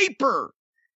 History. Vapor,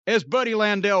 as Buddy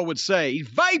Landell would say. He's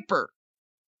vapor.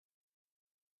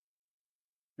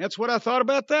 That's what I thought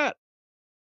about that.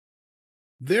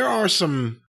 There are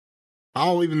some,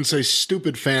 I'll even say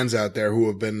stupid fans out there who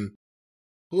have been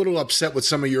a little upset with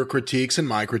some of your critiques and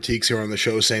my critiques here on the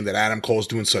show, saying that Adam Cole's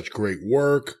doing such great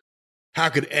work. How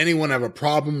could anyone have a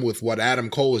problem with what Adam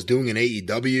Cole is doing in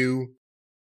AEW?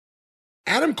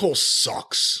 Adam Cole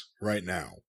sucks right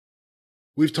now.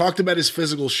 We've talked about his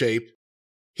physical shape.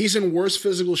 He's in worse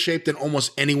physical shape than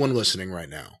almost anyone listening right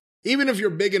now. Even if you're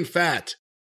big and fat,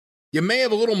 you may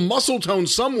have a little muscle tone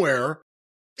somewhere.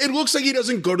 It looks like he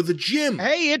doesn't go to the gym.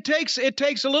 Hey, it takes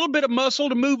a little bit of muscle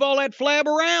to move all that flab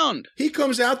around. He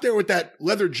comes out there with that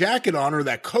leather jacket on, or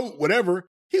that coat, whatever.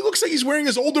 He looks like he's wearing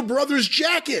his older brother's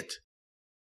jacket.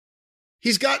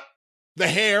 He's got the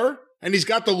hair And he's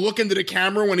got the look into the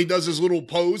camera when he does his little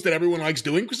pose that everyone likes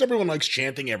doing, because everyone likes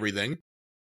chanting everything.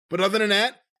 But other than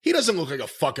that, he doesn't look like a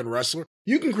fucking wrestler.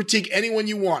 You can critique anyone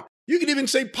you want. You can even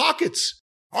say pockets.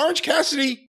 Orange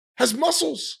Cassidy has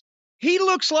muscles. He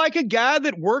looks like a guy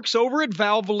that works over at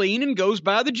Valvoline and goes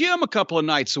by the gym a couple of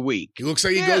nights a week. He looks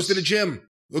like he goes to the gym.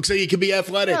 Looks like he could be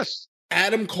athletic. Yes.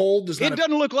 Adam Cole does not. It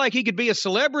doesn't look like he could be a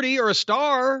celebrity or a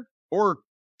star or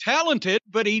talented,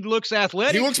 but he looks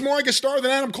athletic. He looks more like a star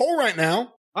than Adam Cole right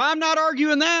now. I'm not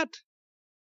arguing that.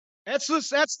 That's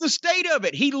the state of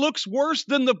it. He looks worse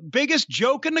than the biggest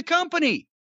joke in the company.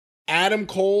 Adam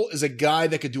Cole is a guy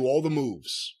that could do all the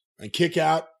moves and kick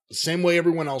out the same way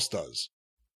everyone else does.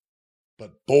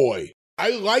 But boy,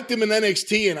 I liked him in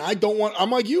NXT, and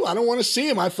I'm like you, I don't want to see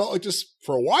him. I felt like this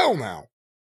for a while now.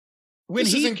 When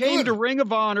he came to Ring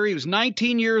of Honor, he was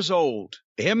 19 years old.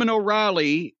 Him and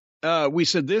O'Reilly, we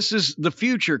said, this is the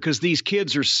future because these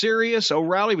kids are serious.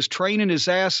 O'Reilly was training his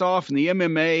ass off in the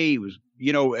MMA. He was,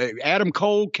 Adam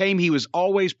Cole came, he was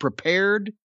always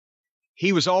prepared.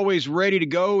 He was always ready to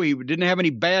go. He didn't have any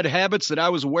bad habits that I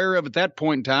was aware of at that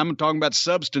point in time. I'm talking about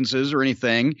substances or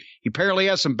anything. He apparently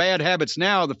has some bad habits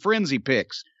now, the friends he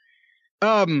picks.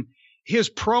 His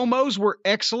promos were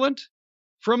excellent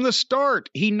from the start.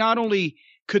 He not only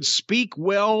could speak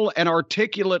well and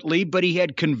articulately, but he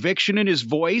had conviction in his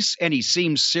voice, and he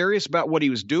seemed serious about what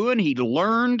he was doing. He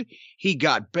learned. He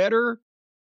got better.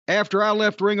 After I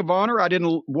left Ring of Honor, I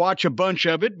didn't watch a bunch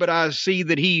of it, but I see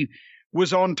that he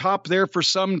was on top there for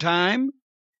some time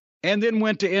and then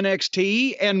went to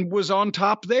NXT and was on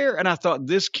top there. And I thought,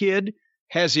 this kid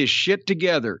has his shit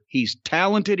together. He's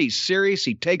talented. He's serious.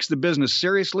 He takes the business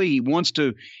seriously. He wants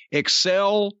to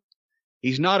excel.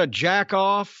 He's not a jack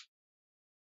off.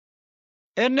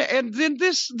 And then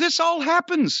this all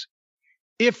happens.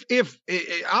 If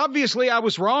obviously I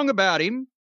was wrong about him,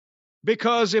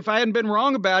 because if I hadn't been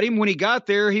wrong about him when he got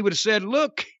there, he would have said,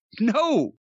 look,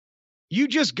 no, you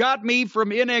just got me from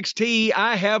NXT.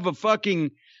 I have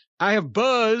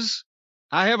buzz.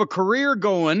 I have a career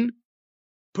going.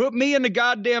 Put me in the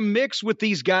goddamn mix with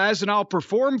these guys and I'll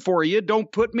perform for you.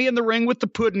 Don't put me in the ring with the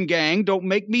Puddin' Gang. Don't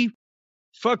make me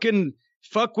fuck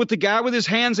with the guy with his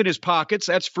hands in his pockets.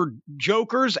 That's for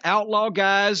jokers, outlaw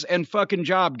guys, and fucking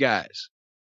job guys.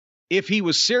 If he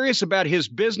was serious about his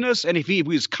business and if he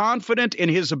was confident in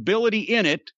his ability in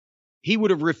it, he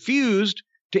would have refused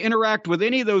to interact with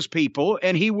any of those people,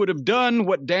 and he would have done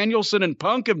what Danielson and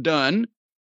Punk have done,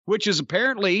 which is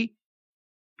apparently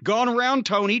gone around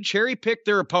Tony, cherry-picked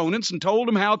their opponents, and told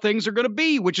them how things are going to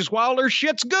be, which is why all their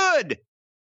shit's good.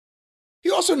 He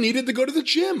also needed to go to the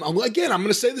gym. Again, I'm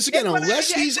going to say this again.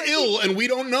 Unless he's ill and we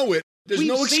don't know it, there's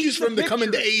no excuse for him to come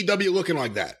into AEW looking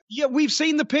like that. Yeah, we've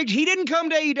seen the picture. He didn't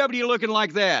come to AEW looking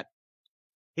like that.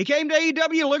 He came to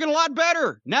AEW looking a lot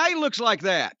better. Now he looks like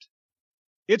that.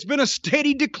 It's been a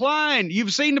steady decline.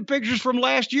 You've seen the pictures from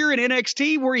last year in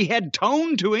NXT where he had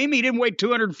tone to him. He didn't weigh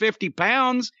 250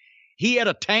 pounds. He had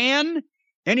a tan,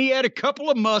 and he had a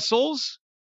couple of muscles.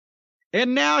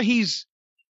 And now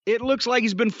it looks like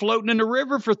he's been floating in the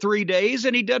river for 3 days,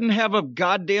 and he doesn't have a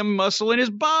goddamn muscle in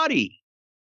his body.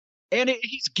 And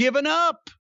he's given up.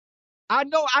 I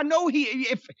know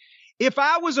if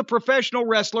I was a professional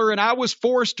wrestler and I was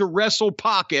forced to wrestle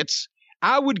pockets,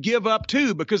 I would give up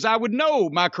too, because I would know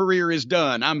my career is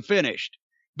done. I'm finished.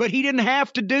 But he didn't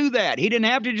have to do that. He didn't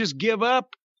have to just give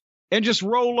up and just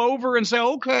roll over and say,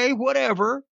 okay,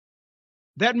 whatever.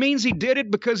 That means he did it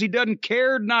because he doesn't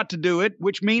care not to do it,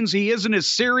 which means he isn't as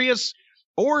serious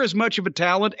or as much of a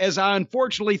talent as I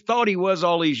unfortunately thought he was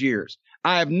all these years.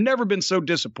 I have never been so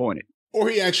disappointed. Or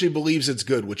he actually believes it's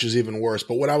good, which is even worse.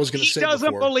 But what I was going to say before... He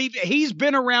doesn't believe it. He's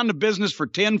been around the business for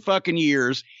 10 fucking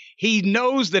years. He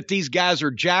knows that these guys are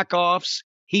jack-offs.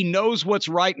 He knows what's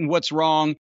right and what's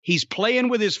wrong. He's playing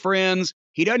with his friends.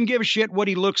 He doesn't give a shit what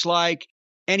he looks like.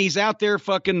 And he's out there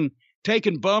fucking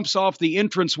taking bumps off the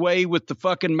entranceway with the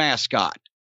fucking mascot.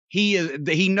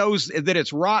 He knows that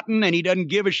it's rotten and he doesn't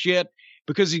give a shit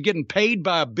because he's getting paid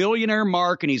by a billionaire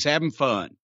Mark and he's having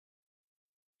fun.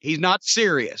 He's not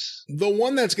serious. The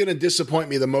one that's going to disappoint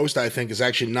me the most, I think, is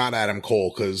actually not Adam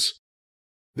Cole, because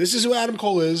this is who Adam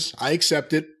Cole is. I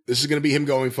accept it. This is going to be him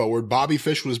going forward. Bobby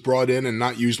Fish was brought in and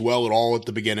not used well at all at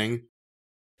the beginning,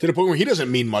 to the point where he doesn't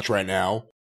mean much right now.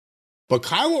 But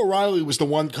Kyle O'Reilly was the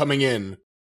one coming in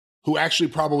who actually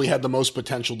probably had the most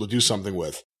potential to do something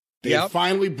with. They had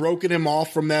finally broken him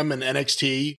off from them in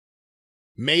NXT,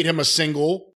 made him a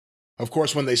single. Of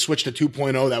course, when they switched to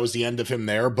 2.0, that was the end of him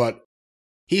there, but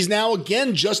he's now,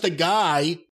 again, just a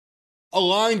guy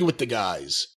aligned with the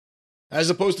guys, as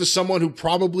opposed to someone who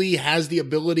probably has the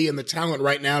ability and the talent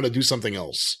right now to do something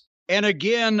else. And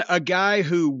again, a guy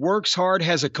who works hard,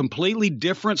 has a completely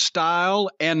different style.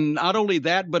 And not only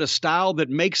that, but a style that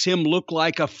makes him look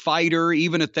like a fighter,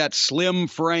 even at that slim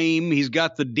frame. He's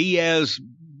got the Diaz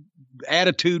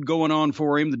attitude going on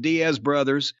for him, the Diaz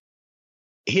brothers.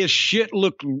 His shit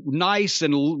looked nice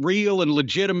and real and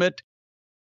legitimate.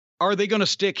 Are they going to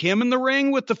stick him in the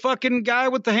ring with the fucking guy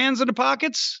with the hands in the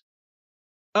pockets?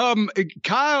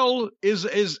 Kyle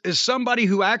is somebody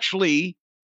who actually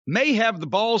may have the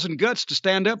balls and guts to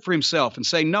stand up for himself and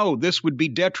say, no, this would be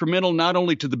detrimental not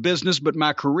only to the business, but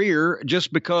my career,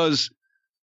 just because,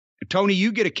 Tony,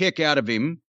 you get a kick out of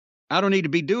him. I don't need to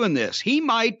be doing this. He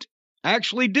might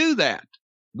actually do that.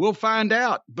 We'll find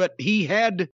out. But he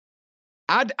had,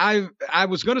 I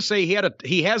was going to say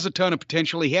he has a ton of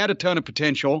potential. He had a ton of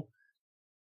potential.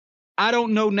 I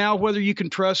don't know now whether you can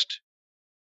trust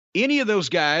any of those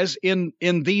guys in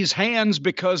these hands,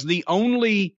 because the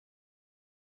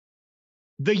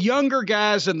younger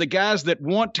guys and the guys that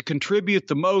want to contribute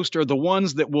the most are the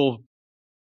ones that will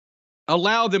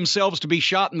allow themselves to be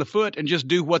shot in the foot and just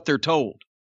do what they're told.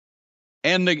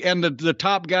 And the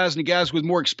top guys and the guys with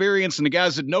more experience and the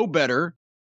guys that know better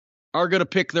are going to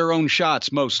pick their own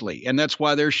shots mostly. And that's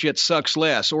why their shit sucks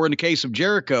less. Or in the case of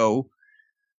Jericho,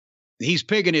 he's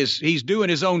doing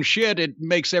his own shit. It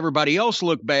makes everybody else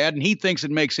look bad, and he thinks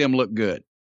it makes him look good.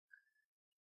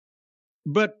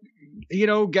 But,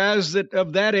 guys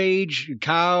of that age,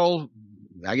 Kyle,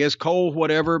 I guess Cole,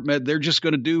 whatever, they're just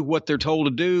going to do what they're told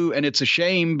to do. And it's a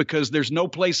shame because there's no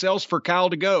place else for Kyle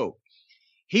to go.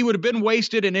 He would have been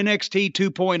wasted in NXT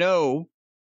 2.0,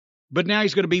 but now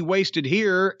he's going to be wasted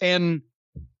here. And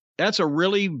that's a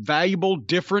really valuable,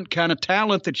 different kind of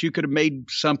talent that you could have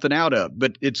made something out of.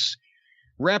 But it's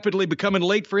rapidly becoming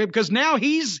late for him because now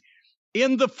he's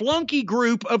in the flunky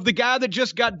group of the guy that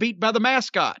just got beat by the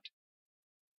mascot.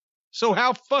 So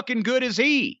how fucking good is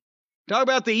he? Talk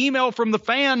about the email from the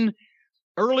fan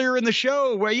earlier in the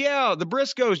show where, the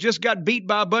Briscoes just got beat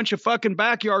by a bunch of fucking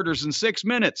backyarders in 6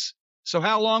 minutes. So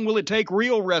how long will it take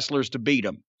real wrestlers to beat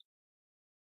them?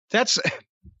 That's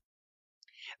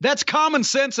common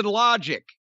sense and logic,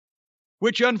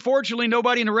 which unfortunately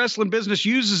nobody in the wrestling business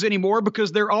uses anymore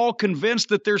because they're all convinced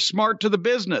that they're smart to the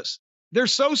business. They're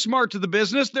so smart to the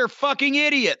business, they're fucking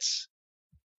idiots.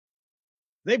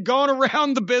 They've gone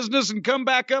around the business and come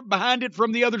back up behind it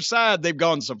from the other side. They've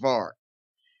gone so far.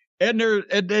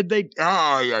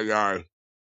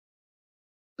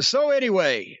 So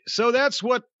anyway, that's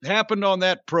what happened on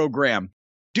that program.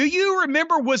 Do you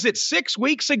remember, was it 6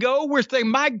 weeks ago where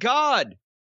my God,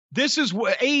 this is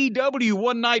AEW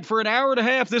one night for an hour and a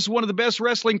half. This is one of the best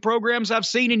wrestling programs I've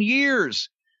seen in years.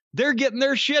 They're getting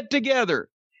their shit together.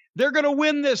 They're going to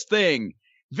win this thing.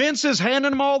 Vince is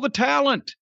handing them all the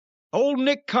talent. Old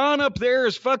Nick Khan up there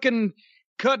is fucking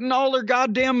cutting all their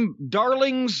goddamn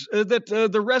darlings, that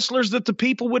the wrestlers that the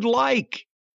people would like.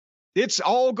 It's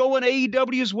all going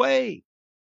AEW's way.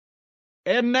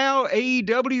 And now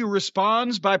AEW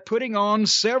responds by putting on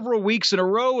several weeks in a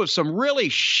row of some really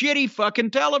shitty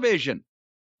fucking television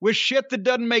with shit that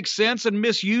doesn't make sense and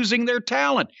misusing their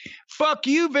talent. Fuck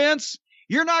you, Vince.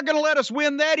 You're not going to let us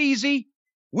win that easy.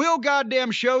 We'll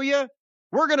goddamn show you.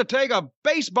 We're going to take a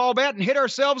baseball bat and hit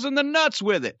ourselves in the nuts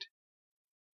with it.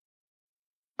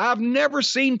 I've never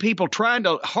seen people trying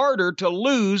harder to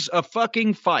lose a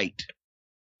fucking fight.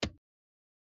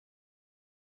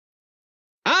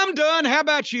 I'm done. How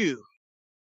about you?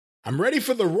 I'm ready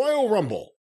for the Royal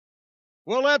Rumble.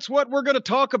 Well, that's what we're going to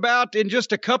talk about in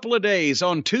just a couple of days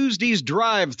on Tuesday's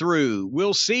drive-thru.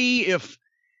 We'll see if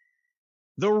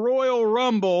the Royal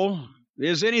Rumble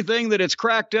is anything that it's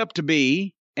cracked up to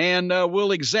be, and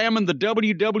we'll examine the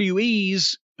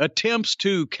WWE's attempts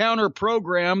to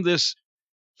counter-program this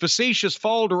facetious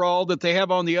falderall that they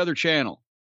have on the other channel.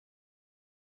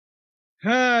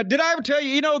 Did I ever tell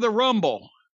you, the Rumble?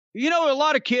 A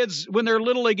lot of kids, when they're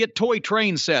little, they get toy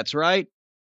train sets, right?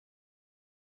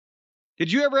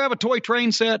 Did you ever have a toy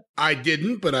train set? I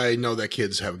didn't, but I know that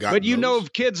kids have gotten But you those. know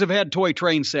if kids have had toy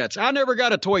train sets. I never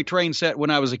got a toy train set when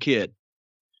I was a kid.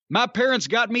 My parents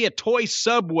got me a toy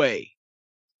subway.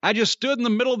 I just stood in the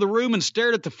middle of the room and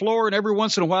stared at the floor, and every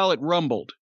once in a while it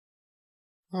rumbled.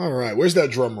 All right, where's that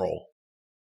drum roll?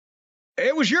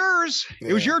 It was yours. Yeah.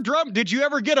 It was your drum. Did you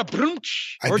ever get a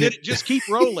brunch? Or did it just keep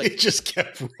rolling? It just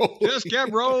kept rolling. Just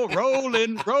kept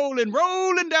rolling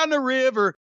down the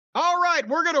river. All right,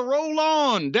 we're going to roll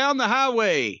on down the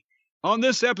highway. On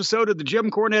this episode of the Jim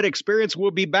Cornette Experience,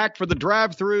 we'll be back for the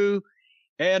drive-thru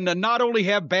and not only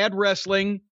have bad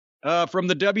wrestling from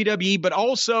the WWE, but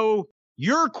also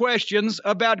your questions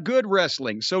about good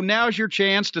wrestling. So now's your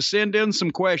chance to send in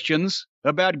some questions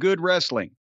about good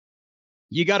wrestling.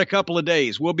 You got a couple of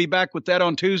days. We'll be back with that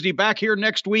on Tuesday. Back here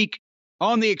next week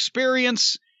on The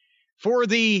Experience for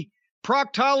the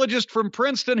proctologist from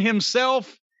Princeton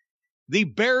himself, the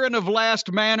Baron of Last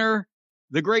Manor,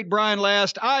 the great Brian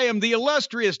Last. I am the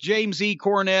illustrious James E.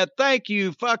 Cornett. Thank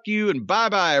you, fuck you, and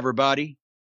bye-bye, everybody.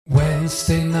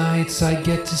 Wednesday nights I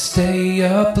get to stay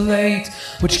up late,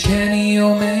 watch Kenny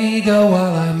Omega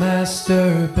while I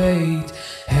masturbate.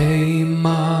 Hey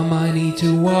mom, I need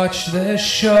to watch this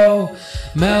show.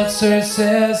 Meltzer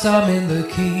says I'm in the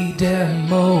key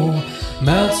demo.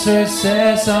 Meltzer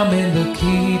says I'm in the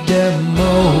key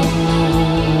demo.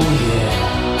 Yeah.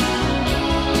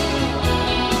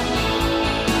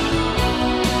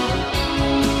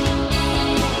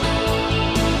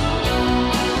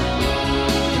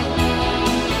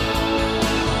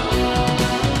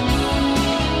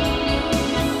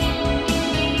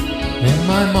 In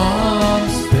my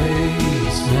mom's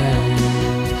basement,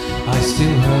 I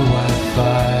steal her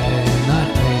Wi-Fi and I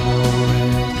pay no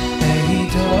rent.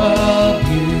 AEW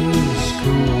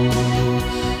school,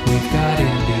 we've got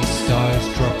indie stars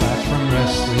drop back from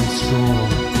wrestling school.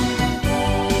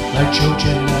 Like Joe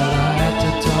Janela at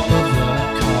the top of the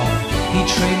car, he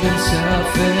trained himself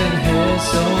in his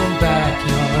own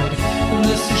backyard. And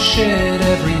this is shit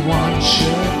everyone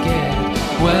should get.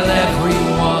 Well,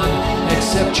 everyone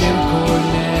except Jim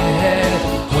Cornette.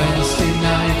 Wednesday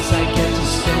nights I get to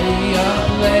stay up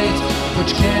late,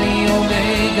 watch Kenny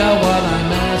Omega while I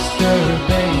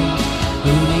masturbate.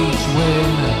 Who needs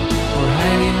women or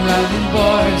hanging round in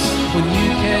bars when you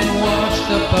can watch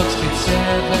the Bucks get 7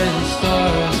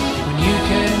 stars? When you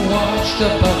can watch the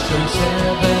Bucks earn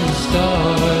 7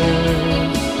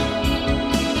 stars.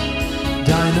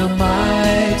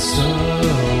 Dynamite's a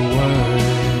word.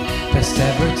 Best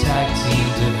ever tag team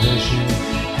division,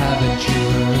 haven't you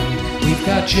heard? We've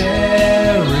got Jericho,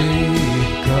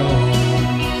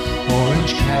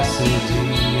 Orange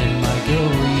Cassidy, and Michael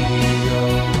Rio.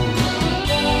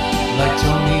 Like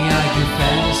Tony, I do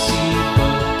fantasy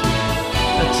booking,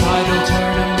 a title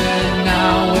tournament,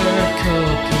 now we're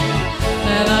cooking.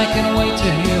 And I can wait to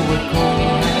hear what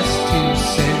Corey has to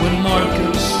say when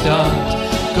Marco's stunt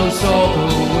goes all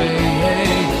the way.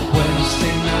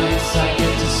 Wednesday nights I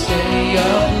get to stay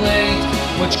up late,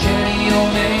 watch Kenny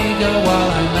Omega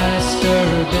while I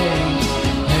masturbate.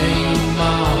 Hey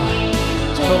mom,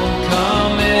 don't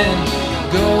come in,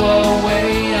 go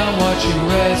away, I'm watching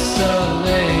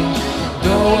wrestling.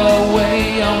 Go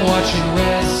away, I'm watching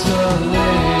wrestling.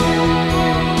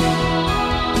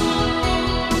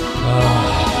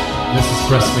 This is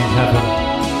wrestling heaven.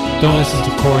 Don't listen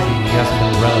to Corny, he hasn't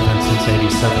been relevant since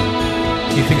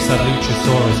 '87. He thinks that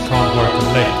Luchasaurus can't work a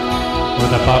lick, or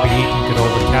that Bobby Eaton could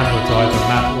hold a candle to either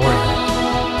Matt or Nick.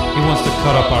 He wants to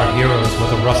cut up our heroes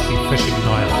with a rusty fishing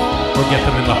knife, or get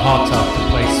them in the hot tub to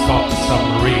play Scott the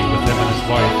Submarine with him and his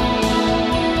wife.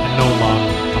 And no, Mom,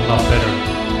 I'm not bitter.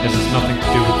 This has nothing to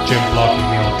do with Jim blocking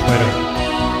me on Twitter.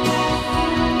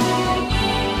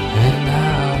 And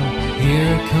now,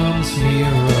 here comes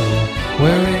Miro,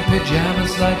 wearing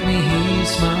pajamas like me,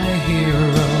 he's my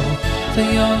hero. The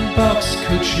Young Bucks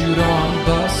could shoot on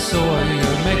Buzz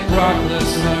Sawyer, make Brock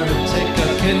Lesnar take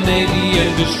a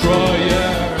Canadian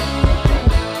destroyer.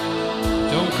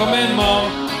 Don't come in,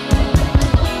 Mom.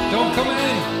 Don't come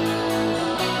in.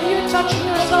 Are you touching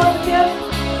yourself again?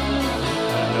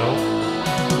 No.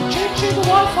 Changing the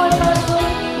Wi-Fi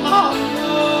password? Oh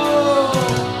No.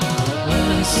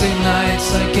 Wednesday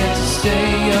nights I get to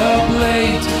stay up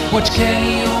late, watch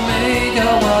Kenny Omega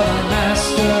while I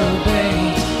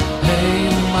masturbate. Hey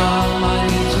mom, I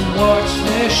need to watch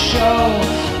this show.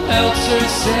 Meltzer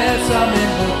says I'm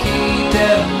in the key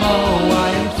demo. I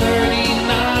am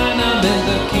 39, I'm in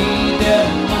the key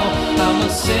demo. I'm a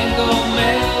single